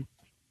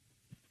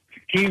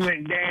 He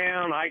went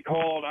down. I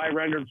called. I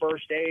rendered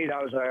first aid.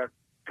 I was a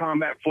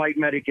combat flight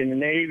medic in the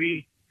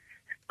Navy.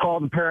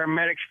 Called the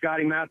paramedics, got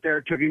him out there,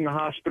 took him to the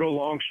hospital.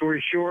 Long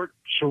story short,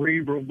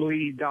 cerebral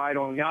bleed, died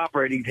on the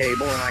operating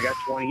table, and I got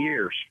 20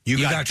 years.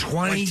 You got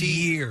 20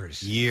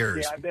 years.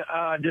 Years. Yeah, I've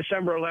been,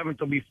 December 11th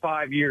will be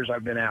 5 years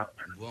I've been out.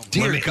 Let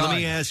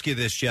me ask you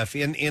this, Jeff.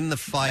 In the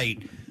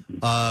fight,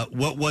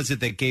 what was it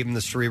that gave him the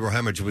cerebral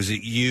hemorrhage? Was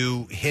it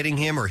you hitting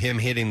him or him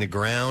hitting the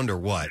ground or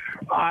what?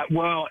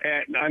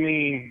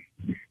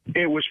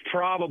 It was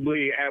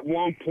probably at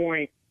one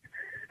point.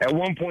 At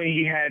one point,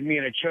 he had me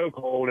in a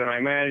chokehold, and I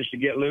managed to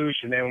get loose,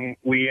 and then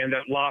we ended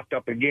up locked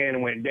up again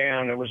and went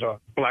down. It was a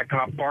Black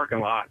Hawk parking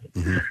lot.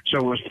 Mm-hmm. So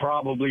it was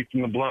probably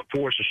from the blunt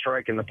force of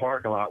striking the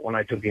parking lot when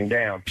I took him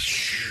down.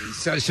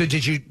 So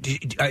did you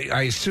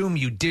I assume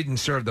you didn't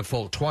serve the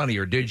full 20,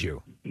 or did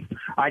you?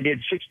 I did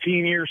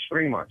 16 years,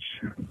 3 months.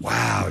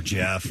 Wow,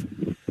 Jeff.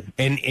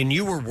 And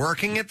you were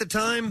working at the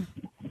time?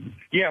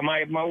 Yeah,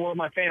 my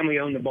family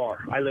owned the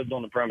bar. I lived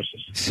on the premises.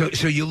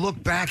 So you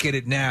look back at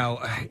it now,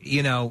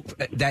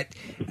 that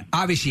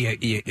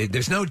obviously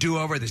there's no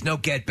do-over, there's no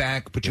get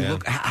back, but you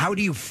look. How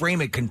do you frame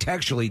it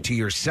contextually to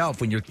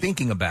yourself when you're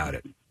thinking about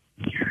it?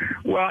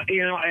 Well,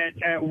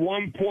 at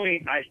one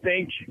point, I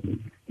think,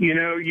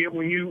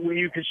 when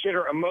you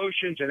consider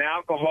emotions and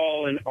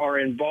alcohol are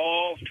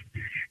involved,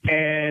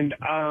 and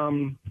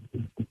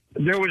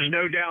there was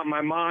no doubt in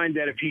my mind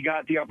that if he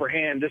got the upper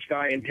hand, this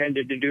guy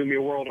intended to do me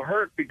a world of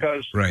hurt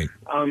because, right.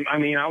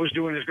 I was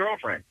doing his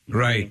girlfriend.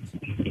 Right.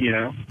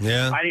 Yeah.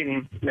 I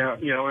didn't,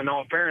 in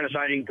all fairness,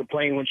 I didn't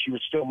complain when she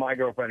was still my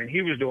girlfriend and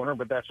he was doing her,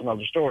 but that's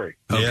another story.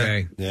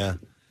 Okay. Yeah.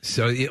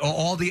 So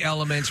all the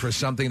elements were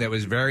something that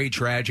was very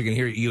tragic, and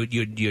here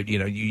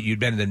you'd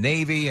been in the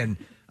Navy and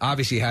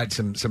obviously had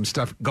some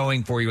stuff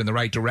going for you in the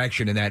right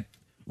direction, and that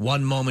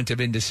one moment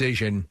of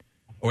indecision.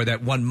 Or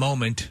that one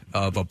moment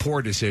of a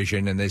poor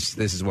decision, and this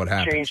is what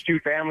happened. Changed two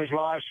families'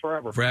 lives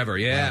forever. Forever,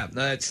 yeah.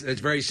 That's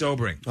very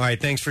sobering. All right,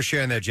 thanks for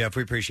sharing that, Jeff.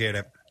 We appreciate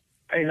it.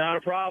 Hey, not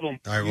a problem.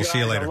 All right, we'll see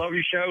you later. I love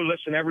your show.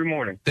 Listen every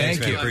morning. Thanks,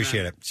 man. you.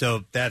 Appreciate it.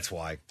 So that's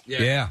why.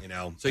 Yeah.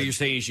 So you're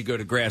saying you should go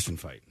to grass and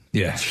fight?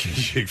 Yeah. You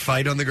should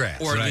fight on the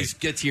grass. Or at least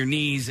get to your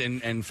knees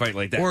and fight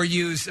like that. Or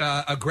use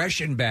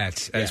aggression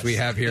bats, as we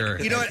have here.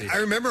 You know what? I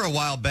remember a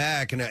while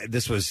back, and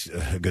this was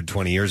a good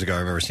 20 years ago, I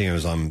remember seeing it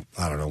was on,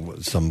 I don't know,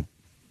 some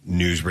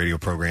news radio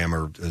program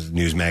or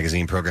news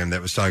magazine program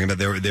that was talking about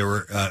there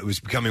were it was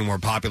becoming more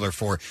popular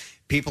for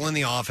people in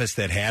the office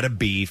that had a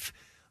beef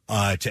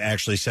to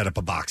actually set up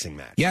a boxing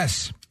match.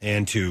 Yes.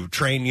 And to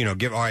train, all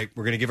right,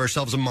 we're going to give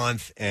ourselves a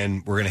month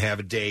and we're going to have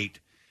a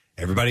date.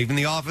 Everybody in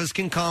the office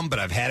can come, but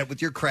I've had it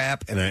with your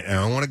crap and I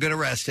don't want to get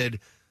arrested.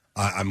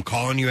 I'm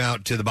calling you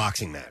out to the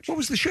boxing match. What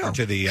was the show?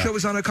 The show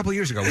was on a couple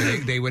years ago.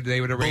 They would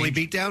arrange Bully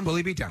Beatdown?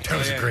 Bully Beatdown. That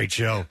was a great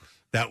show.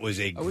 That was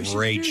a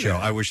great show.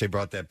 I wish they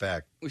brought that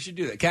back. We should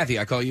do that. Kathy,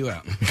 I call you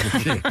out.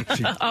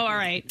 All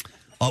right.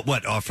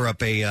 What, offer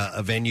up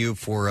a venue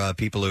for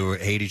people who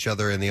hate each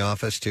other in the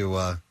office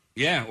to...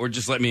 Yeah, or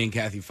just let me and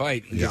Kathy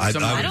fight. Yeah, I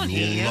would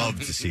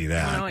love to see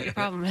that. I don't know what your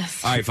problem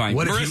is. All right, fine.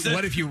 What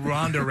if you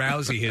Ronda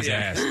Rousey his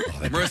ass?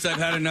 Marissa, I've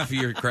had enough of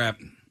your crap.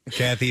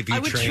 Kathy, if you I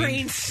would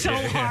train so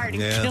hard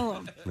and kill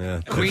him.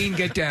 Yeah. Queen,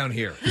 get down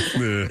here.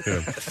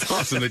 It's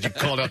awesome that you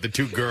called out the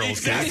two girls.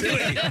 Exactly.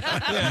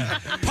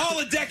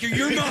 Paula Decker,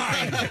 you're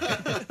mine.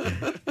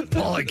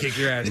 Paula, kick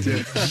your ass,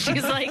 too.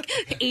 She's like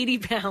 80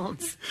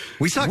 pounds.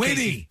 We saw Winnie.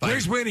 Casey fight.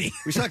 Where's Winnie?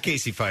 We saw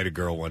Casey fight a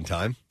girl one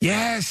time.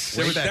 Yes.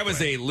 That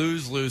was a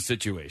lose-lose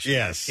situation.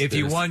 Yes. If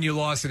you won, you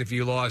lost, and if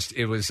you lost,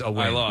 it was a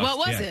win. I lost. What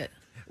was it?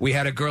 We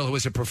had a girl who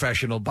was a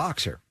professional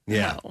boxer.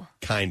 Yeah, No.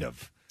 kind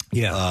of.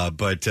 Yeah.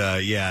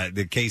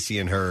 The Casey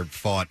and her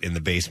fought in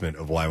the basement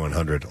of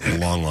Y100 a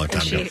long, long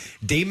time ago.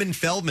 Damon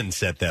Feldman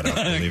set that up,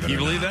 believe it Can you or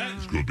believe not. that?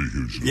 It's going to be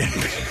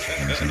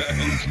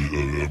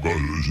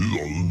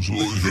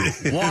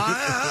huge.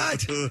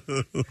 What?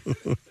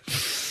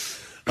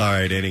 All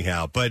right,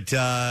 anyhow. But,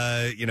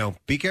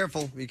 be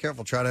careful. Be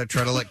careful. Try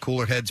to let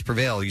cooler heads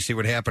prevail. You see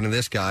what happened to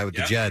this guy with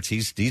the Jets.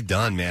 He's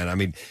done, man. I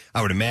mean,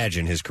 I would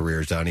imagine his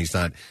career's done. He's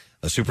not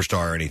a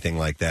superstar or anything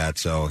like that,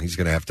 so he's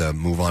going to have to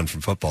move on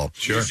from football.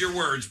 Sure. Use your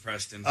words,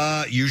 Preston.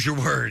 Use your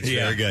words.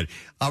 Yeah. Very good.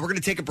 We're going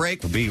to take a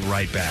break. We'll be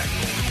right back.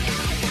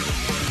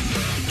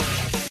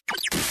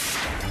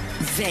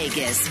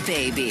 Vegas,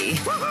 baby.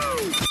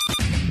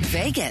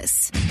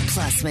 Vegas,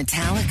 plus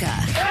Metallica.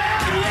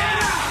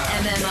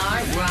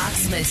 MMR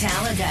rocks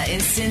Metallica in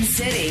Sin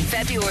City,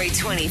 February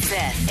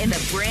 25th, in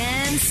the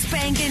brand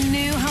spanking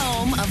new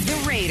home of the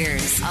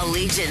Raiders,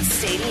 Allegiant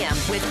Stadium,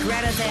 with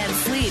Greta Van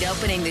Fleet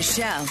opening the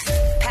show.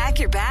 Pack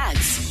your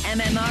bags.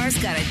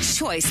 MMR's got a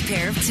choice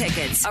pair of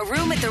tickets, a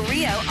room at the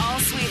Rio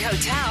All-Suite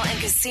Hotel and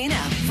Casino,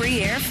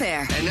 free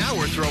airfare. And now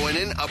we're throwing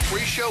in a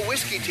pre-show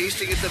whiskey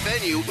tasting at the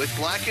venue with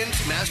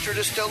Blackened's master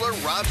distiller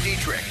Rob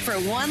Dietrich. For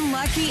one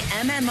lucky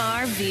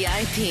MMR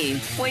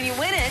VIP. When you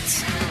win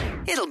it,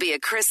 it'll be a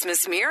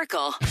Christmas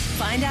miracle.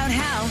 Find out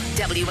how.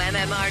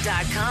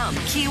 WMMR.com.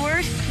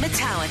 Keyword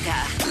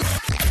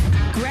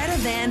Metallica. Greta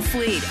Van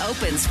Fleet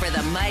opens for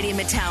the mighty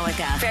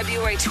Metallica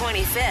February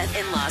 25th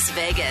in Las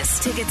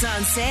Vegas. Tickets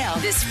on sale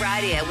this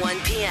Friday at 1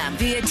 p.m.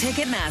 via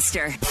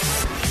Ticketmaster.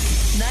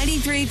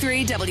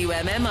 93.3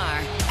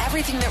 WMMR.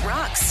 Everything that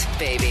rocks,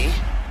 baby.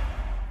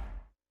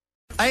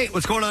 Hey,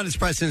 what's going on? It's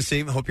Preston and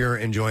Steve. Hope you're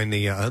enjoying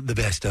the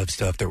best of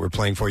stuff that we're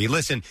playing for you.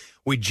 Listen,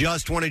 we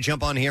just want to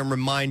jump on here and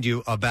remind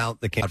you about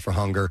the Camp Out for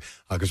Hunger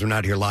because we're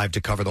not here live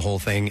to cover the whole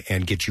thing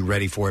and get you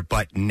ready for it.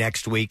 But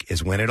next week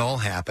is when it all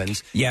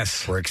happens.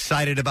 Yes. We're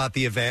excited about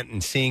the event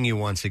and seeing you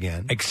once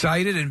again.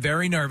 Excited and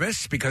very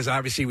nervous because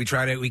obviously we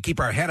keep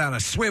our head on a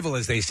swivel,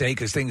 as they say,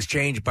 because things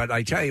change. But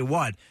I tell you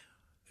what,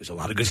 there's a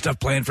lot of good stuff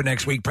planned for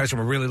next week, Preston.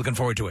 We're really looking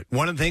forward to it.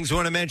 One of the things we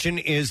want to mention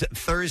is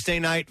Thursday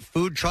night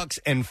food trucks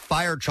and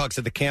fire trucks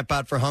at the Camp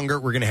Out for Hunger.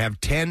 We're going to have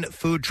 10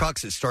 food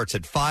trucks. It starts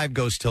at 5,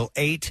 goes till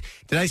 8.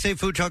 Did I say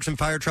food trucks and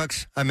fire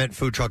trucks? I meant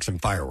food trucks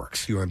and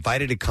fireworks. You are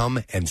invited to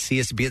come and see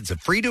us. It's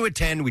free to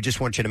attend. We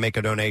just want you to make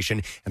a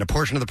donation, and a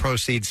portion of the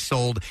proceeds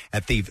sold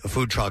at the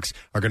food trucks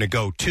are going to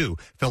go to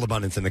Phil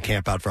Abundance and the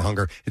Camp Out for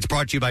Hunger. It's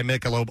brought to you by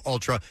Michelob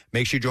Ultra.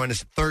 Make sure you join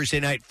us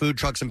Thursday night, food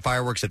trucks and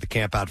fireworks at the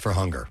Camp Out for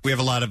Hunger. We have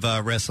a lot of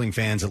wrestling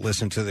fans that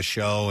listen to the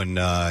show, and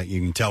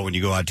you can tell when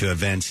you go out to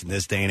events in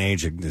this day and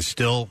age, it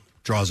still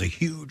draws a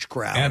huge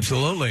crowd.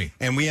 Absolutely.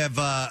 And we have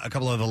a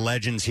couple of the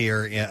legends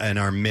here in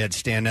our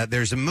midst. And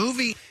there's a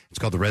movie, it's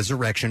called The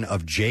Resurrection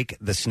of Jake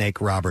the Snake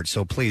Roberts.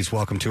 So please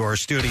welcome to our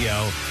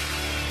studio,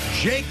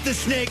 Jake the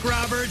Snake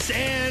Roberts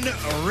and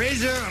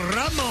Razor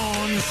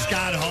Ramon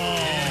Scott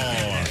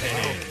Hall.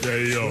 There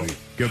you go.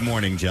 Good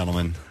morning,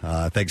 gentlemen.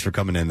 Thanks for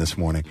coming in this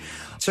morning.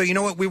 So, you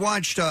know what? We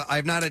watched,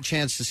 I've not had a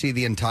chance to see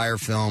the entire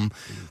film.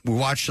 We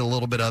watched a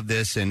little bit of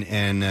this,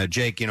 and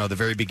Jake, you know, the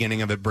very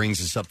beginning of it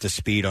brings us up to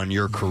speed on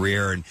your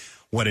career and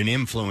what an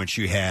influence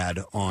you had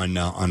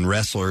on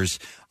wrestlers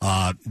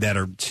that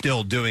are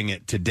still doing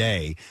it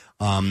today.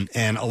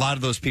 And a lot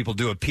of those people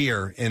do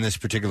appear in this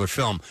particular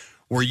film.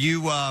 Were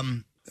you,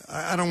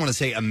 I don't want to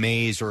say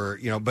amazed or,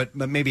 you know, but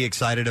maybe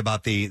excited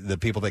about the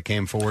people that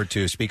came forward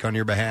to speak on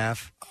your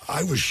behalf?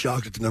 I was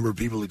shocked at the number of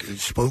people that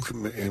spoke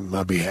in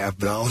my behalf,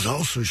 but I was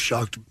also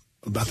shocked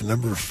about the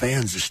number of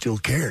fans that still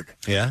cared.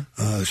 Yeah?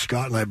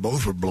 Scott and I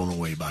both were blown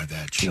away by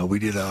that. You know, we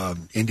did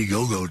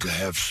Indiegogo to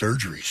have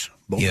surgeries.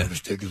 Both of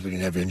us did because we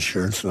didn't have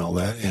insurance and all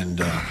that. And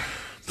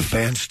the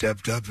fans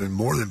stepped up and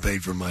more than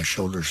paid for my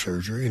shoulder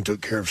surgery and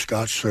took care of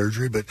Scott's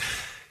surgery. But,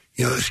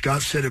 you know,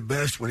 Scott said it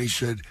best when he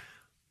said,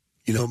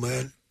 you know,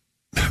 man,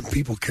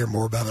 people care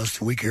more about us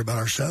than we care about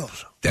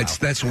ourselves.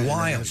 That's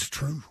wild. That's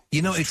true.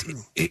 You know,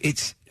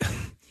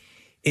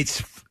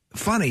 it's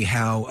funny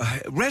how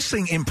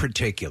wrestling in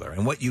particular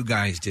and what you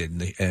guys did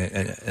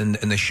and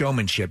the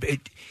showmanship.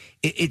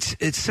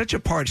 It's such a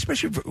part,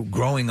 especially for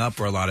growing up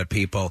for a lot of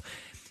people.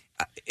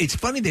 It's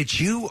funny that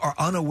you are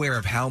unaware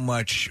of how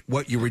much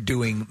what you were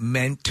doing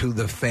meant to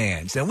the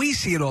fans. And we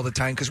see it all the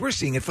time because we're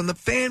seeing it from the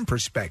fan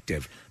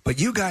perspective. But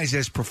you guys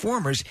as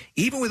performers,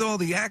 even with all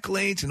the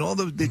accolades and all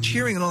the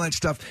cheering and all that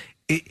stuff,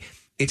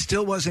 it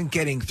still wasn't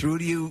getting through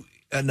to you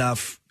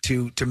enough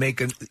to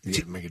make a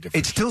difference.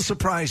 It still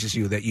surprises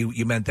you that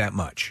you meant that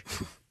much.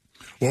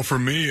 Well, for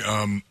me,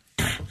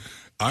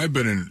 I've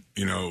been in,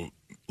 you know,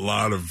 a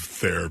lot of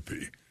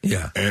therapy.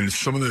 Yeah. And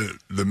some of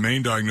the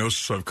main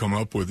diagnosis I've come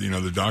up with, you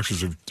know, the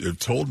doctors have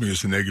told me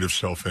is a negative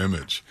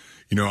self-image.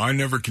 You know, I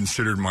never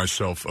considered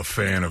myself a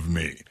fan of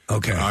me.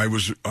 Okay. I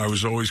was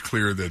always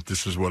clear that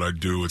this is what I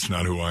do. It's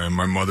not who I am.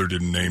 My mother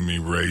didn't name me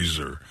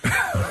Razor.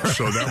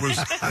 So that was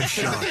a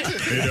shock.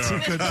 That's a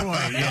good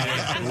point.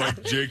 Yeah.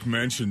 Like Jake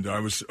mentioned, I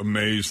was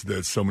amazed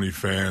that so many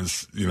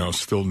fans, you know,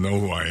 still know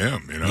who I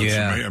am. You know,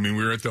 yeah. I mean,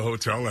 we were at the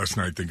hotel last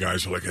night. The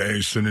guys were like,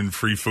 hey, sending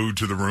free food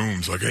to the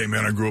rooms. Like, hey,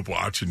 man, I grew up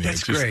watching you.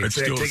 That's great. It's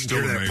still taking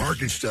care of that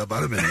parking stuff.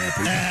 I'd have been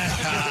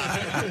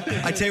happy.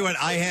 I tell you what,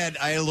 I had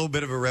a little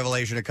bit of a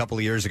revelation a couple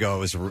of years ago. I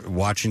was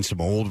watching some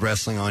old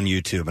wrestling on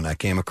YouTube, and I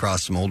came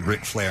across some old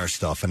Ric Flair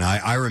stuff, and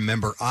I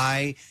remember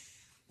I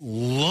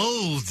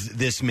loathed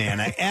this man.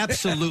 I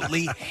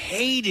absolutely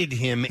hated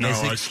him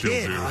as a kid.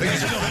 Still do.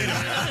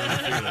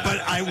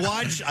 But I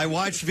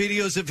watched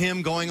videos of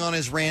him going on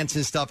his rants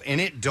and stuff, and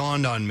it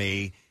dawned on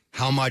me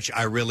how much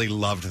I really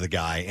loved the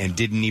guy and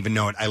didn't even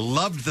know it. I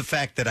loved the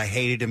fact that I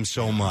hated him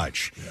so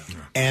much. Yeah.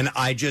 And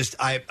I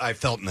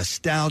felt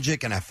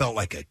nostalgic and I felt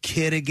like a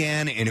kid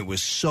again, and it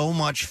was so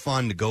much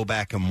fun to go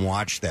back and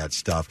watch that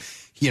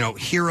stuff.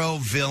 hero,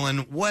 villain,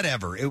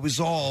 whatever. It was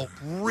all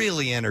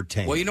really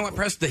entertaining. Well, you know what,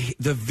 Press? The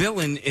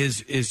villain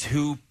is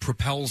who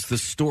propels the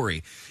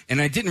story.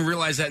 And I didn't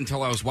realize that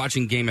until I was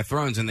watching Game of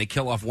Thrones, and they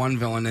kill off one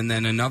villain, and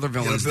then another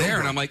villain's there.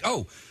 And I'm like,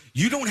 oh,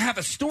 you don't have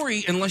a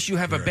story unless you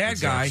have a bad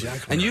guy,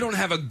 and you don't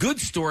have a good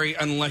story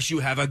unless you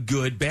have a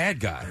good bad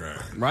guy.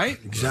 Right?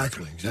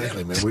 Exactly,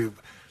 man.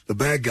 The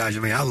bad guys,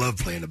 I love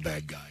playing a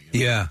bad guy.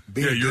 Yeah.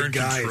 Being a you're good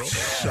in guy, control. it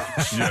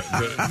sucks.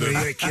 You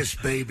gotta kiss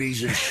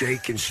babies and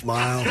shake and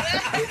smile.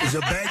 As a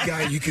bad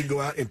guy, you can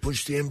go out and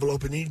push the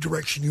envelope in any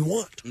direction you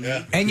want.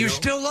 Yeah. And you're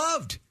still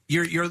loved.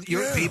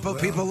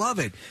 People love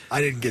it.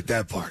 I didn't get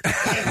that part.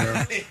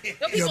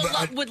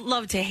 People would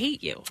love to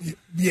hate you.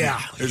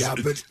 Yeah,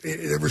 but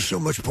there was so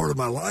much part of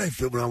my life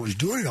that when I was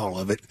doing all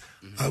of it,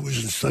 I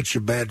was in such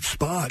a bad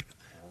spot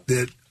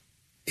that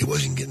it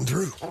wasn't getting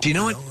through. Do you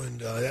know what? And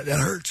that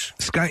hurts.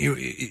 Scott,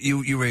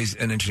 you raised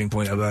an interesting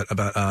point about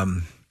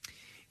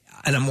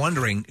and I'm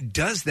wondering,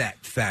 does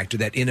that factor,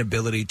 that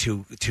inability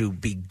to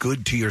be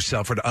good to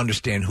yourself or to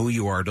understand who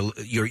you are,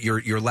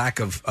 your lack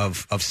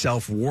of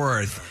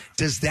self-worth,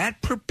 does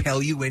that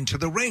propel you into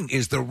the ring?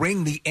 Is the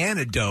ring the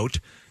antidote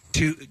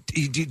to?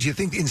 Do you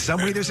think in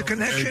some way there's a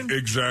connection?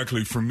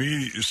 Exactly. For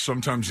me,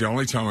 sometimes the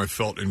only time I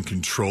felt in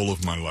control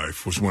of my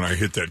life was when I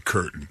hit that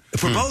curtain.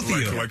 For both of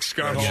you. Like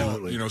Scott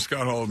Hall,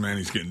 Scott Hall, man,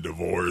 he's getting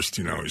divorced.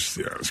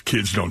 His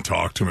kids don't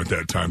talk to him at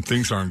that time.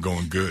 Things aren't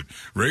going good.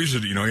 Razor,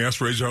 he asked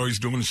Razor how he's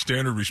doing. The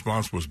standard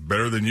response was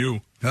better than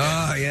you.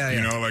 Oh,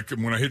 yeah. Like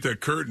when I hit that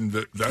curtain,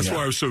 that's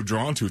why I was so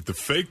drawn to it. The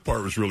fake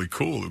part was really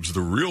cool. It was the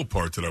real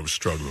part that I was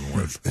struggling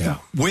with. Yeah.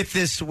 With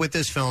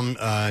this film,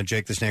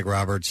 Jake the Snake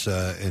Roberts,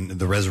 and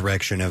the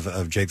resurrection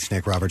of Jake the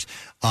Snake Roberts,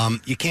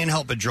 you can't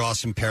help but draw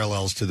some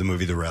parallels to the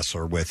movie The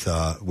Wrestler with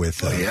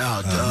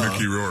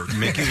Mickey Rourke.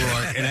 Mickey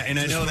Rourke, and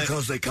I know that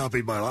because they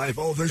copied my life.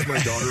 Oh, there's my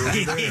daughter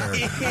over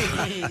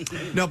there.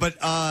 No, but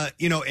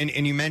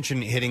and you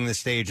mentioned hitting the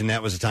stage, and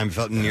that was the time he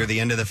felt near the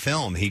end of the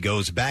film. He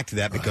goes back to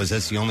that because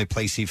that's the only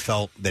place he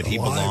felt that he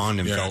belonged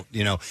and felt,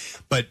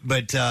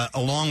 But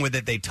along with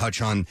it, they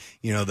touch on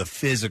the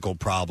physical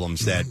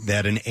problems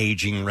that an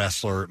aging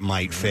wrestler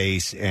might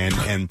face,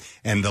 and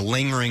the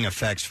lingering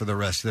effects for the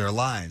rest of their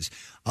lives.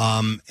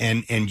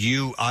 And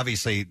you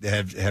obviously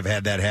have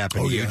had that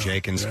happen to you,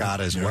 Jake and Scott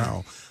as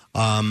well.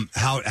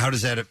 How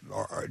does that?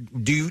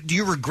 Do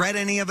you regret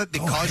any of it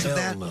because of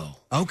that? No.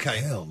 Okay.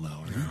 Hell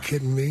no. Are you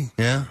kidding me?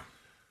 Yeah.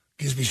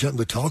 Gives me something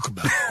to talk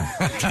about.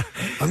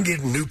 I'm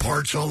getting new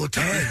parts all the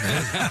time,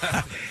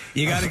 man.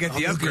 You got to get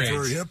the I'm upgrades. looking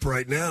for a hip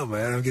right now,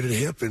 man. I'm getting a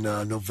hip in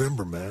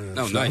November, man.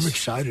 Oh, so nice. I'm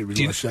excited with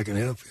my second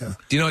hip. Yeah.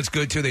 Do you know it's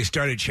good, too? They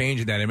started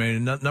changing that. I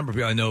mean, a number of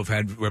people I know have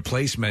had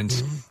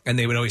replacements, and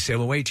they would always say,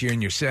 well, wait till you're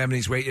in your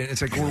 70s. Wait. And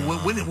it's like, well,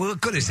 what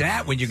good is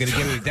that when you're going to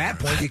get it at that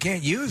point? You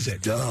can't use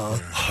it. Duh.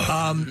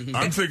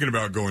 I'm thinking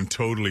about going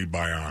totally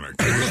bionic.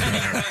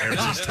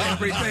 Just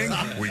everything?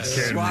 We can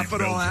swap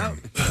it all out?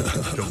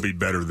 They'll be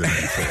better than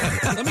before.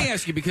 Let me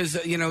ask you, because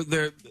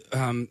there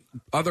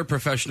other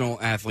professional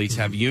athletes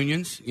have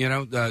unions,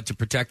 to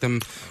protect them,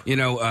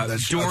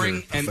 That's during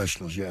other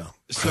professionals, yeah.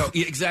 So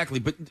exactly,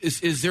 but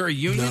is there a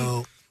union?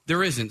 No.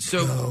 There isn't.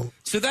 So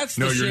that's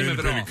the you're shame an of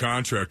it all. independent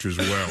contractor as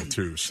well,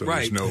 too. So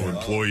there's no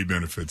employee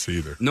benefits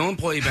either. No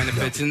employee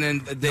benefits, and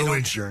then they don't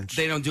insurance.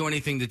 They don't do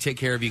anything to take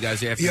care of you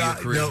guys after your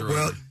careers are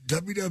over.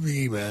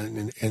 WWE,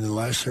 man, in the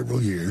last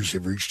several years,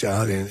 have reached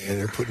out and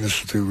they're putting us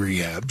through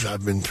rehabs.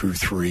 I've been through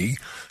 3.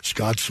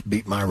 Scott's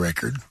beat my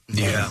record.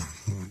 Yeah.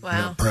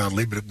 Wow. Not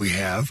proudly, but we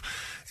have.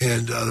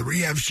 And the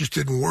rehabs just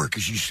didn't work,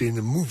 as you see in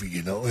the movie,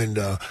 and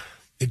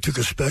it took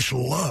a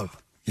special love.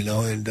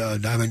 And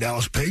Diamond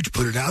Dallas Page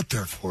put it out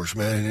there for us,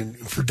 man. And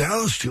for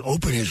Dallas to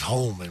open his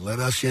home and let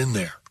us in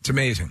there. It's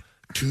amazing.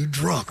 2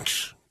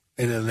 drunks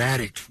and an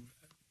addict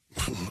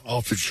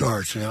off the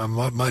charts.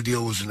 My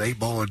deal was an 8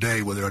 ball a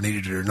day, whether I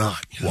needed it or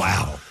not.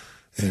 Wow.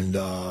 And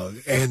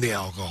the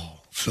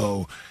alcohol.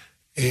 So,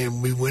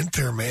 and we went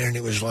there, man, and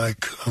it was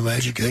like a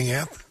magic thing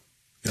happened.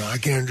 I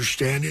can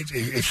understand it.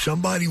 If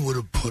somebody would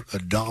have put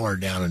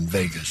 $1 down in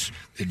Vegas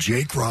that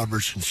Jake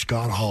Roberts and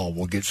Scott Hall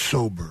will get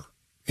sober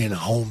in a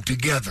home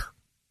together,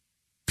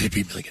 they'd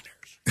be millionaires.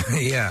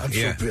 Yeah, I'm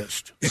so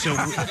pissed. So,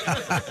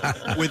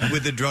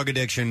 with the drug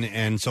addiction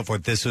and so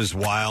forth, this was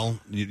while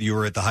you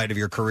were at the height of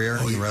your career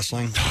in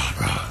wrestling?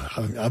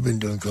 I've been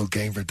doing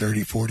cocaine for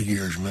 30, 40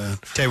 years, man.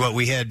 Tell you what,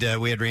 we had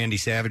Randy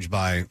Savage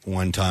by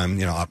one time,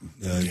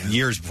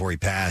 years before he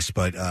passed,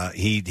 but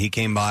he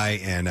came by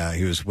and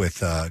he was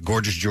with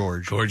Gorgeous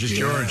George. Gorgeous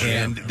George.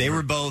 And they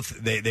were both,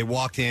 they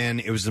walked in,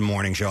 it was the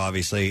morning show,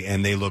 obviously,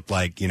 and they looked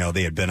like,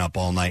 they had been up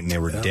all night and they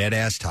were dead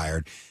ass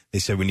tired. They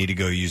said, we need to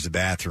go use the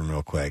bathroom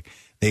real quick.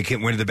 They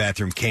went to the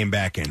bathroom, came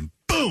back, and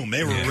boom,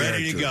 they were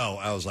ready to go.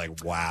 I was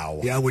like,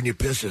 wow. Yeah, when you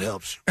piss, it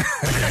helps.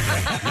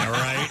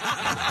 Right?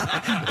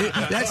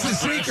 That's the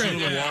secret.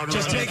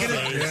 Just taking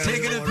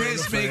a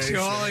piss makes you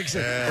all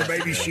excited. Or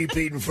maybe she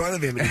peed in front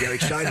of him and he got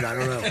excited. I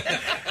don't know.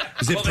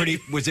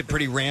 Was it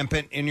pretty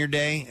rampant in your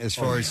day as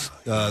far as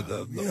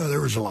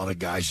there was a lot of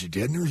guys that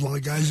did, and there was a lot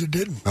of guys that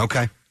didn't.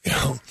 Okay.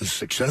 The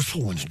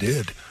successful ones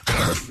did.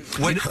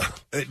 What,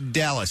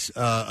 Dallas,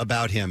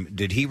 about him,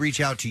 did he reach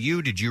out to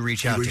you? Did you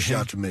reach out to him? He reached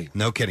out to me.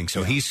 No kidding.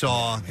 So he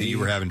saw that you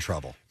were having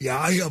trouble. Yeah,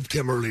 I helped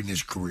him early in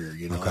his career.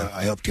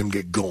 I helped him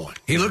get going.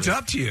 He looked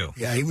up to you.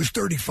 Yeah, he was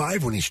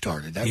 35 when he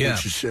started. That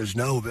which just says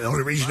no. The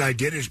only reason I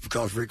did it is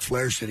because Ric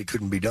Flair said he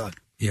couldn't be done.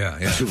 Yeah.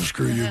 I said, well,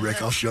 screw you,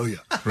 Rick. I'll show you.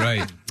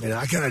 Right. And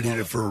I kind of did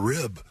it for a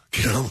rib.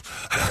 Because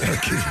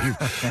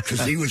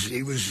he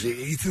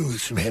threw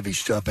some heavy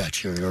stuff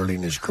at you early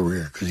in his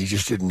career because he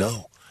just didn't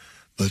know.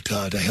 But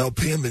to help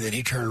him, and then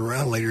he turned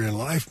around later in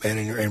life, man,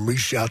 and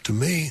reached out to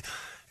me,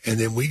 and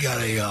then we got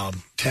a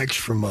text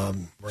from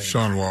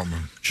Sean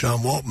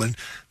Waltman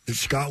that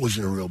Scott was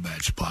in a real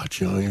bad spot.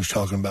 He was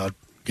talking about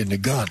getting a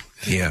gun.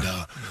 And,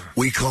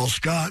 we called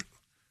Scott,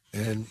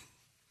 and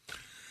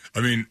I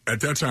mean,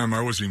 at that time,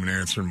 I wasn't even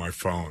answering my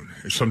phone.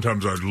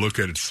 Sometimes I'd look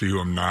at it to see who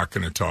I'm not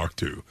going to talk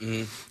to.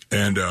 Mm-hmm.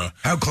 And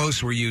how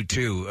close were you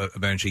to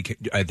eventually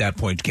at that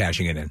point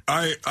cashing it in?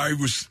 I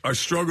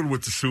struggled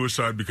with the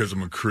suicide because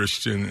I'm a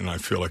Christian and I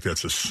feel like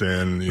that's a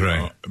sin, you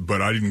know.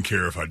 But I didn't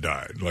care if I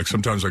died. Like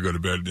sometimes I go to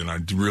bed and I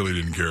really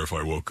didn't care if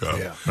I woke up.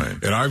 Yeah.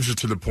 Right. And I was just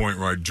to the point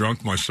where I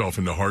drunk myself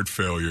into heart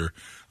failure.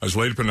 I was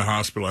laid up in the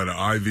hospital. I had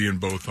an IV in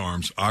both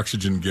arms,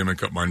 oxygen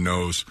gimmick up my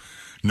nose.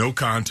 No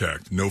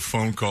contact, no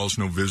phone calls,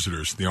 no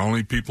visitors. The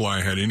only people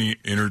I had any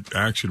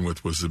interaction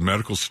with was the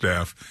medical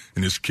staff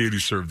and this kid who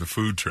served the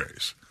food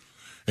trays.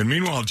 And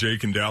meanwhile,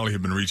 Jake and Dally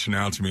have been reaching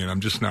out to me, and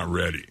I'm just not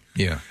ready.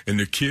 Yeah. And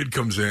the kid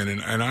comes in,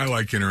 and I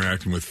like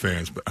interacting with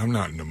fans, but I'm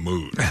not in the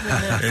mood.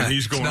 And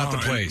he's going, it's not the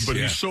place. But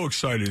he's so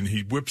excited, and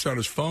he whips out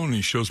his phone, and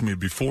he shows me a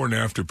before and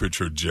after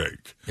picture of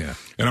Jake. Yeah.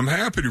 And I'm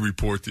happy to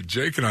report that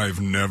Jake and I have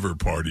never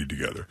partied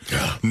together.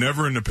 Yeah.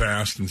 Never in the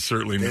past, and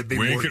certainly we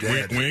ain't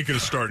going to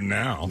start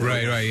now.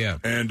 Right, yeah.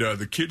 And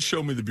the kid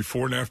showed me the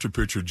before and after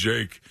picture of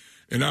Jake,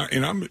 and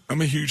I'm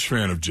a huge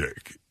fan of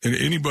Jake. And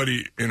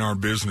anybody in our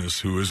business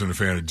who isn't a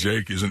fan of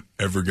Jake isn't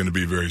ever going to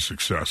be very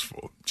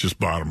successful, just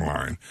bottom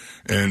line.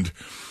 And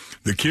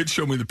the kid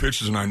showed me the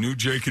pictures, and I knew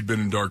Jake had been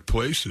in dark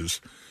places,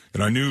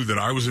 and I knew that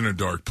I was in a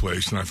dark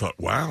place, and I thought,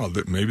 wow,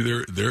 that maybe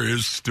there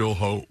is still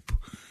hope.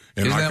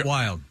 And Isn't that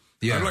wild?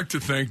 Yeah. I'd like to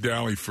thank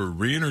Dally for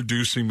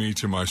reintroducing me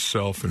to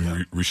myself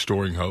and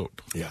restoring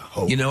hope. Yeah,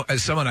 hope. You know,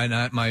 as someone,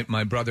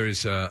 my brother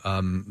has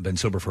been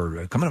sober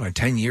for coming up on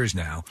 10 years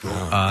now,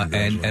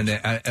 and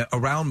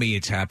around me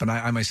it's happened.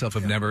 I myself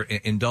have never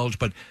indulged,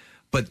 but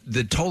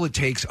the toll it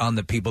takes on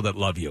the people that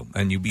love you,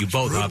 and you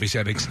both obviously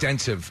have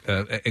extensive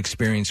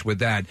experience with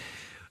that.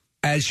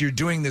 As you're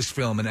doing this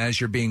film and as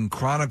you're being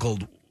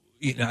chronicled,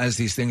 as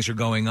these things are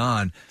going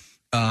on,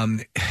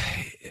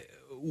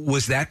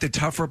 was that the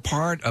tougher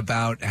part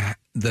about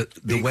the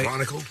being way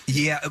chronicled?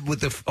 Yeah,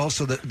 with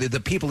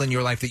the people in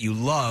your life that you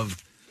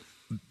love,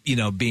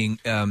 being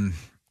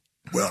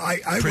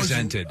I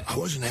presented. I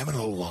wasn't having a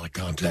whole lot of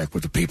contact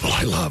with the people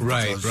I love.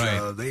 Right.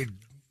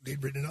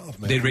 They'd written it off,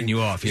 man. They'd written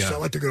you off, yeah. It's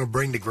not like they're going to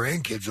bring the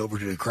grandkids over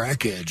to the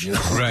crackheads,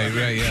 Right,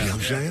 yeah. You know what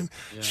I'm saying?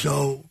 Yeah.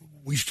 So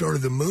we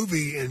started the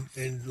movie,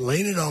 and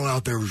laying it all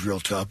out there was real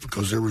tough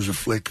because there was a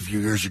flick a few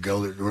years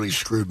ago that really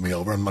screwed me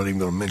over. I'm not even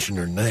going to mention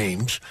their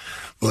names,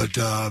 but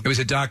it was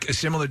a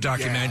similar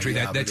documentary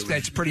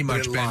that's pretty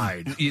much been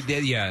lied.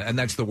 Yeah, and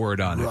that's the word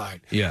on it.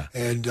 Right. Yeah.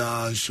 And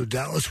so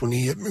Dallas, when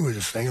he hit me with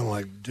this thing, I'm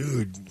like,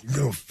 dude, you're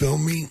going to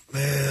film me?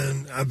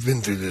 Man, I've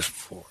been through this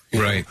before.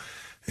 Right.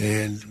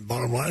 And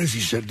bottom line is, he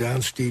sat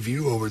down. Steve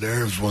Yu over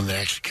there was one that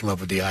actually came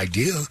up with the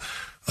idea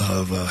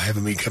of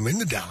having me come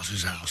into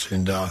Dallas's house.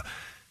 And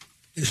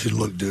he said,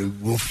 look,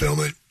 dude, we'll film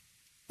it.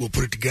 We'll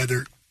put it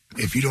together.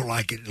 If you don't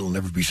like it, it'll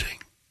never be seen.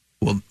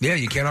 Well, yeah,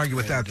 you can't argue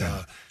with that,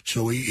 then.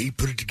 So he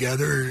put it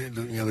together.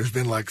 There's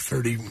been like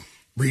 30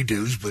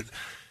 redos, but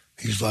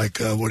he's like,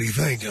 what do you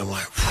think? And I'm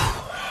like,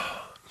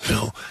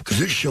 because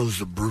it shows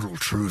the brutal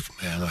truth,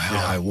 man, of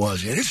how I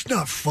was. And it's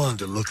not fun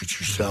to look at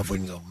yourself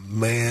and go,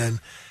 man,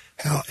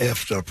 how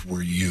effed up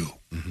were you?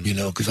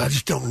 Mm-hmm. Because I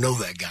just don't know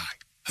that guy.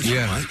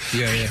 Yeah.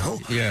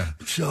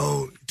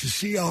 So to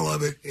see all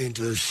of it and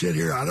to sit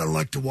here, I don't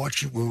like to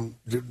watch it when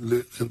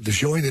the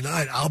showing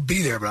tonight. I'll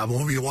be there, but I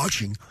won't be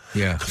watching.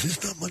 Yeah, because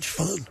it's not much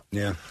fun.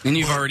 Yeah, and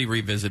you've already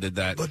revisited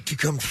that. But to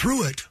come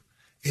through it,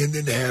 and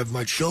then to have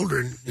my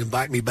children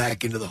invite me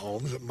back into the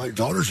home. My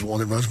daughter's the one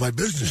that runs my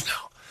business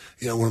now.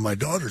 One of my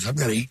daughters. I've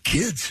got 8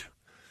 kids.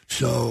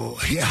 So,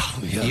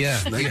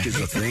 snake is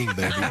a thing,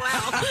 baby.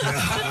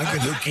 I can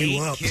hook you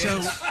up. So,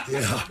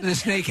 the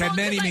snake had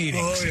many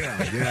meetings. Oh,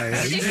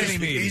 yeah.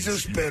 He's a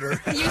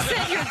spitter.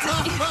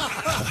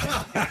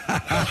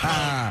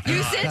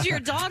 You said your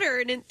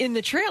daughter in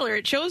the trailer.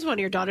 It shows one of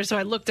your daughters, so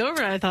I looked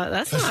over and I thought,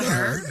 that's not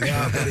her.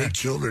 Yeah, I've got 8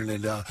 children,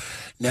 and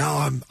now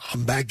I'm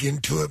back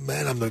into it,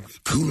 man. I'm the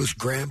coolest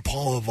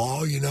grandpa of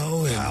all,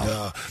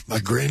 and my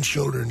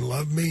grandchildren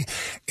love me,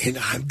 and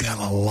I've got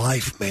a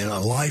life, man, a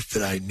life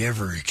that I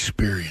never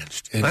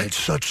experienced, and it's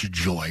such a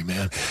joy,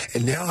 man.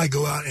 And now I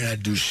go out and I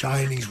do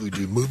signings, we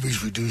do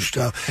movies, we do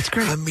stuff. It's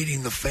great. I'm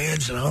meeting the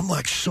fans, and I'm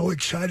like so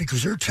excited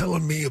because they're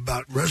telling me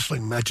about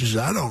wrestling matches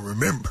I don't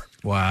remember.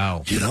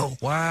 Wow. You know?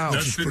 Wow.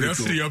 That's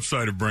the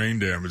upside of brain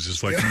damage.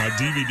 It's like my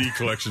DVD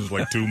collection is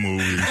like 2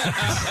 movies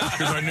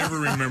because I never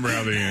remember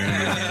how they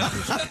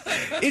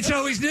end. It's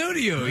always new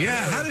to you.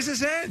 Yeah. How does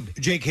this end?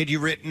 Jake, had you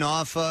written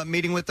off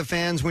meeting with the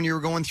fans when you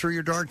were going through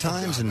your dark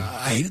times? And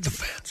I hated the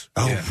fans.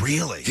 Oh,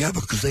 really? Yeah,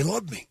 because they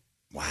loved me.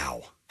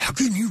 Wow. How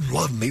can you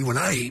love me when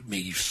I hate me,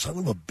 you son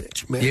of a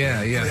bitch, man? Yeah.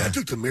 I mean, I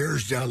took the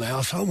mirrors down the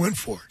house. I went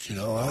for it,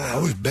 I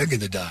was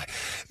begging to die.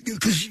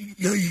 Because,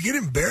 you get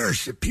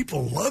embarrassed that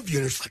people love you,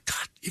 and it's like,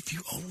 God, if you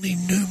only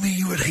knew me,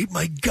 you would hate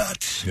my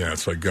guts. Yeah,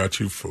 it's like, got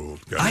you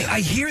fooled. I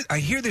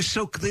hear this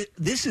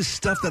this is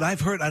stuff that I've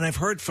heard, and I've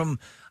heard from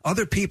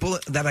other people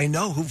that I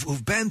know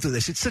who've been through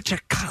this. It's such a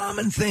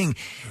common thing,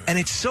 and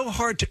it's so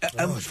hard to.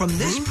 From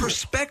this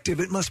perspective,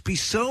 it must be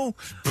so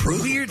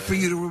weird for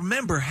you to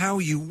remember how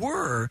you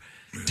were,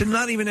 to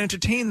not even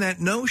entertain that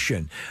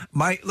notion.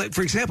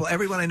 For example,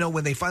 everyone I know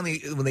when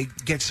they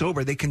get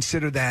sober, they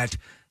consider that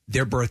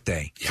their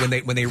birthday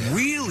when they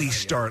really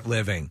start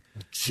living.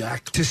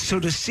 Exactly. So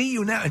to see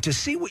you now and to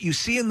see what you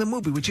see in the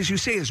movie, which, as you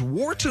say, is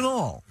warts and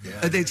all.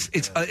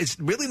 It's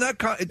really not.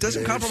 It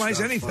doesn't compromise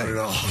anything.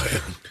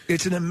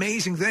 It's an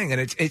amazing thing,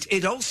 and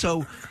it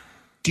also.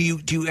 Do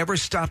you ever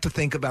stop to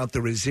think about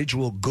the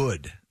residual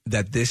good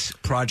that this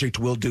project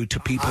will do to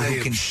people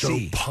who can see? I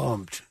am so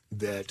pumped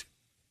that.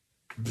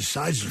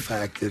 Besides the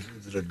fact that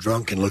a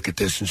drunk can look at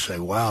this and say,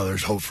 wow,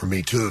 there's hope for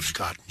me too if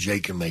Scott and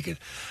Jake can make it.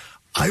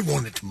 I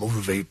want it to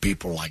motivate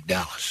people like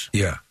Dallas.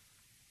 Yeah.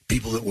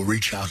 People that will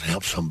reach out and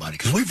help somebody.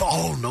 Because we've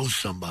all know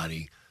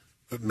somebody,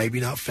 maybe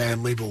not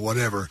family, but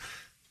whatever,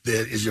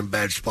 that is in a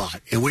bad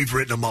spot. And we've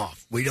written them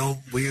off. We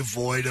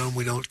avoid them.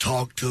 We don't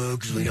talk to them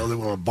because we know they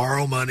want to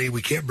borrow money.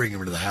 We can't bring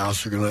them into the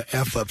house. They're going to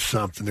F up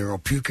something. They're going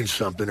to puke in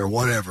something or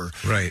whatever.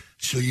 Right.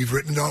 So you've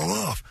written it all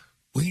off.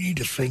 We need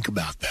to think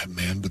about that,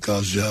 man,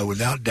 because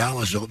without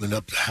Dallas opening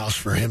up the house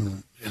for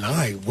him and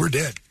I, we're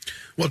dead.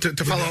 Well,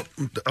 to follow up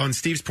on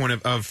Steve's point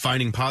of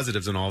finding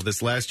positives in all of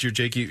this, last year,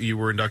 Jake, you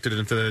were inducted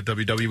into the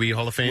WWE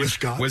Hall of Fame.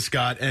 With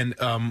Scott. And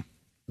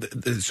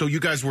so you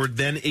guys were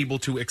then able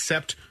to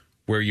accept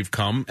where you've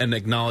come and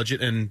acknowledge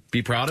it and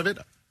be proud of it,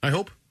 I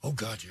hope? Oh,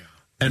 God, yeah.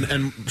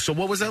 And so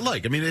what was that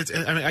like? I mean,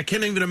 I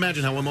can't even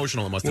imagine how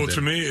emotional it must have been. Well,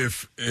 to me,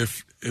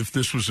 if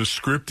this was a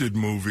scripted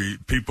movie,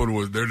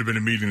 there'd have been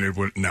a meeting that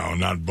went, no,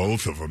 not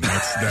both of them.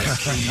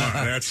 That's too much.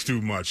 That's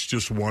too much.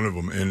 Just one of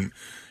them. And,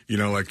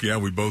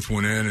 we both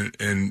went in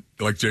and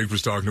like Jake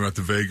was talking about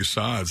the Vegas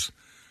odds.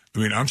 I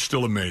mean, I'm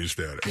still amazed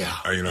at it. Yeah.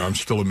 I'm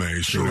still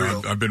amazed.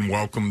 I've been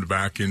welcomed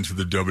back into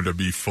the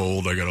WWE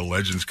fold. I got a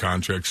Legends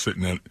contract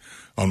sitting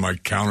on my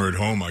counter at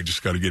home. I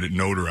just got to get it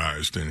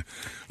notarized.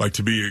 And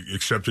to be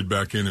accepted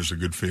back in is a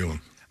good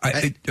feeling.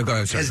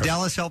 Has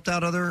Dallas helped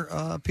out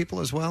other people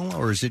as well,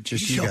 or is it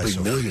just He's you guys?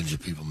 helping millions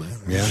of people, man.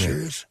 Are you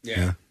serious?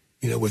 Yeah.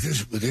 With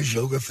his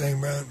yoga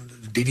thing, man,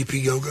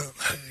 DDP yoga,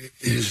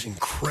 it is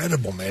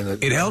incredible, man.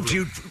 It helped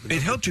you.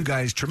 It helped you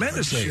guys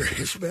tremendously. I'm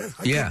serious, man.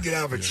 I couldn't get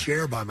out of a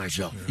chair by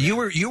myself. You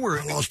were.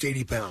 I lost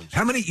 80 pounds.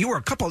 How many? You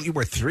were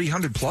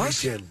 300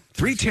 plus.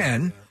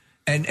 310.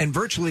 And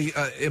virtually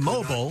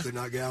immobile. Could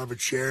not get out of a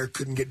chair.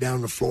 Couldn't get down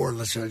on the floor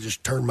unless I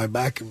just turned my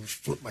back and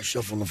flipped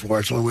myself on the floor.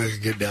 That's the only way I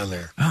could get down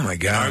there. Oh, my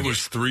God. I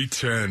was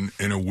 310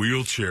 in a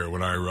wheelchair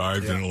when I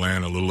arrived in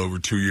Atlanta a little over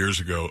 2 years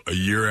ago. A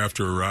year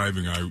after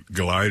arriving, I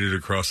glided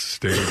across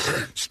the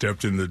stage,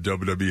 stepped in the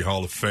WWE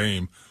Hall of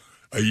Fame.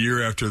 A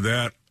year after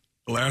that,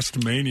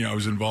 last Mania, I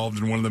was involved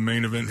in one of the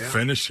main event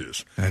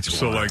finishes. That's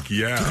so, wild.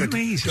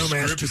 Amazing.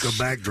 Dumbass took a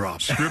backdrop.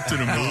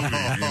 Scripted a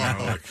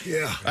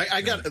movie,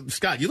 I got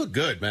Scott. You look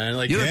good, man.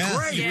 You look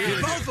great. You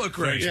really both look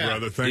great,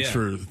 brother.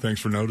 Thanks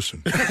for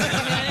noticing.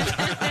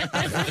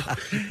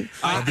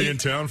 I'll be in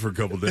town for a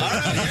couple days.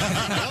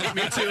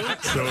 Me too.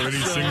 So any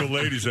single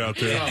ladies out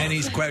there, and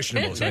he's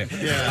questionable. So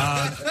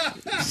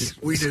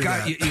we did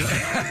Scott,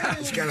 that.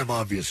 It's kind of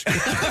obvious.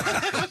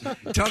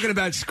 Talking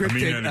about scripted, I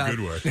mean that in a good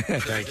way.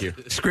 Thank you.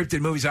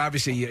 Scripted movies,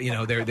 obviously,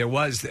 there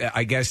was,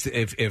 I guess,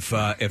 if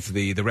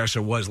the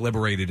wrestler was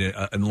liberated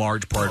in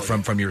large part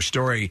from your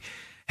story,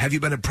 have you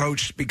been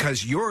approached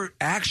because your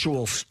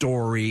actual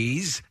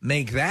stories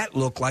make that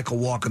look like a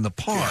walk in the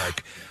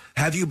park? Yeah.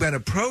 Have you been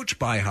approached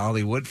by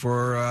Hollywood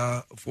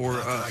for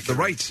the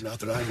rights? Not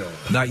that I know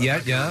of. Not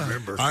yet, yeah.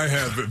 I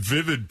have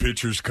Vivid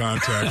Pictures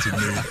contacted me.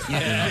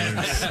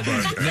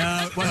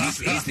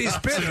 He's the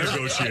spinner.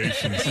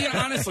 Negotiations.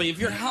 Honestly, if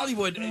you're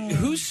Hollywood,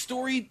 whose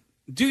story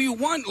do you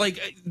want?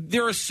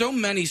 There are so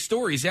many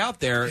stories out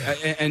there,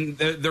 and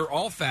they're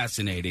all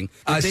fascinating.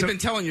 They've been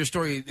telling your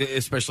story,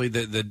 especially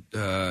the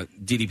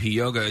DDP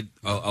yoga,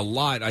 a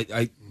lot.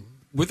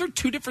 Were there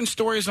two different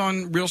stories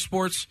on Real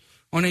Sports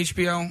on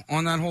HBO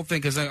on that whole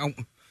thing? Because I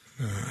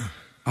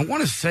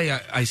want to say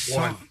I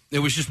saw one. It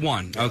was just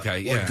one.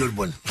 Okay, one good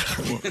one.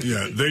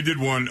 They did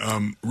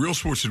one. Real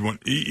Sports did one.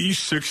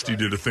 E60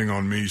 did a thing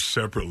on me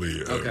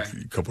separately a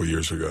couple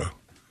years ago.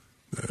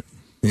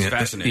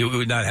 Fascinating. You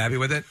were not happy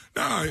with it?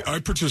 No,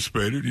 I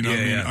participated.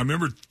 I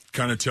remember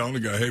kind of telling the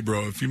guy, hey,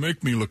 bro, if you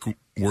make me look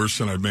worse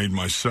than I made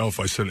myself,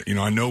 I said,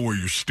 I know where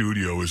your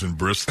studio is in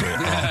Bristol.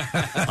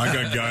 I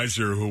got guys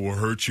there who will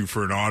hurt you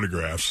for an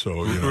autograph.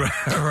 So,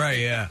 Right,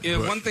 yeah.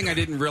 But one thing I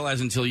didn't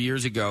realize until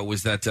years ago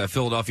was that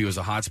Philadelphia was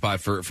a hotspot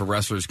for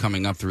wrestlers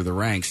coming up through the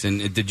ranks.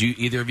 And did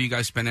either of you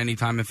guys spend any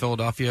time in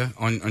Philadelphia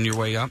on your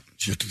way up?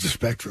 Just at the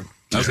Spectrum.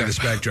 Just at the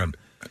Spectrum.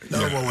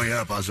 No, on my way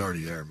up, I was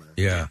already there, man.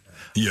 Yeah.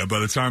 Yeah, by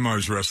the time I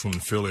was wrestling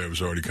in Philly, I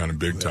was already kind of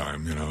big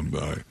time,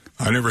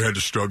 I never had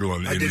to struggle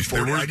on I did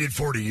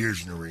 40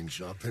 years in the ring,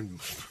 so I've been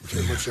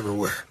pretty much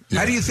everywhere.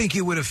 How do you think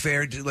you would have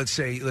fared, let's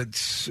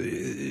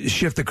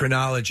shift the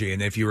chronology,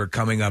 and if you were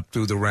coming up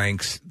through the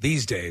ranks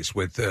these days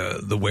with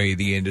the way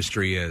the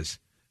industry is,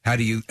 how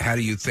do you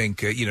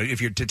think, if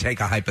you're to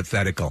take a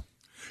hypothetical?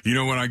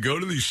 When I go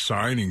to these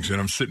signings and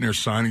I'm sitting there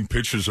signing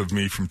pictures of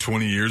me from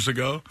 20 years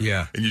ago,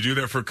 yeah, and you do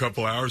that for a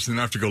couple hours, and then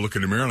I have to go look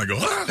in the mirror and I go,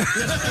 who's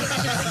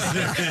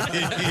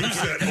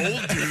that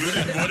old dude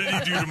and what did he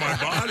do to my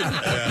body?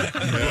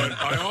 But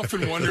I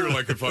often wonder,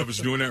 if I was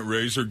doing that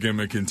razor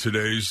gimmick in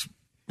today's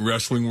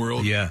wrestling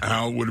world,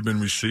 how it would have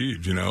been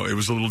received. It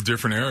was a little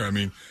different era. I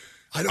mean,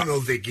 I don't know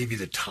if they give you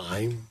the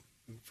time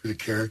for the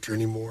character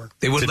anymore.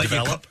 They wouldn't let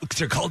you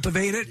to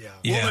cultivate it?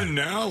 Yeah. Well, and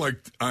now,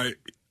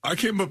 I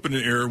came up in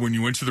an era when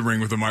you went to the ring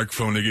with a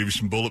microphone, they gave you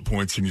some bullet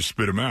points and you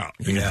spit them out.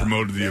 And you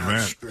promoted the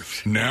event.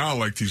 Now,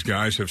 these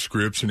guys have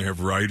scripts and they have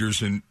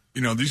writers. And,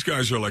 these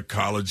guys are like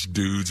college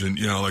dudes. And,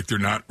 they're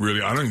not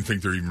really, I don't even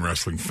think they're even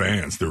wrestling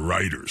fans. They're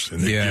writers.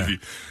 And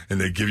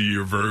they give you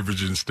your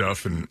verbiage and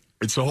stuff. And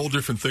it's a whole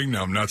different thing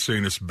now. I'm not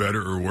saying it's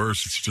better or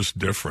worse. It's just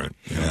different.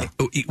 As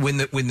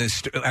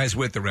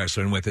with the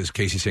wrestler and with, as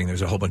Casey's saying,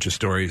 there's a whole bunch of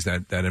stories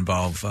that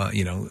involve,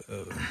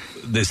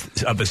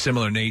 this of a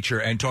similar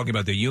nature. And talking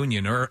about the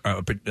union or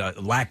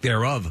lack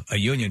thereof, a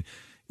union.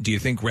 Do you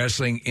think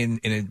wrestling in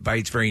by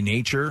its very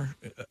nature,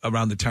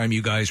 around the time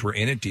you guys were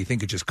in it, do you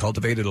think it just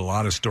cultivated a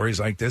lot of stories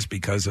like this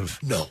because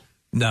of? No.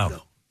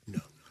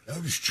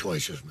 That was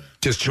choices, man.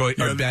 Just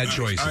bad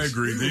choices. I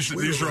agree.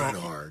 These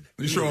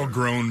are all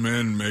grown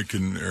men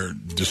making their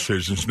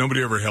decisions.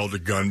 Nobody ever held a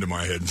gun to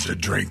my head and said,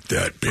 "Drink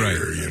that beer."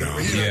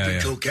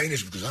 Cocaine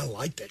is because I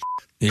like that.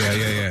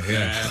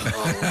 Yeah.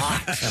 A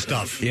lot of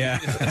stuff. Yeah.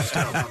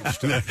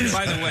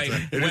 By the way,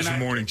 it is a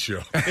morning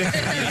show.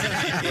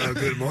 Well,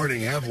 good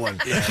morning. Have one.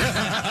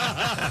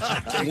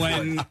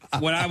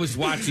 When I was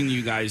watching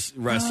you guys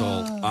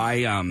wrestle,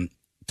 I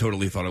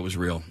totally thought it was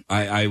real.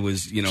 I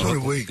was, So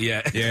did we.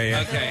 Yeah.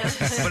 Okay.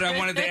 But I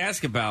wanted to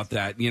ask about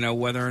that,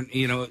 whether,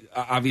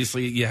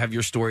 obviously you have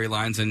your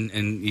storylines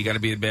and you got to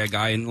be a bad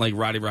guy. And like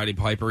Roddy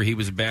Piper, he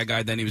was a bad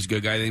guy, then he was a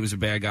good guy, then he was a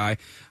bad guy.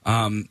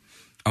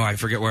 I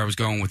forget where I was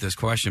going with this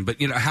question, but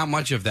how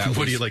much of that was...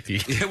 What do you like to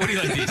eat? What do you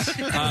like to eat?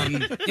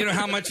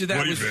 How much of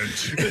that was...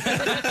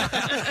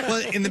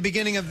 Well, in the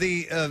beginning of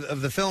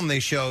the film, they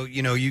show,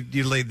 you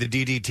laid the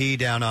DDT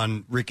down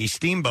on Ricky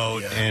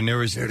Steamboat, and there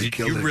was...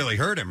 You really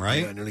hurt him,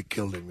 right? Yeah, I nearly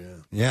killed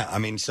him, Yeah, I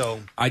mean, so...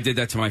 I did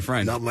that to my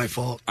friend. Not my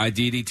fault. I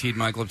DDT'd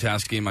Mike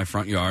Leptowski in my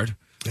front yard.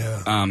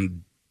 Yeah.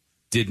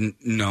 Didn't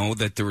know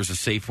that there was a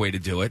safe way to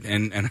do it,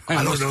 and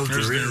I don't know if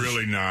there's there is.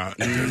 Really not.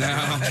 No.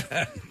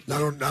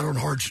 Not on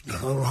hard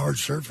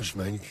surface,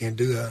 man. You can't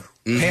do that.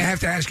 Hey, I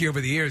have to ask you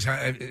over the years,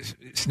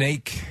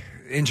 snake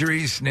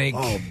injuries,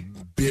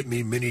 bit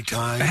me many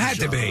times. It had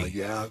to be.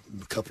 Yeah,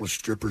 a couple of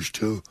strippers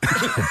too.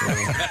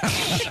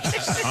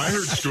 I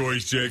heard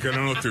stories, Jake. I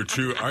don't know if they're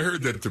true. I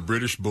heard that the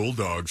British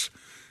Bulldogs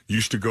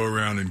used to go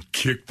around and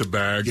kick the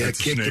bag. Yeah, that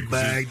kick the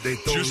bag. They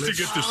throw just to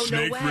get the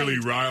snake really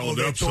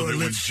riled up, so that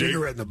when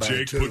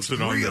Jake puts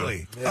it on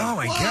really? Oh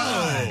my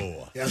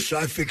God! Yeah, so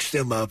I fixed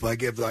them up. I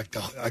give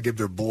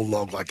their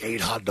bulldog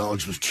 8 hot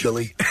dogs with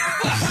chili. And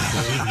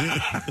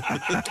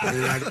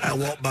I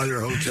walk by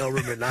their hotel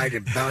room at night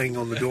and banging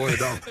on the door. And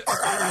the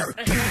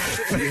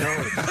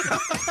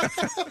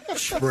dog,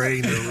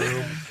 spraying the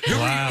room.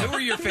 Who were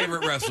your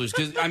favorite wrestlers?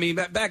 Because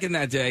back in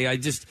that day,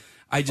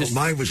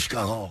 mine was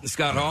Scott Hall.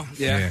 Scott Hall,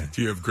 yeah.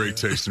 You have great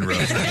taste in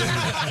wrestling.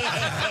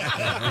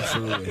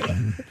 Absolutely.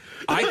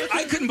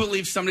 I couldn't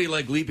believe somebody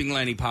like Leaping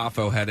Lanny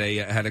Poffo had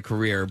a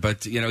career,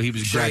 but he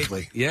was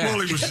exactly. Great. Yeah.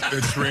 Well,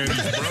 it's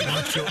Randy's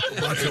brother.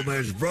 Macho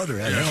Man's brother.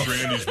 Yeah, it's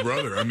Randy's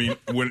brother. I mean,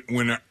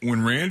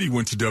 when Randy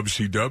went to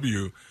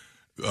WCW,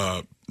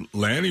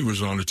 Lanny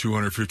was on a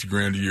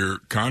 $250,000 a year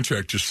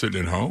contract just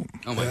sitting at home.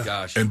 Oh my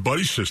gosh! And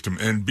buddy system,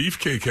 and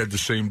Beefcake had the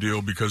same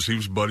deal because he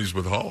was buddies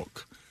with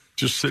Hulk.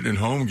 Just sitting at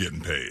home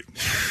getting paid.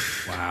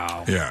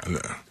 Wow. Yeah.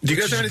 Do you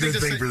guys have anything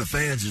to say for the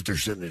fans that they're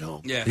sitting at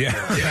home?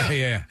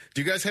 Yeah.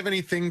 Do you guys have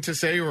anything to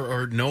say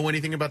or know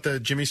anything about the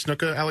Jimmy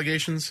Snuka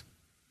allegations?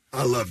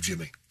 I love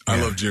Jimmy. I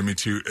love Jimmy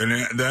too, and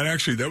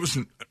that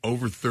wasn't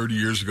over 30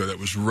 years ago. That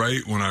was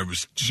right when I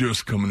was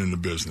just coming into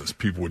business.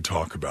 People would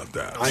talk about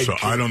that.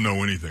 I don't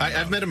know anything.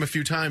 I've met him a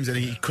few times, and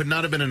he could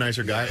not have been a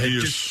nicer guy.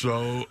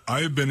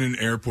 I have been in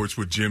airports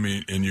with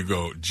Jimmy, and you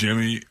go,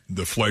 Jimmy,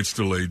 the flight's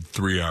delayed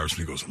 3 hours,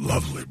 and he goes,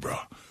 lovely, bro.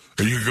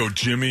 And you go,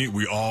 Jimmy,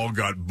 we all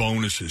got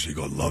bonuses. You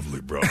go,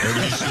 lovely, bro.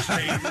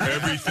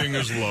 Everything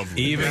is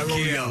lovely. Even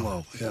keel.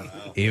 Yellow. Yeah.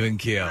 Even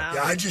keel.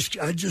 Yeah, I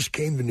just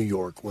came to New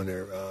York when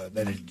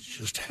that had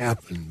just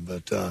happened.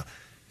 But,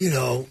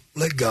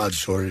 let God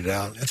sort it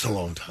out. That's a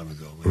long time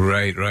ago.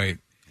 Man. Right.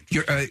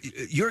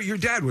 Your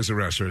dad was a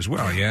wrestler as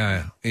well.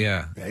 Yeah.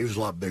 Yeah, he was a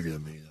lot bigger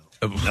than me,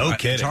 though. No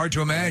kidding. It's hard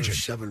to imagine.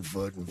 7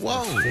 foot and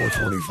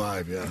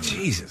 425, yeah.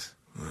 Jesus.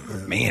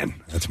 Man,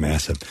 that's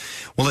massive.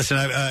 Well, listen,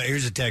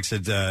 here's a text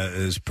that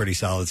is pretty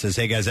solid. It says,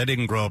 hey, guys, I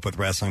didn't grow up with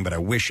wrestling, but I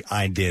wish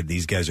I did.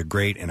 These guys are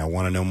great, and I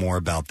want to know more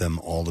about them.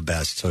 All the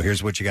best. So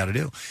here's what you got to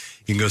do.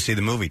 You can go see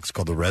the movie. It's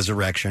called The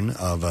Resurrection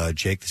of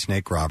Jake the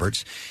Snake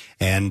Roberts.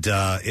 And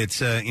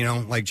it's,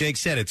 like Jake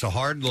said, it's a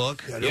hard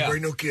look. Yeah, don't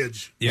bring no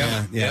kids.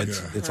 Yeah.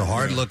 It's a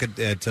hard look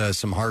at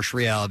some harsh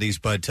realities,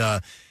 but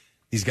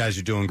these guys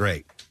are doing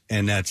great.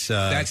 And that's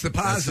the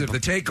positive, the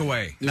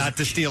takeaway. Not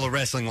to steal a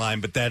wrestling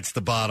line, but that's the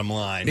bottom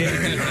line. Yeah.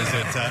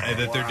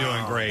 that they're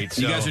doing great.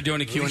 So. You guys are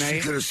doing a Q&A?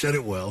 You could have said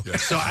it well. Yeah.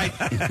 So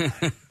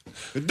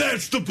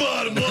that's the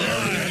bottom line.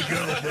 There you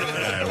go, bro.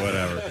 Right,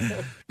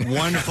 whatever.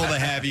 Wonderful to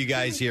have you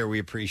guys here. We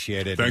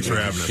appreciate it. Thanks for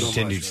having us.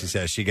 Continued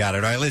success. You got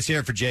it. All right, let's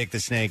hear it for Jake the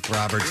Snake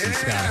Roberts and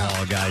Scott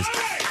Hall, guys.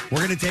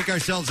 We're going to take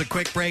ourselves a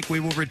quick break. We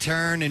will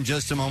return in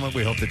just a moment.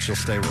 We hope that you'll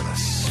stay with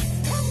us.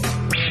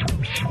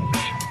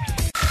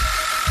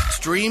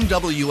 Stream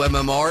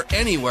WMMR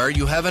anywhere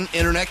you have an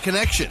internet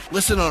connection.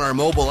 Listen on our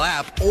mobile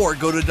app or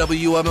go to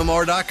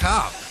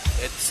WMMR.com.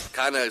 It's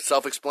kind of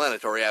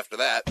self-explanatory after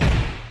that.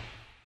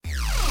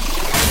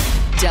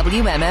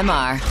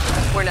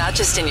 WMMR. We're not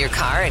just in your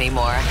car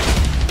anymore.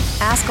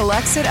 Ask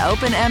Alexa to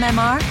open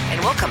MMR,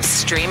 and we'll come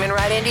streaming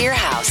right into your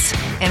house.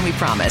 And we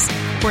promise,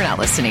 we're not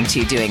listening to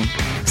you doing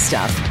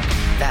stuff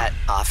that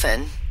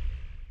often.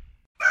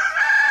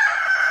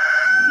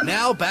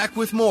 Now back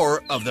with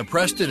more of the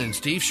Preston and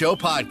Steve Show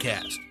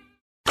podcast.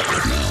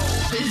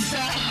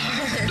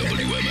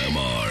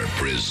 WMMR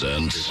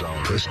presents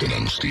Preston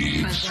and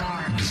Steve's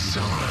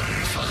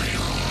Bizarre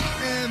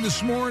File. And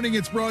this morning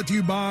it's brought to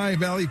you by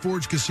Valley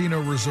Forge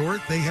Casino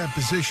Resort. They have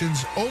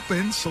positions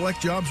open.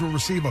 Select jobs will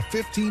receive a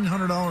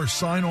 $1,500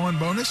 sign-on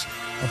bonus.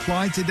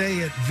 Apply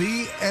today at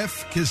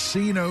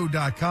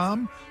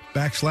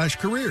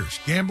vfcasino.com/careers.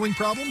 Gambling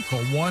problem?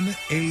 Call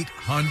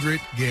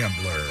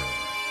 1-800-GAMBLER.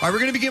 All right, we're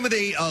going to begin with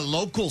a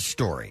local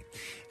story.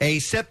 A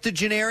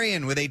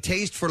septuagenarian with a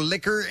taste for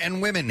liquor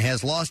and women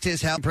has lost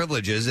his house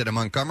privileges at a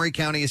Montgomery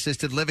County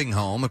assisted living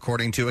home,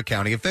 according to a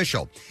county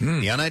official.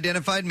 The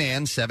unidentified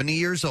man, 70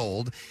 years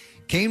old,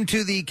 came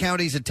to the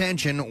county's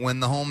attention when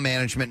the home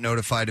management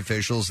notified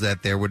officials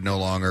that they would no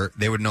longer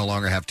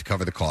have to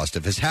cover the cost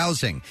of his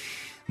housing.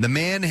 The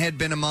man had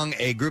been among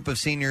a group of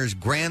seniors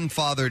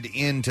grandfathered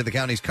into the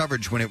county's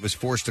coverage when it was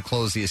forced to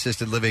close the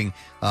assisted living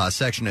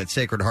section at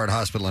Sacred Heart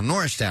Hospital in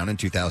Norristown in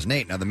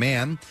 2008. Now, the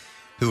man,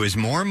 who is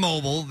more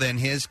mobile than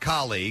his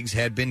colleagues,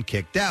 had been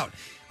kicked out.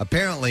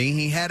 Apparently,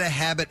 he had a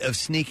habit of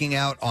sneaking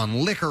out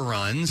on liquor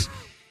runs,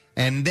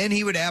 and then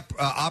he would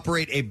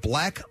operate a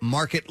black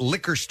market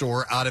liquor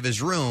store out of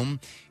his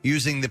room,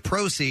 using the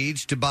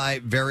proceeds to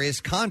buy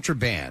various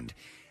contraband.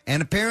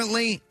 And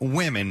apparently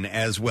women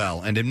as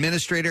well. An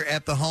administrator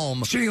at the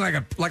home, treating like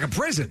a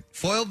prison,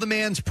 foiled the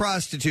man's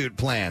prostitute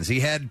plans. He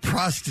had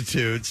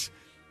prostitutes.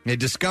 They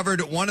discovered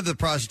one of the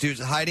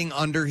prostitutes hiding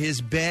under his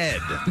bed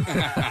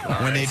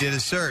when they did a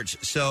search.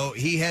 So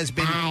he has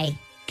been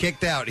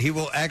kicked out.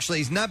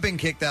 He's not been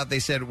kicked out. They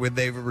said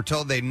they were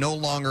told they no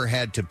longer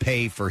had to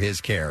pay for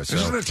his care. So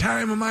this is the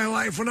time of my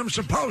life when I'm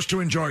supposed to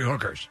enjoy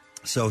hookers.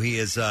 So he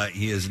is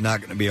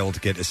not going to be able to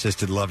get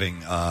assisted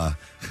living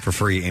for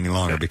free any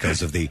longer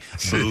because of the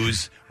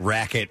booze,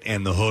 racket,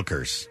 and the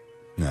hookers.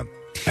 No.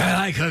 I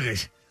like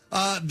hookers.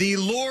 The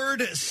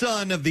Lord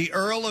son of the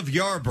Earl of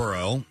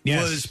Yarborough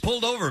was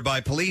pulled over by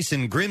police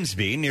in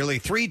Grimsby, nearly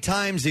 3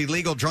 times the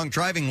legal drunk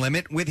driving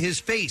limit, with his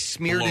face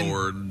smeared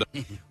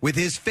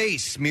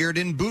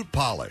in boot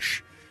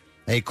polish.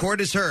 A court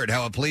has heard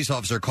how a police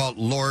officer caught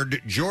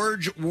Lord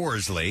George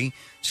Worsley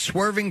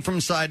swerving from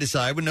side to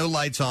side with no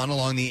lights on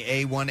along the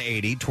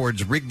A180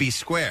 towards Rigby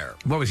Square.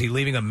 What, was he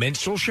leaving a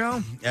minstrel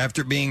show?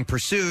 After being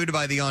pursued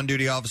by the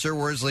on-duty officer,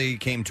 Worsley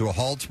came to a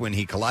halt when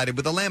he collided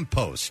with a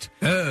lamppost.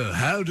 Oh,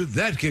 how did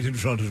that get in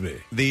front of me?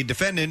 The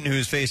defendant,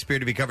 whose face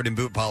appeared to be covered in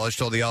boot polish,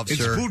 told the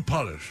officer... It's boot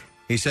polish.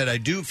 He said, I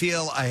do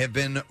feel I have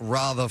been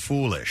rather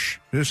foolish.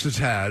 Just a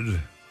tad.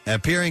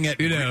 Appearing at...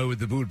 with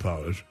the boot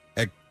polish.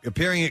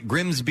 Appearing at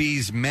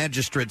Grimsby's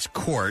Magistrates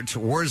Court,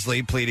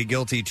 Worsley pleaded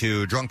guilty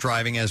to drunk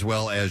driving as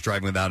well as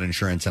driving without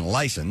insurance and a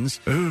license.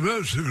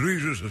 Most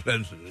egregious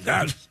offenses.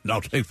 Dad, now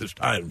take this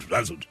time to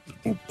dazzle the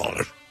boot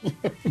polish.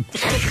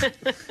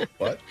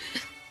 What?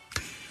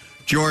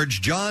 George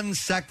John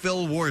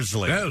Sackville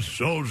Worsley. Yes,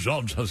 George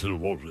John Sackville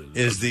Worsley.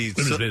 Is the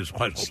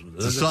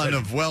son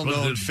of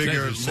well-known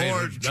figure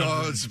Lord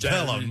Charles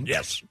Pelham.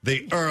 Yes.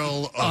 The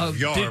Earl of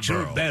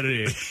Yarborough.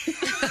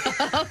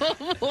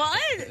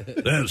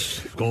 What?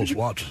 Yes, of course,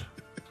 what?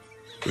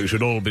 We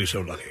should all be so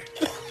lucky.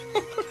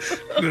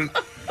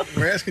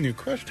 We're asking you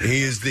questions.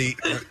 He is the.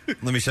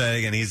 Let me say it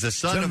again. He's the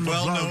son of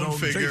well-known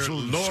figure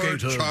Lord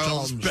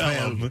Charles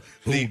Pelham,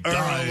 the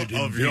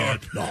Earl of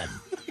Vietnam.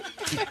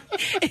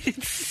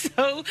 It's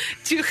so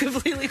two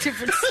completely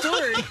different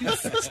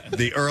stories.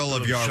 The Earl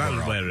of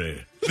Yarborough.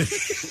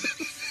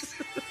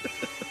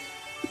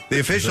 The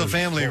official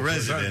family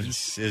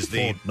residence is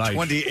the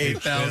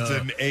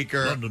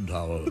 28,000-acre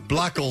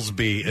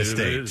Blocklesby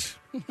estate.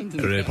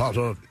 Harry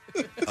Potter.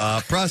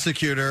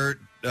 Prosecutor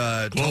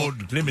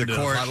told the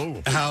court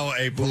how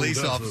a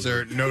police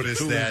officer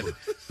noticed that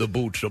the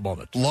boots are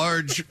on it.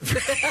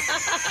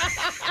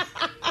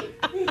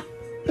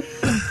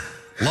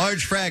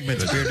 Large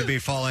fragments appeared to be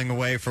falling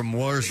away from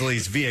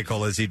Worsley's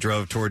vehicle as he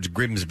drove towards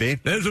Grimsby.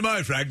 Those are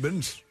my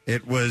fragments.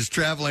 It was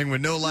traveling with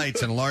no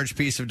lights, and a large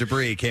piece of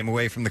debris came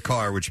away from the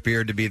car, which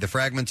appeared to be the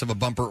fragments of a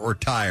bumper or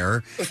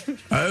tire.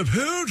 I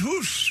appear to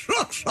have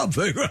struck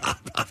something.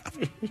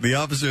 The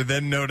officer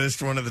then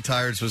noticed one of the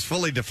tires was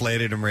fully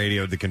deflated and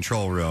radioed the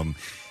control room.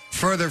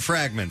 Further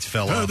fragments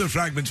fell off. Further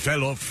fragments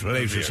fell off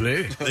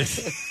fallaciously.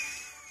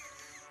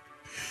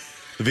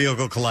 The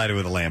vehicle collided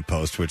with a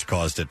lamppost, which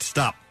caused it to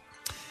stop.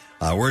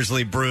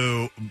 Worsley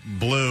blew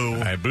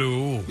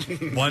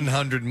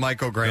 100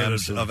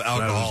 micrograms of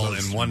alcohol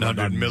and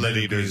 100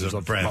 milliliters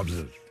of breath,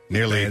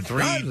 nearly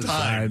 3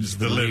 times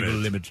the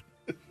limit.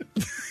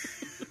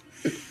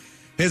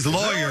 His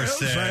lawyer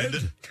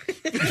said,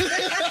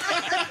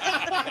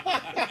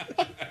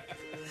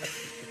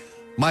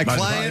 My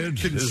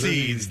client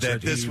concedes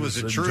that this was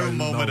a true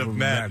moment of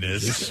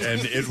madness,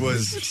 and it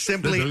was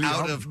simply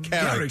out of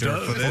character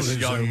for this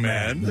young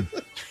man.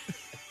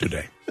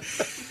 Today.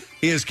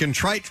 He is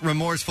contrite,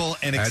 remorseful,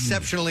 and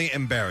exceptionally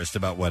embarrassed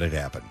about what had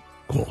happened.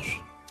 Of course.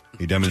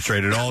 He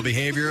demonstrated all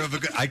behavior of a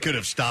good... I could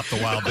have stopped a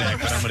while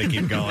back, but I'm going to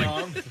keep going.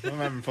 I'm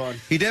having fun.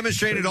 He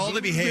demonstrated all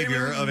the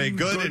behavior of a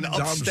good and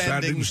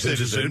upstanding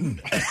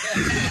citizen.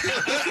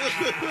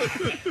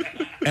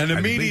 And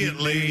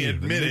immediately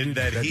admitted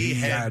that he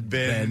had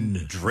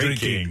been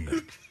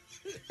drinking.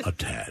 A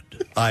tad.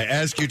 I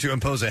ask you to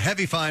impose a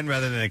heavy fine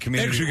rather than a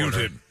community order.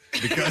 Execute him.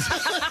 Because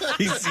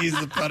he sees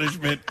the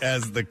punishment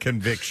as the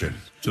conviction.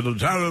 To the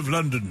Tower of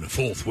London,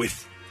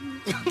 forthwith.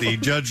 The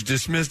judge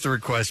dismissed the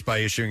request by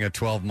issuing a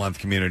 12-month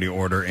community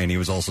order, and he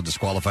was also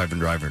disqualified from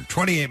driving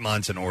 28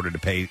 months in order to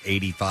pay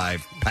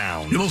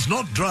 £85. You must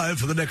not drive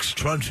for the next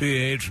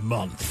 28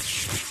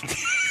 months.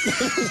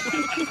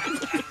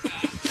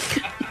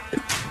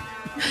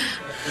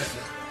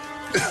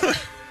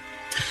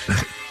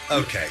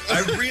 Okay.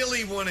 I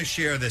really want to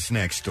share this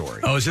next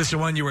story. Oh, is this the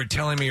one you were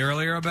telling me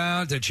earlier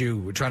about that you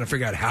were trying to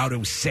figure out how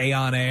to say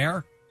on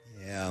air?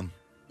 Yeah.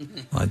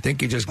 Well, I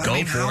think you just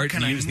go for it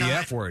and use the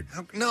F word.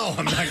 No,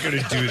 I'm not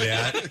going to do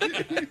that.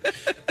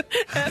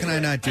 How can I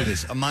not do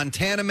this? A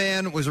Montana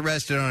man was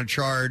arrested on a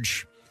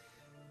charge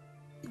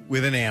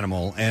with an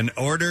animal and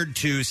ordered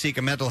to seek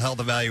a mental health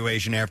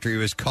evaluation after he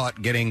was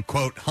caught getting,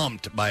 quote,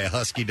 humped by a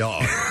husky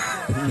dog.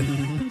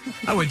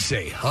 I would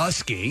say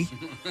husky.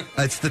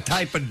 That's the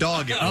type of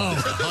dog it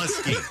was, a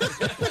husky.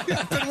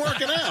 It's been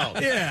working out.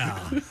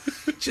 Yeah.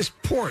 Just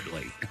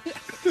portly.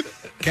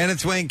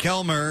 Kenneth Wayne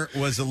Kelmer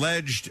was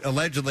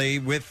allegedly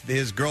with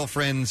his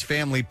girlfriend's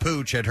family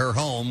pooch at her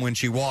home. When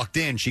she walked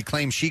in, she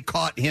claimed she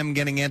caught him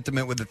getting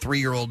intimate with a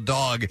 3-year-old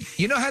dog.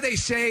 You know how they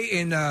say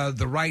in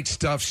The Right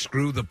Stuff,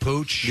 screw the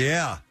pooch?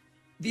 Yeah.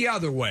 The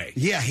other way.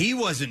 Yeah, he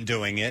wasn't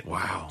doing it.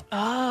 Wow.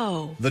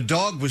 Oh. The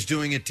dog was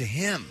doing it to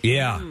him.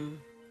 Yeah.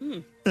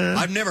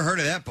 I've never heard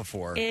of that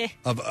before.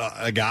 Of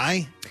a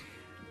guy?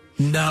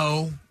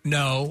 No.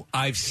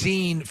 I've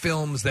seen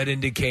films that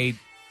indicate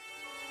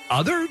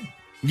other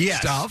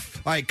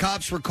stuff. All right,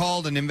 cops were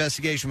called, an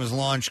investigation was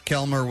launched.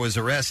 Kelmer was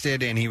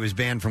arrested, and he was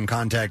banned from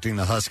contacting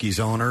the Huskies'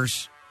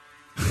 owners.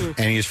 And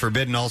he is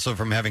forbidden also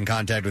from having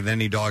contact with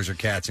any dogs or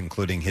cats,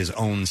 including his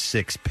own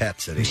 6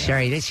 pets that he has.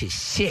 Sorry, this is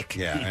sick.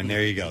 Yeah, and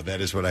there you go.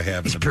 That is what I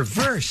have. It's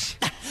perverse.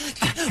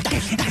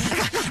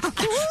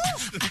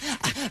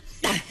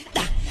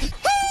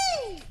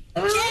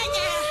 All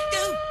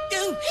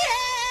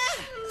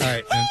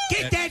right.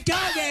 Get that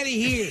dog out of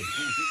here.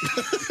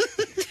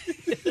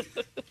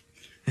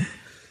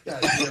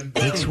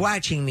 It's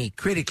watching me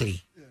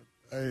critically.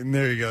 And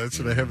there you go. That's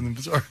what I have in the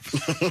bizarre.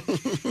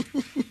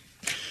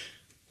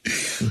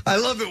 I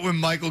love it when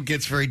Michael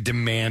gets very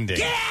demanding.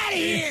 Get out of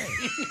here!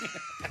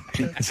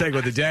 It's like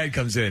when the dad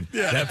comes in.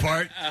 Yeah. That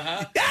part.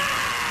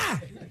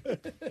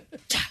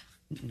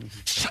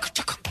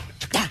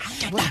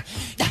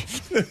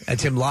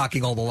 That's him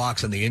locking all the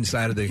locks on the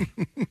inside of the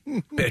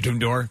bedroom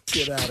door.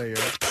 Get out of here.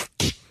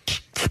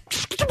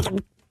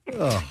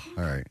 Oh,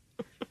 all right.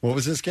 What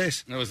was this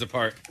case? That was the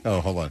part.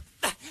 Oh, hold on.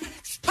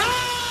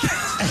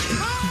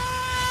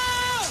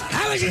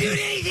 How was he doing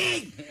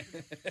anything?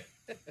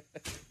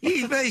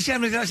 He's by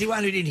someone else he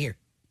wanted in here.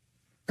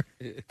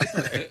 All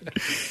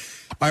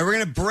right, we're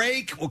going to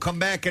break. We'll come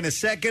back in a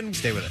second.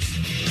 Stay with us.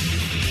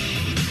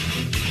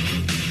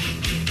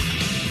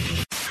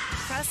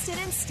 Preston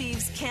and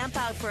Steve's Camp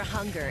Out for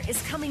Hunger is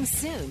coming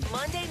soon,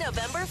 Monday,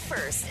 November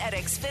 1st at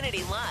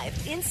Xfinity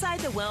Live inside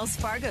the Wells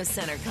Fargo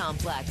Center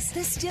complex.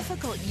 This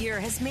difficult year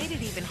has made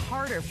it even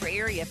harder for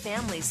area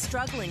families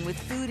struggling with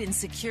food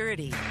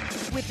insecurity.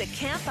 With the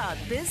Camp Out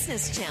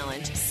Business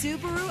Challenge,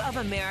 Subaru of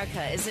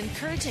America is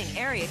encouraging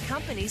area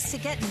companies to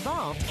get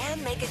involved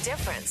and make a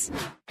difference.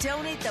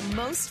 Donate the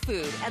most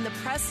food, and the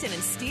Preston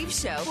and Steve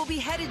Show will be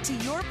headed to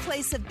your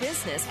place of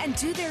business and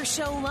do their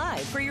show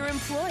live for your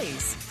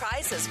employees.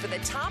 Prizes for the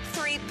top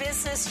 3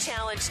 Business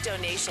Challenge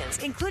donations,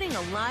 including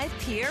a live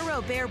Pierre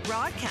Robert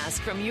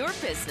broadcast from your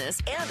business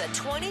and a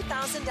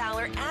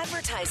 $20,000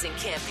 advertising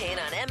campaign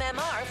on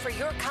MMR for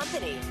your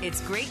company.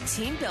 It's great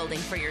team building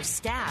for your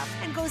staff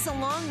and goes a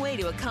long way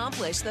to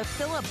accomplish the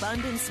Fill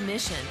Abundance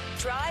mission.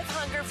 Drive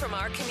hunger from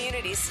our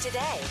communities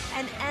today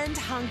and end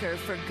hunger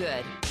for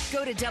good.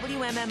 Go to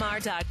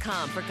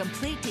WMMR.com for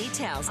complete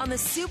details on the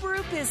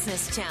Subaru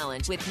Business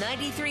Challenge with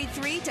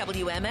 93.3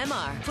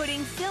 WMMR,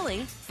 putting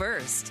Philly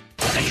first.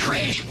 The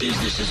trash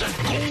business is a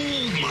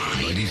gold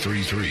mine.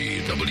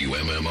 93.3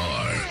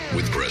 WMMR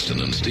with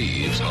Preston and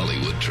Steve's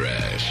Hollywood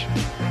Trash.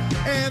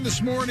 And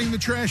this morning, the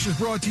trash is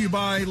brought to you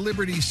by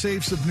Liberty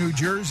Safes of New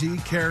Jersey.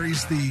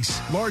 Carries the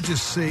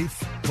largest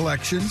safe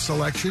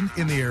selection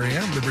in the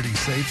area. Liberty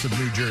Safes of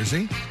New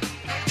Jersey.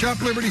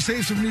 Shop Liberty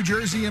Safes of New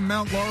Jersey in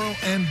Mount Laurel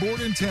and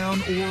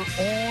Bordentown or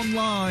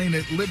online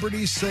at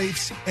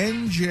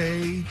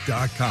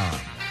libertysafesnj.com.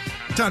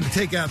 Time to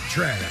take out the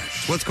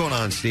trash. What's going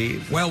on,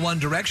 Steve? Well, One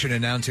Direction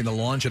announcing the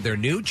launch of their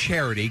new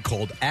charity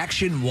called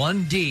Action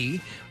 1D,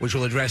 which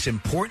will address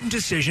important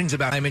decisions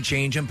about climate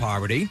change and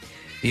poverty.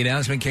 The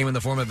announcement came in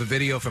the form of a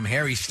video from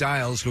Harry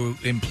Styles, who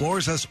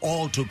implores us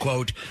all to,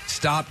 quote,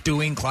 stop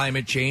doing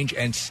climate change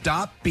and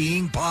stop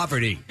being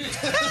poverty.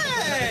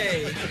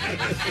 Hey!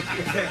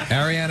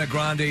 Ariana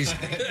Grande's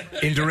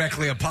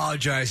indirectly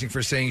apologizing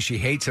for saying she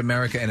hates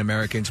America and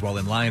Americans while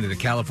in line at a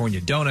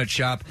California donut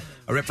shop.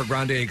 A rep for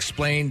Grande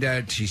explained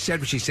that she said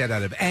what she said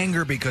out of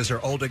anger because her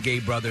older gay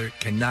brother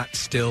cannot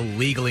still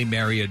legally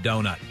marry a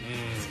donut.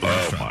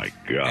 Oh, my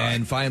God.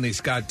 And finally,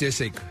 Scott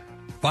Disick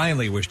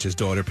finally wished his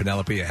daughter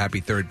Penelope a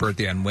happy 3rd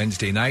birthday on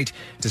Wednesday night.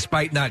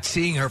 Despite not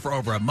seeing her for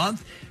over a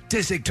month,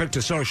 Disick took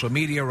to social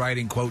media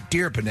writing, quote,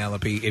 Dear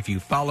Penelope, if you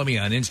follow me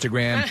on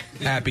Instagram,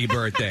 happy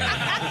birthday.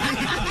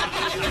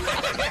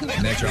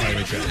 And that's your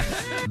Hollywood Show.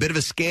 Bit of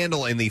a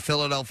scandal in the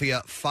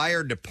Philadelphia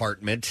Fire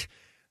Department.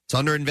 It's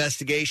under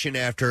investigation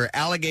after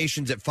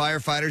allegations that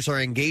firefighters are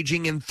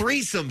engaging in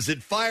threesomes at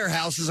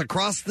firehouses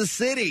across the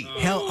city.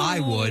 Hell, I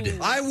would.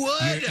 I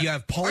would. You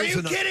have poles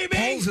and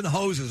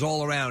hoses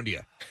all around you.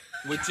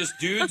 With just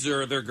dudes,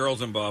 or are there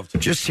girls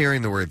involved? Just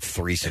hearing the word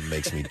threesome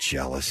makes me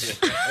jealous.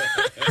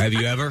 Have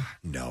you ever?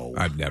 No.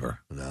 I've never.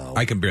 No.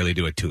 I can barely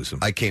do a twosome.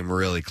 I came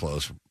really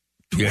close.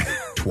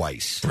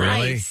 Twice.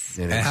 Really?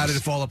 And how did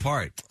it fall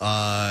apart?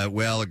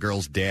 Well, a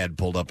girl's dad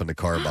pulled up in the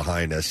car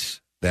behind us.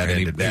 That and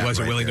ended he that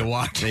wasn't right willing there. to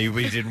watch.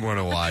 We didn't want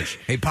to watch.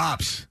 Hey,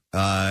 Pops.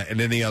 And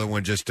then the other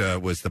one just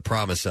was the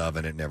promise of,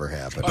 and it never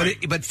happened.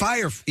 But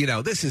fire,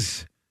 this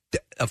is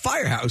a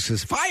firehouse.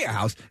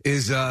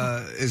 Is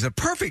a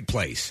perfect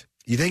place.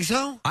 You think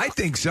so? I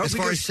think so. As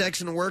far as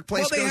sex in the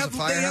workplace goes, they have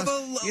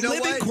living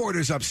what?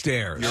 quarters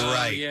upstairs. You're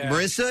right. Yeah.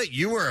 Marissa,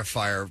 you were a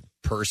fire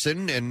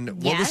person,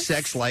 and what was Yes.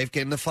 sex like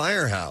in the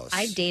firehouse?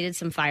 I dated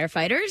some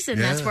firefighters,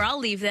 and that's where I'll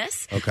leave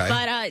this.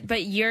 Okay.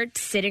 But you're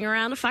sitting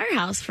around a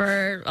firehouse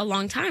for a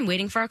long time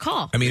waiting for a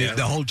call. I mean,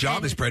 the whole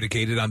job is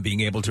predicated on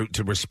being able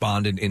to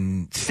respond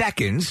in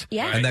seconds.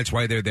 Yeah. And that's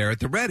why they're there at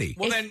the ready.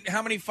 Well, then,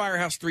 how many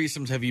firehouse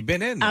threesomes have you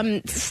been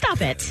in? Stop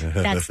it.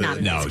 That's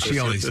not. No, she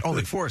only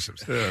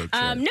foursomes.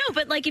 No,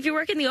 but like if you're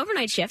working the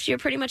overnight shift, you're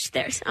pretty much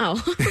there. Oh,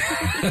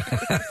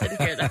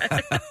 didn't hear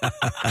that.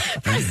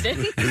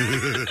 Preston,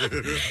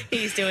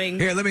 he's doing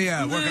Here, let me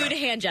lewd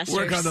hand gestures.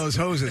 work on those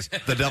hoses.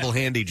 The double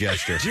handy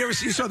gesture.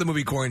 Did you saw the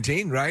movie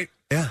Quarantine, right?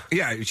 Yeah.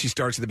 Yeah, she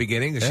starts at the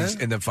beginning. And she's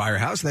in the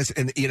firehouse.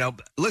 And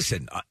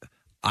listen,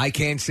 I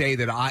can't say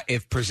that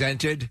if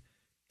presented.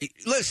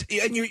 Listen,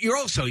 and you're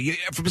also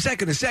from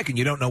second to second,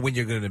 you don't know when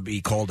you're going to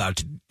be called out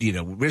to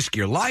risk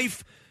your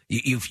life.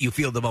 You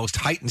feel the most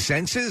heightened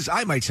senses.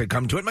 I might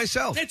succumb to it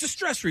myself. It's a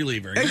stress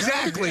reliever.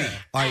 Exactly. Yeah.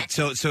 All right,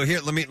 so here,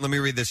 let me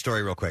read this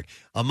story real quick.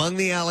 Among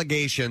the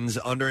allegations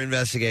under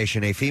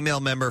investigation, a female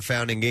member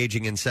found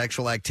engaging in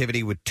sexual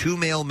activity with 2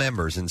 male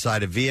members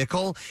inside a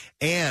vehicle,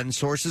 and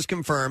sources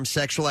confirm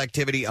sexual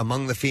activity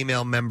among the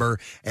female member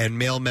and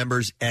male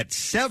members at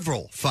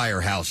several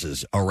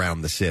firehouses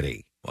around the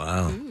city.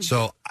 Wow.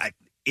 So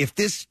if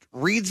this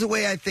reads the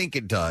way I think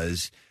it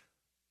does,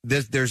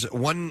 there's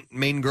one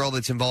main girl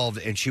that's involved,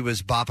 and she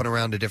was bopping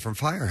around to different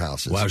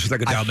firehouses. Wow, she's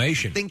like a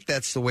Dalmatian. I think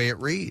that's the way it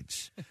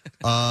reads.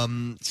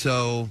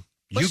 So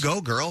you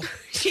go, girl.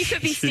 She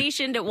could be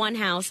stationed at one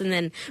house and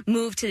then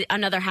move to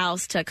another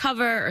house to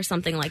cover or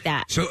something like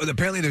that. So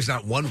apparently there's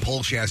not one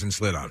pole she hasn't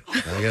slid on.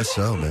 I guess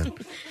so, man.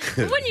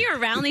 When you're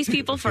around these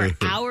people for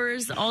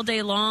hours all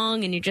day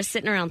long and you're just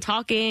sitting around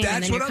talking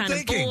and then you're kind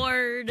of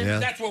bored. Yeah.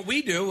 That's what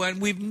we do, and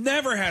we've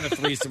never had a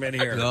threesome in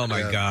here. Oh,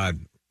 my God.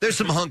 There's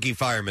some hunky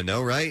firemen,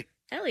 though, right?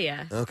 Hell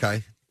yeah.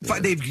 Okay.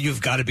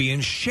 You've got to be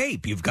in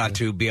shape. You've got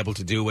to be able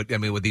to do what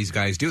these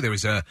guys do. There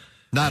was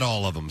not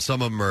all of them.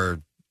 Some of them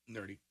are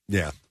nerdy.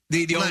 Yeah.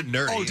 The not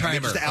nerdy, old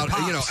timer, just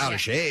out of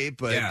shape,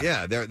 but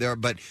they're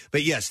but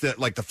yes,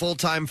 the full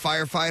time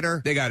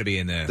firefighter, they got to be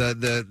in there.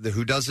 The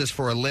who does this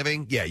for a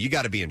living, you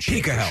got to be in shape.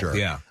 Peak of for health, sure.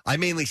 yeah. I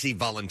mainly see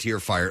volunteer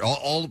fire.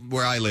 All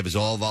where I live is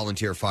all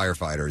volunteer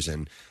firefighters,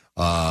 and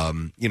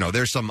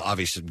there's some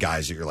obvious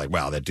guys that you're like,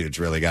 wow, that dude's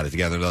really got it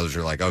together. And others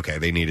are like, okay,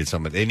 they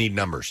need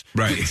numbers,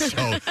 right?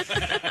 So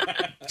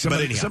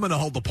someone to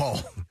hold the pole.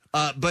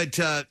 And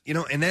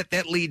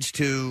that leads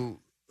to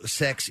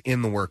sex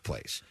in the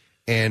workplace.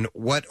 And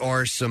what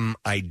are some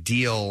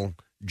ideal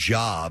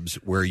jobs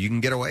where you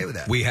can get away with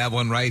that? We have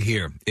one right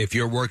here. If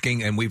you're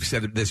working, and we've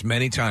said this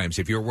many times,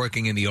 if you're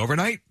working in the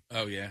overnight,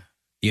 oh yeah,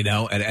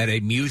 at a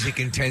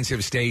music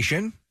intensive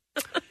station.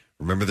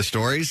 Remember the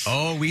stories?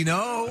 Oh, we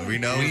know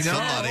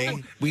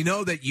somebody. We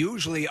know that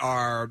usually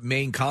our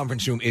main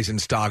conference room isn't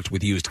stocked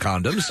with used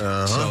condoms,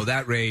 so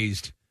that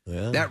raised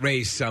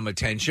some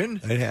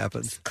attention. It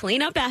happens.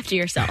 Clean up after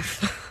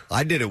yourself.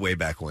 I did it way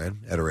back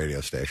when at a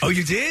radio station. Oh,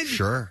 you did?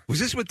 Sure.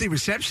 Was this with the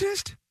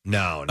receptionist?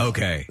 No.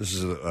 Okay. This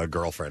is a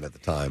girlfriend at the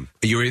time.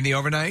 You were in the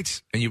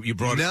overnights, and you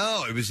brought it?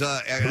 No, it was.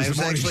 I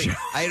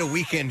had a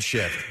weekend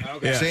shift.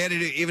 Okay. So I had to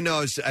do, even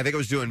though I think I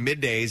was doing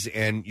middays,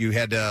 and you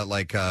had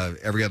to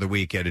every other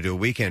week you had to do a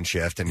weekend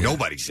shift, and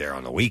nobody's there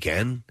on the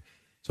weekend.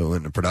 So I went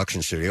in the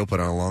production studio,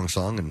 put on a long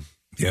song, and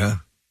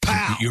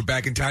pow! You're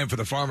back in time for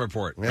the farm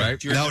report, right?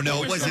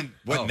 No, it wasn't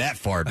that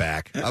far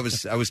back. I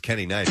was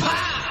Kenny Knight.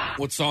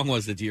 What song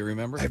was it? Do you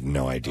remember? I have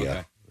no idea.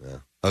 Okay. Yeah.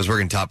 I was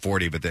working top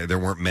 40, but there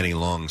weren't many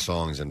long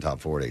songs in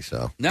top 40.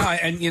 So no,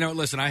 and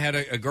listen, I had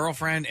a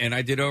girlfriend, and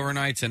I did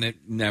overnights, and it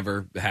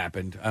never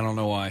happened. I don't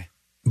know why.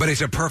 But it's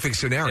a perfect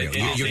scenario.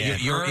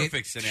 You're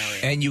perfect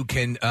scenario, and you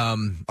can.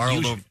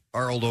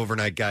 Our old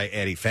overnight guy,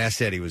 Eddie,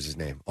 Fast Eddie was his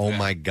name. Oh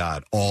my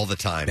God, all the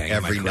time,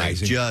 every night,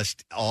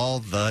 just all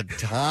the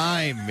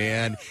time,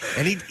 man.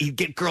 And he'd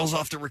get girls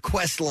off the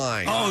request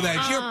line. Oh,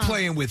 you're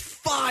playing with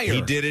fire.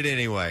 He did it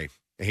anyway.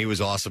 He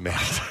was awesome, man.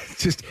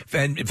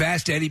 And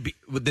Fast Eddie,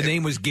 the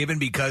name was given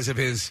because of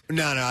his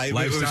it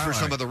was for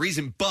some other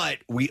reason. But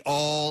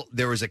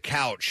there was a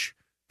couch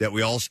that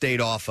we all stayed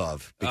off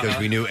of because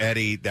we knew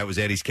Eddie. That was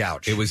Eddie's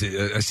couch. It was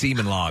a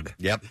semen log.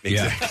 Yep,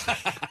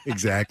 exactly.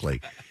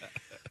 Exactly.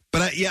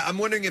 But I'm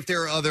wondering if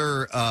there are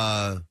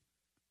other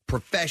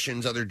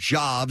professions, other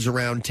jobs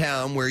around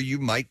town where you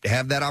might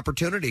have that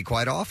opportunity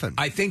quite often.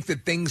 I think the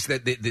things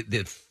that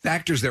the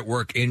factors that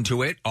work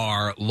into it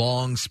are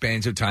long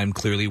spans of time,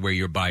 clearly where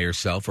you're by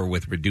yourself or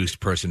with reduced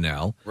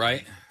personnel.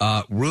 Right.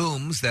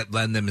 Rooms that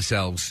lend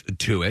themselves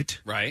to it.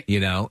 Right.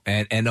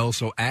 And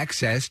also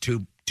access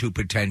to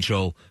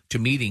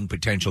meeting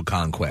potential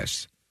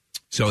conquests.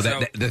 So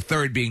that the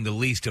third being the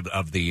least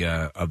of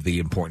the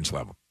importance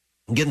level.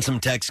 Getting some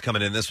texts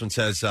coming in. This one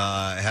says,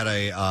 I had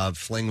a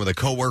fling with a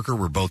coworker.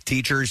 We're both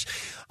teachers.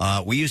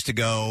 We used to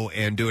go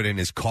and do it in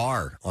his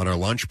car on our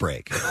lunch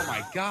break. Oh,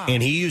 my God.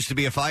 And he used to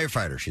be a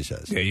firefighter, she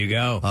says. There you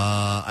go.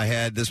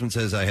 This one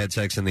says, I had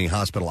sex in the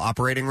hospital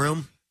operating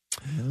room.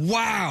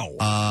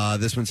 Wow.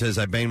 This one says,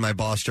 I banged my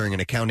boss during an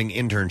accounting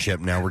internship.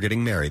 Now we're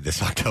getting married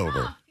this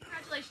October. Oh,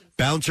 congratulations.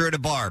 Bouncer at a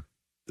bar.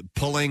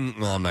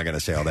 Pulling, I'm not going to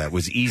say all that,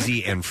 was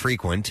easy and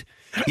frequent.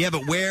 Yeah,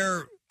 but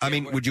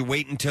would you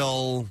wait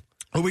until...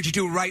 Or would you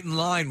do right in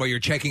line while you're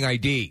checking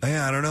ID?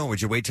 Yeah, I don't know.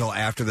 Would you wait till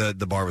after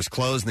the bar was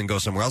closed and then go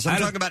somewhere else? I'm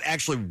talking about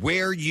actually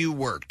where you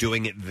work,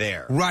 doing it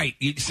there. Right.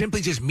 Simply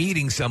just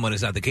meeting someone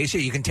is not the case.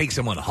 Yeah, you can take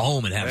someone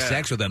home and have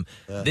sex with them.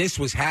 This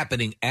was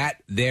happening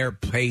at their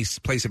place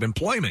of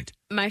employment.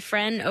 My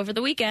friend over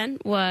the weekend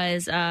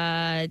was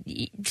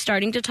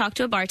starting to talk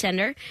to a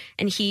bartender,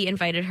 and he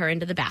invited her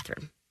into the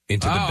bathroom.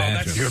 Into the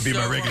bathroom. You're going to be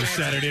my regular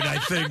Saturday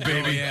night thing,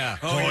 baby.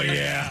 Oh,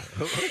 yeah.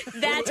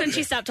 That's when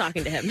she stopped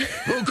talking to him.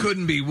 Who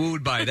couldn't be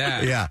wooed by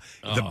that? Yeah.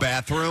 The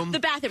bathroom?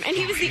 The bathroom. And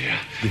he was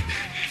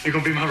You're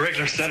going to be my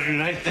regular Saturday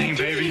night thing,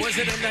 baby. Was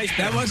it a nice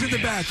That wasn't the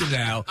bathroom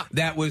now.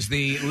 That was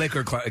the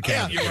liquor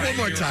cabinet. Yeah, one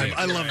more time.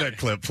 I love that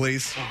clip,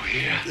 please. Oh,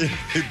 yeah.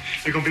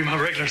 You're going to be my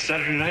regular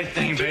Saturday night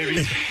thing,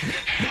 baby.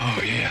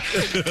 Oh, yeah.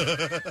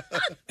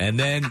 And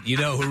then, you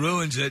know who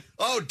ruins it?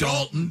 Oh,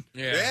 Dalton.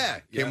 Yeah.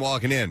 Came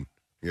walking in.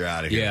 You're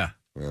out of here.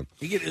 Yeah.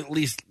 You could at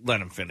least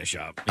let him finish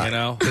up, you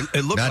know?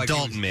 It looked Not like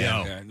Dalton,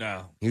 man. Yeah,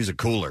 no. He was a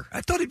cooler.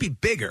 I thought he'd be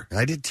bigger.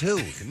 I did too.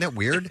 Isn't that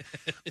weird?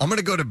 I'm going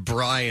to go to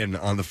Brian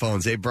on the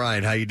phone. Say,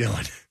 Brian, how you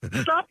doing?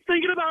 Stop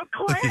thinking about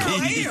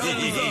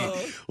Claire.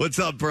 What's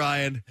up,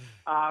 Brian?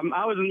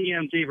 I was in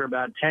EMT for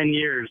about 10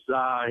 years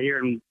here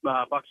in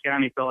Bucks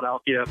County,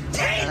 Philadelphia.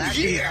 10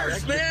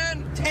 years,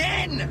 man!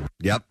 10!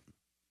 Yep.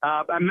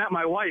 I met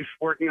my wife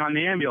working on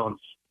the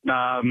ambulance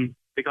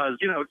because,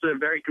 it's a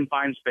very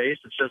confined space.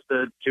 It's just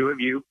the two of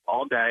you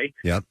all day,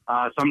 yep.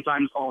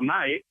 Sometimes all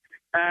night.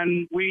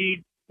 And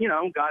we,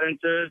 got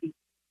into,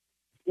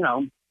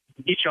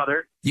 each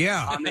other.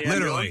 Yeah, on the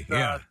literally,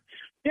 ambulance.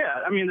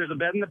 Yeah, I mean, there's a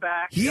bed in the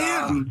back.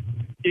 Yeah.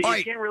 You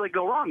can't really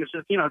go wrong. It's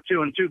just,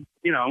 2 and 2,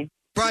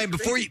 Brian,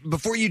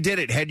 before you did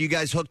it, had you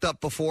guys hooked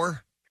up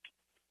before?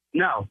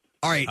 No.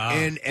 All right,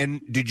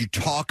 and did you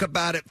talk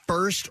about it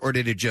first, or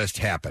did it just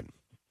happen?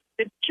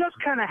 It just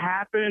kind of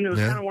happened. It was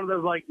kind of one of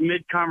those like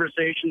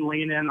mid-conversation,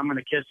 lean in, I'm going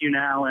to kiss you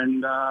now,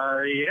 and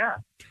yeah.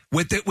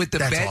 With the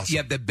That's bed, awesome. you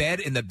have the bed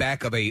in the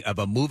back of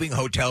a moving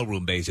hotel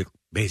room.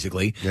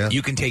 Basically,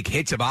 you can take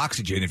hits of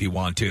oxygen if you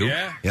want to.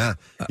 Yeah.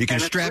 You can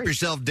strap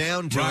yourself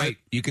down to right. it.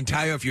 You can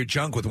tie off your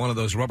junk with one of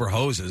those rubber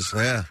hoses.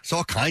 Yeah, it's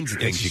all kinds of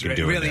things you can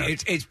do. Really, in there.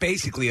 it's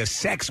basically a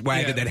sex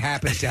wagon that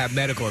happens to have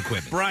medical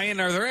equipment. Brian,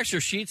 are there extra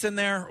sheets in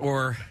there,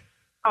 or?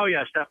 Oh,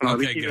 yes,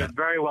 definitely. Okay, we keep good. it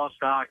very well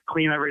stocked,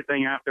 clean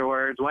everything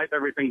afterwards, wipe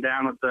everything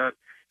down with the,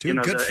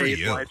 Dude, good the for Ace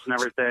you. wipes and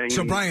everything.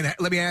 So, Brian,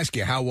 let me ask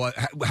you, how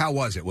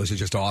was it? Was it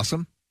just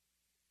awesome?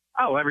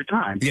 Oh, every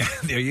time. Yeah,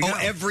 there you go. Oh,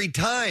 every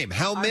time.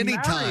 How I'm many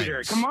married times?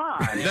 her. Come on.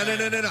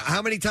 No.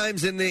 How many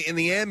times in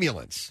the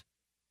ambulance?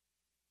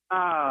 We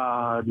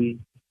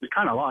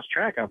kind of lost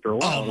track after a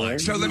while. right?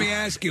 So let me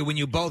ask you, when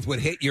you both would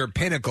hit your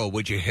pinnacle,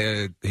 would you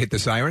hit the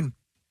siren?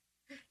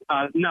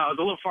 No, I was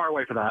a little far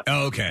away for that.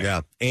 Oh, okay. Yeah,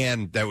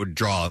 and that would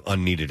draw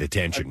unneeded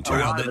attention to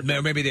Well,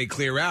 it. maybe they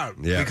clear out.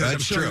 Yeah, because I'm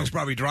that's sure true. he was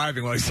probably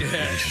driving while he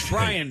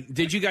Brian,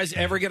 did you guys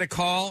ever get a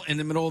call in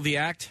the middle of the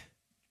act?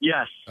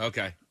 Yes.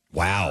 Okay.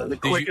 Wow. The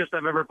quickest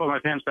I've ever put my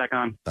pants back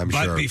on.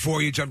 But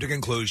before you jump to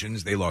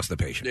conclusions, they lost the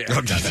patient.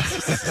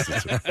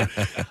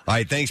 All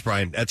right, thanks,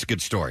 Brian. That's a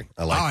good story.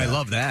 I like Oh, I that.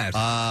 love that.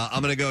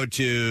 I'm going to go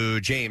to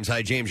James.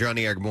 Hi, James. You're on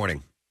the air. Good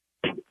morning.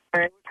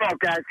 Hey, what's up,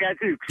 guys?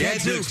 Gadzooks.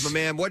 Gadzooks, my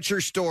man. What's your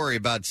story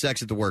about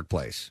sex at the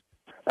workplace?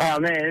 Oh,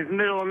 man, it's a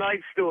middle of the night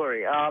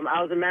story. I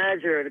was a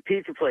manager at a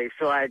pizza place,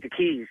 so I had the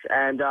keys.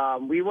 And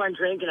we went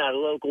drinking at a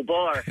local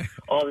bar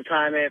all the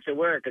time after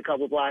work, a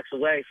couple blocks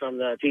away from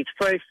the pizza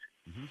place.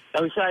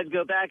 And we decided to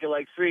go back at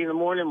like 3 in the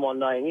morning one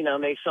night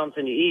and, make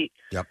something to eat.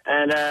 Yep.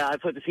 And I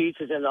put the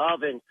pizzas in the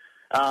oven.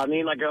 Me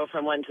and my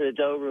girlfriend went to the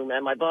dough room,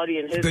 and my buddy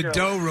and his The girlfriend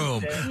dough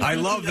room. I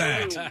love the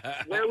that. dough room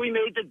where we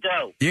made the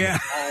dough. Yeah.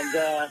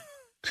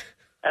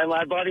 And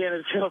my buddy and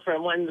his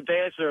girlfriend went in the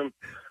bathroom.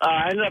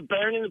 I ended up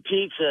burning the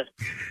pizza,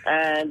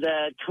 and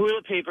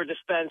toilet paper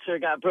dispenser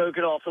got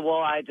broken off the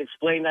wall. I had to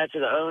explain that to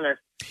the owner.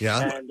 Yeah.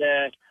 And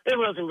it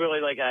wasn't really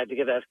like I had to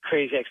give that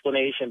crazy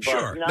explanation. But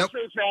Sure. I'm so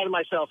proud of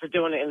myself for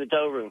doing it in the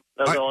dough room.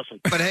 That was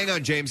awesome. But hang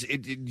on, James.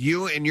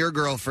 You and your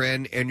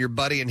girlfriend and your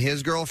buddy and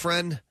his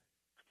girlfriend?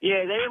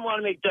 Yeah, they didn't want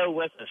to make dough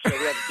with us, so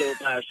we had to do it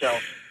by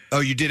ourselves. Oh,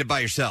 you did it by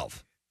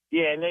yourself?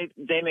 Yeah, and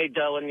they made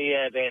dough in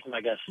the bathroom,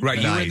 I guess. Right,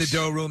 you were in the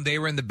dough room, they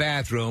were in the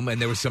bathroom, and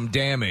there was some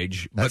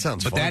damage. That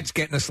sounds But fun. that's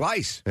getting a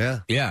slice. Yeah.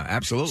 Yeah,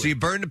 absolutely. So you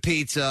burned a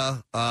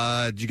pizza.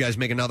 Did you guys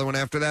make another one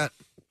after that?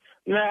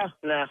 No.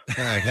 All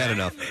right, had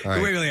enough. All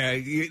right.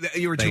 Wait,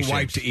 you were Thanks, too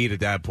wiped James. to eat at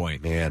that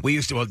point. Man. We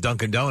used to have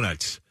Dunkin'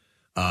 Donuts.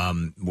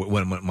 When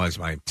it was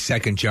my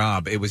second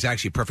job, it was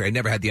actually perfect. I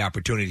never had the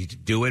opportunity to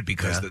do it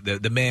because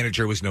the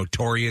manager was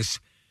notorious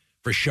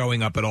for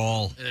showing up at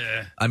all.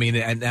 I mean,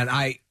 and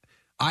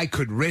I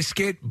could risk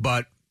it,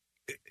 but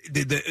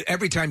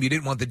every time you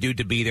didn't want the dude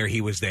to be there,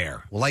 he was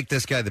there. Well, like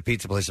this guy at the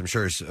pizza place, I'm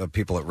sure there's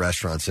people at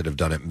restaurants that have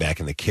done it back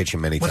in the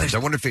kitchen many times. I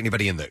wonder if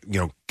anybody in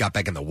the, got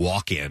back in the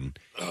walk-in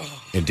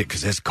and did,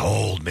 because it's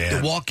cold,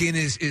 man. The walk-in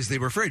is the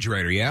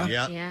refrigerator, yeah?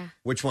 Yeah.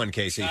 Which one,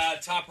 Casey?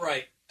 Top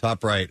right.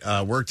 Top right.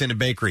 Worked in a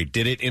bakery.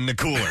 Did it in the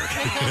cooler.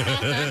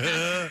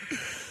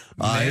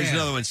 Here's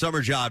another one.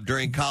 Summer job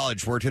during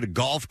college. Worked at a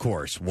golf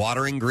course.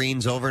 Watering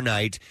greens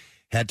overnight.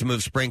 Had to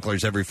move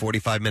sprinklers every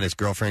 45 minutes.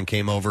 Girlfriend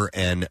came over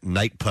and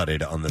night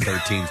putted on the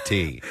 13th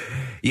tee.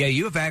 Yeah,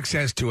 you have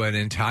access to an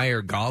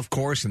entire golf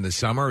course in the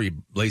summer. You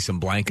lay some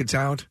blankets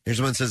out.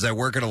 Here's one that says, I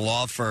work at a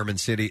law firm in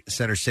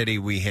Center City.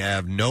 We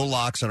have no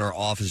locks on our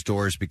office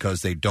doors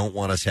because they don't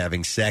want us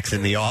having sex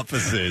in the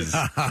offices.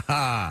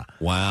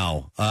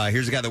 Wow.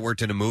 Here's a guy that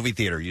worked in a movie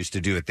theater. Used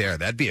to do it there.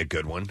 That'd be a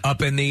good one.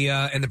 Up in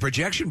the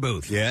projection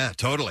booth. Yeah,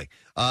 totally.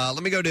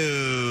 Let me go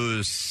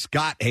to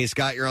Scott. Hey,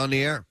 Scott, you're on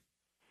the air.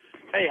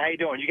 Hey, how you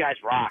doing? You guys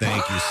rock.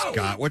 Thank you,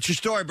 Scott. What's your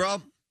story,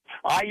 bro?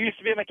 I used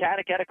to be a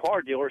mechanic at a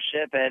car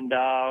dealership, and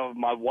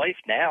my wife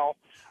now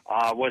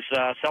was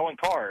selling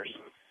cars.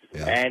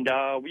 Yeah.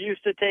 And we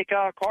used to take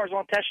cars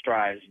on test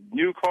drives,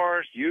 new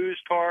cars,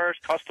 used cars,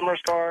 customers'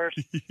 cars.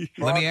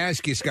 Let me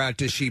ask you, Scott,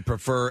 does she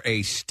prefer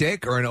a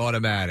stick or an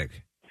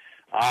automatic?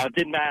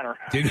 Didn't matter.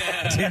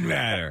 Didn't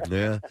matter.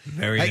 Yeah.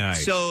 Very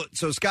nice. So,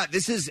 Scott,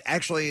 this is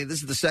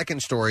the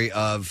second story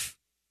of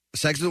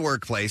sex at the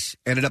workplace,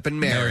 ended up in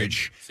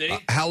marriage. See?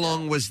 How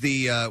long was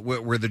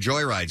were the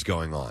joyrides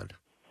going on?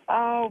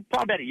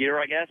 Probably about a year,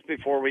 I guess,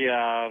 before we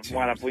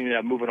wound up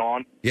moving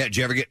on. Yeah, did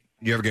you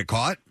ever get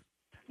caught?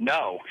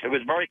 No, it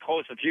was very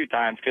close a few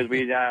times because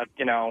we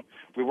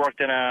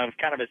worked in a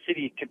kind of a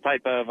city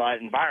type of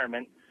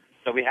environment,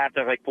 so we had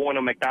to pull into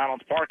a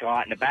McDonald's parking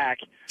lot in the back,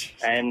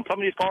 and some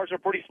of these cars are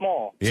pretty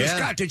small. So,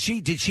 Scott, did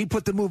she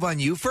put the move on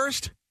you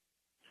first?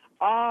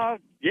 Yeah,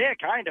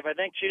 kind of. I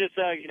think she just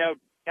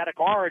got a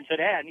car and said,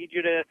 hey, I need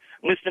you to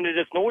listen to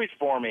this noise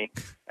for me.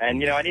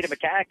 And, I need a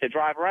mechanic to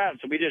drive around.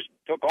 So we just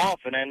took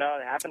off, and then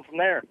it happened from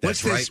there.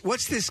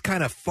 What's this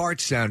kind of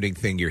fart-sounding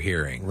thing you're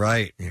hearing?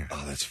 Right. Yeah.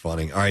 Oh, that's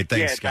funny. All right,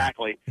 thanks, Yeah,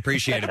 exactly. Scott.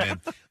 Appreciate it, man.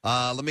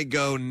 Let me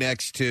go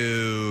next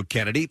to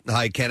Kennedy.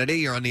 Hi, Kennedy.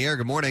 You're on the air.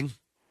 Good morning.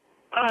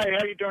 Hi,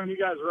 how you doing? You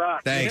guys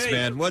rock. Thanks,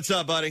 man. What's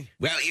up, buddy?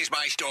 Well, here's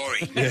my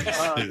story.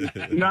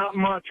 Not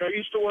much. I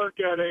used to work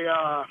at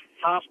a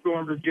hospital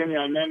in Virginia.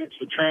 I managed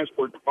the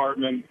transport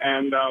department,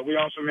 and we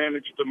also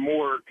managed the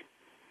morgue.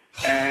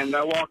 And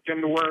I walked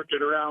into work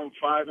at around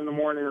 5 in the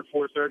morning or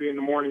 4:30 in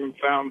the morning and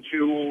found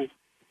two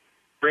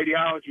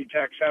radiology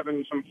techs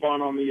having some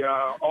fun on the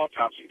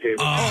autopsy table.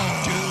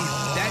 Oh, dude,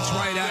 that's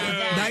right out of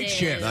night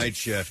shift. Night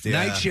shift,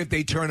 yeah. Night shift,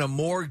 they turn a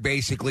morgue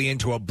basically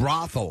into a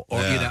brothel,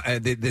 or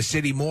the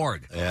city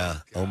morgue. Yeah.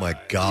 Oh my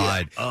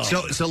God. Yeah.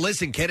 So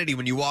listen, Kennedy,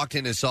 when you walked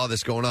in and saw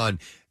this going on,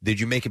 did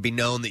you make it be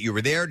known that you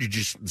were there? Or did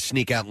you just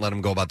sneak out and let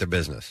them go about their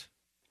business?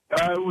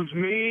 It was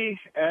me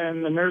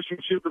and the nursing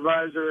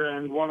supervisor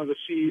and one of the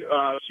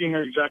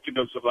senior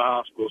executives of the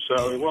hospital.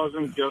 So it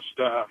wasn't just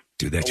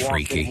dude, that's a walk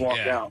freaky. in, walk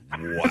out.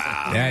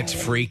 Wow. That's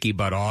freaky,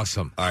 but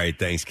awesome. All right.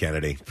 Thanks,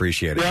 Kennedy.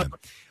 Appreciate it. Yep. Man.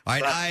 All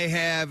right. I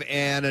have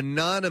an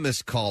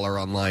anonymous caller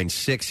on line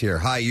 6 here.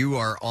 Hi, you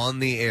are on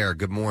the air.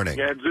 Good morning.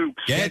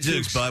 Gadzooks.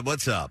 Gadzooks, bud.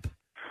 What's up?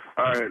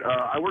 All right.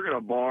 I work at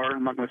a bar.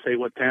 I'm not going to say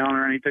what town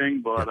or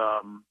anything, but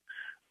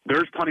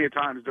there's plenty of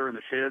times during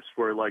the shifts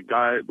where like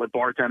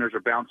bartenders or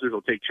bouncers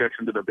will take chicks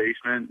into the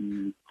basement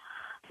and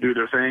do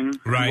their thing,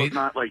 right?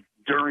 Not like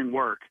during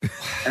work.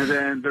 And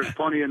then there's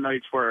plenty of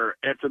nights where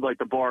after like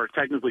the bar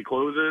technically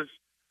closes,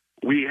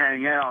 we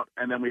hang out,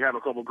 and then we have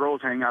a couple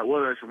girls hang out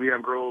with us, and we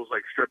have girls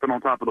like stripping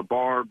on top of the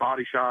bar,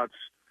 body shots,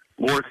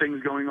 more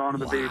things going on in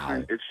the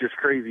basement. It's just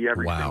crazy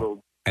every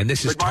single. And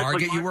this is Like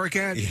Target you work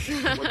at?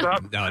 What's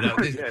up? No. Yeah,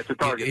 it's a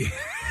Target.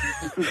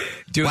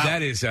 Dude,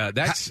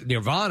 that's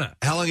Nirvana.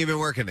 How long have you been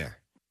working there?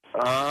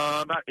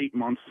 About 8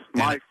 months.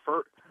 My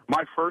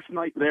first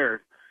night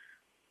there,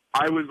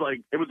 I was like,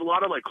 it was a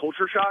lot of like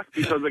culture shock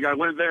because like I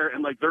went there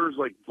and like there's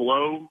like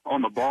blow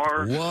on the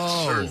bar.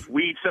 Whoa. There's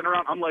weed sitting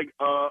around. I'm like,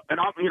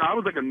 and I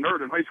was like a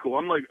nerd in high school.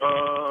 I'm like,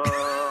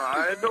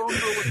 I don't know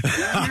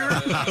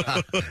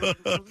what's going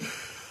here.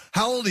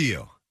 How old are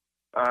you?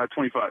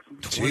 25.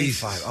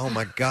 25. Oh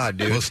my God,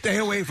 dude. Well, stay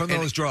away from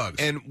those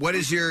drugs. And what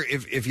is your,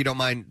 if you don't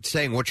mind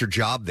saying, what's your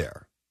job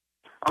there?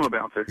 I'm a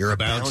bouncer. You're a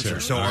bouncer.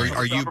 So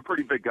are you? I'm a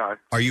pretty big guy.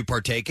 Are you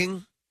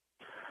partaking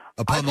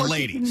upon the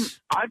ladies?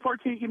 I've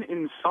partaken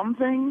in some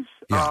things.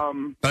 Yeah.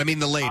 But I mean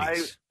the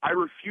ladies. I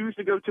refuse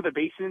to go to the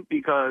basement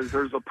because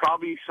there's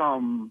probably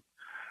some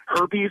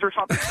herpes or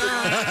something.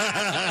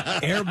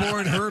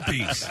 Airborne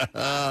herpes. So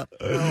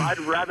I'd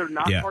rather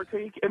not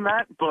partake in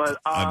that, but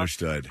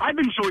understood. I've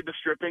enjoyed the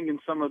stripping and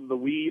some of the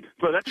weed,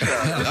 but that's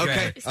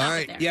okay. All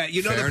right. Yeah,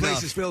 you know Fair the place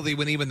enough. is filthy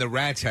when even the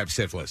rats have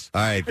syphilis.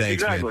 All right,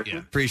 thanks, Exactly. man. Yeah.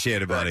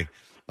 Appreciate it, buddy.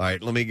 All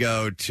right, let me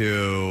go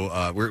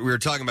to. We were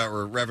talking about.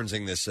 We're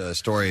referencing this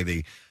story of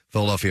the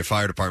Philadelphia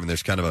Fire Department.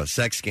 There's kind of a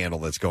sex scandal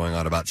that's going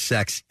on about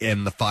sex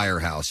in the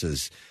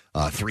firehouses,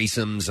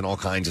 threesomes, and all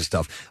kinds of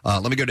stuff.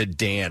 Let me go to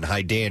Dan.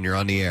 Hi, Dan. You're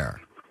on the air.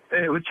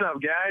 Hey, what's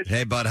up, guys?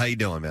 Hey, bud. How you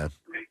doing, man?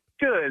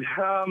 Good.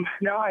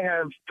 Now I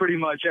have pretty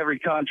much every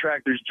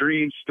contractor's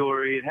dream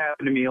story. It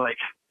happened to me like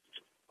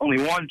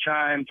only one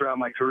time throughout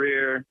my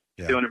career,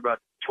 doing it about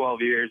 12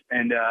 years.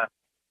 And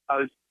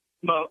I'm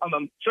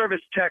a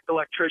service tech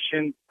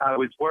electrician. I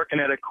was working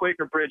at a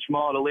Quaker Bridge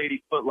Mall at a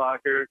Lady Foot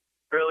Locker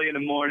early in the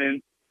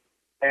morning,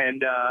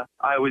 and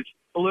I was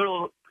a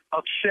little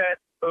upset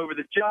over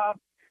the job.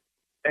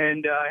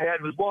 And I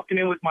was walking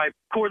in with my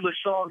cordless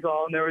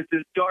Sawzall, and there was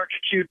this dark,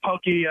 cute,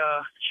 punky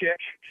chick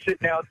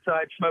sitting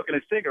outside smoking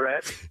a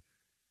cigarette.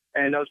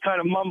 And I was kind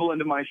of mumbling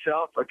to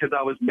myself because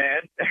I was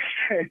mad.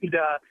 And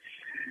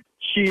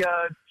she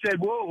said,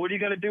 "Whoa, what are you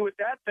going to do with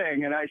that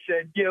thing?" And I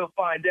said, "You'll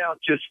find out.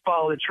 Just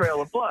follow the trail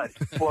of blood."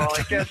 Well,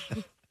 I guess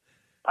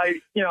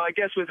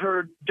with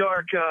her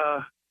dark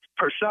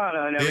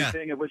persona and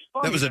everything, it was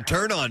funny. That was a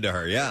turn on to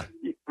her. Yeah.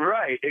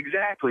 Right,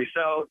 exactly.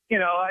 So,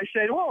 I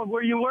said, "Well,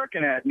 where are you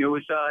working at?" And it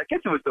was, I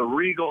guess it was the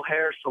Regal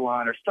Hair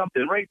Salon or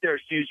something right there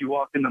as soon as you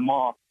walked in the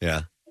mall.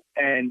 Yeah.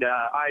 And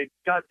I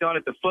got done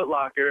at the Foot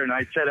Locker, and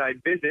I said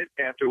I'd visit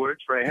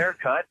afterwards for a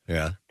haircut.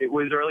 Yeah. It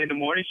was early in the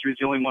morning. She was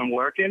the only one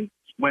working.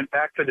 Went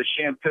back for the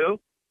shampoo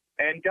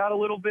and got a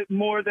little bit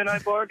more than I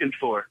bargained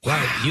for.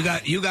 Wow,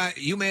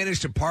 you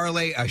managed to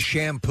parlay a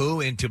shampoo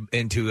into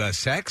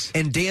sex?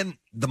 And Dan,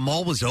 the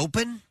mall was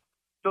open?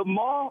 The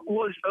mall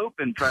was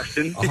open,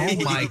 Preston. Oh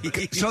my!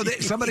 So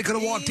somebody could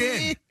have walked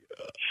in.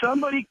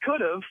 Somebody could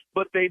have,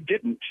 but they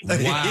didn't.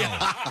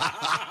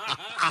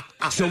 Wow.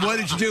 So what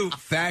did you do?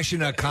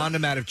 Fashion a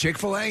condom out of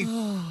Chick-fil-A?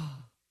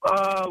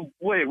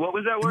 Wait, what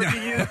was that word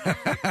you used?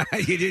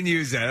 You didn't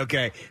use that.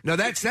 Okay. No,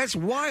 that's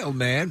wild,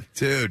 man.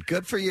 Dude,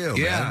 good for you,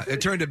 Yeah, man.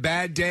 it turned a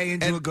bad day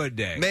into a good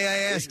day. May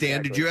I ask,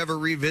 Dan, did you ever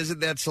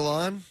revisit that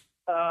salon?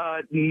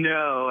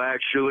 No,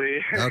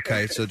 actually.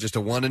 Okay, so just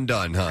a one and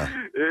done, huh?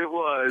 It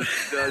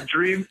was.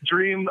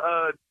 Dream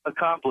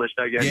accomplished,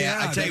 I guess. Yeah,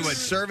 I tell you what,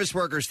 service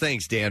workers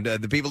thinks, Dan.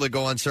 The people that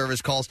go on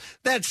service calls,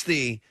 that's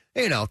the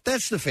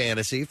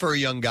fantasy for a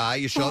young guy.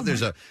 You show up,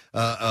 there's a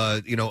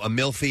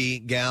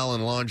milfy gal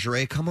in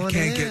lingerie. Come on,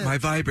 Can't get my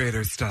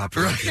vibrator stopped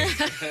working.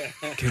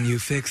 Can you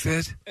fix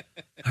it?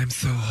 I'm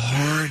so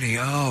horny.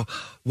 Oh,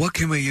 what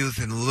can we use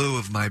in lieu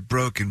of my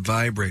broken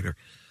vibrator?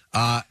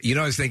 I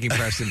was thinking,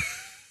 Preston,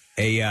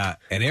 an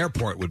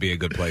airport would be a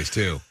good place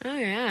too. Oh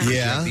yeah.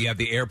 Yeah. You have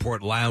the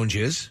airport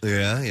lounges.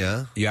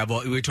 Yeah. You have.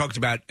 We talked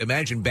about.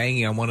 Imagine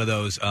banging on one of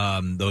those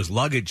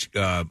luggage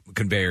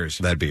conveyors.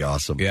 That'd be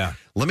awesome. Yeah.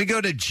 Let me go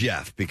to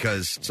Jeff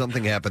because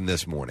something happened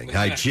this morning.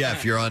 Hi,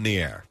 Jeff. You're on the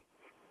air.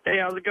 Hey,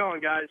 how's it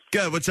going, guys?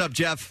 Good. What's up,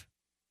 Jeff?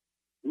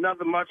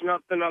 Nothing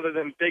other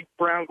than big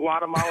brown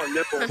Guatemalan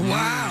nipples.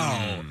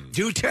 Wow.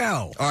 Do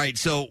tell. All right.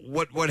 So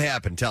what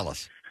happened? Tell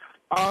us.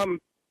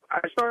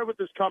 I started with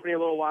this company a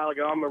little while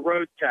ago. I'm a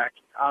road tech.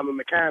 I'm a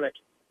mechanic,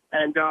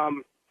 and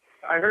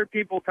I heard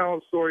people telling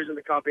stories in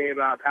the company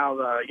about how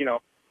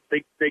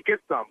they get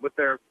some with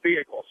their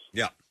vehicles.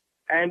 Yeah.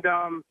 And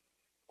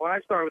when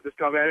I started with this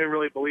company, I didn't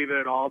really believe it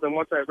at all. Then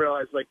once I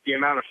realized the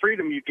amount of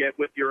freedom you get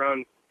with your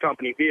own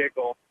company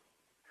vehicle,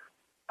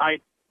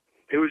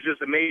 it was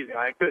just amazing.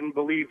 I couldn't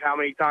believe how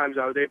many times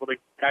I was able to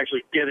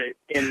actually get it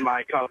in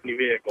my company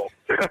vehicle.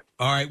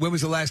 All right. When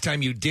was the last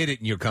time you did it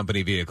in your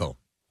company vehicle?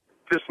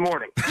 This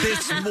morning.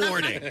 This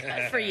morning.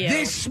 Good for you.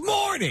 This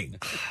morning.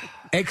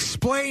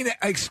 Explain.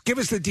 Give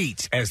us the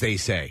deets, as they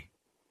say.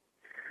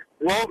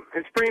 Well,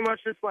 it's pretty much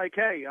just like,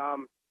 hey,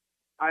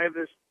 I have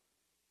this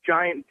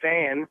giant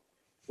van.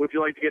 Would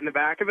you like to get in the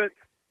back of it?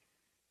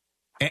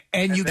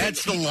 And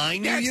that's the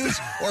line you use?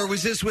 Or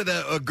was this with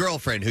a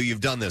girlfriend who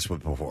you've done this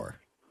with before?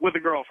 With a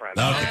girlfriend.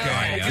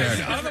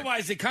 Okay.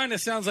 Otherwise, it kind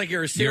of sounds like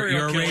you're a serial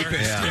You're a killer.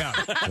 rapist.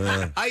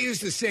 Yeah. I use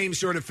the same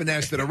sort of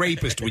finesse that a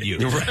rapist would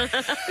use.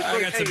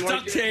 I got some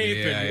duct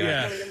tape.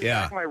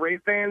 Yeah. My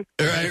rape van.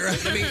 Right.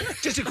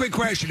 Just a quick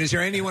question. Is there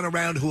anyone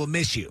around who will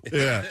miss you?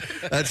 Yeah.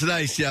 That's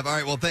nice, Jeff. All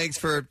right. Well, thanks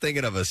for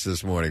thinking of us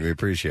this morning. We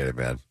appreciate it,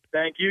 man.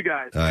 Thank you,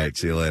 guys. All right.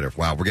 See you later.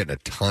 Wow. We're getting a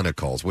ton of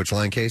calls. Which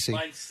line, Casey?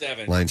 Line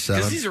 7. Line 7.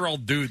 Because these are all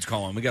dudes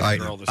calling. We got All a right.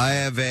 girl this I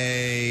have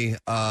a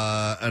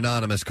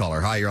anonymous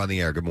caller. Hi, you're on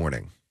the air. Good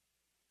morning.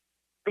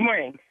 Good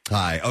morning.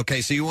 Hi. Okay,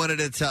 so you wanted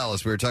to tell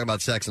us. We were talking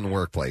about sex in the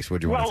workplace.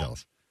 What do you want to tell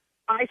us?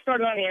 I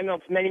started on the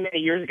ambulance many, many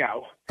years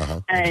ago. Uh-huh.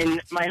 And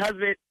my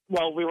husband,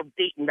 we were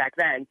dating back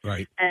then.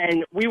 Right.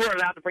 And we were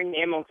allowed to bring the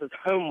ambulances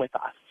home with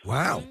us.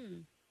 Wow.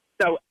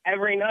 So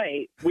every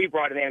night, we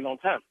brought an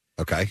ambulance home.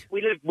 Okay. We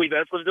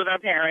both lived with our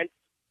parents.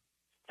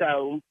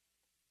 So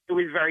it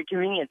was very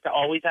convenient to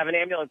always have an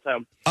ambulance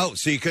home. Oh,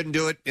 so you couldn't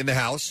do it in the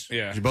house?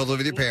 Yeah. You both live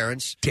with your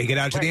parents. Take it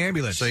out to the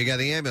ambulance. So you got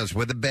the ambulance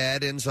with a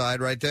bed inside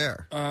right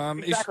there.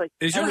 Exactly.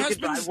 Is your and we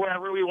could husband's... drive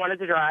wherever we wanted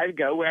to drive,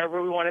 go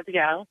wherever we wanted to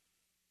go.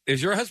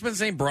 Is your husband's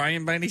name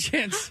Brian by any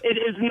chance? It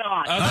is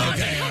not.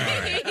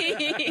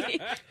 Okay.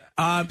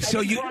 All right.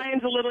 So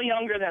Brian's a little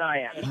younger than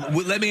I am.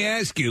 Well, let me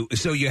ask you.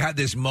 So you had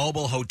this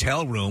mobile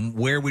hotel room.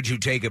 Where would you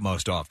take it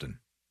most often?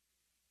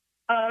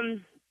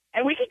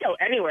 And we could go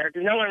anywhere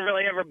because no one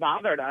really ever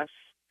bothered us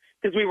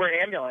because we were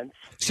ambulance.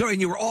 So, and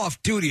you were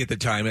off duty at the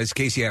time, as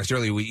Casey asked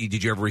earlier.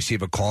 Did you ever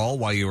receive a call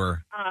while you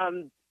were?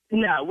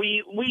 No,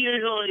 we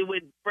usually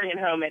would bring it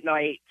home at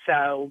night.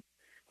 So,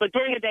 but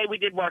during the day we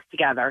did work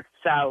together.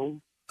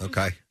 So,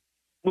 okay,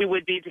 we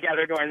would be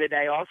together during the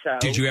day also.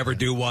 Did you ever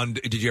do one?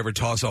 Did you ever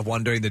toss off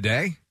one during the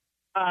day?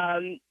 Yeah,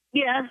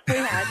 we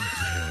had.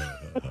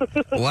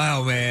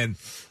 Wow, man.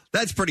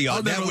 That's pretty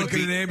awesome. I'll never look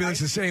at an ambulance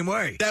the same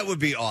way. That would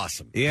be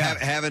awesome. Yeah,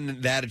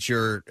 having that at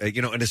your,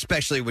 and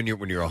especially when you're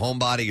a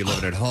homebody, you're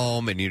living at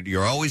home, and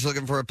you're always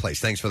looking for a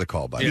place. Thanks for the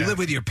call, buddy. You live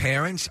with your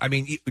parents. I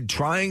mean,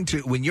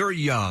 when you're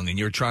young and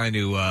you're trying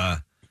to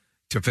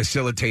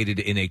facilitate it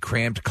in a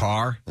cramped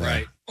car,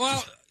 right?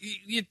 Well,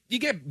 you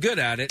get good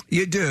at it.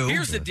 You do.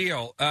 Here's the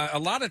deal: a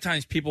lot of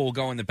times people will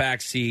go in the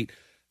back seat,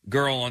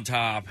 girl on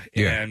top,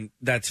 and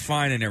that's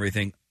fine and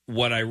everything.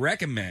 What I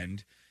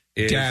recommend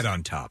is dad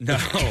on top. No.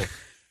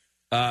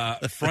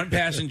 Front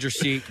passenger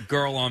seat,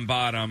 girl on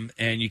bottom,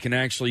 and you can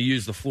actually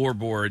use the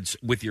floorboards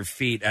with your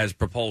feet as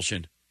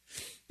propulsion.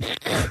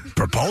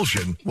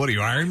 Propulsion? What are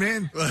you, Iron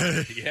Man?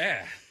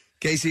 Yeah.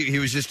 Casey, he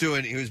was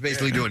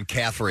basically doing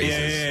calf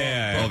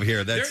raises over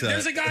here. That's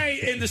there's a guy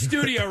in the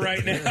studio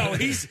right now.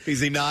 Is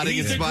he nodding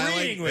and smiling?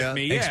 Agreeing with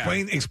me. Yeah.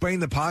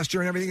 Explain the posture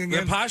and everything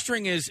again. The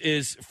posturing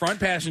is front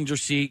passenger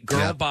seat,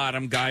 girl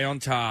bottom, guy on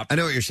top. I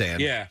know what you're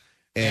saying. Yeah.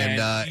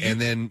 And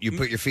then you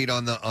put your feet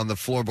on the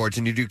floorboards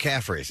and you do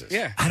calf raises.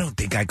 Yeah. I don't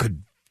think I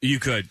could. You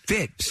could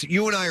fit.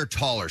 You and I are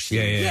taller,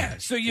 Steve. Yeah.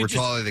 So we're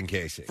taller than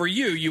Casey. For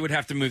you would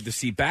have to move the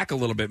seat back a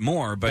little bit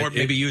more, but or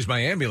maybe use my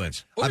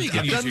ambulance. I've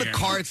done the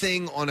car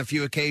thing on a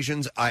few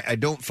occasions. I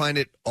don't find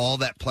it all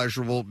that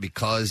pleasurable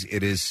because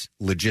it is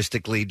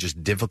logistically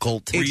just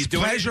difficult. It's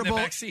pleasurable.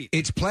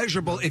 It's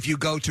pleasurable if you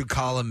go to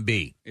column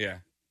B. Yeah.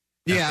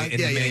 Yeah.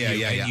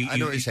 I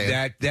know what you're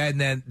saying.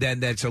 Then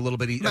that's a little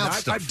bit easy.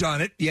 I've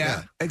done it.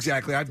 Yeah,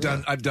 exactly. I've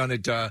done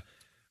it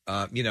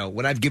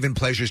when I've given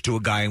pleasures to a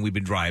guy and we've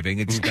been driving,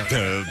 it's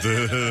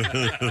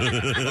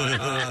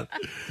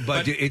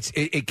but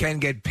it can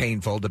get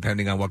painful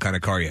depending on what kind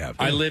of car you have.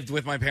 I lived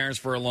with my parents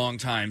for a long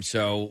time,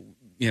 so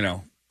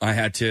I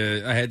had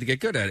to get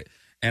good at it.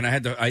 And I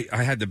had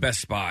the best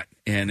spot,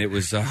 and it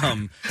was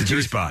the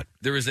G spot.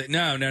 There was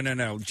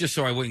no. Just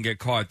so I wouldn't get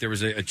caught, there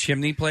was a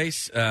chimney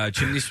place,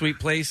 chimney sweep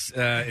place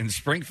in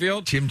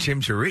Springfield. Chim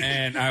Chiree.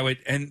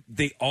 And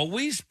they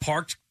always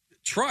parked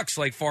trucks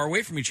like far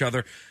away from each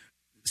other,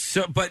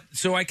 so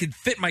I could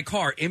fit my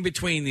car in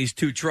between these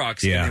two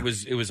trucks. Yeah. And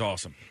it was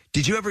awesome.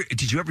 Did you ever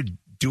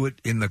do it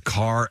in the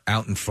car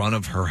out in front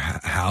of her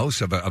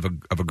house of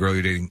a girl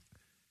you're dating?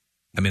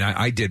 I mean,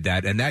 I did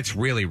that, and that's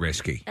really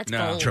risky. That's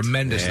bold.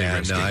 Tremendously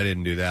risky. No, I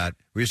didn't do that.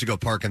 We used to go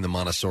park in the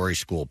Montessori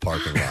school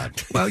parking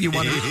lot. Well, you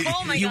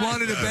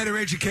wanted a better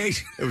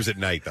education. It was at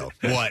night, though.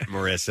 What,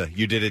 Marissa?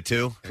 You did it,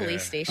 too?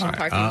 Police station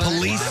parking lot.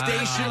 Police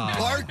station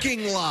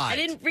parking lot. I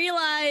didn't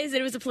realize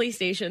it was a police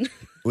station.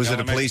 Was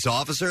it a police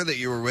officer that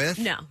you were with?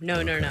 No. It just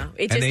and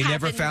they happened.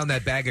 never found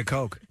that bag of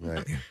Coke.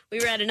 Right. We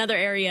were at another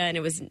area, and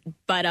it was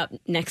butt up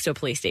next to a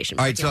police station.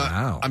 All right, so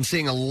I'm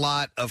seeing a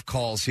lot of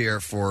calls here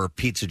for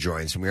pizza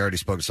joints, and we already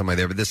spoke to somebody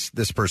there, but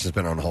this person's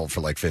been on hold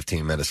for like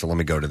 15 minutes, so let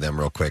me go to them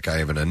real quick. I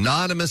have an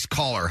anonymous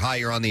caller. Hi,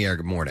 you're on the air.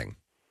 Good morning.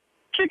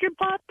 Chicken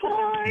pot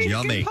pie.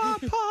 Yummy. All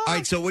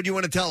right, so what do you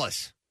want to tell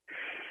us?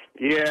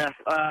 Yeah,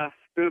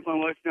 been with my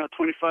wife now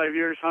 25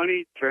 years,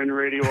 honey. Turn the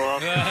radio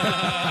off.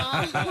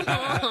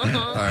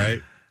 All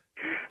right.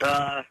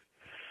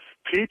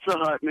 Pizza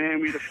Hut, man,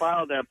 we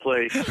defiled that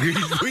place.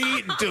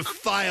 We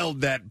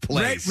defiled that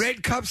place.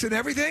 Red cups and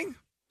everything?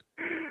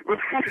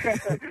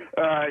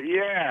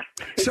 Yeah.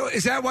 So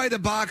is that why the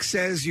box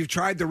says you've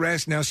tried the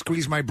rest, now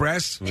squeeze my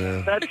breasts?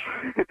 Yeah. That's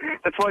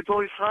why it's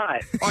always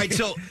hot. All right,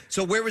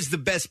 so where was the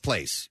best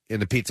place in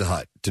the Pizza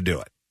Hut to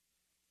do it?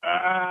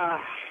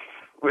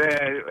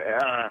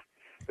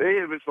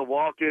 It was the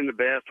walk-in, the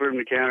bathroom,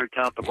 the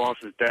countertop, the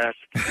boss's desk.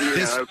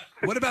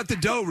 What about the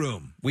dough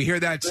room? We hear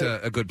that's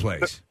a good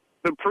place.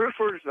 The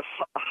proofer's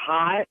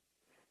hot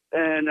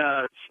and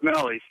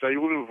smelly, so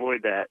you want to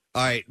avoid that.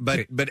 All right,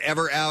 but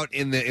ever out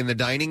in the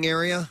dining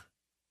area?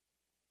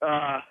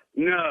 No,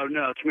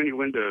 too many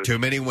windows. Too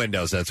many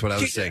windows. That's what I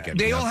was thinking.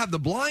 They all have the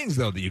blinds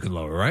though that you can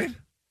lower, right?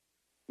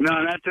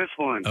 No, not this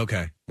one.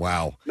 Okay.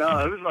 Wow.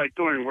 No, it was like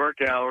during work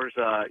hours.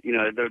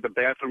 The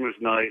bathroom was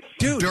nice.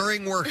 Dude,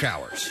 during work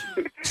hours.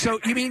 So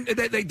you mean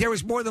that there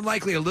was more than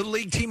likely a little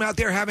league team out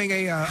there having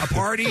a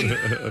party?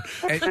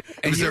 It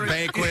was their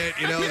banquet,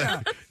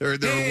 their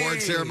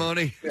award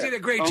ceremony. You did a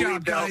great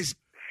job, guys.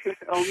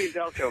 Only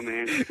Delco,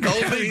 man.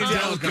 Only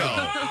Delco.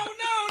 No,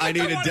 I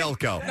need a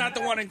Delco. Not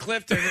the one in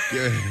Clifton.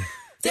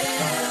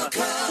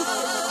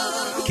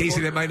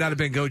 Casey, that might not have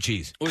been goat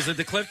cheese. Was it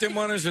the Clifton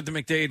one or was it the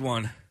McDade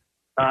one?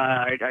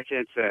 I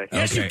can't say.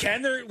 Yes, Okay. you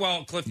can.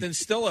 Well, Clifton's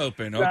still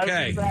open. That was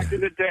Okay. back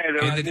in the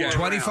day.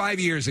 25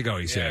 years ago,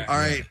 he said. All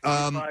right.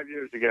 5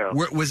 years ago.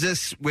 Was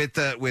this with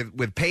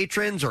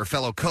patrons or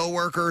fellow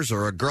coworkers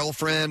or a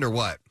girlfriend or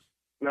what?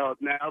 No,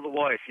 now the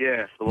wife.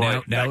 Yeah, the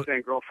wife. Now- Back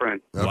then,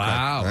 girlfriend. Okay.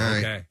 Wow, All right.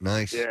 okay.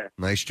 Nice. Yeah.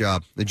 Nice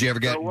job. Did you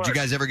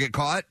guys ever get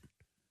caught?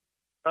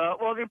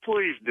 Well, the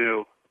employees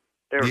do.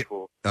 They were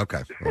cool.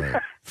 Okay. All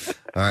right.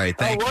 All right.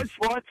 Thank you. Once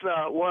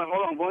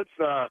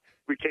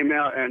we came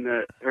out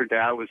and her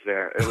dad was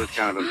there, it was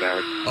kind of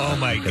embarrassing. Oh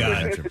my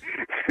God!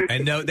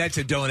 And no, that's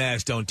a don't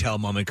ask, don't tell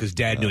moment because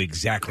Dad knew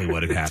exactly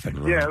what had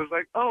happened. Yeah, it was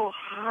like, oh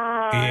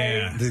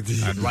hi.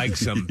 Yeah, I'd like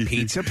some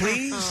pizza,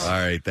 please. All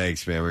right.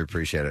 Thanks, man. We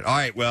appreciate it. All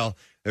right. Well,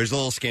 there's a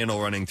little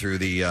scandal running through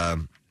the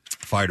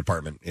fire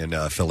department in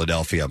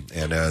Philadelphia,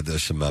 and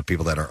there's some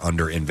people that are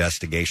under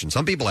investigation.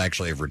 Some people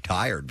actually have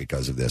retired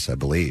because of this, I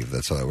believe.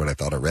 That's what I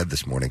thought I read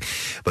this morning.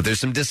 But there's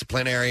some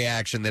disciplinary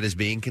action that is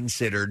being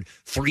considered,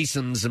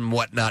 threesomes and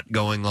whatnot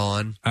going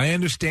on. I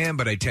understand,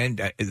 but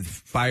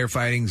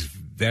firefighting's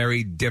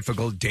very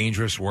difficult,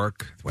 dangerous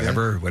work.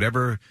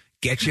 Whatever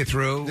gets you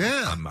through.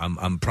 Yeah,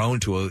 I'm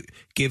prone to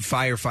give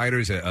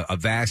firefighters a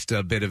vast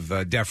bit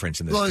of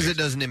deference in this. As long as case. it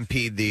doesn't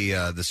impede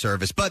the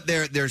service, but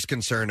there's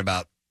concern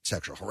about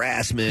sexual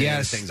harassment,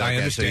 yes, and things like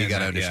that. So you got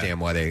to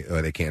understand why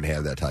they can't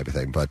have that type of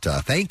thing. But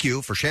thank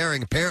you for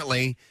sharing.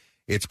 Apparently,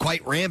 it's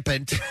quite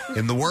rampant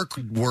in the work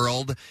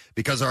world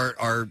because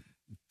our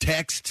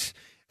texts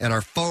and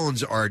our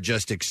phones are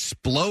just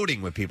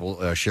exploding with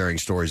people sharing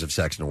stories of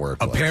sex in the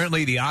workplace.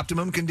 Apparently, the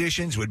optimum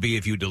conditions would be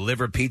if you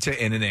deliver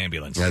pizza in an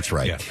ambulance. That's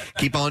right. Yeah.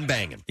 Keep on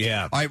banging.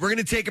 Yeah. All right, we're going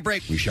to take a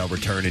break. We shall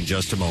return in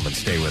just a moment.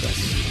 Stay with us.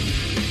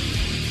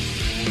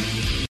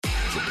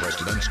 The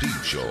Preston and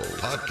Steve Show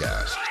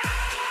podcast.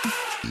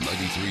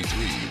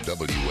 93.3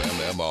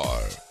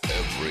 WMMR.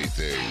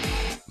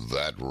 Everything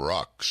that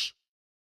rocks.